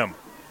behind him.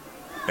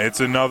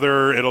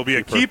 It'll be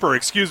a keeper,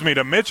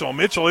 to Mitchell.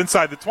 Mitchell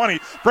inside the 20,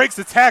 breaks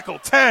the tackle,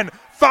 10,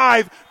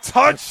 5,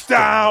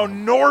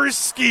 touchdown,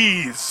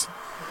 Norskies.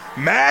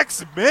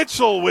 Max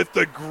Mitchell with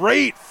the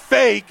great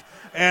fake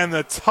and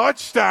the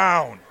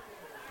touchdown.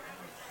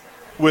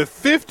 With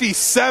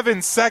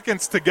 57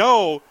 seconds to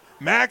go,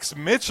 Max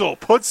Mitchell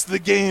puts the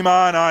game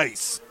on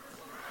ice.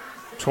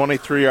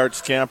 23-yard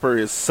scamper,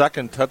 his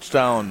 2nd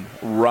touchdown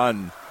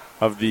run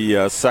of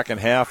the second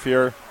half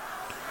here.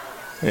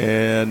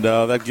 And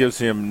that gives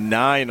him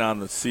 9 on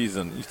the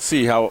season. You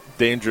see how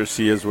dangerous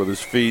he is with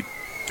his feet.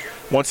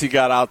 Once he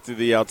got out to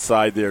the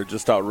outside there,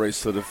 just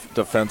outraced the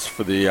defense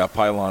for the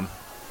pylon.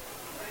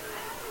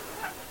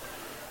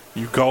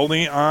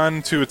 Ugalde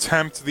on to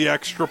attempt the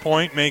extra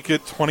point, make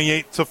it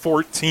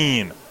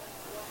 28-14.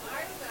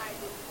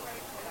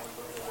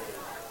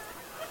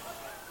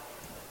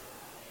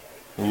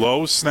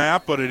 Low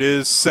snap, but it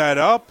is set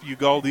up.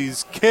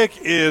 Ugalde's kick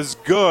is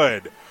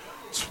good.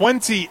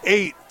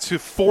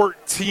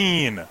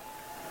 28-14.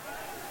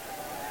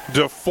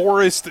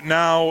 Deforest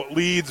now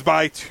leads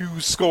by 2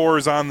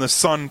 scores on the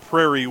Sun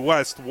Prairie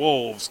West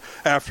Wolves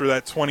after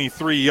that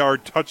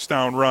 23-yard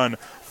touchdown run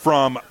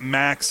from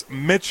Max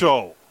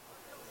Mitchell.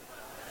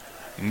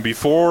 And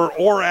before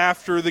or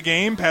after the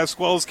game,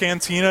 Pasquale's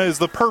Cantina is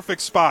the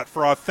perfect spot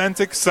for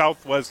authentic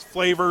Southwest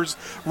flavors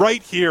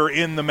right here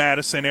in the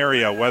Madison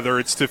area. Whether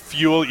it's to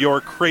fuel your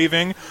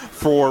craving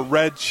for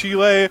red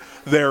chile,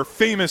 their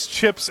famous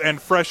chips and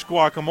fresh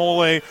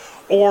guacamole,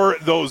 or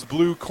those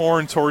blue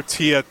corn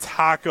tortilla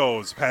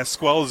tacos,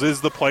 Pasquale's is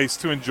the place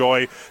to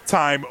enjoy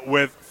time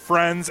with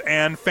friends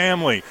and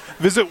family.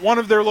 Visit one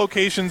of their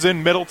locations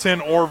in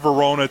Middleton or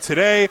Verona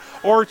today,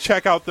 or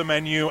check out the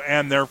menu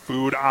and their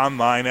food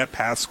online at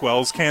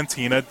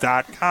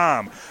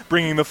Pasquale'sCantina.com.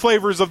 Bringing the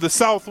flavors of the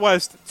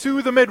Southwest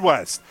to the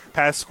Midwest,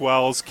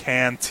 Pasquale's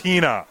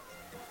Cantina.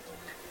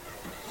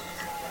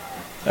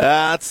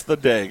 That's the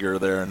dagger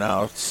there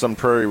now. Sun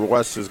Prairie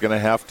West is going to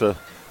have to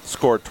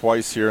score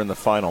twice here in the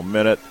final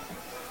minute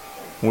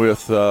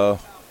with no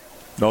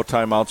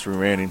timeouts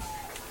remaining.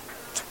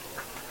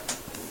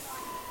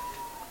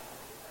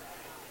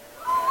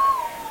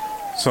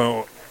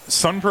 So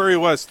Sun Prairie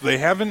West, they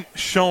haven't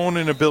shown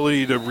an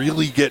ability to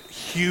really get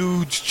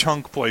huge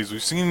chunk plays.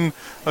 We've seen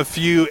a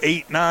few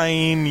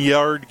 8-9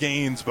 yard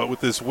gains, but with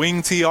this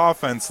wing T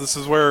offense, this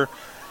is where it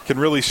can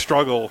really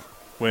struggle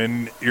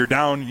when you're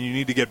down. You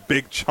need to get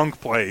big chunk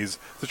plays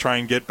to try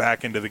and get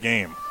back into the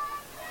game.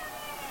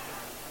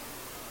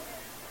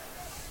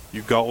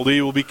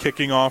 Ugalde will be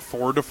kicking off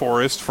for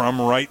DeForest from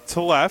right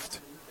to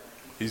left.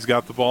 He's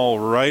got the ball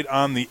right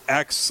on the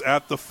X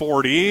at the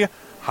 40.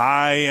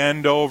 High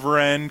end over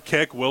end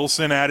kick.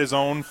 Wilson at his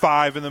own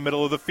 5 in the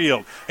middle of the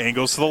field.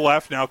 Angles to the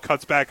left, now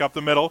cuts back up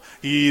the middle.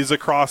 He's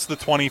across the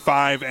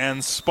 25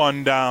 and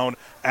spun down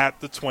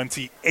at the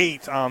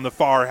 28 on the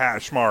far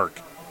hash mark.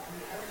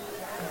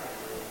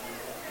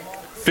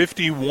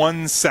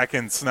 51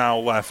 seconds now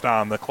left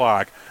on the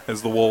clock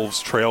as the Wolves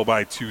trail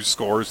by 2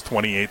 scores,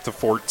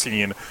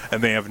 28-14,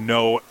 and they have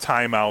no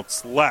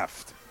timeouts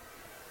left.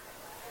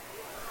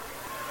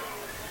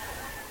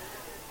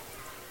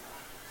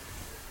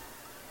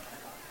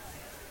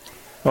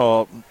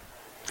 Well,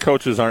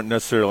 coaches aren't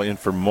necessarily in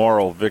for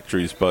moral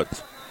victories,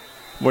 but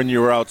when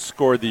you were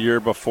outscored the year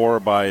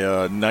before by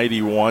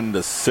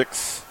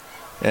 91-6,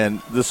 and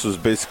this was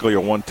basically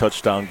a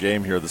 1-touchdown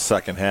game here the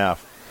second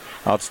half,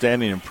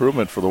 outstanding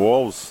improvement for the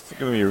Wolves.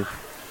 They're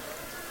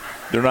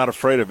not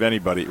afraid of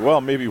anybody. Well,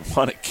 maybe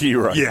one at key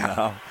right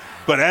now.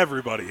 But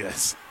everybody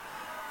is.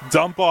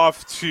 Dump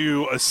off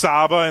to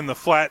Asaba in the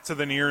flat to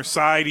the near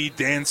side. He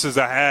dances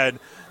ahead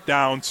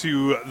down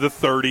to the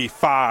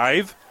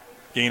 35.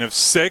 Gain of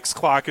 6.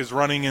 Clock is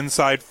running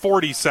inside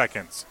 40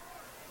 seconds.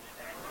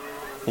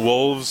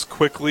 Wolves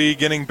quickly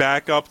getting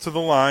back up to the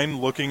line,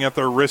 looking at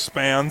their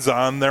wristbands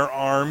on their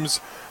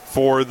arms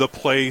for the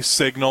play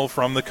signal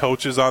from the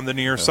coaches on the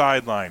near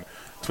sideline.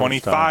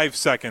 25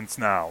 seconds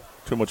now.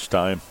 Too much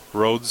time.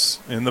 Rhodes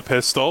in the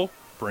pistol.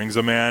 Brings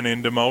a man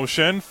into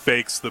motion.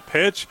 Fakes the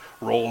pitch.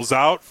 Rolls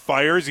out.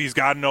 Fires. He's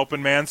got an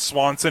open man.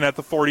 Swanson at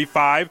the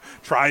 45.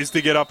 Tries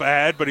to get up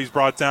ahead, but he's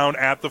brought down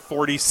at the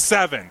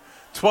 47.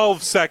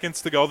 12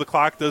 seconds to go. The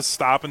clock does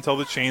stop until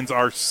the chains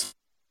are...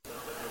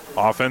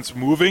 Offense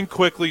moving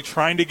quickly,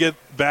 trying to get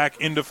back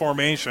into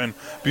formation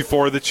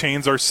before the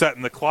chains are set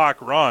and the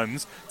clock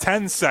runs.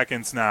 10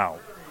 seconds now.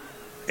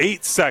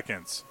 8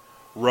 seconds.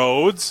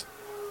 Rhodes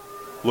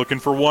looking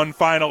for one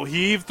final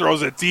heave.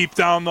 Throws it deep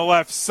down the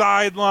left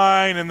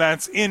sideline, and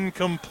that's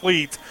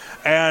incomplete.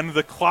 And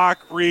the clock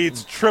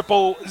reads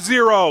triple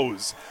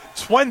zeros.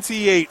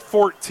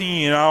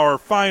 28-14, our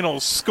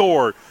final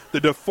score. The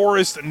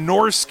Deforest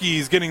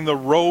Norskies getting the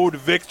road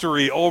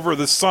victory over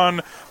the Sun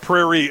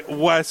Prairie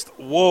West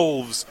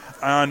Wolves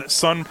on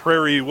Sun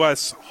Prairie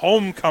West's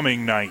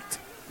homecoming night.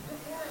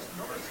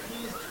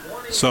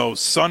 So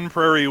Sun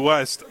Prairie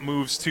West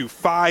moves to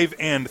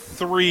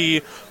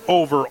 5-3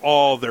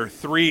 overall. They're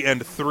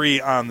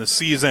 3-3 on the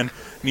season.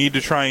 Need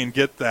to try and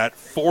get that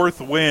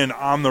 4th win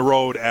on the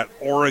road at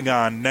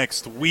Oregon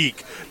next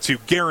week to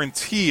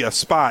guarantee a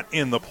spot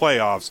in the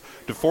playoffs.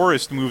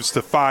 DeForest moves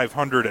to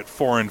 500 at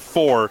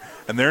 4-4,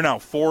 and they're now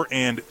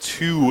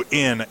 4-2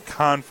 in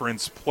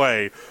conference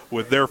play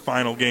with their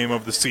final game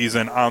of the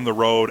season on the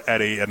road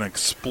at an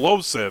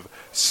explosive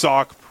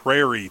Sauk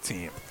Prairie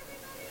team.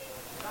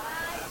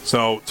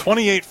 So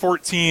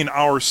 28-14,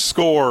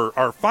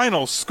 our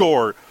final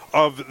score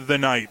of the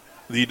night.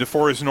 The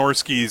Deforest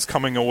Norskies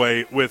coming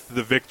away with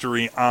the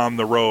victory on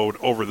the road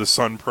over the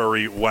Sun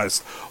Prairie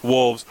West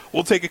Wolves.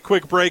 We'll take a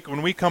quick break.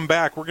 When we come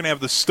back, we're going to have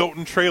the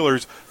Stoughton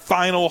Trailers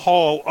final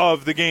haul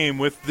of the game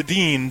with the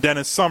Dean,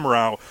 Dennis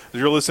Semrau.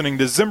 You're listening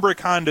to Zimbrick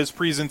Honda's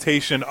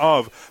presentation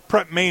of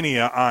Prep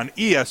Mania on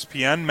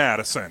ESPN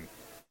Madison.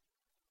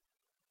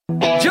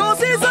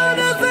 Josie's on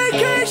a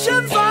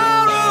vacation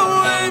far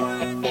away.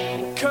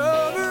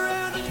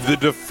 The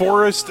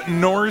Deforest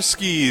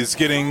Norskies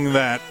getting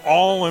that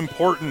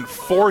all-important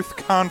fourth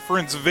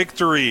conference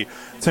victory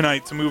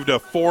tonight to move to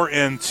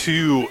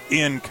 4-2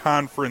 in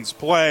conference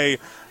play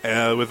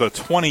with a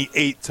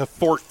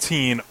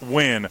 28-14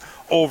 win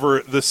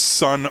over the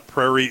Sun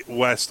Prairie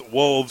West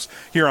Wolves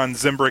here on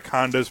Zimbrick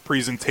Honda's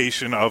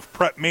presentation of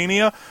Prep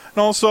Mania. And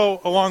also,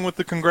 along with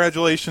the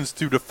congratulations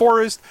to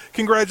DeForest,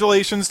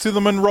 congratulations to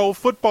the Monroe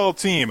football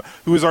team,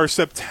 who is our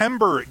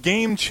September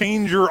game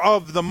changer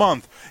of the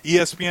month.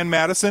 ESPN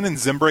Madison and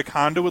Zimbrick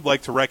Honda would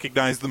like to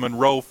recognize the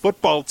Monroe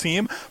football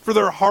team for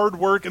their hard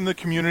work in the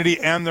community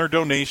and their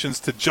donations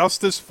to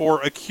Justice for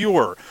a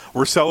Cure.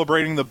 We're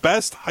celebrating the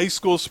best high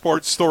school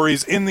sports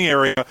stories in the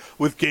area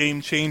with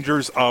Game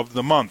Changers of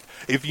the Month.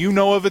 If you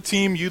know of a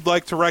team you'd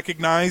like to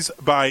recognize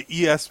by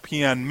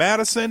ESPN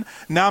Madison,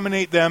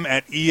 nominate them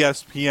at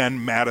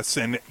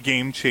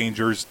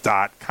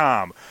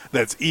ESPNMadisonGameChangers.com.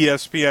 That's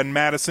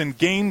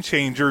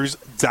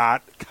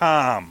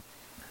ESPNMadisonGameChangers.com.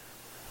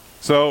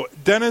 So,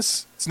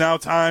 Dennis, it's now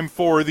time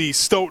for the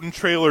Stoughton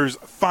Trailers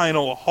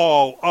final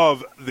haul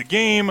of the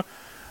game.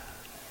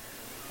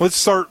 Let's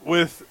start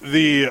with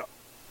the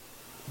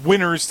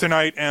winners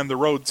tonight and the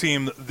road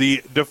team, the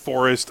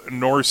DeForest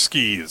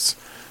Norskies.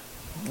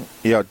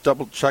 Yeah,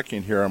 double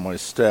checking here on my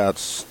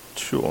stats.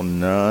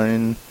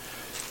 209.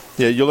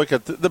 Yeah, you look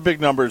at the big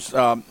numbers.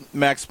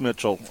 Max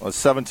Mitchell, a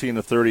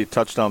 17-30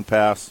 touchdown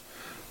pass,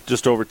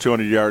 just over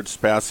 200 yards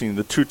passing.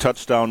 The 2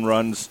 touchdown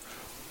runs,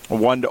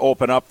 one to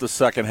open up the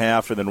second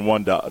half and then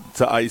one to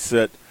ice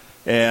it.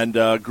 And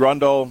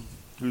Grundle,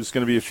 who's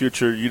going to be a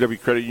future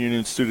UW Credit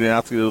Union Student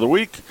Athlete of the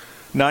Week,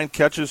 9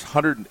 catches,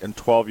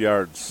 112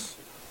 yards,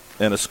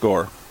 and a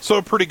score. So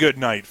a pretty good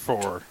night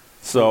for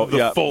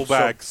the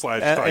fullback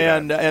slash tight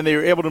end. And they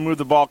were able to move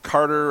the ball.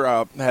 Carter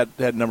had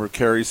a number of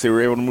carries. They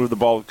were able to move the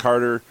ball with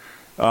Carter.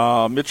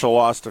 Mitchell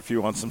lost a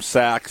few on some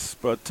sacks,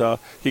 but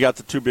he got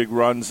the 2 big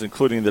runs,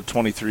 including the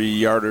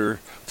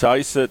 23-yarder to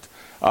ice it.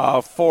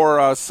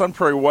 For Sun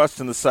Prairie West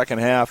in the second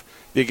half,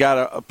 they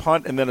got a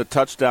punt and then a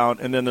touchdown,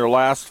 and then their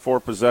last 4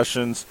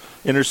 possessions,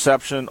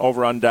 interception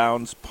over on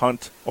downs,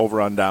 punt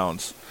over on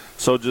downs.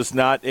 So just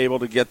not able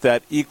to get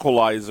that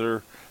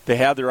equalizer. They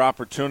had their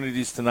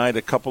opportunities tonight,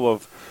 a couple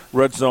of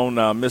red zone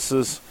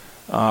misses,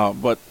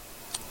 but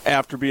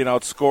after being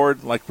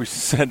outscored, like we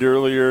said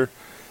earlier,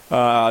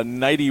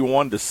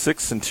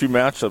 91-6 in 2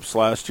 matchups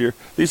last year,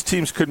 these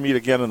teams could meet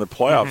again in the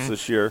playoffs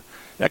this year.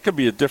 That could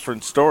be a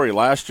different story.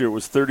 Last year it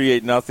was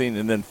 38-0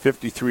 and then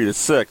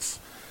 53-6.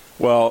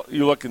 Well,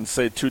 you look and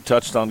say 2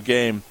 touchdown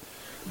game.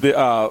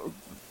 The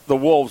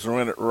Wolves are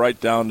in it right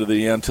down to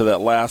the end, to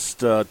that last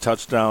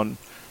touchdown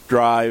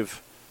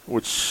drive,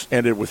 which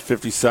ended with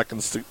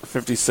 57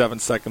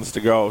 seconds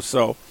to go.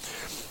 So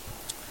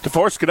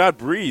DeForest could not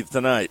breathe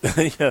tonight.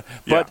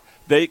 But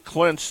they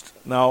clinched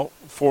now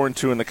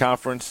 4-2 in the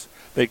conference.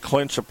 They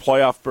clinch a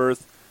playoff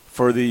berth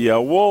for the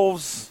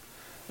Wolves.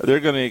 They're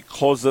going to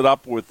close it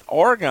up with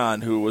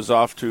Oregon, who was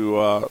off to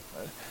a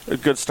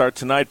good start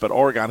tonight, but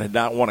Oregon had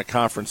not won a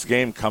conference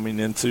game coming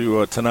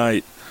into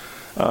tonight.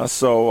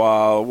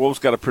 So Wolves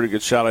got a pretty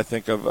good shot, I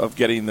think, of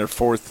getting their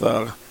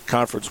 4th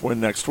conference win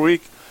next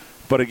week.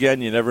 But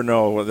again, you never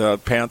know. The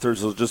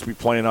Panthers will just be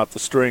playing out the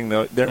string.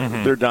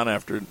 They're done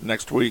after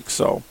next week,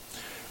 so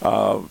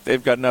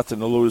they've got nothing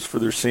to lose for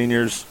their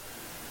seniors.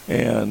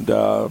 And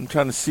I'm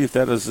trying to see if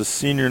that is a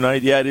senior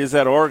night. Yeah, it is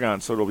at Oregon,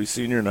 so it'll be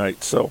senior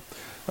night. So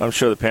I'm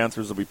sure the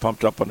Panthers will be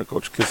pumped up under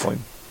Coach Kissling.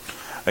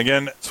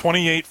 Again,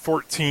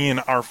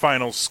 28-14, our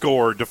final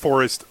score.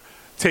 DeForest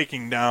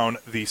taking down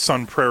the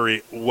Sun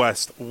Prairie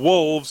West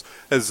Wolves,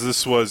 as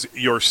this was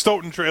your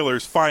Stoughton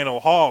Trailers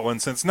final haul.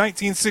 And since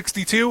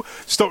 1962,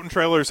 Stoughton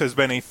Trailers has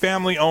been a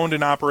family-owned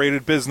and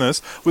operated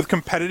business with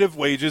competitive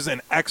wages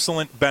and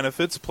excellent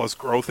benefits, plus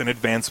growth and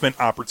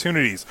advancement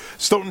opportunities.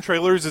 Stoughton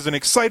Trailers is an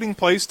exciting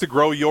place to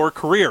grow your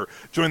career.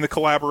 Join the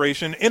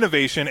collaboration,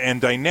 innovation,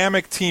 and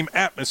dynamic team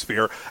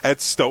atmosphere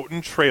at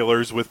Stoughton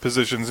Trailers, with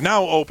positions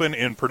now open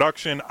in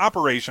production,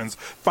 operations,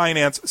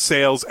 finance,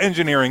 sales,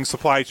 engineering,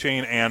 supply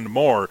chain, and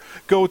more.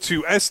 Go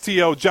to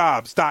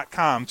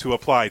stojobs.com to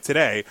apply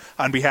today.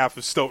 On behalf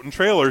of Stoughton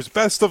Trailers,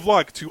 best of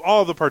luck to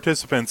all the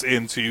participants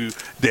in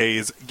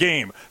today's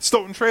game.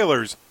 Stoughton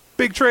Trailers,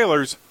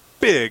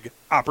 big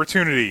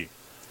opportunity.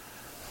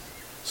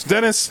 So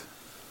Dennis,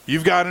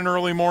 you've got an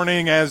early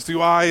morning, as do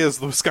I, as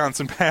the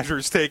Wisconsin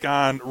Badgers take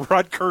on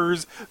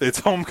Rutgers. It's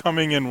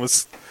homecoming in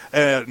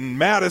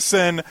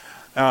Madison.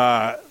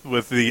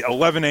 With the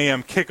 11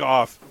 a.m.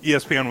 kickoff.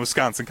 ESPN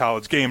Wisconsin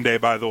College Game Day,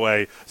 by the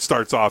way,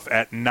 starts off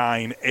at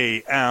 9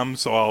 a.m.,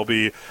 so I'll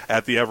be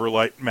at the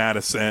Everlight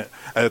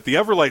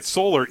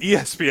Solar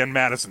ESPN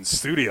Madison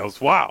studios.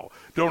 Wow,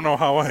 don't know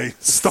how I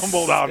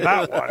stumbled on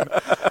that one.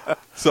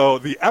 So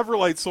the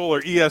Everlight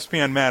Solar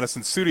ESPN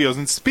Madison studios,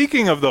 and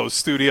speaking of those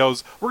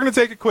studios, we're going to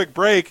take a quick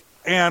break,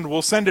 and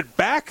we'll send it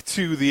back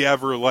to the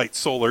Everlight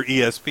Solar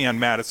ESPN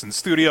Madison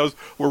studios,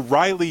 where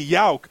Riley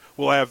Yauk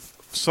will have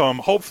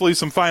hopefully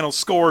some final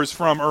scores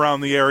from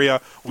around the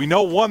area. We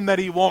know one that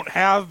he won't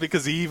have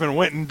because he even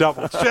went and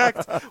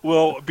double-checked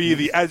will be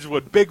the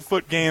Edgewood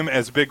Bigfoot game,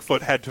 as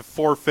Bigfoot had to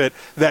forfeit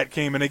that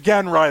game. And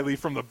again, Riley,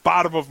 from the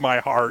bottom of my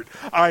heart,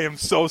 I am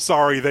so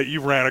sorry that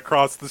you ran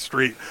across the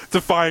street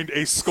to find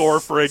a score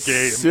for a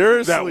game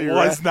that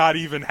was not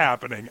even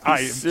happening. I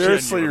am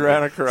seriously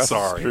ran across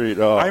the street.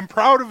 Oh. I'm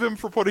proud of him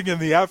for putting in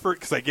the effort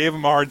because I gave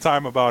him a hard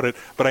time about it,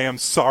 but I am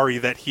sorry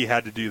that he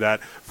had to do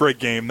that for a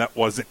game that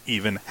wasn't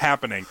even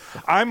happening.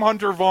 I'm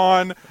Hunter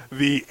Vaughn,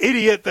 the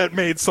idiot that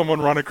made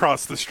someone run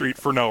across the street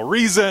for no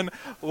reason.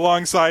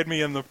 Alongside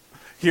me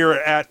here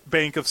at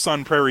Bank of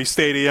Sun Prairie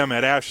Stadium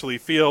at Ashley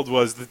Field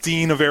was the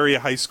Dean of Area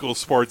High School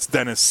Sports,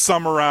 Dennis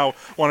Semrau.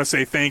 I want to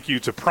say thank you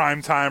to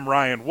Primetime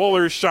Ryan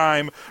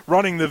Wollersheim,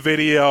 running the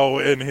video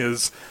in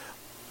his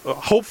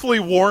hopefully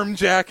warm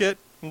jacket.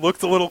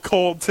 Looked a little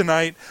cold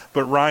tonight,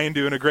 but Ryan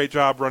doing a great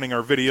job running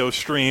our video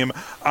stream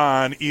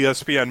on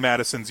ESPN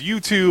Madison's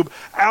YouTube.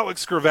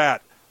 Alex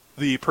Gravatt,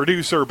 the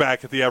producer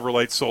back at the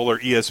Everlight Solar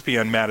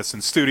ESPN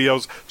Madison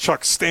studios.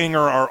 Chuck Stanger,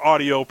 our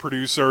audio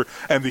producer,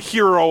 and the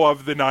hero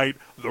of the night,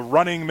 the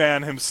running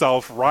man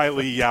himself,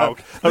 Riley Yauk.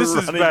 This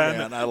has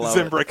been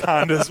Zimbrick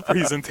Honda's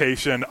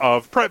presentation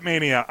of Prep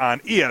Mania on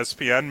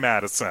ESPN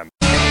Madison.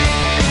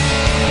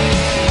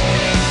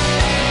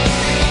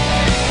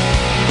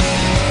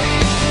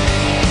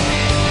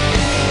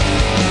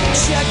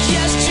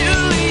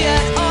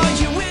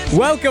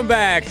 Welcome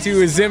back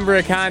to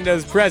Zimbrick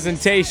Honda's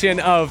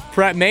presentation of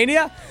Prep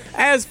Mania.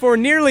 As for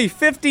nearly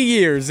 50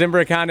 years,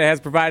 Zimbrick Honda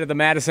has provided the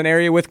Madison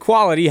area with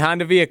quality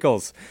Honda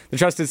vehicles. The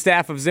trusted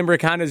staff of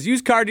Zimbrick Honda's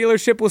used car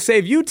dealership will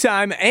save you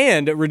time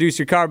and reduce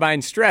your car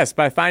buying stress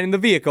by finding the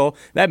vehicle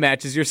that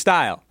matches your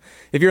style.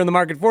 If you're in the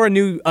market for a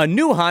new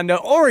Honda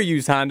or a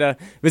used Honda,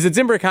 visit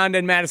Zimbrick Honda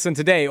in Madison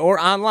today or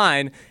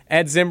online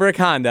at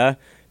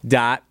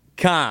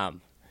ZimbrickHonda.com.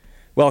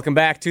 Welcome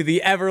back to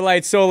the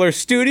Everlight Solar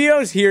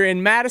Studios here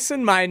in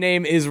Madison. My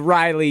name is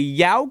Riley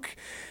Yauk.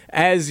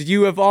 As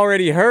you have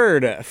already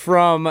heard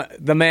from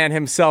the man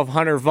himself,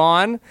 Hunter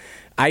Vaughn,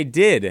 I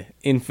did,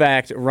 in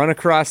fact, run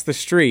across the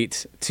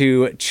street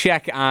to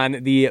check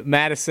on the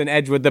Madison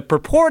Edgewood, the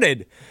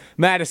purported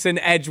Madison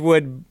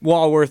Edgewood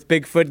Walworth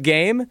Bigfoot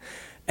game.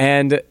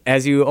 And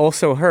as you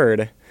also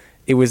heard,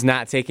 it was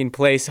not taking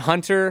place.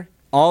 Hunter,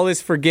 all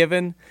is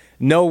forgiven.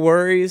 No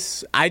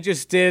worries. I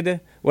just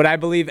did what I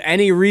believe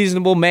any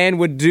reasonable man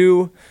would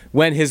do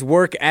when his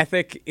work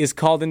ethic is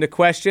called into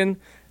question.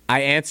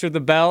 I answered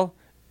the bell,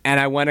 and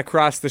I went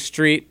across the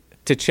street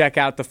to check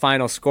out the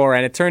final score.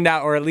 And it turned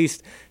out, or at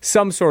least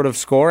some sort of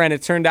score, and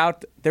it turned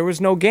out there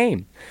was no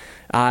game.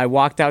 I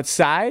walked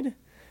outside,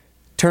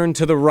 turned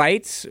to the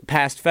right,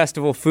 past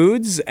Festival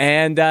Foods,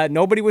 and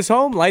nobody was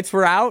home. Lights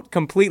were out,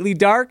 completely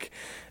dark,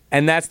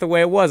 and that's the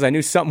way it was. I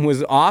knew something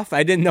was off.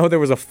 I didn't know there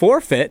was a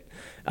forfeit.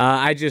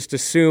 I just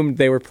assumed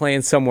they were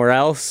playing somewhere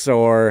else,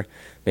 or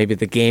maybe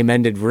the game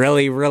ended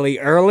really, really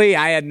early.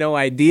 I had no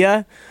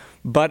idea.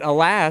 But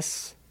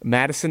alas,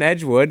 Madison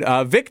Edgewood,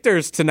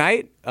 victors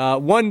tonight,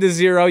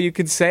 1-0, you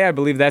could say. I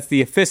believe that's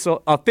the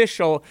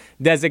official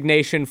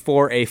designation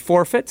for a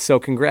forfeit. So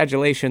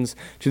congratulations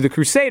to the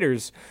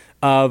Crusaders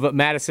of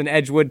Madison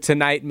Edgewood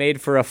tonight.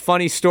 Made for a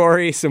funny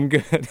story, some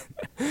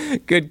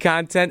good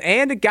content,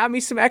 and it got me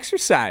some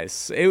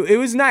exercise. It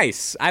was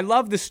nice. I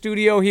love the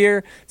studio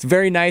here. It's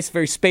very nice,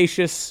 very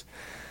spacious,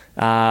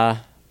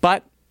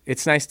 but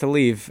it's nice to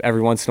leave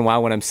every once in a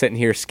while when I'm sitting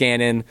here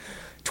scanning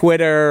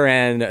Twitter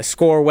and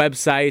score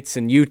websites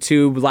and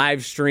YouTube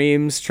live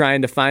streams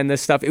trying to find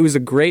this stuff. It was a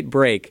great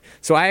break.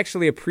 So I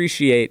actually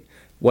appreciate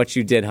what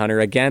you did,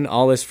 Hunter. Again,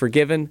 all is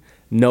forgiven.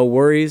 No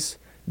worries.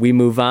 We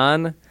move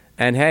on.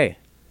 And hey,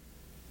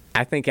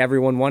 I think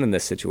everyone won in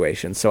this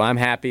situation. So I'm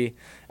happy,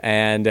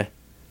 and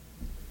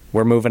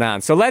we're moving on.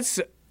 So let's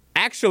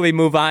actually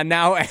move on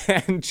now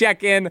and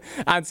check in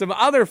on some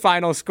other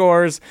final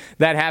scores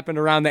that happened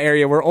around the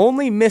area. We're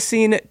only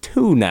missing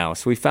 2 now,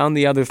 so we found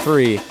the other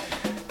 3,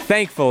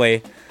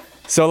 thankfully.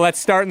 So let's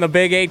start in the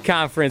Big 8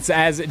 Conference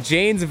as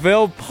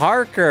Janesville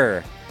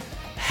Parker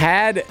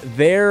had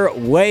their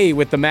way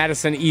with the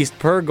Madison East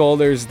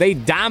Pergolders. They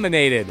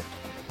dominated,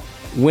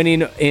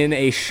 winning in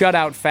a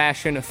shutout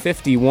fashion,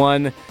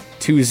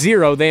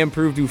 51-0. They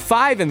improved to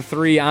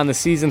 5-3 on the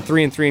season,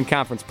 3-3 in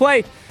conference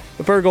play.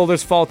 The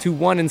Pergolders fall to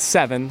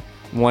 1-7,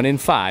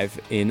 1-5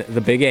 in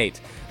the Big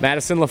 8.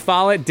 Madison La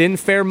Follette didn't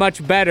fare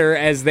much better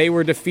as they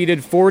were defeated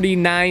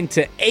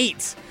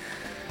 49-8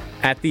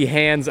 at the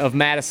hands of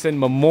Madison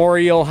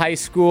Memorial High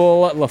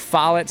School. La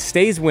Follette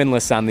stays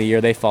winless on the year.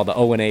 They fall to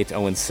 0-8,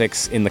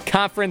 0-6 in the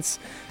conference.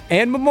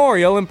 And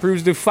Memorial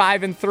improves to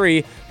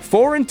 5-3,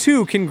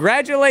 4-2.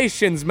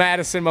 Congratulations,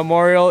 Madison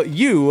Memorial.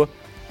 You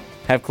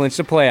have clinched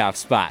a playoff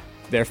spot.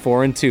 They're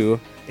 4-2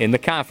 in the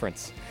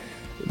conference.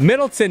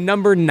 Middleton,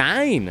 number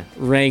 9,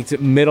 ranked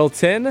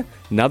Middleton.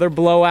 Another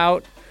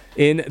blowout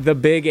in the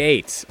Big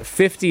 8.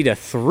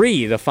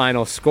 50-3, the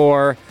final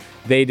score.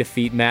 They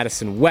defeat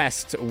Madison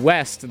West.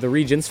 The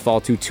Regents fall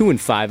to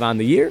 2-5 on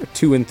the year,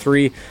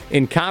 2-3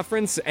 in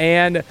conference.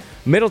 And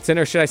Middleton,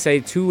 or should I say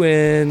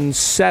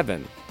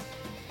 2-7.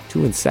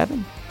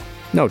 2-7?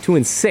 No,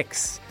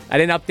 2-6. I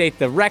didn't update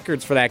the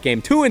records for that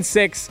game.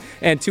 2-6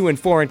 and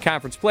 2-4 in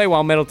conference play,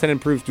 while Middleton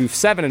improves to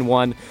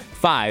 7-1,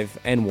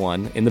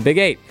 5-1 in the Big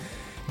 8.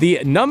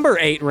 The number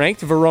 8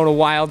 ranked Verona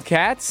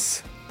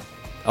Wildcats.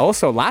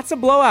 Also, lots of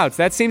blowouts.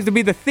 That seems to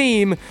be the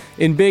theme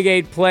in Big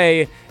 8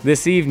 play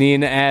this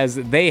evening as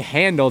they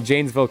handle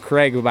Janesville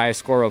Craig by a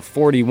score of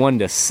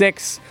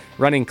 41-6.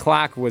 Running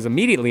clock was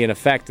immediately in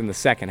effect in the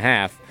second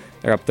half.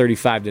 They're up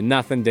 35-0.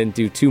 Didn't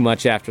do too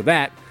much after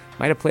that.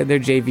 Might have played their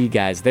JV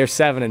guys. They're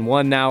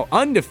 7-1 now,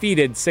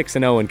 undefeated,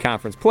 6-0 in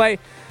conference play.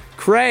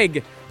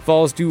 Craig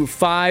falls to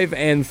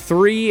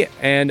 5-3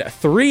 and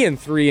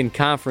 3-3 in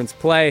conference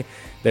play.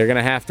 They're going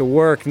to have to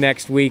work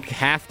next week,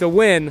 have to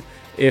win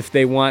if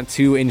they want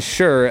to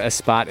ensure a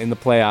spot in the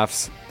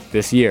playoffs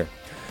this year.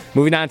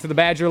 Moving on to the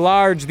Badger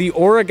Large, the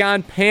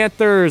Oregon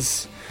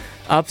Panthers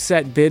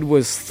upset bid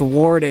was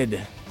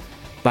thwarted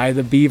by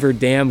the Beaver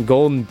Dam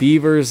Golden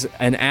Beavers.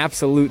 An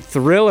absolute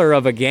thriller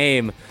of a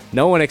game.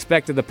 No one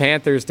expected the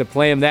Panthers to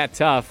play them that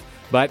tough,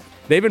 but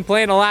they've been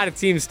playing a lot of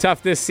teams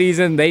tough this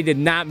season. They did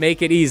not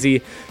make it easy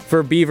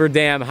for Beaver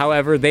Dam.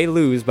 However, they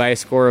lose by a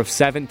score of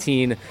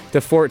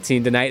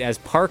 17-14 tonight as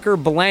Parker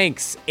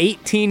Blank's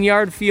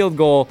 18-yard field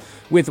goal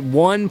with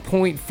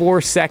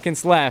 1.4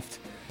 seconds left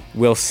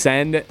will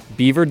send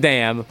Beaver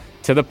Dam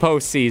to the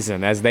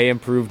postseason as they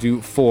improve to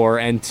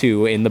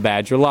 4-2 in the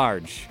Badger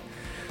Large.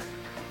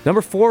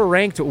 Number 4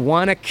 ranked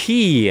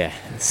Wanakee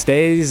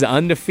stays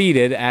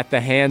undefeated at the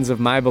hands of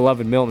my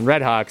beloved Milton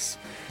Redhawks.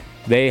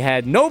 They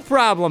had no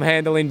problem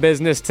handling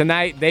business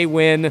tonight. They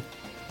win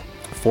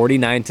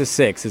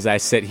 49-6 as I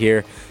sit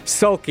here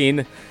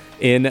sulking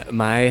in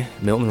my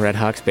Milton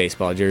Redhawks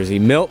baseball jersey.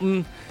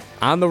 Milton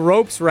on the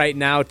ropes right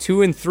now,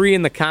 2-3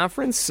 in the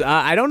conference.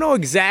 I don't know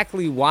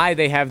exactly why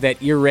they have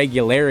that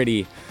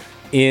irregularity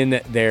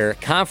in their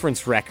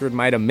conference record.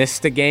 Might have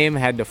missed a game,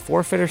 had to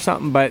forfeit or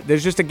something, but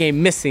there's just a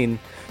game missing.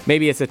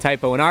 Maybe it's a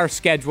typo in our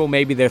schedule.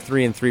 Maybe they're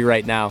 3-3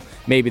 right now.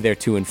 Maybe they're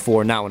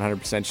 2-4. Not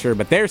 100% sure.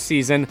 But their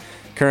season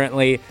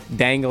currently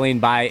dangling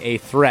by a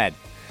thread.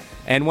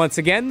 And once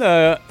again,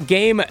 the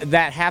game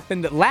that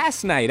happened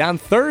last night on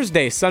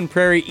Thursday, Sun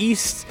Prairie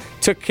East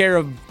took care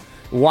of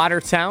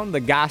Watertown,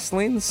 the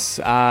Goslings,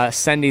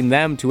 sending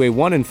them to a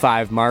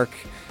 1-5 mark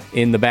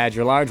in the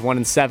Badger Large,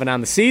 1-7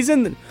 on the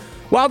season,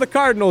 while the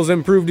Cardinals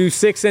improved to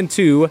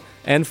 6-2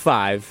 and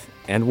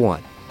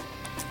 5-1.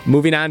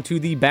 Moving on to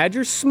the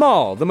Badger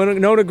Small, the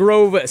Monona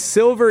Grove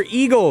Silver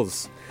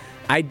Eagles.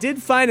 I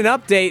did find an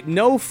update,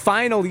 no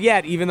final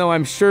yet, even though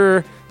I'm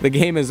sure the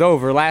game is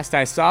over. Last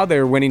I saw, they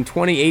were winning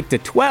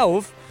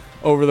 28-12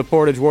 over the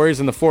Portage Warriors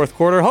in the fourth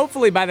quarter.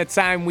 Hopefully by the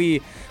time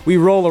we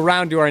roll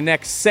around to our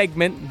next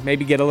segment,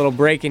 maybe get a little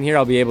break in here,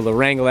 I'll be able to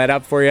wrangle that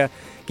up for you,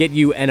 get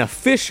you an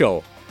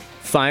official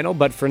final.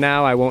 But for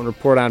now, I won't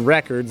report on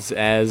records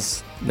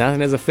as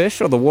nothing is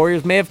official. The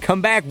Warriors may have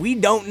come back. We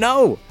don't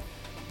know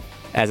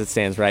as it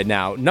stands right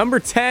now. Number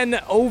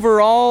 10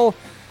 overall,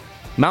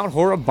 Mount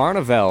Horeb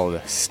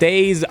Barneveld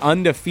stays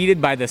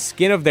undefeated by the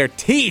skin of their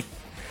teeth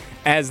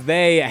as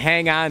they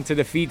hang on to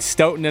defeat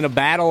Stoughton in a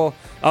battle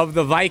of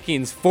the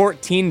Vikings,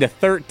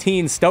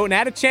 14-13. Stoughton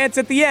had a chance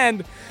at the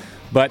end,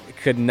 but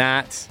could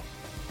not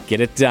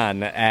get it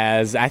done,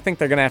 as I think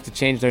they're going to have to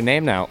change their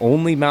name now.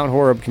 Only Mount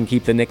Horeb can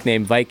keep the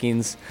nickname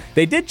Vikings.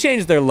 They did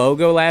change their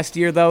logo last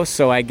year, though,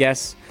 so I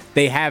guess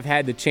they have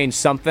had to change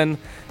something.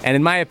 And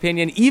in my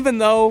opinion, even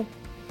though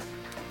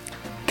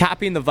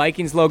copying the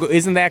Vikings logo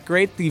isn't that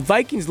great, the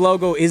Vikings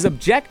logo is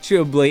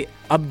objectively,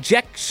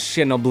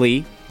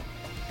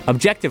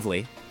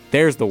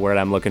 there's the word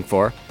I'm looking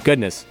for,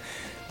 goodness,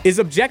 is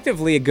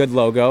objectively a good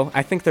logo.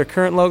 I think their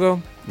current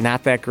logo,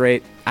 not that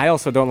great. I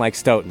also don't like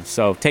Stoughton,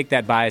 so take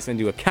that bias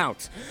into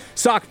account.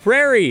 Sauk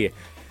Prairie,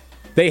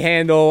 they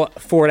handle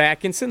Fort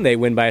Atkinson. They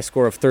win by a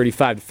score of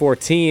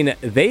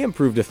 35-14. They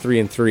improved to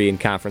 3-3 in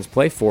conference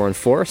play,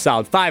 4-4.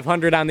 Solid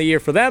 500 on the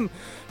year for them,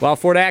 while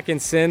Fort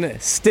Atkinson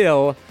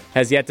still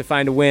has yet to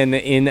find a win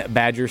in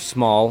Badger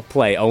Small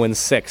play,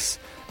 0-6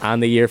 on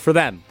the year for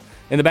them.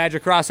 In the Badger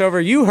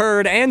crossover, you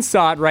heard and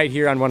saw it right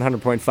here on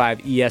 100.5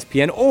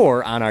 ESPN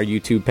or on our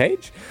YouTube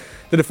page.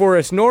 The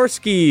Deforest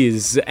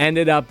Norskies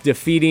ended up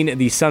defeating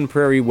the Sun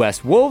Prairie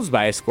West Wolves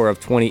by a score of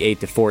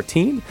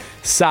 28-14.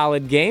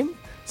 Solid game.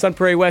 Sun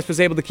Prairie West was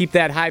able to keep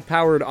that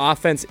high-powered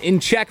offense in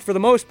check for the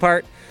most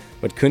part,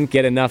 but couldn't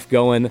get enough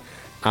going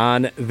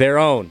on their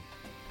own.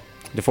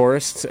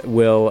 DeForest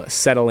will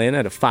settle in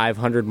at a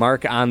 500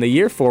 mark on the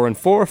year, 4-4,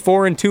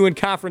 4-2 in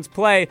conference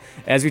play.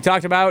 As we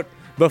talked about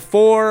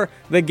before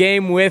the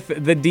game with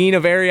the Dean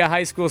of Area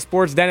High School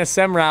Sports, Dennis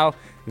Semrau,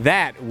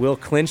 that will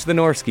clinch the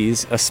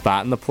Norskies a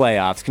spot in the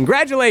playoffs.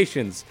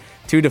 Congratulations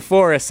to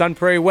DeForest. Sun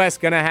Prairie West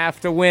going to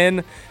have to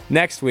win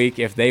next week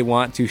if they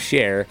want to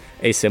share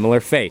a similar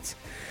fate.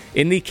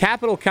 In the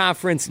Capital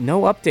Conference,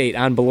 no update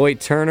on Beloit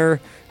Turner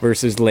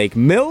versus Lake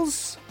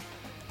Mills.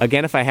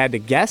 Again, if I had to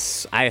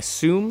guess, I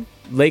assume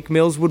Lake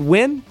Mills would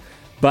win,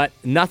 but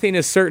nothing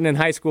is certain in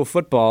high school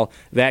football,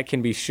 that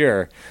can be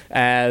sure.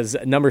 As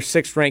number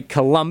 6 ranked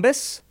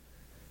Columbus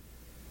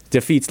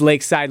defeats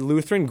Lakeside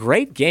Lutheran.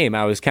 Great game.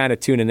 I was kind of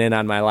tuning in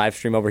on my live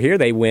stream over here.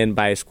 They win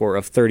by a score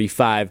of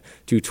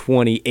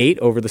 35-28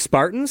 over the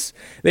Spartans.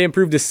 They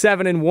improved to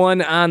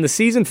 7-1 on the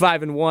season,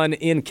 5-1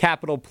 in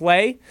capital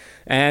play.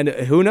 And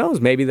who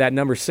knows, maybe that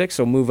number 6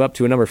 will move up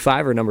to a number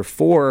 5 or number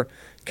 4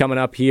 coming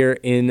up here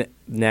in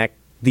the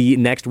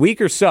next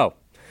week or so.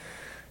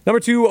 Number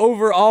 2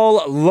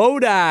 overall,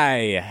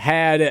 Lodi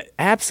had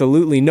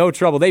absolutely no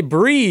trouble. They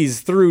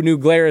breezed through New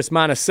Glarus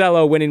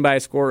Monticello, winning by a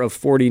score of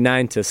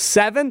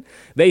 49-7.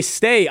 They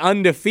stay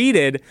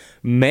undefeated,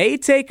 may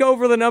take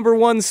over the number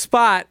 1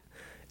 spot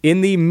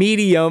in the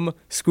medium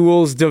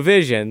schools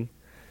division.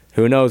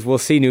 Who knows? We'll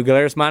see. New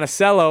Glarus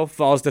Monticello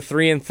falls to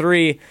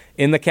 3-3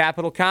 in the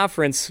Capital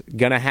Conference.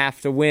 Gonna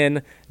have to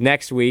win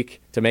next week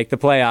to make the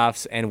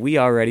playoffs. And we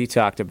already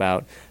talked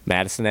about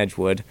Madison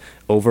Edgewood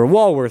over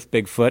Walworth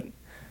Bigfoot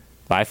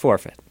by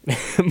forfeit.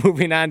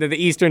 Moving on to the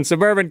Eastern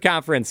Suburban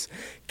Conference.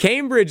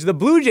 Cambridge, the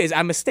Blue Jays.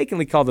 I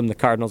mistakenly called them the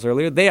Cardinals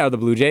earlier. They are the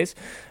Blue Jays.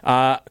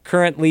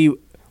 Currently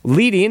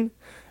leading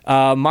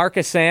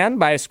Markesan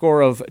by a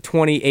score of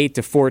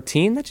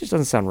 28-14. That just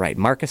doesn't sound right,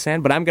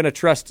 Markesan. But I'm going to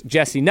trust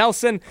Jesse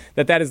Nelson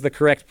that is the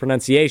correct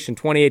pronunciation,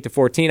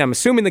 28-14. I'm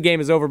assuming the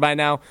game is over by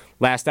now.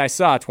 Last I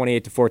saw,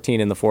 28-14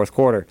 in the fourth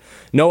quarter.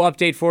 No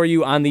update for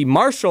you on the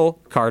Marshall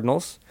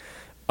Cardinals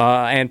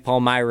and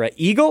Palmyra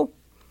Eagle.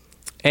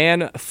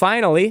 And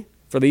finally,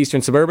 for the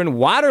Eastern Suburban,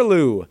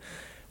 Waterloo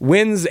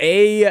wins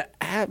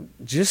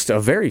just a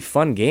very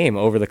fun game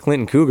over the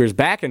Clinton Cougars.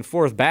 Back and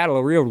forth battle,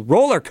 a real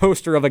roller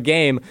coaster of a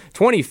game,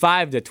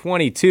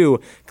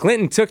 25-22.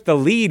 Clinton took the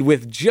lead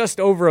with just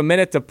over a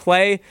minute to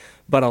play,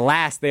 but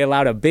alas, they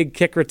allowed a big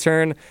kick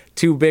return,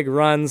 2 big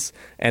runs,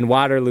 and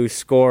Waterloo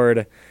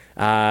scored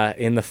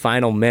in the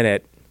final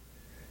minute.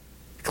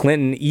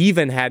 Clinton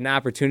even had an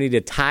opportunity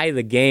to tie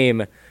the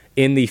game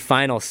in the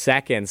final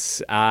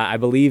seconds. I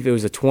believe it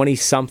was a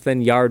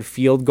 20-something yard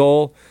field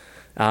goal.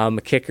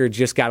 Kicker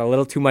just got a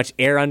little too much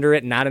air under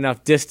it, not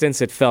enough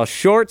distance. It fell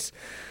short,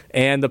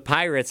 and the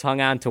Pirates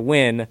hung on to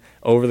win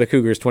over the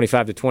Cougars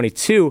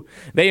 25-22.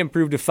 They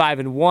improved to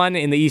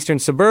 5-1 in the Eastern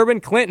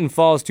Suburban. Clinton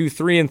falls to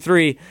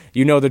 3-3.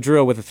 You know the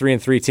drill with the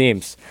 3-3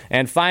 teams.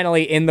 And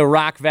finally, in the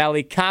Rock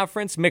Valley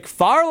Conference,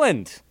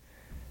 McFarland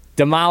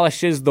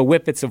demolishes the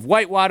Whippets of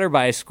Whitewater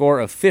by a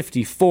score of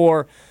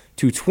 54-20.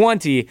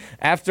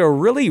 After a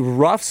really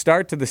rough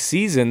start to the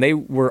season. They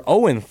were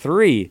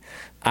 0-3,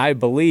 I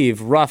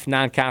believe. Rough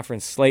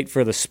non-conference slate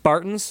for the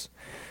Spartans.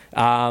 They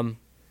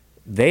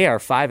are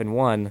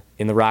 5-1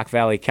 in the Rock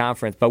Valley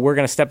Conference. But we're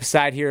going to step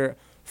aside here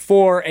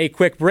for a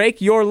quick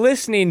break. You're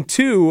listening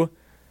to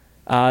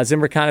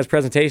Zimbrick Honda's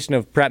presentation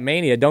of Prep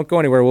Mania. Don't go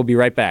anywhere. We'll be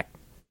right back.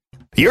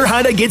 Your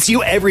Honda gets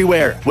you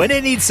everywhere. When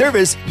it needs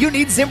service, you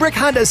need Zimbrick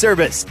Honda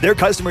service. Their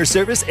customer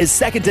service is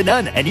second to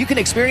none, and you can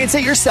experience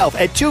it yourself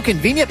at 2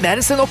 convenient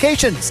Madison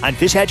locations on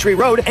Fish Hatchery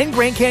Road and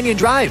Grand Canyon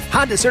Drive.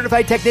 Honda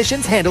certified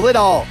technicians handle it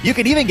all. You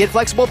can even get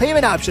flexible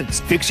payment options.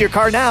 Fix your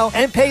car now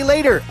and pay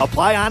later.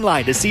 Apply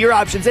online to see your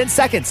options in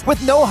seconds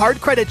with no hard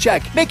credit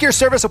check. Make your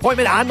service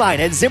appointment online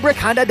at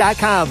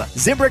ZimbrickHonda.com.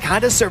 Zimbrick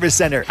Honda Service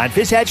Center on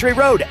Fish Hatchery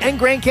Road and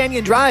Grand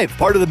Canyon Drive.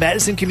 Part of the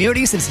Madison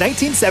community since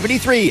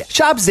 1973.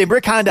 Shop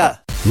Zimbrick Honda.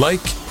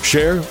 Like,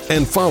 share,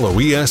 and follow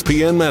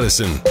ESPN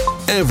Madison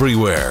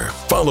everywhere.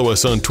 Follow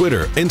us on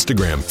Twitter,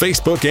 Instagram,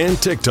 Facebook, and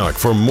TikTok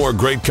for more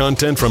great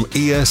content from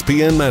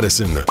ESPN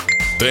Madison.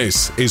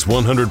 This is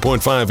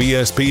 100.5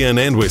 ESPN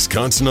and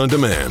Wisconsin On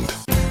Demand.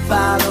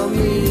 Follow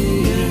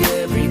me,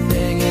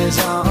 everything is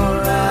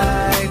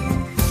alright.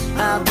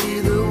 I'll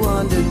be the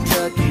one to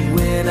tuck you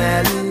in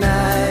at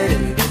night.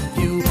 And if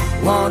you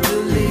want to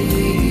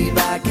leave,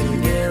 I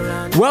can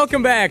guarantee.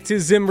 Welcome back to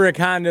Zimbrick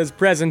Honda's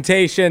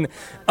presentation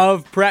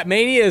of Prep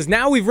Mania. As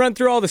now we've run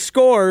through all the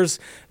scores,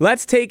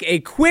 let's take a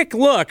quick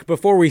look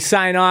before we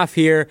sign off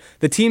here.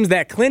 The teams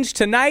that clinched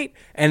tonight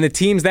and the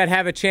teams that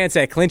have a chance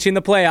at clinching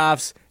the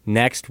playoffs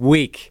next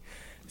week.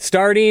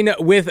 Starting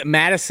with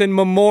Madison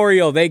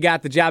Memorial. They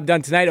got the job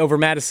done tonight over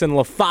Madison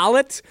La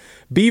Follette.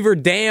 Beaver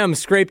Dam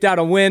scraped out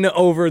a win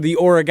over the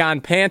Oregon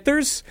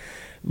Panthers.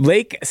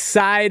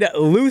 Lakeside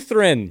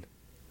Lutheran.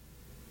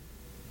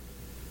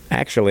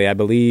 Actually, I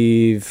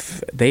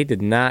believe they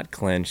did not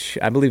clinch.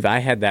 I believe I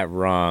had that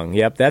wrong.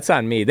 Yep, that's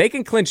on me. They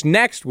can clinch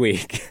next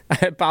week.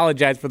 I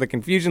apologize for the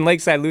confusion.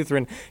 Lakeside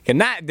Lutheran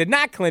did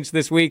not clinch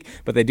this week,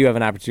 but they do have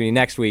an opportunity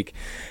next week.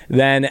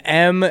 Then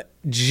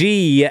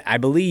MG, I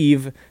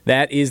believe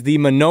that is the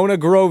Monona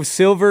Grove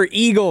Silver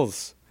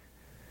Eagles.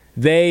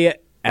 They,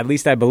 at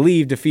least I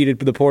believe, defeated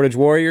the Portage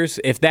Warriors.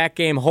 If that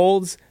game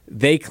holds,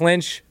 they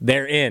clinch,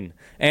 they're in.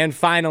 And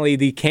finally,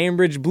 the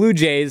Cambridge Blue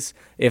Jays,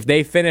 if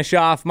they finish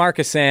off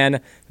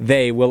Markesan,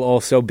 they will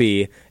also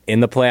be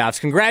in the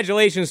playoffs.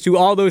 Congratulations to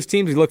all those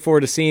teams. We look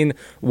forward to seeing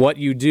what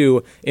you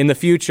do in the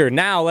future.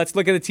 Now, let's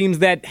look at the teams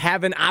that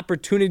have an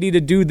opportunity to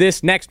do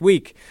this next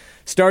week.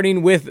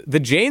 Starting with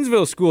the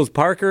Janesville schools,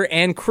 Parker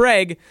and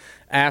Craig.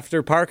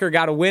 after Parker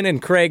got a win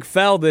and Craig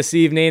fell this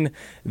evening,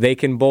 they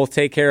can both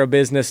take care of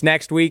business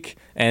next week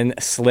and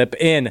slip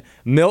in.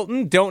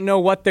 Milton, don't know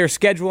what their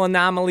schedule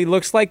anomaly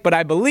looks like, but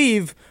I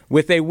believe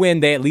with a win,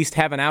 they at least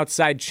have an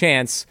outside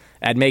chance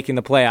at making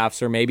the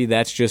playoffs, or maybe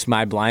that's just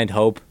my blind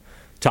hope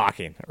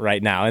talking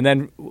right now. And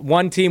then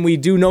one team we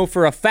do know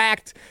for a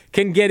fact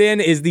can get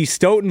in is the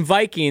Stoughton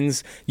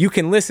Vikings. You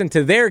can listen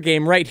to their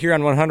game right here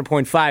on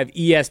 100.5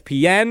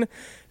 ESPN.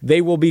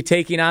 They will be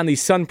taking on the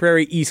Sun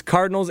Prairie East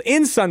Cardinals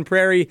in Sun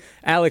Prairie.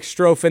 Alex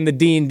Strofe and the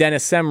Dean,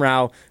 Dennis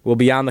Semrau, will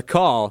be on the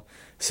call.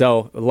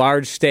 So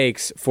large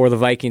stakes for the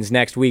Vikings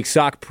next week.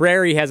 Sauk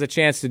Prairie has a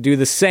chance to do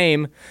the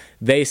same.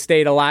 They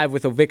stayed alive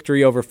with a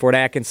victory over Fort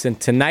Atkinson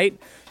tonight.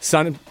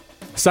 Sun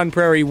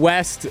Prairie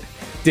West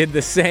did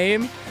the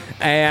same.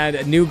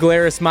 And New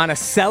Glarus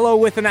Monticello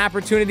with an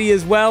opportunity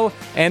as well.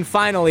 And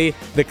finally,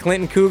 the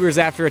Clinton Cougars,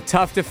 after a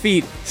tough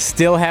defeat,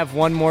 still have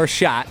one more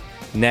shot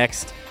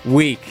next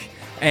week.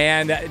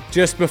 And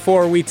just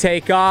before we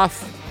take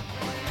off,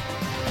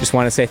 just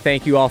want to say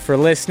thank you all for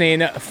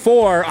listening.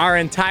 For our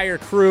entire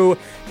crew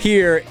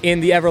here in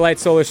the Everlight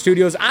Solar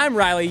Studios, I'm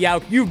Riley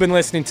Yauk. You've been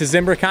listening to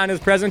Zimbrick Honda's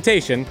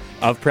presentation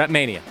of Prep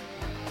Mania.